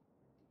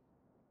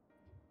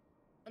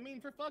 I mean,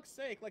 for fuck's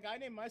sake, like I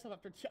named myself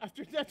after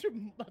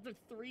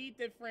 3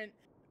 different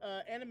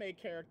anime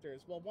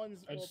characters. Well,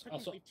 one's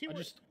technically two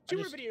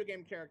are video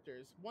game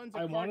characters. One's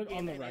a card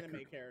game and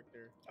anime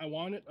character. I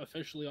want it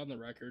officially on the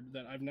record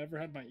that I've never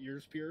had my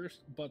ears pierced,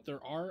 but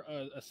there are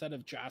a set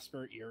of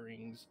Jasper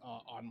earrings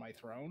on my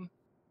throne.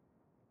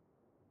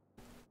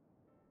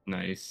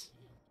 Nice.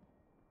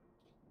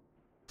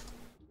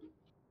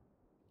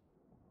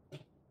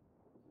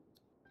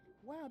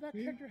 Wow, that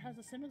character has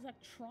the same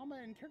exact trauma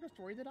and character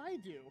story that I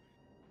do.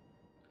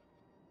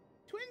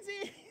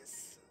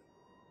 Twinsies!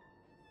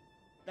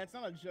 That's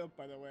not a joke,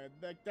 by the way.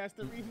 That's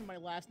the reason my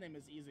last name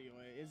is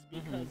Izuyoi, is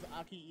because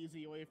Aki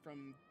Izuyoi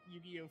from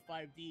Yu-Gi-Oh!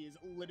 5Ds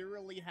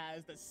literally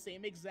has the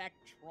same exact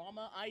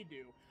trauma I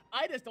do.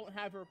 I just don't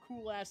have her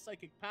cool-ass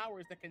psychic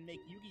powers that can make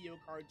Yu-Gi-Oh!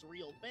 Cards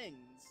real things.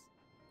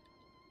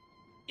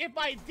 If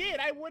I did,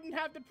 I wouldn't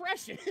have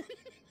depression.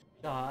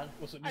 God.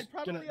 I'd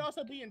probably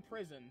also be in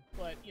prison,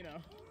 but, you know.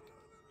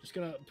 Just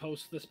gonna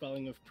post the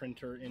spelling of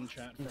printer in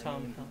chat for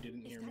anyone who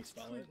didn't hear me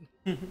spell it.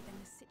 Then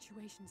the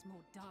situation's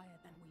more dire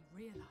than we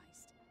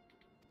realized.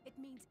 It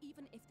means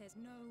even if there's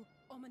no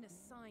ominous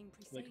sign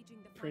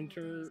presaging the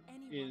Printer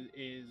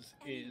is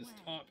is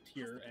top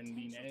tier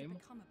NB name.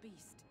 Become a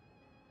beast.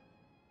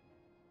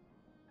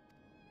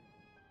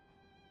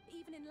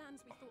 Even in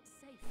lands we thought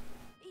safe,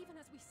 even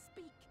as we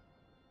speak.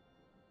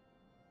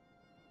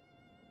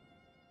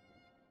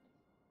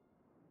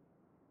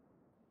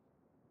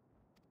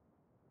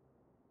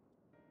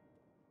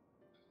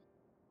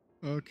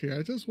 Okay,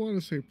 I just want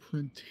to say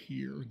print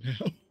here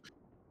now.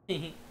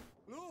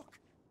 Look!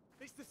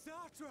 It's the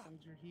Sartrap! Hold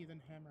your heathen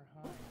hammer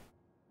high.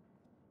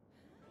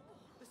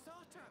 The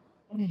Sartrap!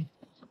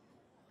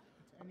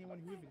 To anyone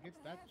who even gets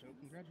that joke,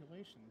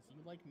 congratulations.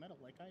 You like metal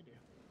like I do.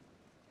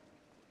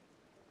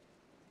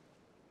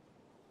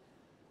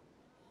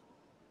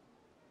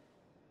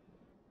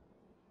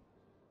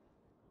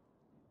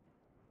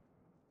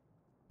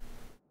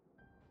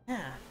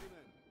 Yeah.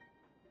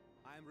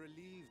 I am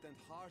relieved and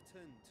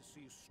heartened to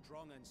see you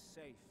strong and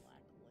safe.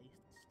 Black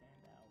lace to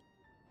stand out.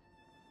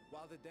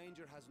 While the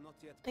danger has not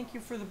yet Thank you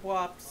passed, for the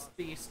Bwops,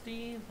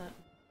 Beastie.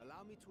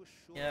 allow me to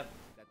assure Yep. you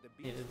that the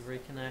Needed beasts to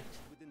reconnect.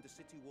 within the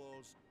city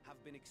walls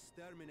have been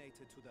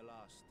exterminated to the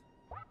last.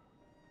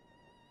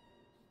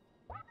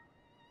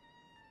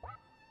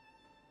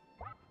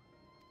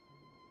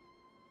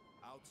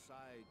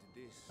 Outside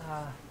this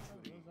sanctuary,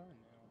 Those are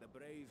now. the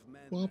brave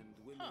men Wop. and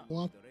women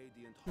Wop. of the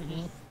Radiant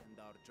Host and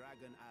our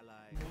dragon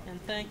ally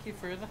And thank you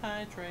for the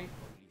hydrate.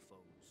 ugly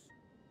foes.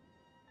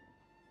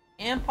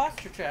 And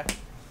posture check.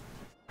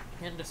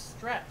 And a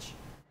stretch.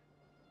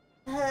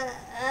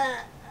 I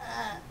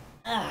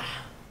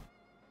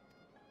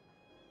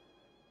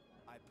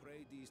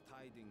pray these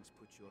tidings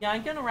put your Yeah,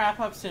 I'm gonna wrap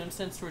up soon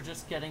since we're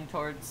just getting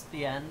towards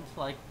the end.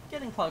 Like,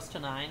 getting close to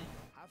 9.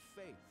 have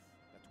faith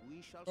that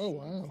we shall Oh, soon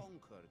wow.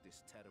 conquer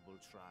this terrible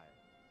trial.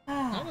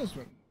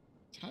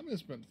 Time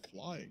has been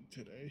flying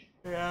today.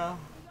 Yeah.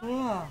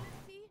 Blah,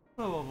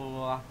 Blah, blah,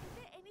 blah. Is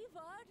there any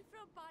word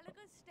from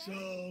Balaga's step?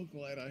 So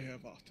glad I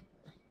have October.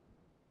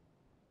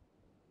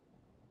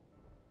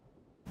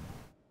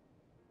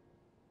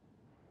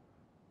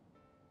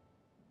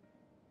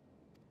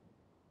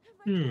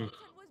 My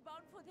grandson was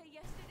bound for there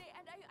yesterday,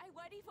 and I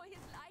worry for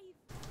his life.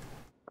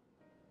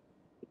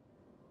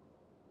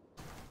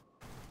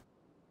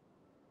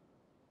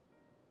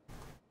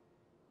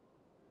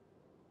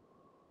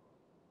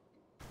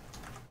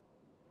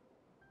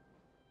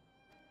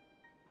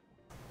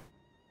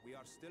 We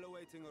are still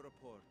awaiting a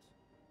report,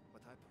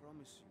 but I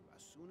promise you,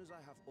 as soon as I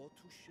have aught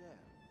to share,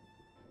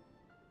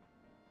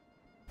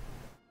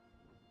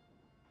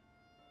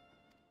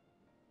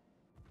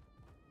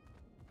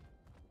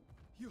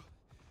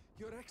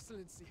 Your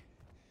Excellency,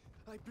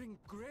 I bring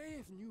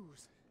grave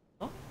news.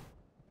 Huh?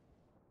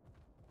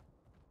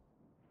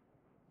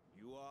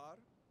 You are?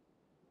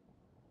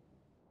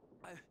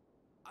 I'm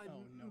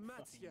Oh, no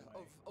Matia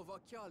fucking way. of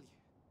Akyali,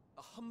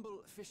 a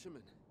humble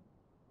fisherman.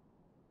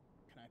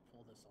 Can I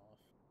pull this off?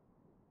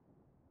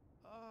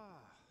 Ah,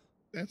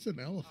 That's an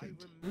I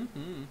elephant. remember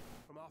Mm-hmm.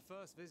 from our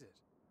first visit.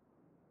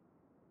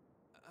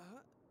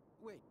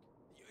 Wait,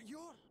 you're...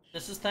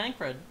 This is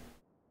Thancred.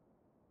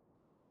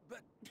 But,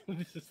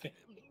 This is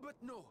but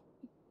no.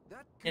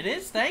 That It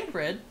is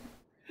Thancred.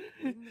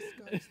 When the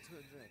skies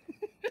turned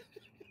red,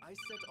 I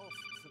set off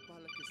for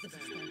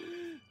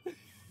Balakistan,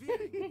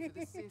 fearing for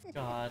the safety.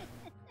 God.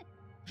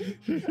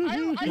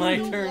 I My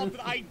still turn. love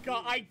that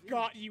I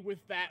got you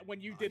with that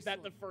when you did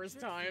that the first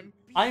time.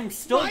 I'm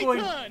still My going.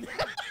 turn!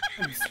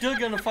 I'm still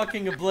gonna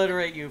fucking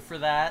obliterate you for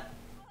that.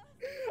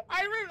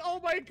 Oh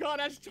my god,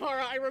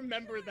 Ashtara, I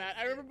remember that.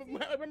 I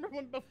remember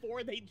when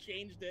before they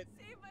changed it.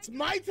 It's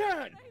my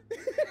turn!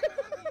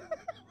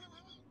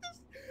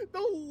 The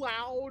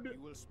loud,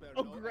 You will spare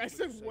no effort to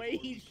aggressive save way all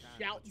he we can,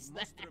 but shouts you that.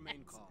 must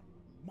remain calm.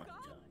 My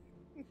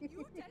turn. You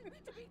tell me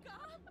to be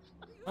calm.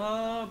 You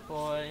Oh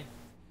boy.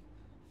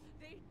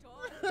 They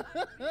tore my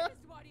bravest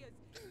warriors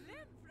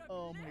limb from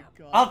Oh limb. my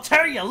god. I'll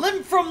tear you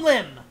limb from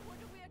limb. What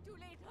if we are too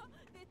late, huh?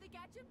 They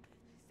catch him,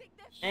 sink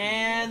their ship.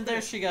 And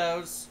there she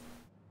goes.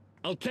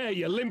 I'll tear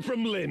you limb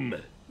from limb.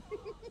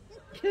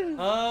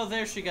 Oh,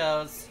 there she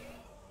goes.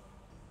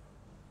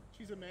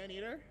 She's a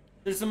man-eater?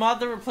 There's a mod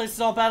that replaces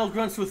all battle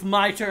grunts with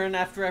my turn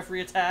after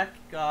every attack.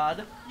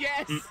 God.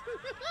 Yes!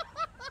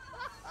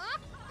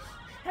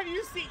 Have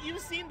you've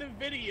seen the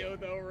video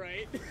though,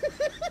 right?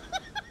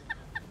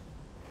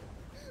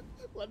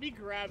 Let me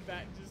grab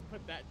that and just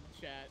put that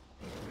in chat.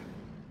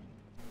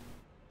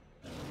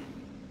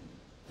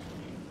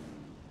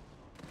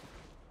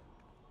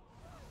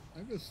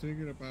 I'm just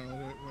thinking about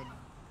it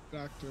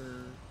when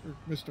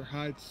Mr.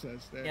 Hyde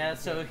says that. Yeah,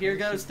 so here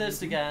goes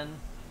this again.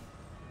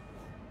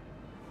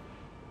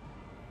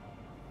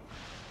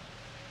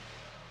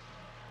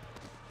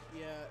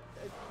 Yeah,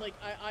 like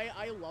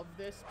I love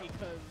this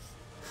because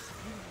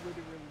you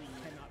literally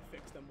cannot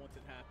fix them once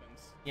it happens.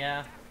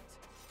 Yeah.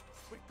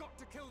 We've got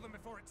to kill them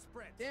before it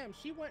spreads. Damn,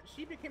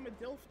 she became a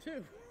DILF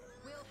too.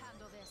 We'll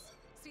handle this.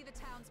 See the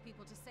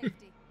townspeople to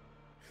safety.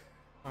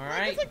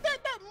 Alright. It's like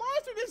that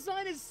monster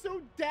design is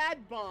so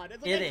dad bod.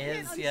 It's like, It I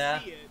can't is, yeah.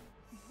 unsee it.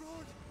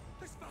 Run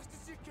as fast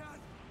as you can.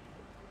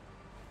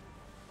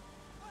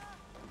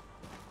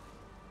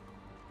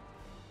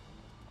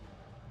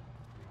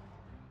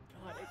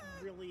 God,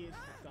 it really is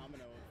the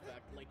domino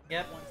effect. Like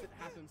Yep. once it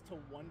happens to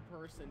one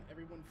person,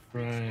 everyone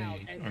freaks out,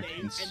 Right, and our them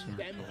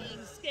concern.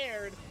 being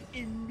scared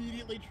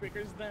immediately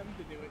triggers them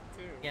to do it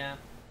too. Yeah.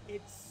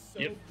 It's so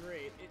Yep.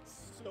 great.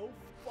 It's so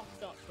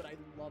fucked up, but I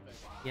love it.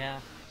 Yeah.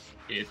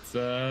 It's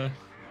a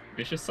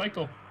vicious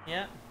cycle.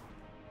 Yeah.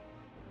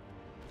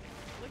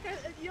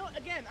 Like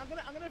again, I'm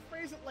gonna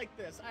phrase it like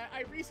this.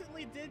 I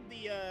recently did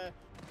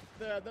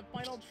the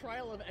final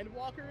trial of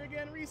Endwalker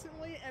again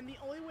recently, and the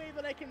only way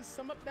that I can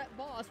sum up that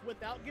boss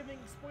without giving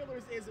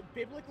spoilers is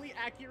biblically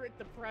accurate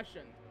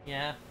depression.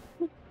 Yeah.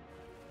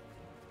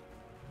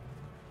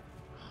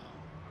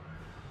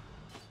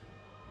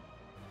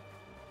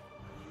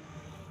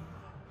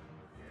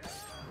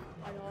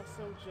 I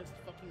also just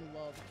fucking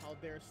love how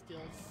there's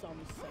still some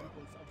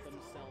semblance of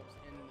themselves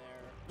in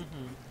there.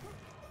 Mm-hmm.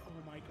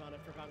 Oh my god, I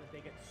forgot that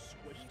they get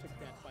squished to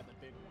death by the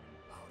big one.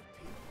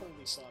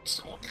 Holy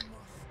fuck.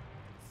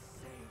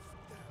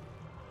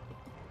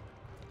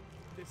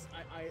 This,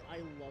 I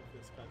love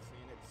this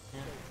cutscene. It's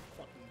Yeah. so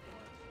fucking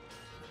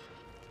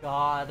good.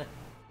 God.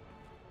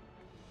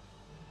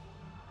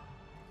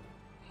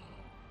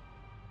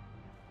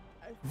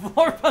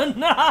 Vorpa,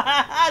 no!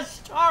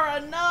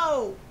 Ashtara,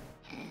 no!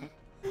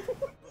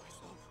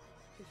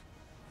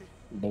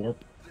 Lorp.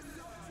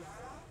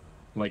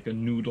 Like a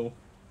noodle.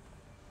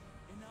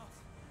 Enough.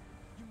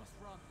 You must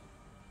run.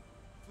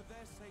 For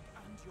their sake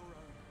and your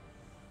own.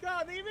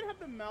 God, they even have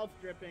the mouth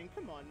dripping.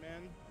 Come on,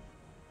 man.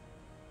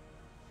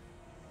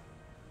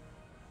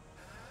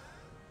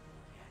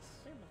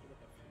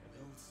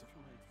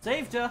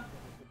 Saved ya!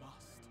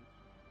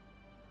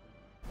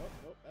 Oh,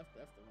 that's the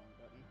wrong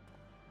button.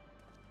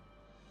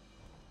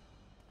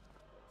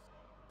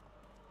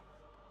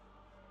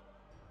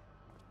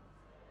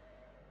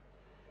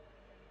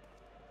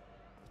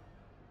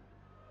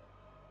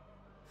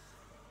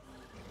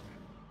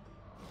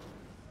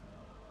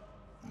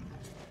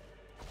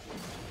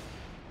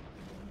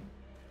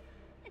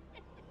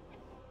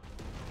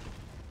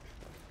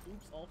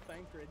 Oops, all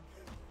Thancred.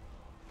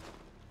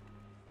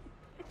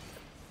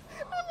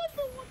 I love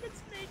the one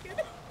that's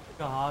naked.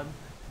 God.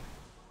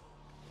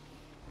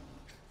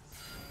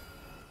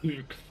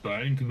 Quick,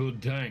 find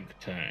the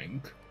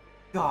tank.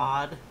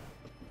 God.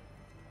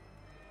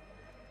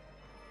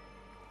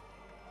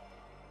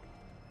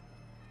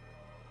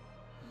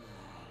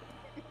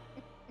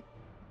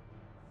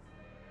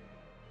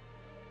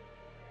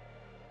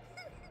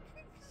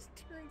 Just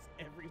turns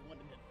everyone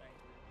into thing.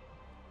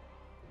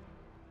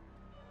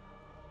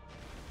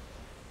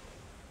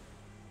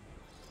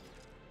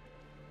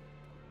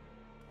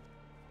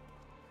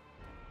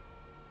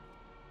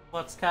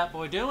 What's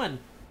Catboy doing?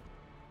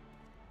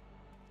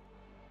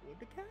 What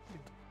the cat do?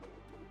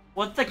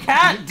 What the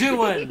cat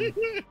doing?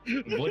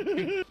 What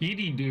the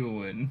kitty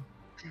doing?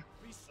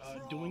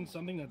 Doing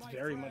something that's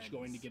very much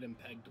going to get him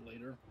pegged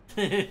later.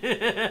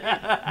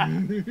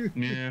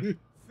 Yeah,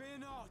 Fear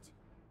not,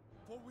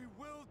 for we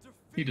will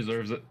defeat he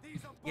deserves it.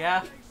 these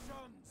Yeah.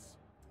 abominations.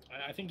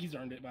 I think he's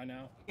earned it by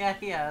now. Yeah,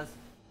 he has.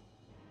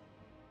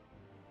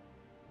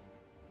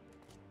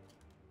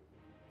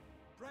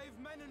 Brave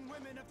men and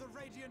women of the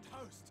Radiant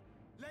Host,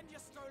 lend your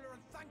Stola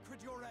and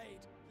Thancred your aid.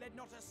 Let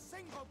not a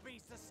single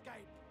beast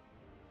escape.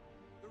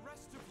 The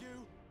rest of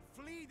you,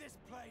 flee this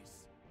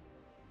place.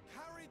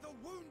 Carry the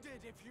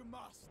wounded if you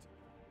must.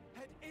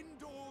 Head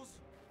indoors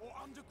or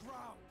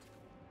underground.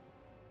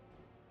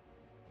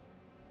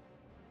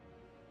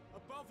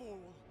 Above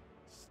all,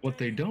 What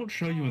they don't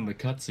show you in the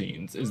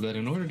cutscenes is that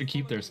in order to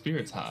keep their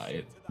spirits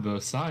high, the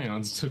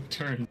Scions took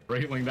turns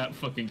railing that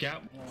fucking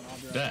cat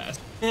death.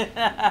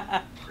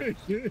 Alphino,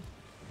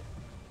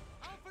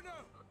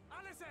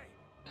 Alice,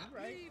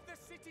 leave the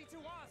city to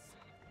us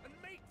and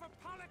make for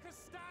Palaka's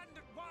stand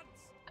at once.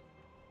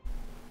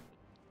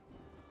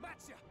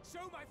 Matsia,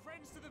 show my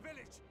friends to the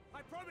village.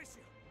 I promise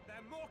you,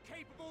 they're more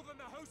capable than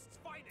the host's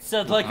finest.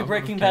 Said like a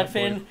Breaking Bad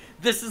fan,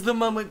 this is the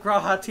moment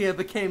Grahatia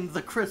became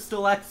the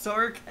Crystal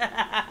Exarch.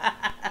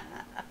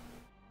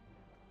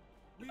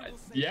 We will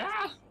save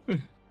Yeah.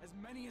 as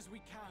many as we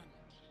can.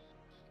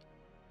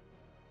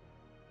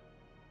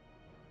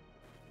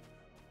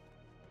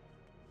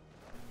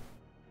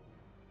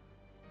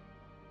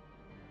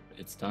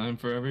 It's time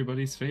for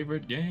everybody's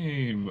favorite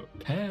game.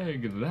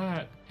 Peg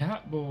that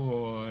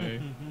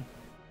Catboy.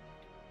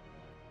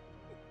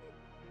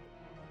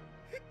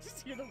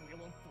 Just hear the Wheel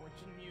of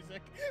Fortune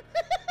music.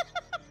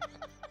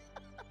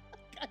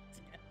 God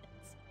damn it.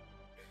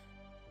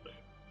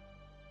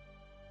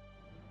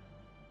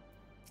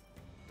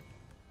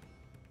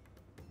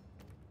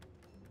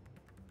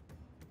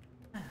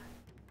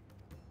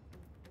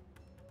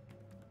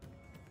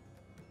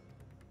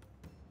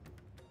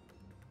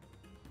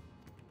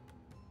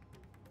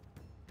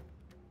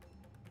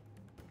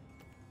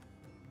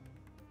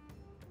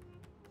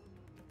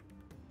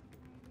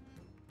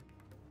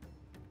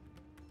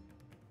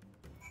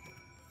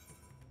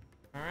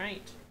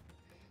 Alright.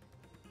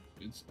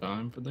 It's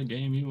time for the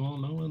game you all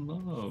know and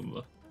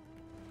love.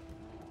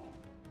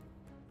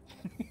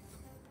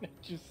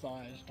 Just saw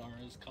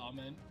Ashtara's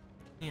comment.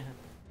 Yeah.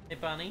 Hey,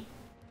 Bunny.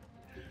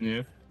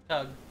 Yeah.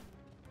 Doug.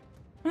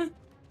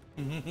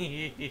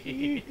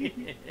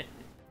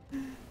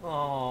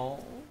 Oh,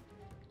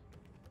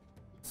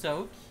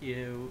 so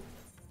cute.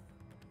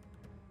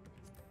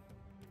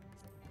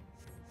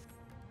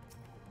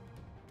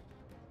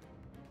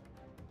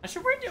 I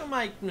should redo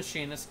my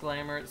machinist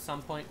glamour at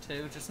some point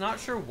too, just not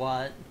sure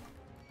what.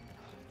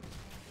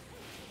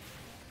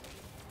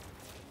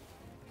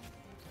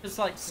 It's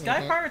like,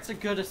 Sky Pirate's a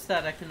good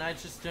aesthetic and I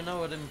just don't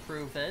know how to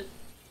improve it.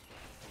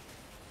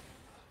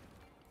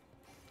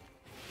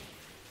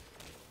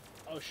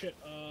 Oh shit,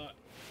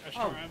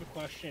 Ashtara, I have a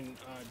question.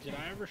 Did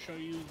I ever show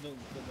you the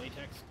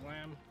latex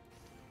glam?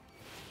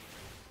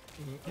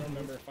 I don't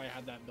remember if I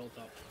had that built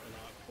up or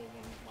not for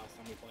when last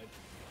time we played.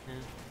 Yeah.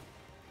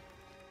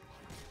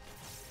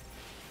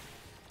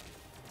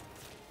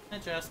 Hey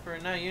Jasper,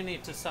 now you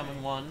need to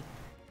summon one.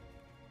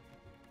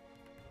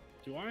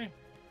 Do I?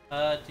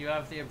 Do you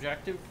have the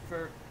objective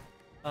for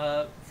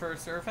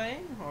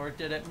surveying, or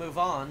did it move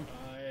on?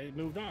 It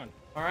moved on.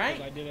 All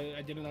right. I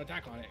did an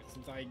attack on it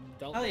since I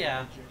dealt Oh with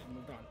yeah. it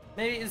moved on.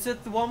 Maybe is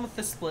it the one with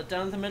the split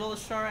down the middle? As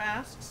Shara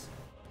asks.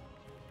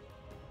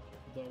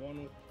 The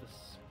one with the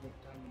split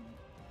down.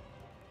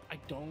 I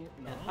don't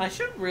know. I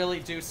should really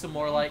do some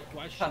more like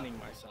questioning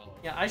myself.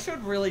 Yeah, I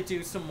should really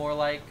do some more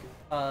like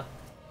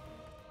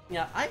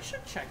yeah, I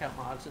should check out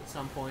mods at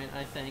some point,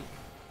 I think.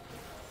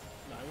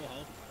 I will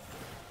help.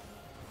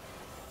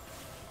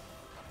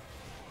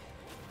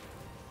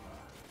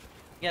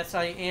 Yes,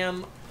 I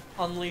am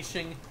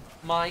unleashing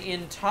my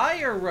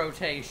entire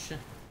rotation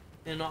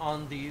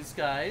on these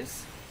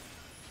guys.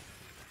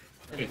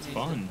 It's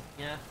fun.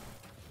 Yeah.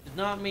 Did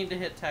not mean to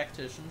hit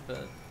Tactician,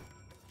 but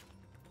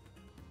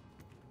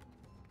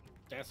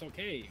that's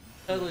okay.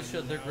 Totally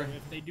should. They're great.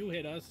 If they do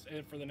hit us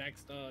for the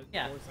next 4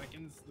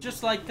 seconds.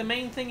 Just like the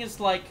main thing is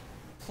like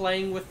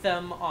playing with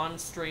them on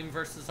stream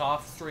versus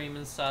off stream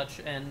and such,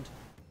 and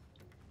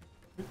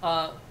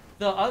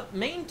the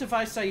main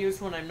device I use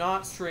when I'm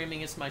not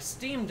streaming is my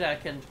Steam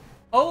Deck, and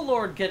oh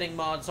lord, getting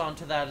mods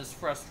onto that is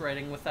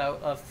frustrating without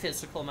a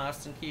physical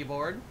mouse and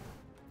keyboard.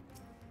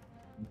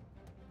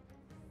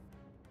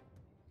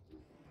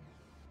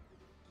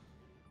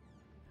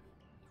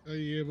 Are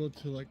you able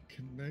to like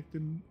connect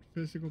a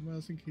physical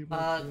mouse and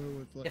keyboard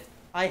with like? If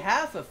I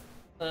have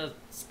a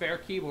spare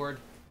keyboard,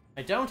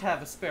 I don't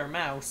have a spare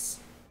mouse,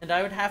 and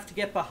I would have to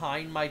get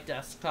behind my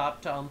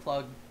desktop to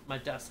unplug my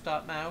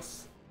desktop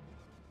mouse.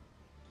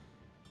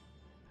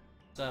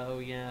 So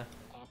yeah.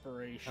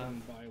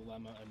 Operation by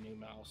Lemma, a new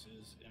mouse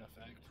is in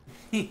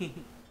effect.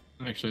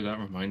 Actually, that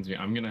reminds me,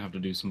 I'm gonna have to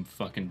do some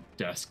fucking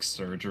desk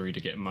surgery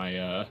to get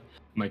my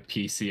my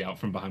PC out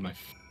from behind my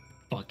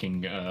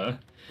fucking Yeah,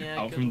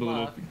 out good from the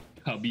luck. little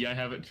cubby I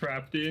have it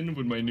trapped in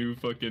when my new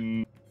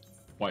fucking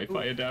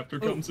Wi-Fi adapter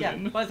comes yeah.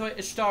 in. By the way,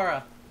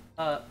 Ishtara,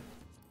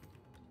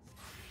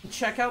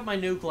 check out my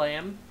new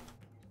glam.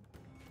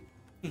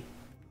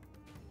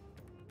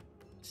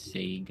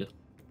 Sega.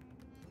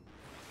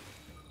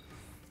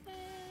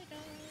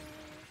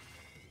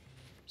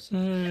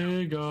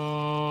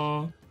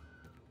 Sega.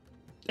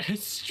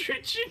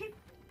 Estrogen?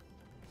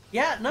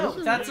 Yeah,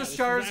 no, that's this is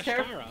Ishtara's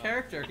Ashtara.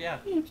 character, yeah.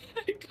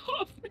 My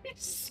coffee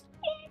sucked.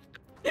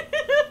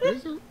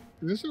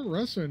 There's a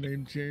wrestler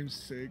named James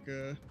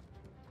Sega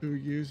who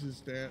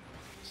uses that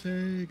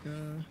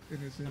Sega in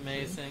his intro.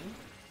 Amazing.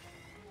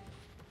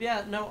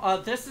 Yeah,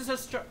 no, this is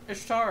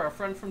Ishtara, a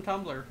friend from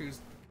Tumblr, who's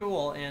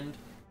cool and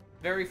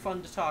very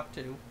fun to talk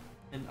to.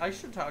 And I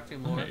should talk to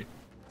more. Okay.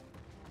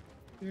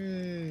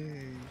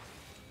 Yay.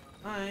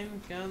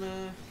 I'm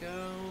gonna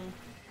go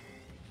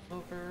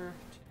over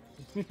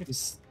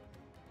This,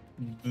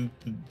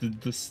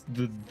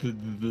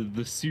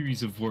 the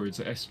series of words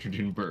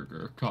estrogen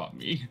burger caught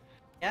me.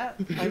 Yeah,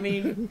 I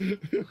mean,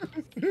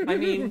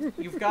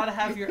 you've got to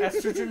have your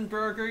estrogen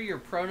burger, your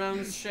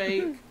pronouns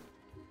shake,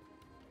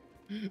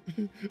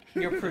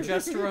 your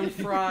progesterone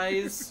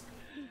fries.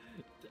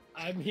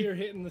 I'm here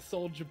hitting the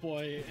Soldier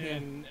Boy,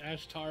 and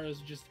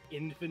Ashtara's just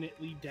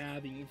infinitely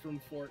dabbing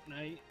from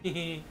Fortnite.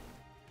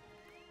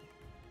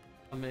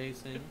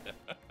 Amazing.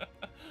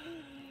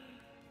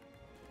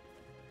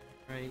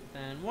 Right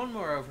then, one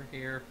more over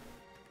here.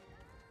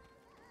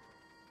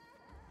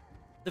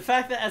 The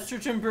fact that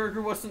estrogen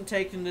burger wasn't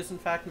taken is in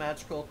fact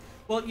magical.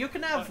 Well, you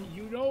can have...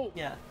 you know...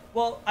 Yeah.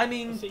 Well, I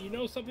mean... So you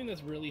know something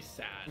that's really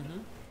sad?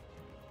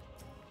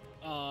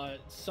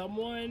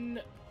 Someone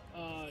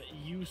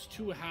used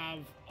to have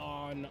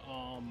on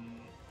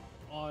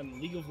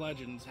League of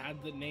Legends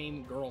had the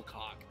name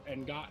Girlcock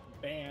and got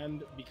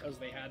banned because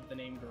they had the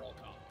name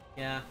Girlcock.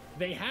 Yeah.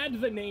 They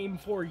had the name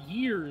for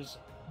years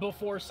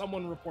before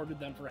someone reported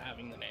them for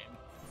having the name.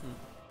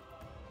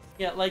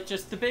 Yeah, like,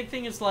 just the big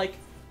thing is, like,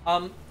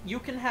 you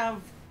can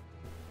have...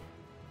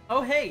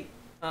 Oh, hey,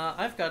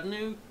 I've got a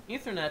new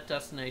Ethernet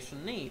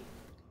destination. Neat.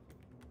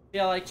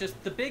 Yeah, like,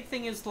 just the big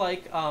thing is,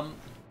 like,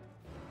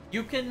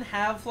 you can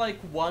have, like,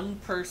 one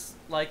person...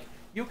 Like,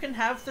 you can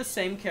have the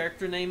same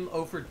character name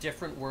over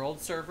different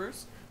world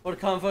servers. What a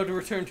convo to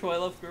return to I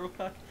Love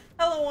Girlcock.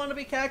 Hello,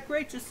 wannabe cat.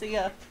 Great to see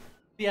ya.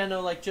 Yeah,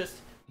 no, like, just...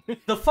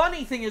 The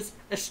funny thing is,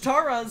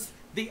 Ishtara's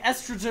the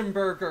estrogen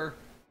burger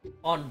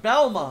on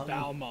Belmont.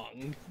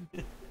 Balmung.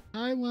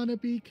 I wanna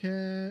be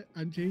cat.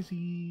 I'm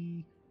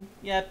Jay-Z.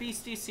 Yeah,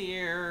 Beastie's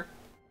here.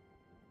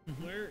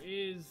 Where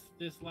is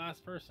this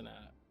last person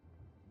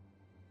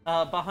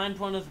at? Behind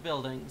one of the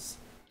buildings.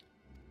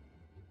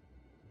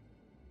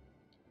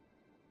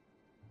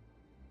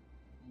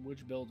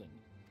 Which building?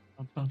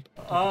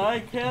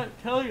 I can't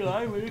tell you,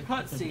 I'm in a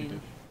cutscene.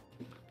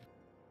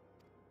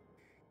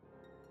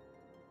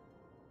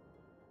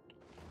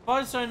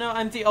 Oh, so I know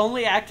I'm the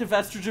only active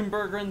estrogen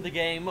burger in the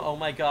game. Oh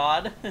my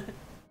god.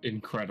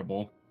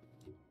 Incredible.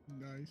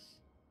 Nice.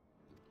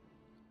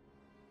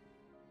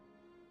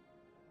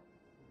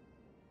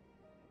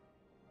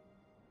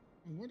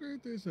 I wonder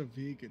if there's a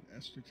vegan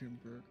estrogen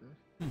burger.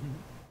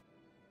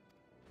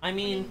 I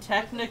mean,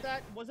 technically,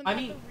 wasn't that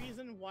the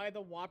reason why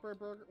the Whopper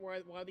burger,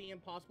 why the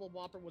Impossible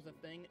Whopper was a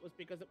thing? It was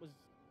because it was.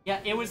 Yeah,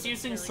 it was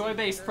using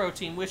soy-based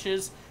protein, which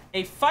is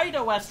a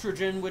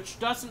phytoestrogen, which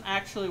doesn't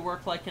actually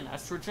work like an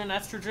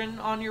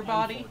estrogen on your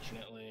body.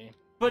 Unfortunately.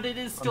 But it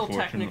is still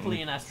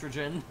technically an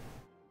estrogen.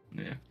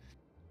 Yeah.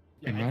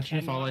 Imagine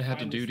if all I had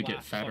to do to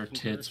get fatter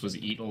tits was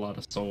eat a lot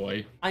of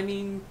soy. I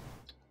mean,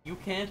 you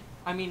can't...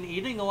 I mean,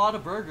 eating a lot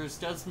of burgers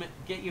does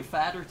get you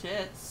fatter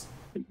tits.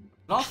 It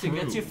also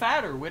gets you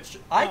fatter, which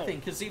I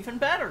think is even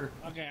better.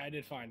 Okay, I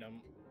did find them.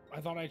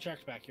 I thought I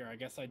checked back here. I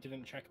guess I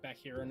didn't check back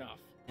here enough.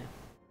 Yeah.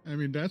 I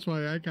mean, that's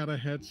why I got a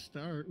head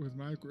start with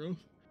my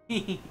growth.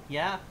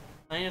 Yeah,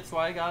 I mean, that's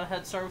why I got a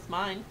head start with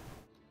mine.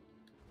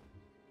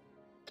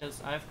 Because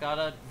I've got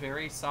a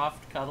very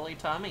soft, cuddly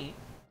tummy.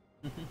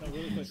 No,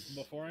 really quick,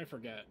 before I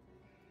forget,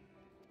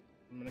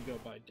 I'm gonna go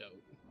buy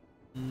dope.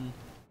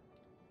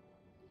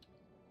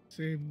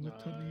 Same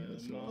with tummy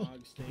as well.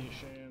 Nog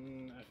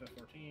Station,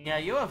 FF14. Yeah,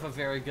 you have a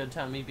very good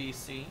tummy,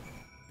 BC.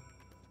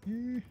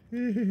 Yeah.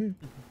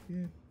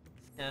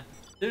 Yeah.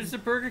 There's a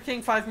Burger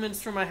King 5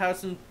 minutes from my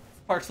house, and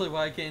partially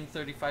why I gained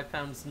 35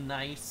 pounds.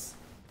 Nice.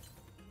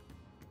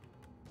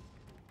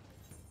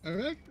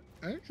 I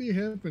actually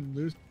have been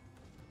losing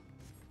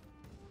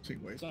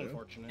weight. It's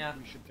unfortunate. Yeah.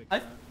 We should fix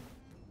that.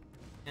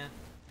 Yeah.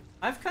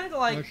 I've kind of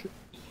like...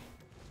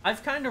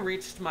 I've kind of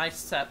reached my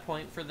set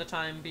point for the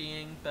time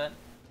being, but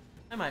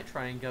I might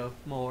try and go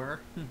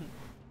more.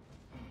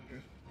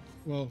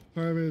 Well,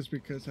 part of it is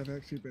because I've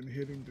actually been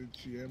hitting the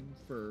gym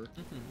for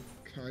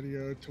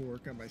cardio to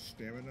work on my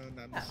stamina,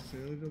 not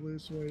necessarily to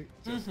lose weight,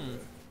 just a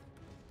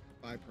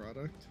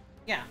byproduct.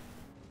 Yeah.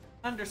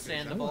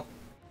 Understandable.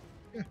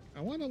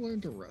 I want to learn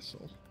to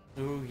wrestle.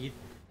 Ooh,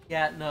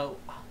 yeah, no.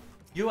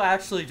 You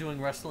actually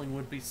doing wrestling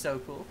would be so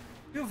cool.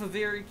 You have a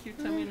very cute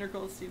tummy in your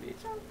gold CVH.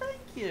 Oh, thank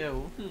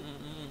you.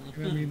 I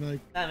mean, like,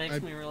 that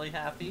makes me really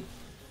happy.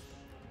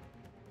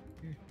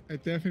 I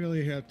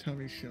definitely have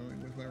tummy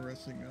showing with my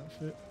wrestling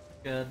outfit.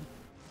 Good.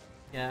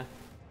 Yeah.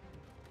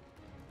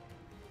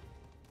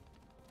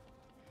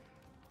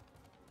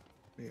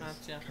 Yes,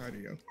 Gotcha.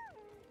 cardio.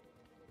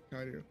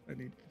 Cardio. I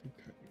need to do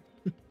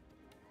cardio.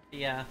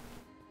 Yeah.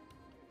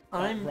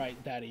 I'm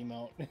right. That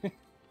emote.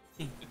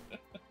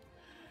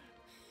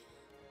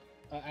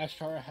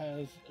 Ashtar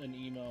has an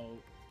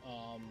emote,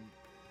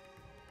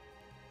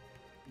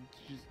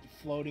 just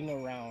floating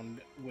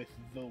around with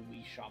the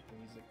Wii Shop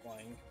music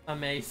playing.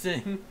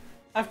 Amazing.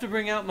 I have to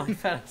bring out my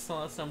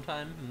FFXIV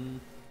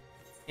sometime.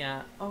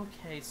 Yeah.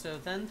 Okay. So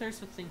then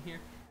there's a thing here,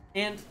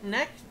 and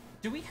next,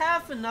 do we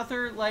have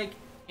another like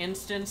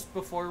instance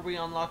before we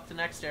unlock the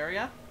next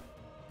area?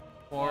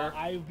 Or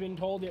I've been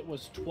told it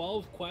was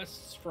 12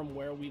 quests from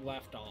where we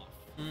left off,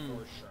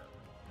 for sure.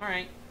 All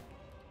right.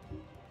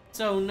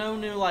 So no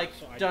new like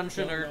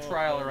dungeon or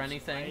trial or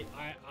anything.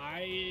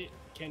 I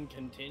can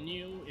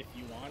continue if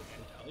you want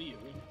and tell you.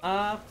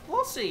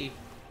 We'll see.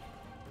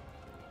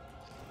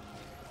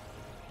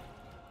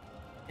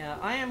 Yeah,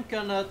 I am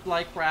gonna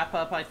like wrap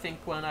up. I think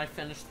when I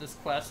finish this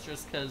quest,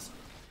 just because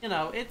you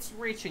know it's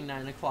reaching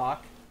 9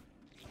 o'clock.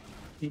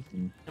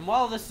 And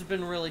while this has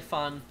been really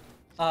fun,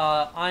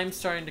 I'm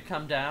starting to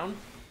come down.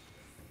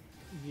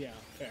 Yeah,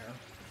 fair.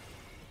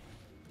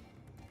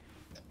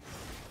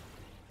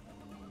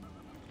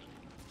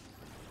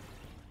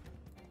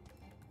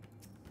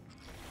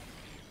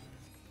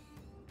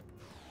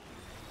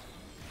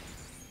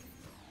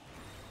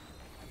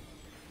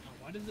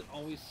 Why does it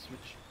always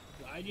switch?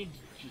 I need to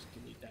just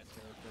delete that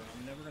character.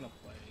 I'm never gonna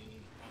play on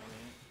it.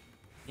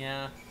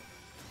 Yeah.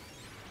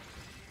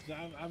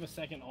 I have a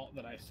second alt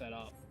that I set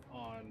up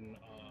on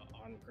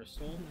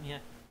Crystal. Yeah.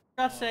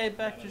 Gotta say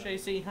back to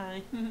JC.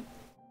 Hi.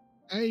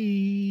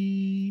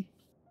 Hey.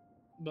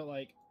 But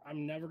like,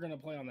 I'm never gonna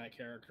play on that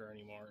character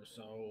anymore,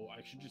 so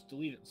I should just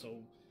delete it.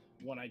 So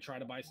when I try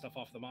to buy stuff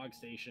off the Mog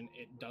Station,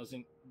 it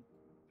doesn't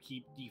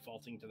keep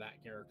defaulting to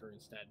that character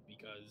instead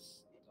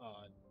because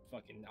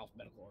fucking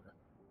alphabetical order.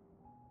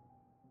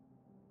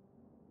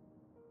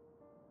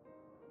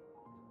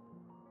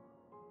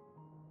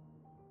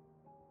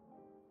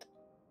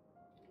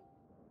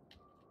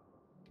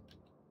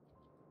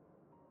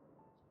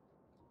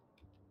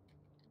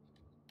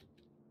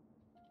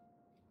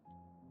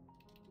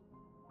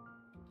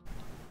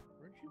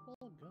 Where'd you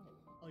all go?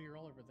 Oh, you're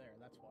all over there.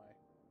 That's why.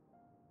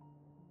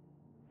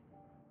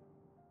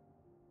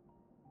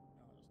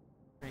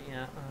 Right,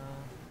 yeah.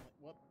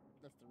 Whoop,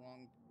 that's the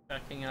wrong.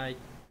 Checking. There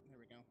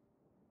we go.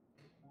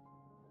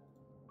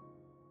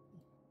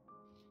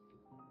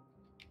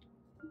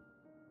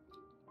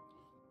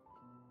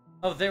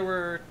 Oh, there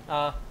were.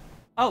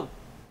 Oh,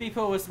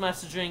 Beepo was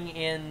messaging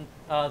in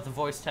the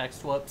voice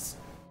text. Whoops.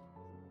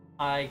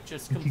 I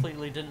just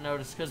completely didn't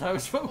notice because I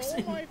was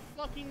focusing. Oh my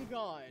fucking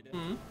god.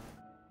 Hmm?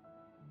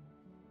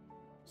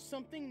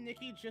 Something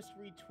Nikki just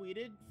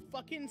retweeted.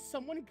 Fucking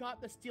someone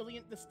got the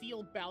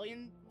Steel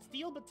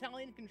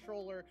Battalion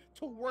controller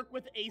to work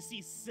with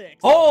AC6.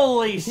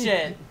 Holy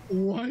shit!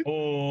 What?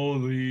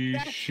 Holy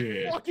That's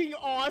shit. fucking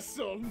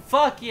awesome.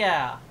 Fuck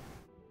yeah!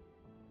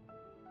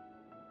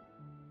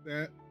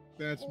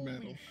 That's Holy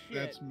metal. shit.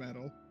 That's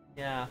metal.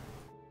 Yeah.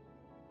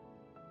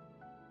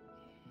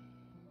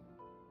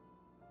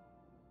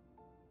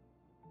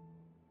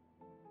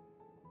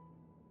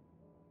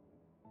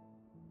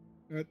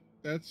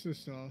 That's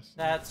just awesome.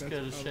 That's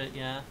good as shit,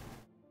 yeah.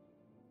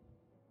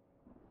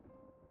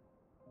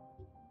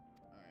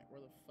 Alright, where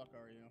the fuck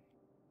are you?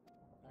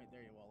 Alright, there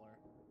you all are.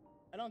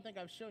 I don't think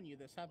I've shown you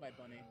this, have I,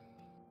 Bunny?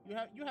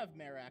 You have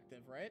Mare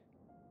active, right?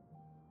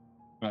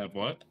 I have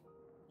what?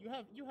 You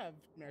have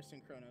Mare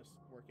Synchronous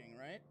working,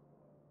 right?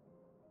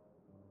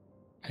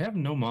 I have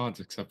no mods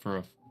except for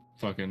a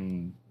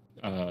fucking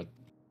But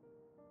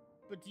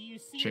do you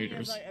see me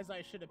shaders. as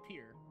I should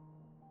appear?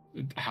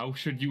 How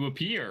should you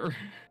appear?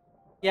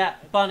 Yeah,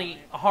 Bunny,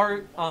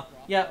 Haru,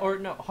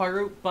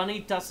 Haru, Bunny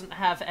doesn't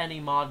have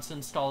any mods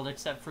installed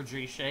except for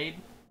G-Shade.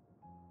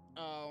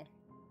 Oh.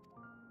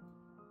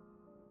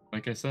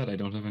 Like I said, I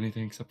don't have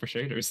anything except for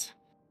shaders.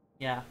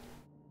 Yeah.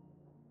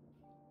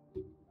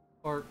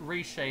 Or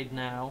Reshade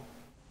now.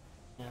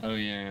 Yeah. Oh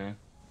yeah.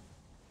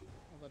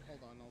 Well then hold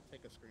on, I'll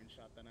take a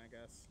screenshot then I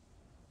guess.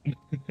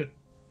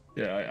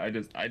 Yeah,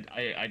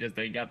 I just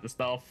ain't got the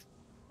stuff.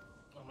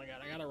 Oh my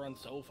god, I gotta run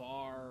so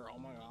far. Oh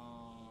my god.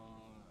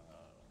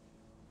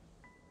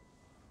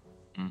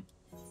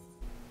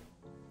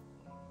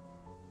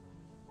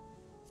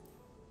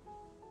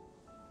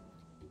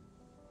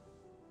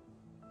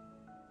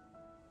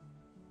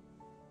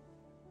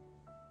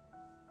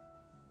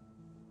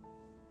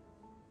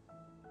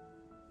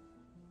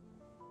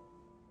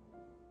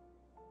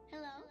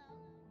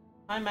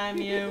 Hi,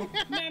 Mamu.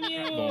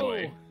 Mamu!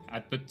 Boy,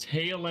 at the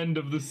tail end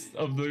of this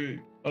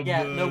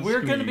Yeah, no,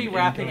 we're gonna be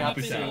wrapping up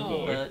soon,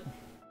 boy. but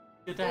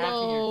good to have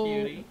you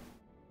here, cutie.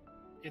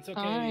 It's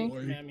okay, Hi.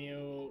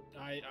 Mamu.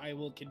 I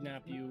will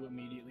kidnap you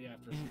immediately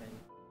after stream.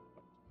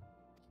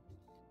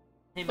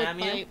 Hey, But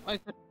Mamu.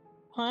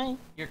 Hi.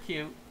 You're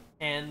cute.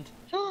 And,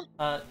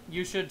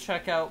 you should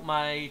check out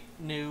my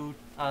new,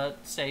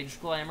 Sage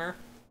Glamour.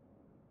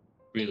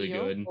 Really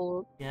good.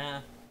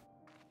 Yeah.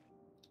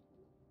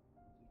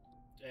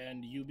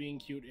 And you being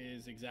cute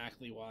is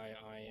exactly why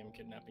I am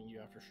kidnapping you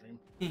after stream.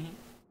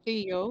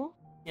 Yo.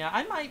 Yeah,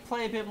 I might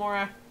play a bit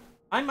more.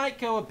 I might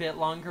go a bit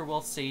longer,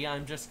 we'll see.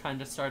 I'm just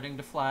kind of starting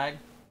to flag.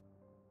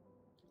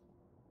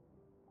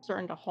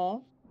 Starting to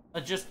haul? I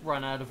just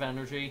run out of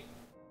energy.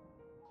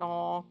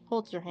 Aw,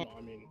 hold your hand. No,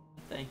 I mean,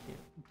 thank you.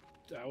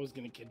 I was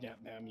gonna kidnap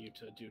Mamu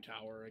to do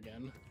tower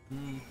again.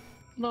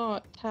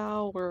 Not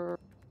tower.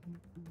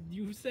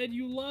 You said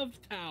you love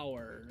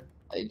tower.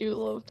 I do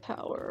love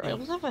tower. I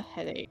also have a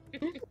headache.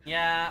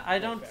 Yeah, I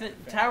don't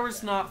think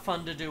tower's not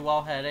fun to do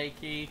while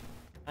headachy.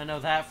 I know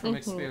that from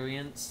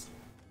experience.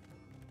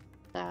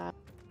 Oh,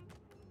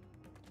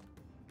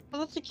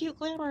 that's a cute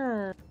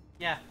glamour.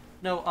 Yeah.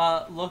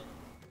 No, look,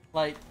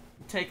 like,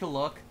 take a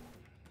look.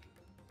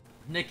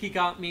 Nikki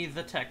got me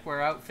the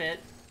techwear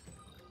outfit.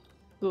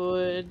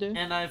 Good.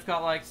 And I've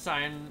got, like,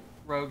 Cyan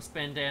Rogue's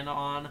bandana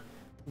on.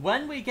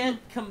 When we get,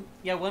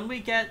 when we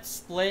get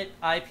split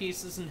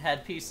eyepieces and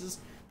headpieces,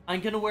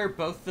 I'm gonna wear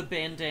both the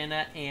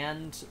bandana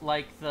and,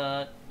 like,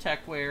 the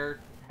techwear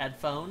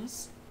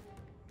headphones.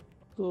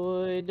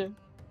 Good.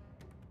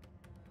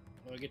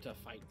 Well, I get to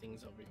fight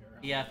things over here.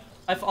 Yeah.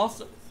 I've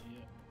also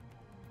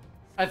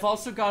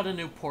got a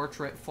new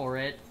portrait for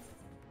it.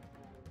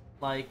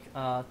 Like,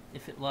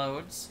 if it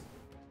loads.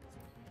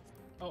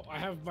 Oh, I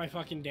have my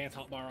fucking dance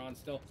hotbar on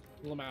still.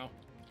 Lamau.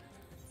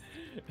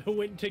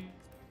 Went to...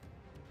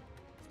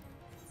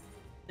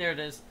 There it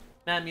is.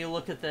 Ma'am, you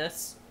look at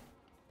this.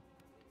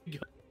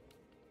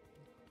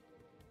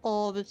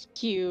 Oh, that's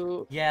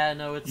cute. Yeah,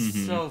 no,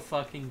 it's so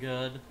fucking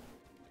good.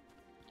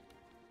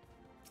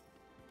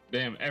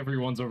 Damn,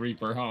 everyone's a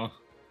Reaper, huh?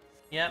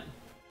 Yep.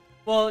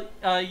 Well,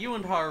 you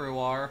and Haru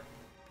are.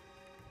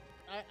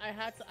 I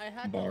had to,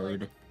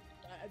 Bard. like,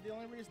 the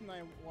only reason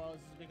I was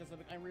is because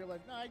I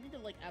realized, no, I need to,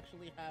 like,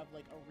 actually have,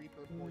 like, a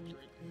Reaper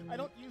portrait. I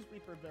don't use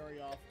Reaper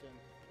very often,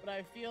 but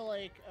I feel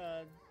like,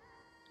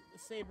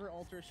 Saber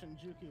Alter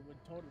Shinjuku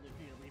would totally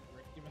be a Reaper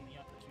if given the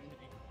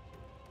opportunity.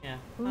 Yeah.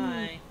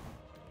 Hi.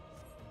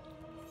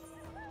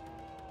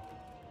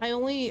 I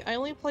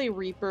only play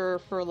Reaper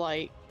for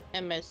like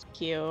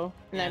MSQ,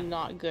 and I'm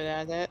not good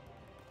at it.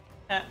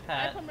 Pat.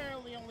 I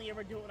primarily only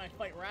ever do it when I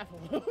fight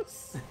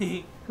Rathalos.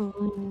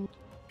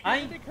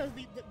 Because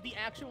the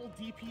actual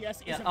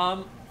DPS isn't.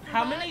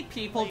 How many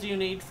people do you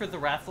need for the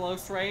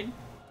Rathalos raid?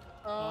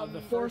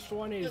 The first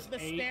one is the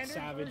 8, standard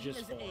Savage is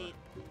version 4. 8.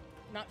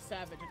 Not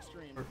Savage,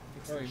 Extreme. Or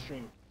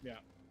Extreme, yeah.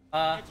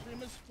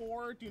 Extreme is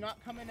 4, do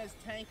not come in as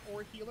tank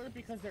or healer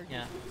because they're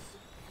useless.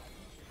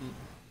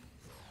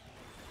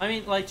 I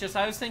mean, like, just,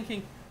 I was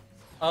thinking,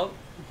 oh,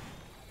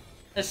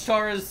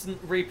 Ashtara's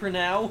Reaper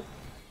now.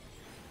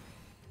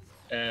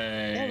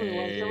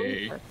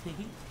 Hey.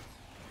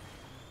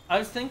 I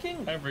was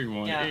thinking,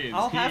 everyone is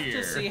I'll have here.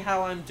 to see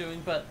how I'm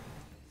doing, but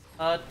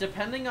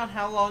depending on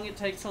how long it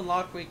takes to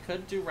unlock, we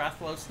could do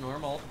Rathalos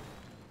normal.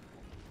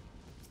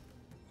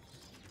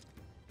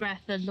 I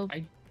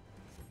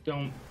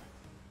don't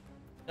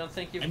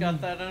think you've got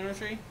that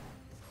energy?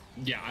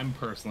 Yeah, I'm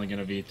personally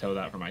gonna veto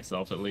that for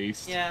myself at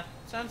least. Yeah,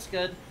 sounds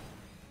good.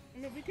 I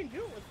mean, we can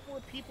do it with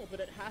 4 people, but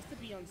it has to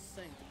be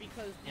unsynced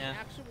because the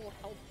actual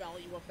health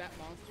value of that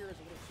monster is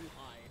a little too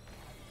high.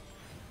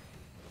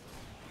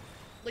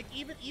 Like,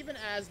 even if you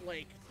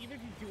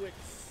do it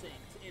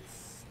synced,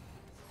 it's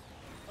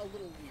a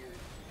little weird.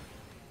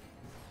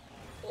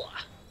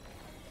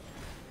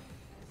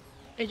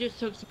 I just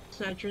took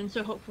some Cetrin,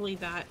 so hopefully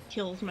that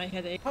kills my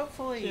headache.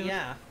 Hopefully, too.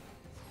 yeah.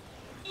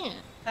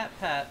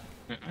 Pat.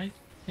 I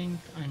think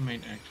I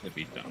might actually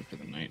be done for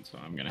the night, so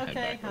I'm gonna head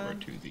back over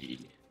to the...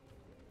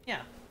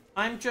 Yeah.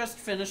 I'm just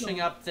finishing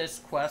up this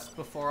quest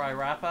before I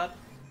wrap up.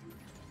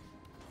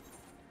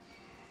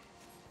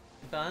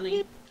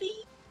 Bunny.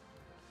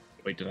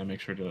 Wait, did I make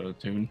sure to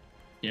attune?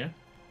 Yeah?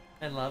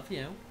 I love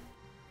you.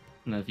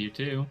 Love you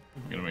too.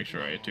 I'm gonna make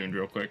sure I attuned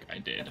real quick. I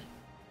did.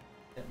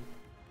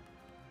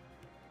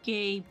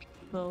 Gay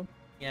people.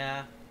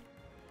 Yeah.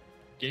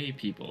 Gay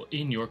people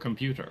in your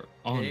computer,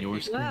 on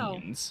your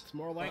screens. It's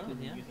more likely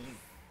than you think.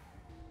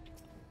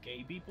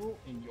 Gay people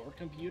in your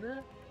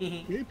computer?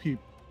 Gay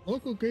people.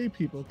 Local gay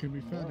people can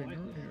be found in your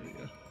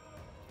area.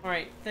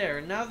 Alright,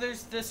 there. Now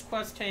there's this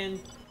quest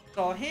hand.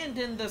 So I'll hand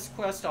in this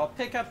quest, I'll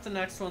pick up the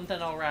next one,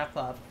 then I'll wrap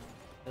up.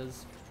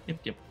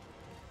 Yep.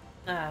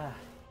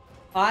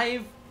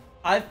 I've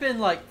been,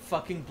 like,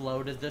 fucking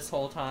bloated this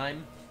whole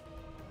time.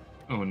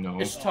 Oh no.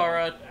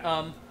 Ishtara,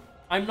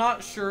 I'm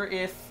not sure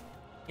if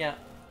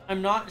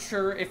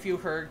you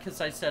heard, because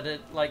I said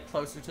it, like,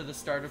 closer to the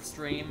start of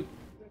stream.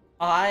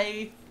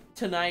 I,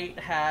 tonight,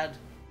 had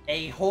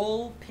a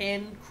whole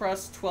pan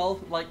crust,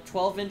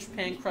 12-inch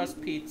pan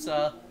crust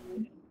pizza,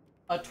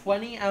 a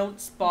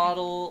 20-ounce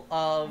bottle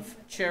of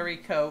cherry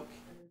Coke,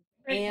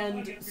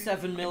 and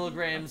 7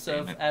 milligrams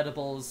of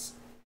edibles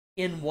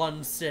in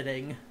one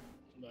sitting.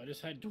 I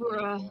just had 24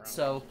 hours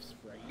So, of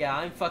Sprite. yeah,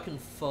 I'm fucking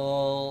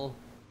full.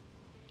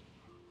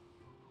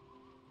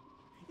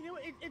 You know,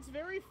 it's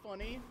very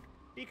funny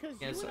because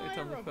Yeah, you so and I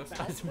you're are talking about about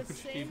post-ice the merge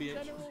same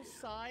PBH. general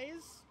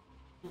size,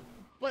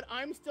 but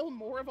I'm still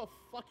more of a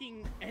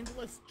fucking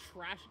endless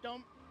trash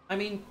dump. I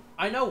mean,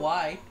 I know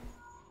why.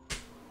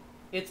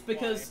 It's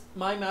because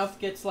my mouth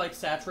gets, like,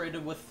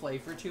 saturated with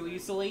flavor too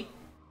easily.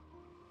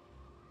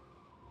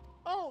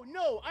 Oh,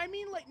 no, I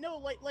mean, like, no,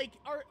 like,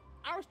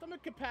 our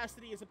stomach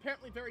capacity is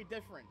apparently very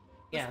different,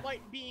 Yeah.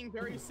 despite being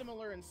very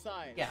similar in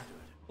size. Yeah.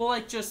 Well,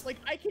 like, just... Like,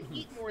 I can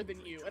eat more than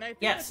you, and I think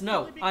Yes, that's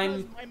no, probably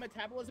because I'm... my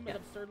metabolism is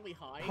absurdly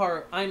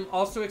high. I'm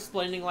also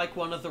explaining, like,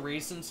 one of the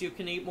reasons you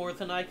can eat more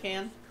than I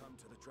can.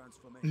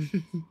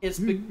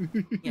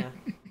 Yeah.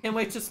 Can't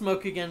wait to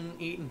smoke again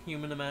and eat in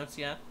human amounts,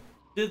 yeah.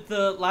 Did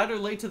the latter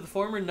lead to the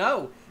former?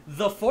 No.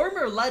 The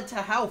former led to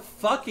how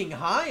fucking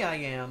high I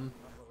am.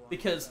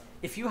 Because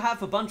if you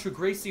have a bunch of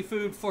greasy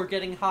food for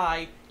getting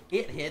high,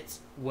 it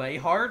hits way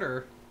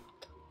harder.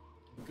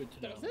 Good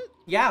to know. Does it?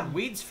 Yeah,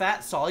 weed's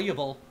fat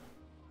soluble.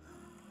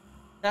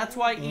 That's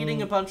why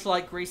eating a bunch of,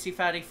 like, greasy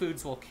fatty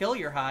foods will kill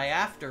your high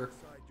after.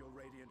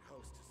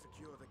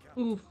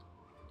 Oof.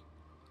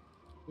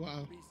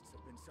 Wow.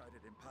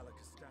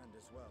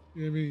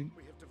 Yeah, I mean,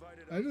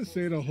 I just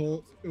ate a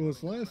whole, it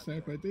was last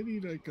night, but I did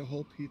eat like a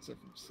whole pizza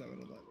from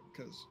 7-Eleven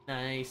because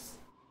Nice.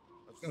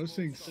 those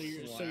things So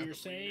you're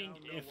saying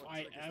if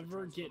I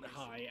ever get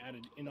high at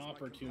an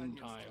inopportune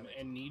time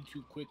and need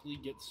to quickly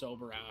get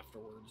sober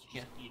afterwards,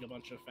 just eat a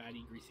bunch of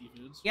fatty, greasy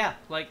foods? Yeah,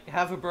 like,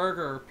 have a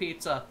burger or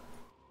pizza.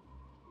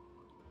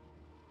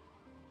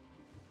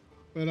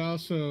 But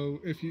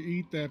also, if you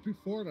eat that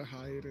before the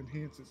high, it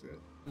enhances it.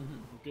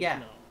 Good Yeah. to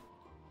know.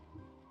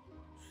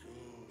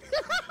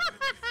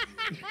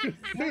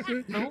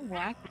 No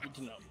whack. Good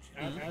to know.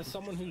 As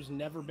someone who's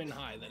never been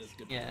high, that is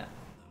good to know. Yeah.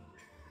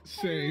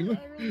 Same.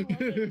 I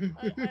really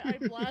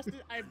love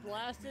it. I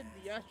blasted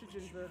the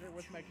estrogen burger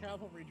with my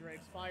Cavalry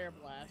Drake's Fire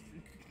Blast,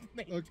 and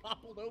they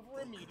toppled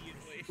over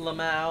immediately.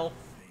 Lamau.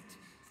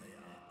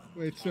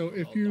 Wait, so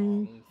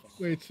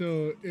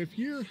if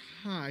you're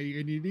high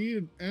and you need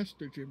an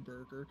estrogen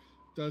burger,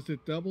 does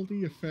it double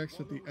the effects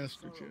of the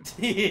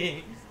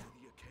estrogen?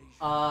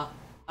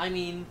 I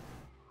mean,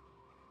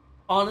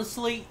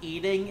 honestly,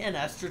 eating an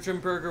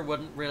estrogen burger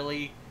wouldn't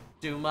really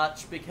do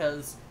much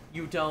because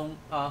you don't,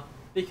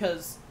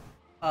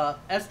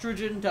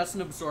 estrogen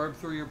doesn't absorb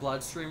through your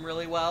bloodstream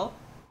really well.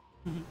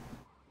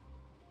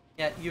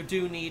 Yeah, you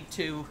do need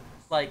to,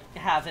 like,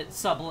 have it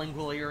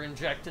sublingually or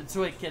injected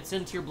so it gets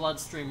into your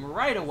bloodstream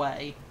right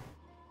away.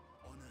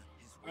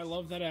 I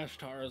love that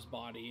Ashtara's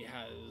body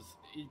has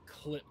it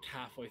clipped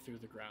halfway through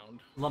the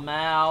ground.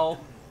 Lamau.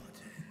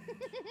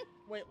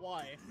 Wait,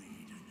 why?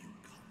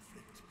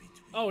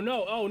 Oh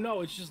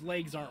no, it's just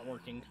legs aren't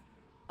working.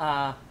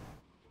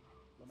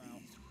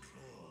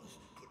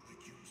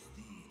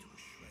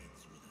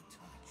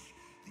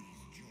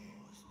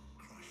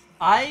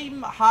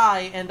 I'm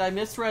high, and I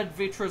misread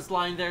Vitra's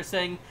line there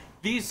saying,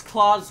 these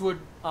claws would,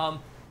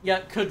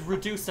 could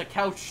reduce a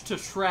couch to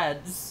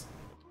shreds.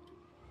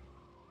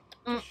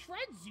 To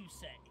shreds, you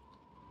say?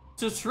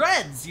 To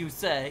shreds, you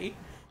say?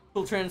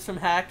 Full trans from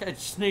hack, I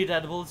just need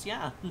edibles,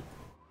 yeah.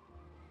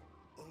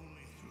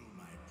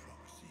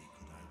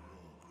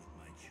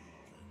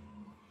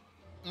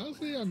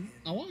 Honestly,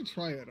 I want to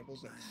try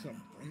edibles at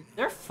some point.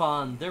 They're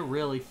fun. They're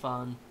really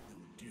fun.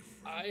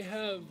 I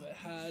have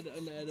had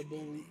an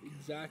edible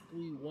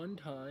exactly one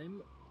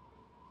time.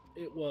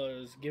 It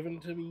was given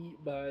to me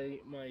by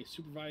my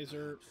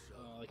supervisor,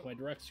 like my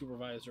direct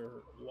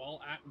supervisor,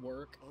 while at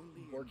work,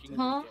 working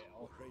retail,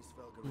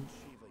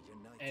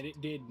 and it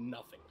did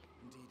nothing.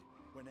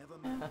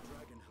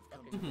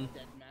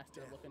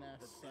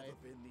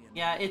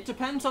 Yeah, it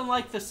depends on,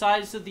 like, the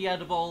size of the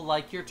edible,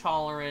 like, your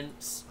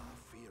tolerance,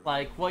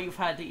 like, what you've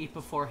had to eat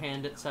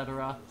beforehand,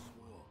 etc.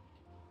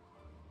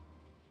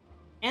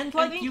 And,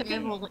 like, you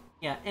can...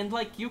 Yeah, and,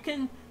 like, you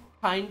can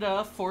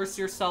kinda force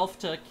yourself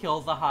to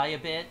kill the high a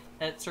bit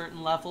at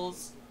certain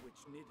levels.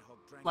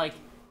 Like,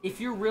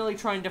 if you're really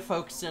trying to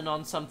focus in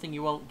on something,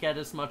 you won't get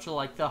as much of,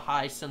 like, the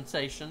high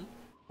sensation.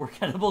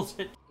 Work edibles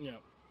hit. Yeah.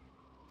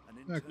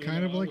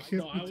 Kind of like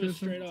no, I was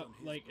straight up,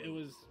 like, it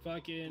was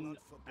fucking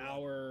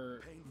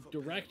our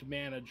direct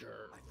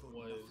manager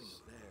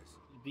was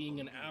being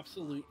an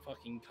absolute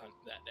fucking cunt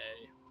that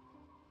day.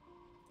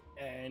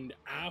 And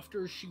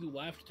after she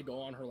left to go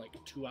on her, like,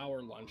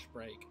 2-hour lunch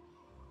break,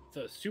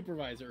 the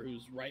supervisor,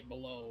 who's right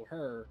below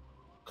her,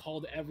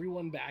 called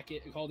everyone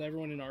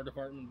in our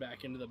department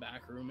back into the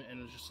back room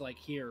and was just like,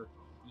 here,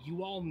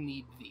 you all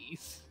need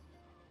these.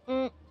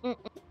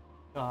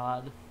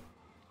 God.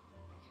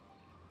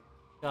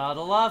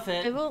 Gotta love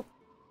it.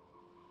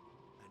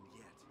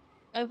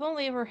 I've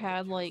only ever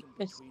had, like,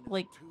 this,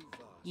 like,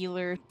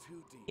 healer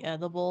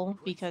edible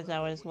because I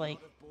was, like,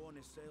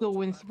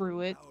 going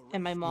through it,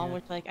 and my mom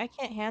was like, I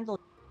can't handle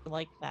it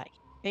like that.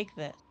 Take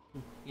this.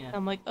 Yeah.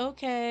 I'm like,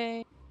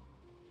 okay.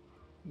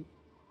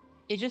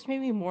 It just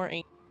made me more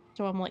angry,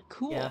 so I'm like,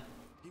 cool. Yeah.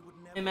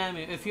 Hey,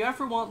 Mammy, if you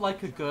ever want,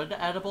 like, a good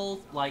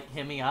edible, like,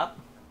 hit me up.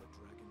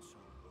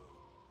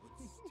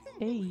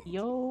 Hey,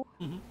 yo.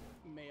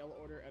 Mail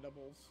order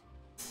edibles.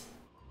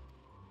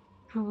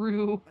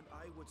 True.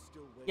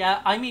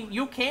 Yeah, I mean,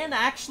 you can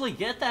actually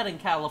get that in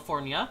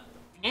California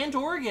and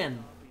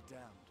Oregon,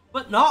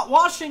 but not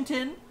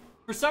Washington.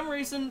 For some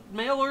reason,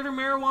 mail order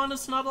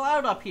marijuana's not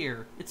allowed up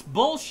here. It's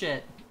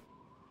bullshit.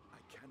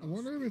 I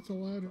wonder if it's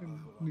allowed in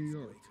New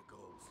York.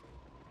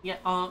 Yeah,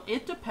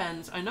 it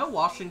depends. I know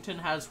Washington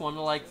has one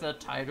of, like, the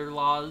tighter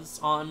laws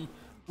on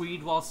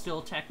weed while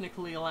still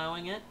technically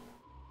allowing it.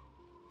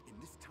 In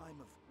this time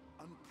of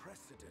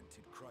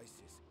unprecedented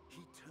crisis,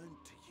 he turned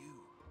to you.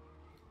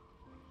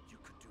 You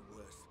could do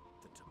worse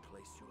than to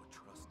place your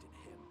trust in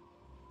him.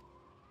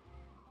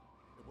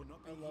 It will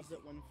not be I love easy,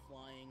 that when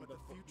flying, but the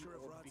future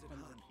of orb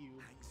becomes a cube.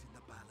 hangs in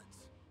the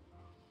balance.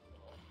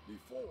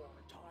 Before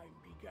time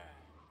began,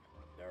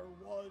 there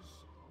was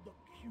the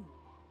cube.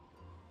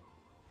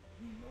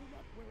 We know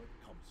not where it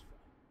comes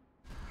from.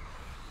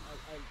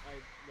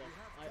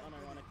 I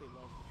unironically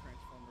love the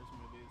Transformers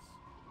movies.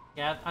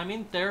 Yeah, I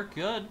mean, they're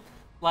good.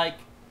 Like,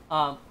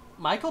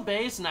 Michael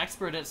Bay's an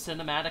expert at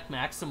cinematic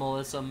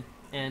maximalism,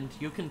 and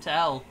you can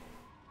tell.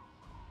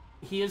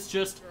 He is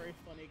just... It's very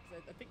funny,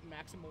 because I think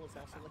Maximal is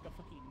also like a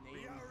fucking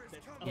name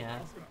that Yeah.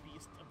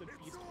 of the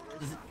Beast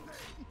Wars.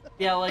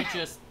 Yeah, like,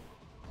 just...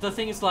 The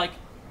thing is, like,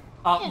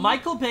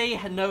 Michael Bay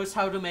knows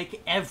how to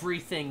make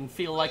everything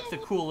feel like the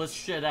coolest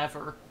shit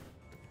ever.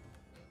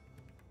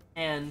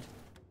 And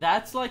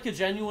that's, like, a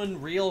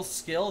genuine, real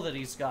skill that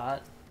he's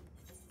got.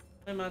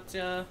 I'm at,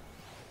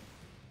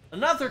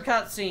 another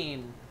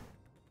cutscene!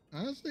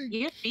 Honestly,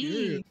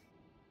 Yippee.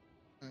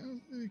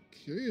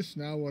 curious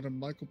now what a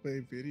Michael Bay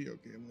video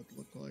game would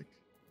look like.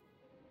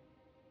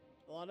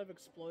 A lot of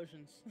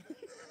explosions.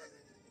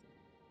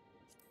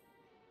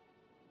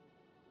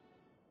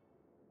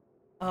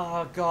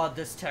 Oh god,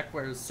 this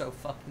techware is so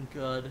fucking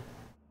good.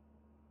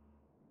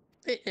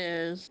 It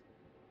is.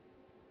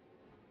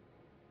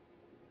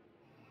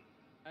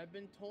 I've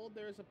been told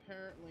there's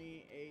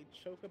apparently a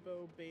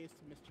Chocobo-based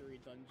mystery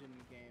dungeon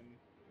game.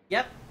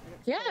 Yep. And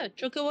it's Yeah, called-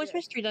 Chocobo's yeah,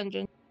 Mystery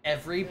Dungeon.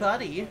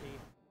 Everybody.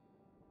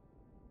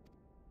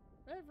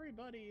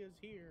 Everybody is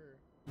here.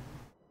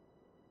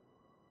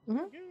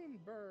 Mhm. Lagoon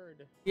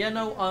Bird. Yeah,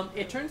 no,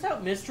 it turns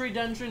out Mystery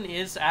Dungeon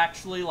is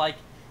actually, like,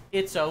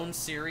 its own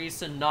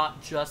series and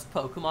not just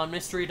Pokemon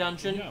Mystery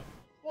Dungeon. Yeah.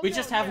 Well, We no,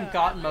 just haven't yeah,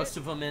 gotten most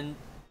of them in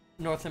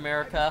North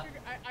America.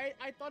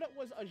 I thought it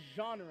was a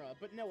genre,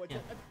 but no, it's,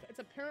 it's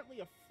apparently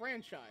a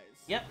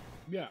franchise. Yep.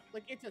 Yeah.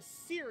 Like, it's a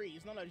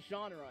series, not a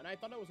genre, and I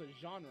thought it was a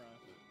genre.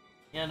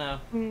 Yeah, no.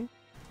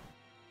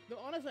 Though,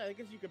 honestly, I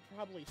guess you could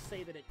probably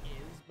say that it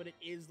is, but it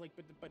is, like,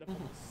 but a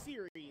fucking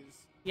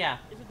series. Yeah.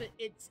 Is that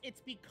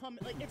it's become,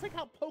 like, it's like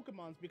how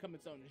Pokemon's become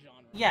its own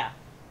genre. Yeah.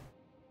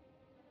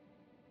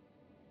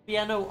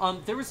 Yeah,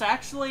 no, there was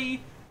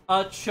actually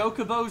a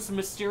Chocobo's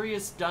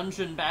Mysterious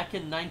Dungeon back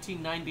in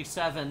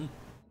 1997.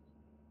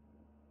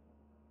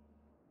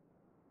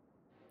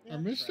 Are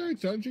mystery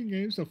dungeon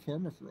games a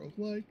form of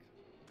roguelike?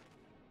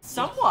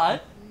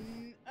 Somewhat.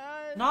 Uh,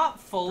 Not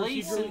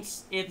fully, Procedurally,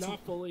 since it's...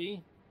 not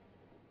fully.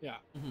 Yeah.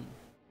 Mhm.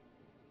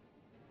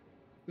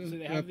 So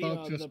they I have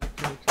thought the,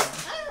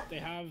 just they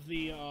have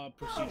the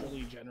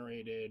procedurally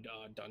generated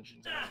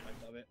dungeons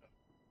aspect of it.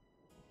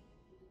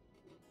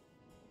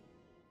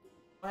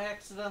 I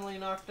accidentally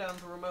knocked down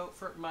the remote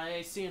for my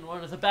AC and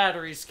one of the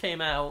batteries came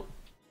out.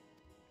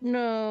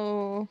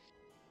 No.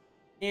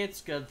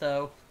 It's good,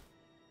 though.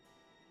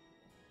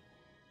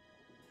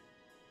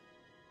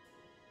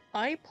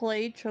 I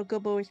played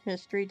Chocobo's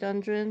Mystery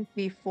Dungeon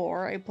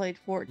before I played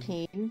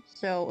 14,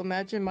 so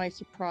imagine my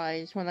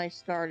surprise when I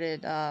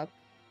started, I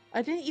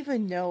didn't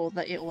even know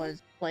that it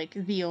was, like,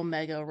 the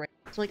Omega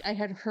Raids. Like, I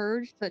had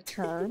heard the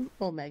term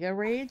Omega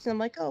Raids, and I'm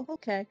like, oh,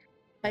 okay.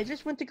 I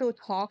just went to go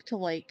talk to,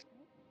 like,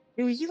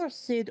 it was either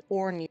Sid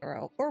or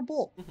Nero, or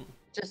both.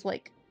 Just,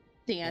 like,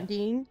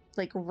 standing,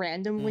 like,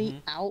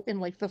 randomly out in,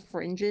 like, the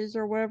fringes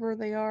or whatever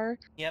they are.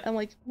 Yep. I'm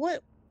like,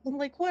 what? I'm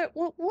like,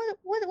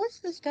 what's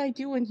this guy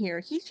doing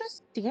here? He's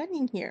just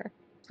standing here.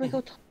 So I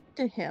go talk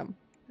to him.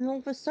 And all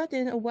of a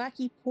sudden, a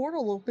wacky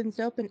portal opens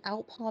up and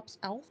out pops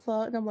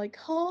Alpha. And I'm like,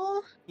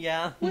 huh?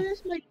 Yeah. What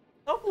is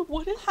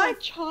my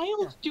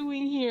child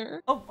doing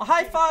here? Oh,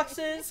 hi,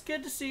 Foxes!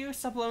 Good to see you.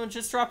 Supplement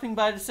just dropping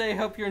by to say,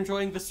 hope you're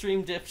enjoying the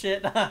stream,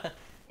 dipshit.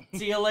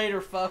 See you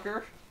later,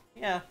 fucker.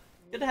 Yeah,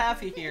 good to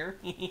have you here.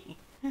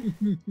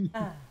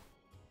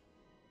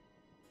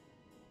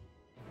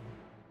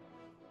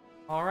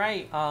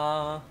 Alright,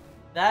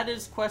 that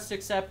is quest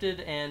accepted,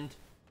 and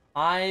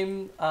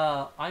I'm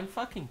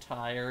fucking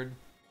tired.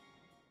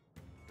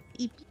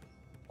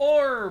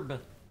 Orb!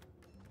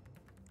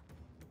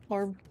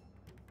 Orb.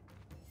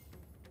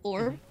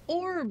 Orb?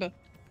 Orb!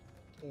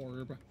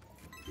 Orb.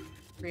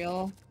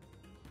 Real.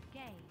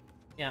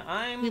 Yeah,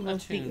 I'm We love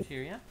attuned you.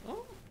 here, yeah?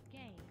 Oh.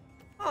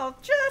 Oh,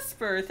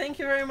 Jasper! Thank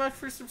you very much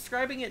for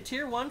subscribing at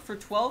Tier 1 for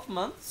 12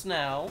 months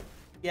now.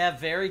 Yeah,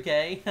 very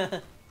gay.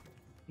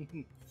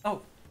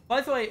 Oh,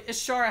 by the way,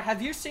 Ishara,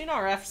 have you seen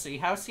our FC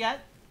house yet?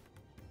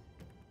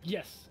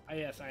 Yes, I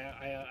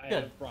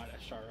Good. have brought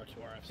Ashara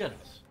to our FC Good.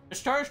 house.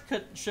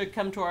 Ashtar should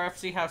come to our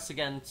FC house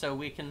again so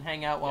we can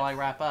hang out while I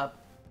wrap up.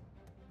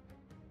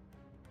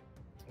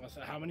 Well,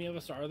 so how many of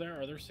us are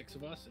there? Are there 6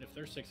 of us? If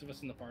there's 6 of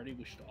us in the party,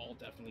 we should all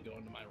definitely go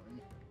into my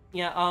room.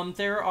 Yeah,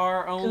 there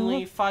are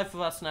only 5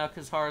 of us now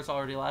because Hara's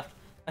already left.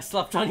 I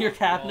slept on your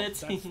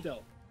cabinets. Well, that's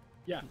still...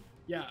 Yeah,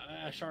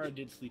 Ashara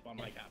did sleep on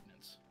my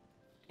cabinets.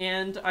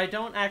 And I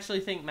don't actually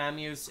think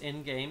Mamu's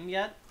in game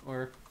yet,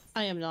 or...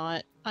 I am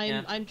not.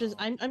 I'm just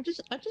here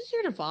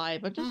to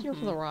vibe. I'm just here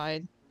for the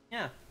ride.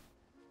 Yeah.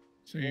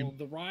 Same. Well,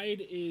 the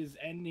ride is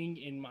ending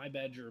in my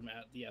bedroom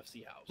at the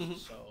FC house,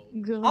 so...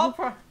 Good.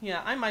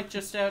 I might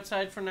just stay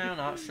outside for now,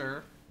 not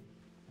sure.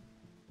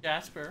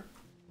 Jasper.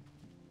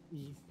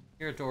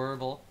 You're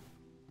adorable.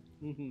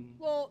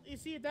 Well, you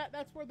see,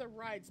 that's where the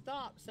ride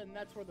stops, and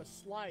that's where the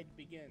slide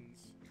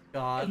begins.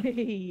 God.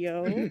 Hey,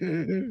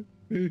 yo.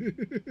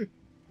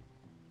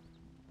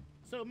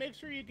 So make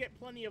sure you get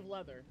plenty of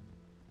leather.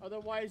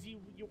 Otherwise, you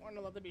aren't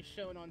allowed to be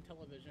shown on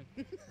television.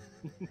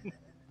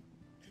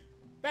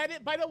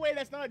 By the way,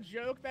 that's not a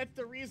joke. That's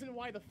the reason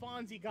why the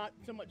Fonzie got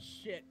so much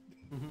shit.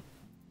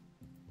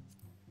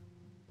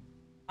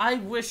 I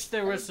wish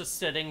there was a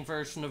sitting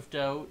version of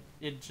Dote.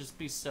 It'd just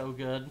be so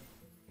good.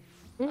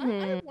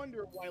 I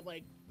wonder why,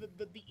 like,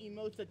 the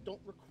emotes that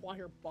don't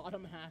require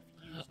bottom half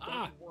use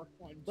don't work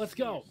on let's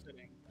go.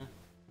 sitting.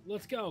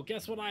 Let's go.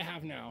 Guess what I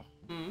have now?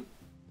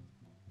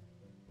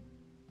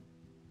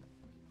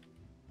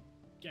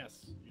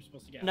 Guess. You're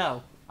supposed to guess.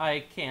 No,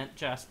 I can't,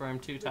 Jasper. I'm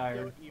too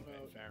tired. Okay,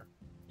 fair.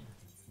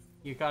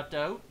 You got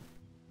Dote?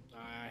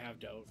 I have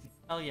Dote.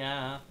 Hell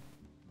yeah.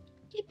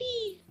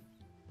 Yippee!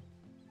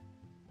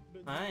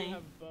 But Hi. you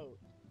have boat.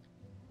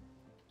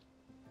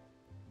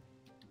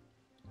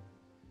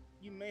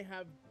 You may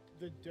have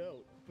the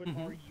dote, but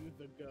are you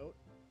the goat?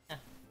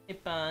 Hey,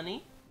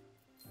 Bunny.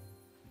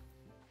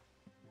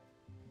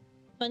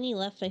 Bunny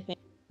left, I think.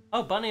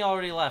 Oh, Bunny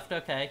already left.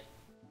 Okay.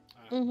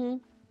 Mm-hmm.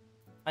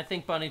 I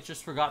think Bunny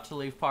just forgot to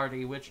leave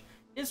party, which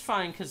is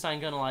fine because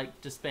I'm gonna,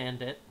 like,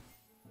 disband it.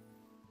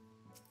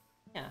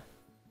 Yeah.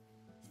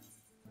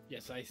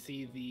 Yes, I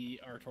see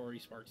the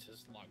Artori Sparks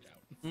is logged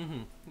out.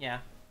 Yeah.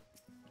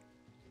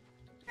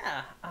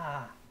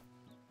 Yeah,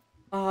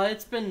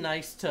 it's been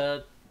nice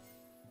to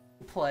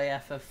play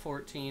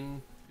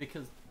FF14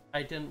 because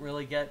I didn't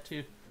really get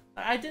to...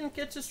 I didn't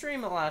get to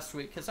stream it last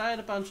week because I had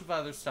a bunch of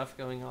other stuff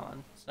going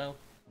on, so...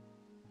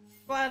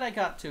 Glad I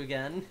got to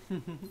again.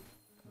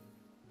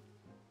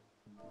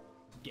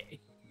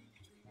 Gay.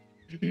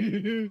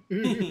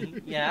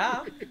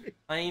 Yeah?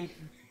 I mean,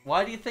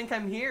 why do you think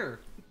I'm here?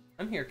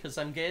 I'm here because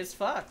I'm gay as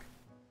fuck.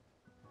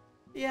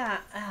 Yeah,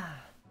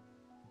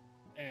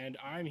 And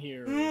I'm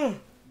here because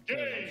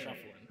I'm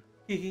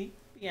shuffling.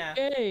 Yeah.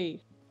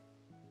 Hey!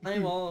 I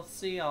will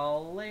see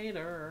y'all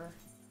later.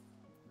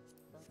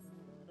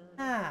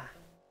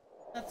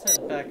 Let's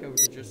head back over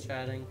to just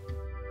chatting.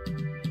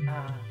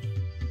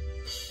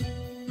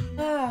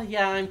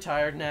 Yeah, I'm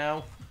tired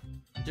now.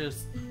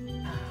 Just,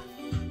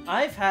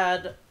 I've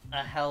had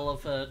a hell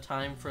of a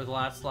time for the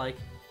last, like,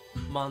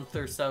 month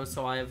or so,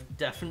 so I have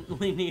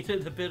definitely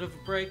needed a bit of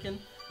a break, and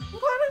I'm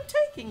glad I'm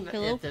taking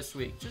it this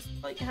week. Just,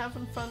 like,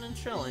 having fun and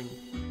chilling.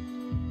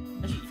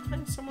 I should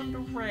find someone to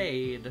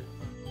raid.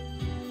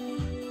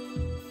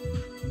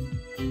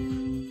 I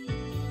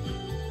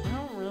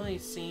don't really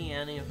see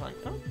any of, like,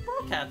 oh,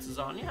 Broadcats is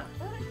on, yeah.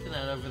 I can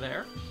head over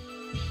there.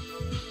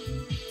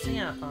 So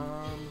yeah,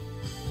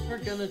 we're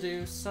gonna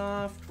do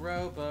soft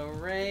robo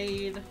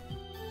raid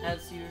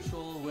as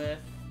usual with,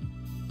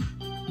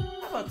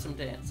 how about some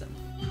dancing?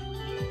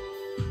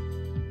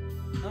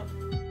 Oh.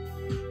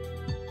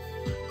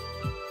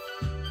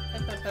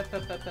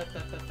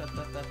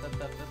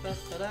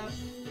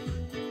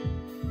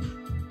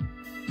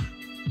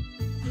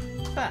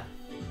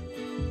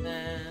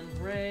 Then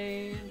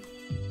raid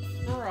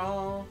for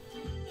all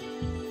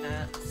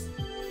cats.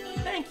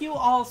 Thank you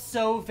all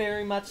so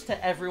very much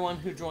to everyone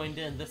who joined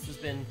in. This has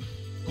been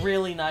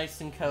really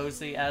nice and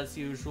cozy as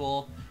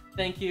usual.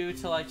 Thank you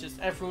to, like, just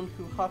everyone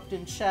who hopped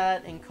in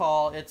chat and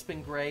call. It's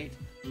been great.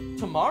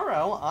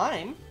 Tomorrow,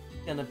 I'm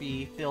gonna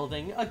be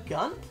building a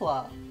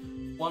Gunpla.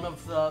 One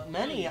of the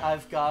many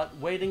I've got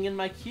waiting in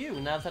my queue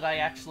now that I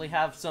actually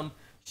have some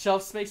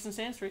shelf space and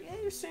Sandstorm. Yeah,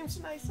 your stream's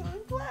nice and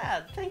I'm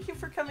glad. Thank you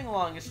for coming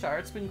along, Ishtar.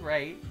 It's been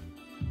great.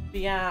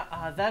 But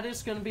yeah, that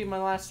is gonna be my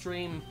last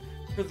stream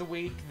for the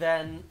week.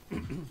 Then,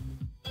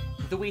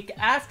 the week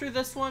after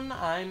this one,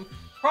 I'm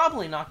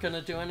probably not going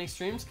to do any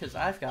streams because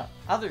I've got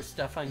other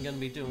stuff I'm going to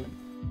be doing.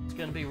 It's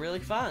going to be really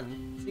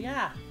fun. So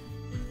yeah.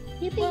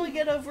 When we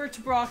get over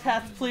to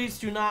Broadcast, please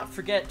do not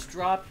forget to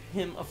drop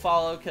him a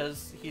follow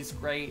because he's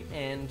great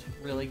and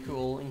really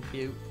cool and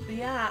cute. But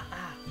yeah.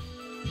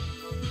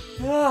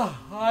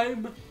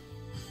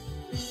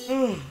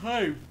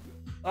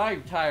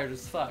 I'm tired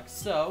as fuck.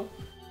 So,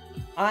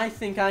 I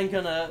think I'm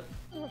going to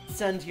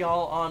send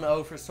y'all on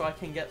over so I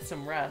can get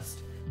some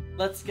rest.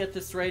 Let's get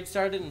this raid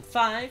started in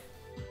 5,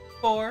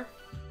 4,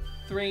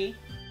 3,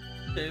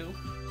 2,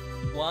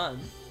 1.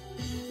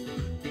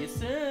 See you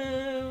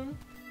soon.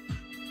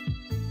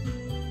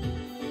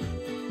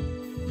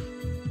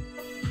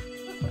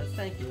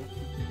 thank you.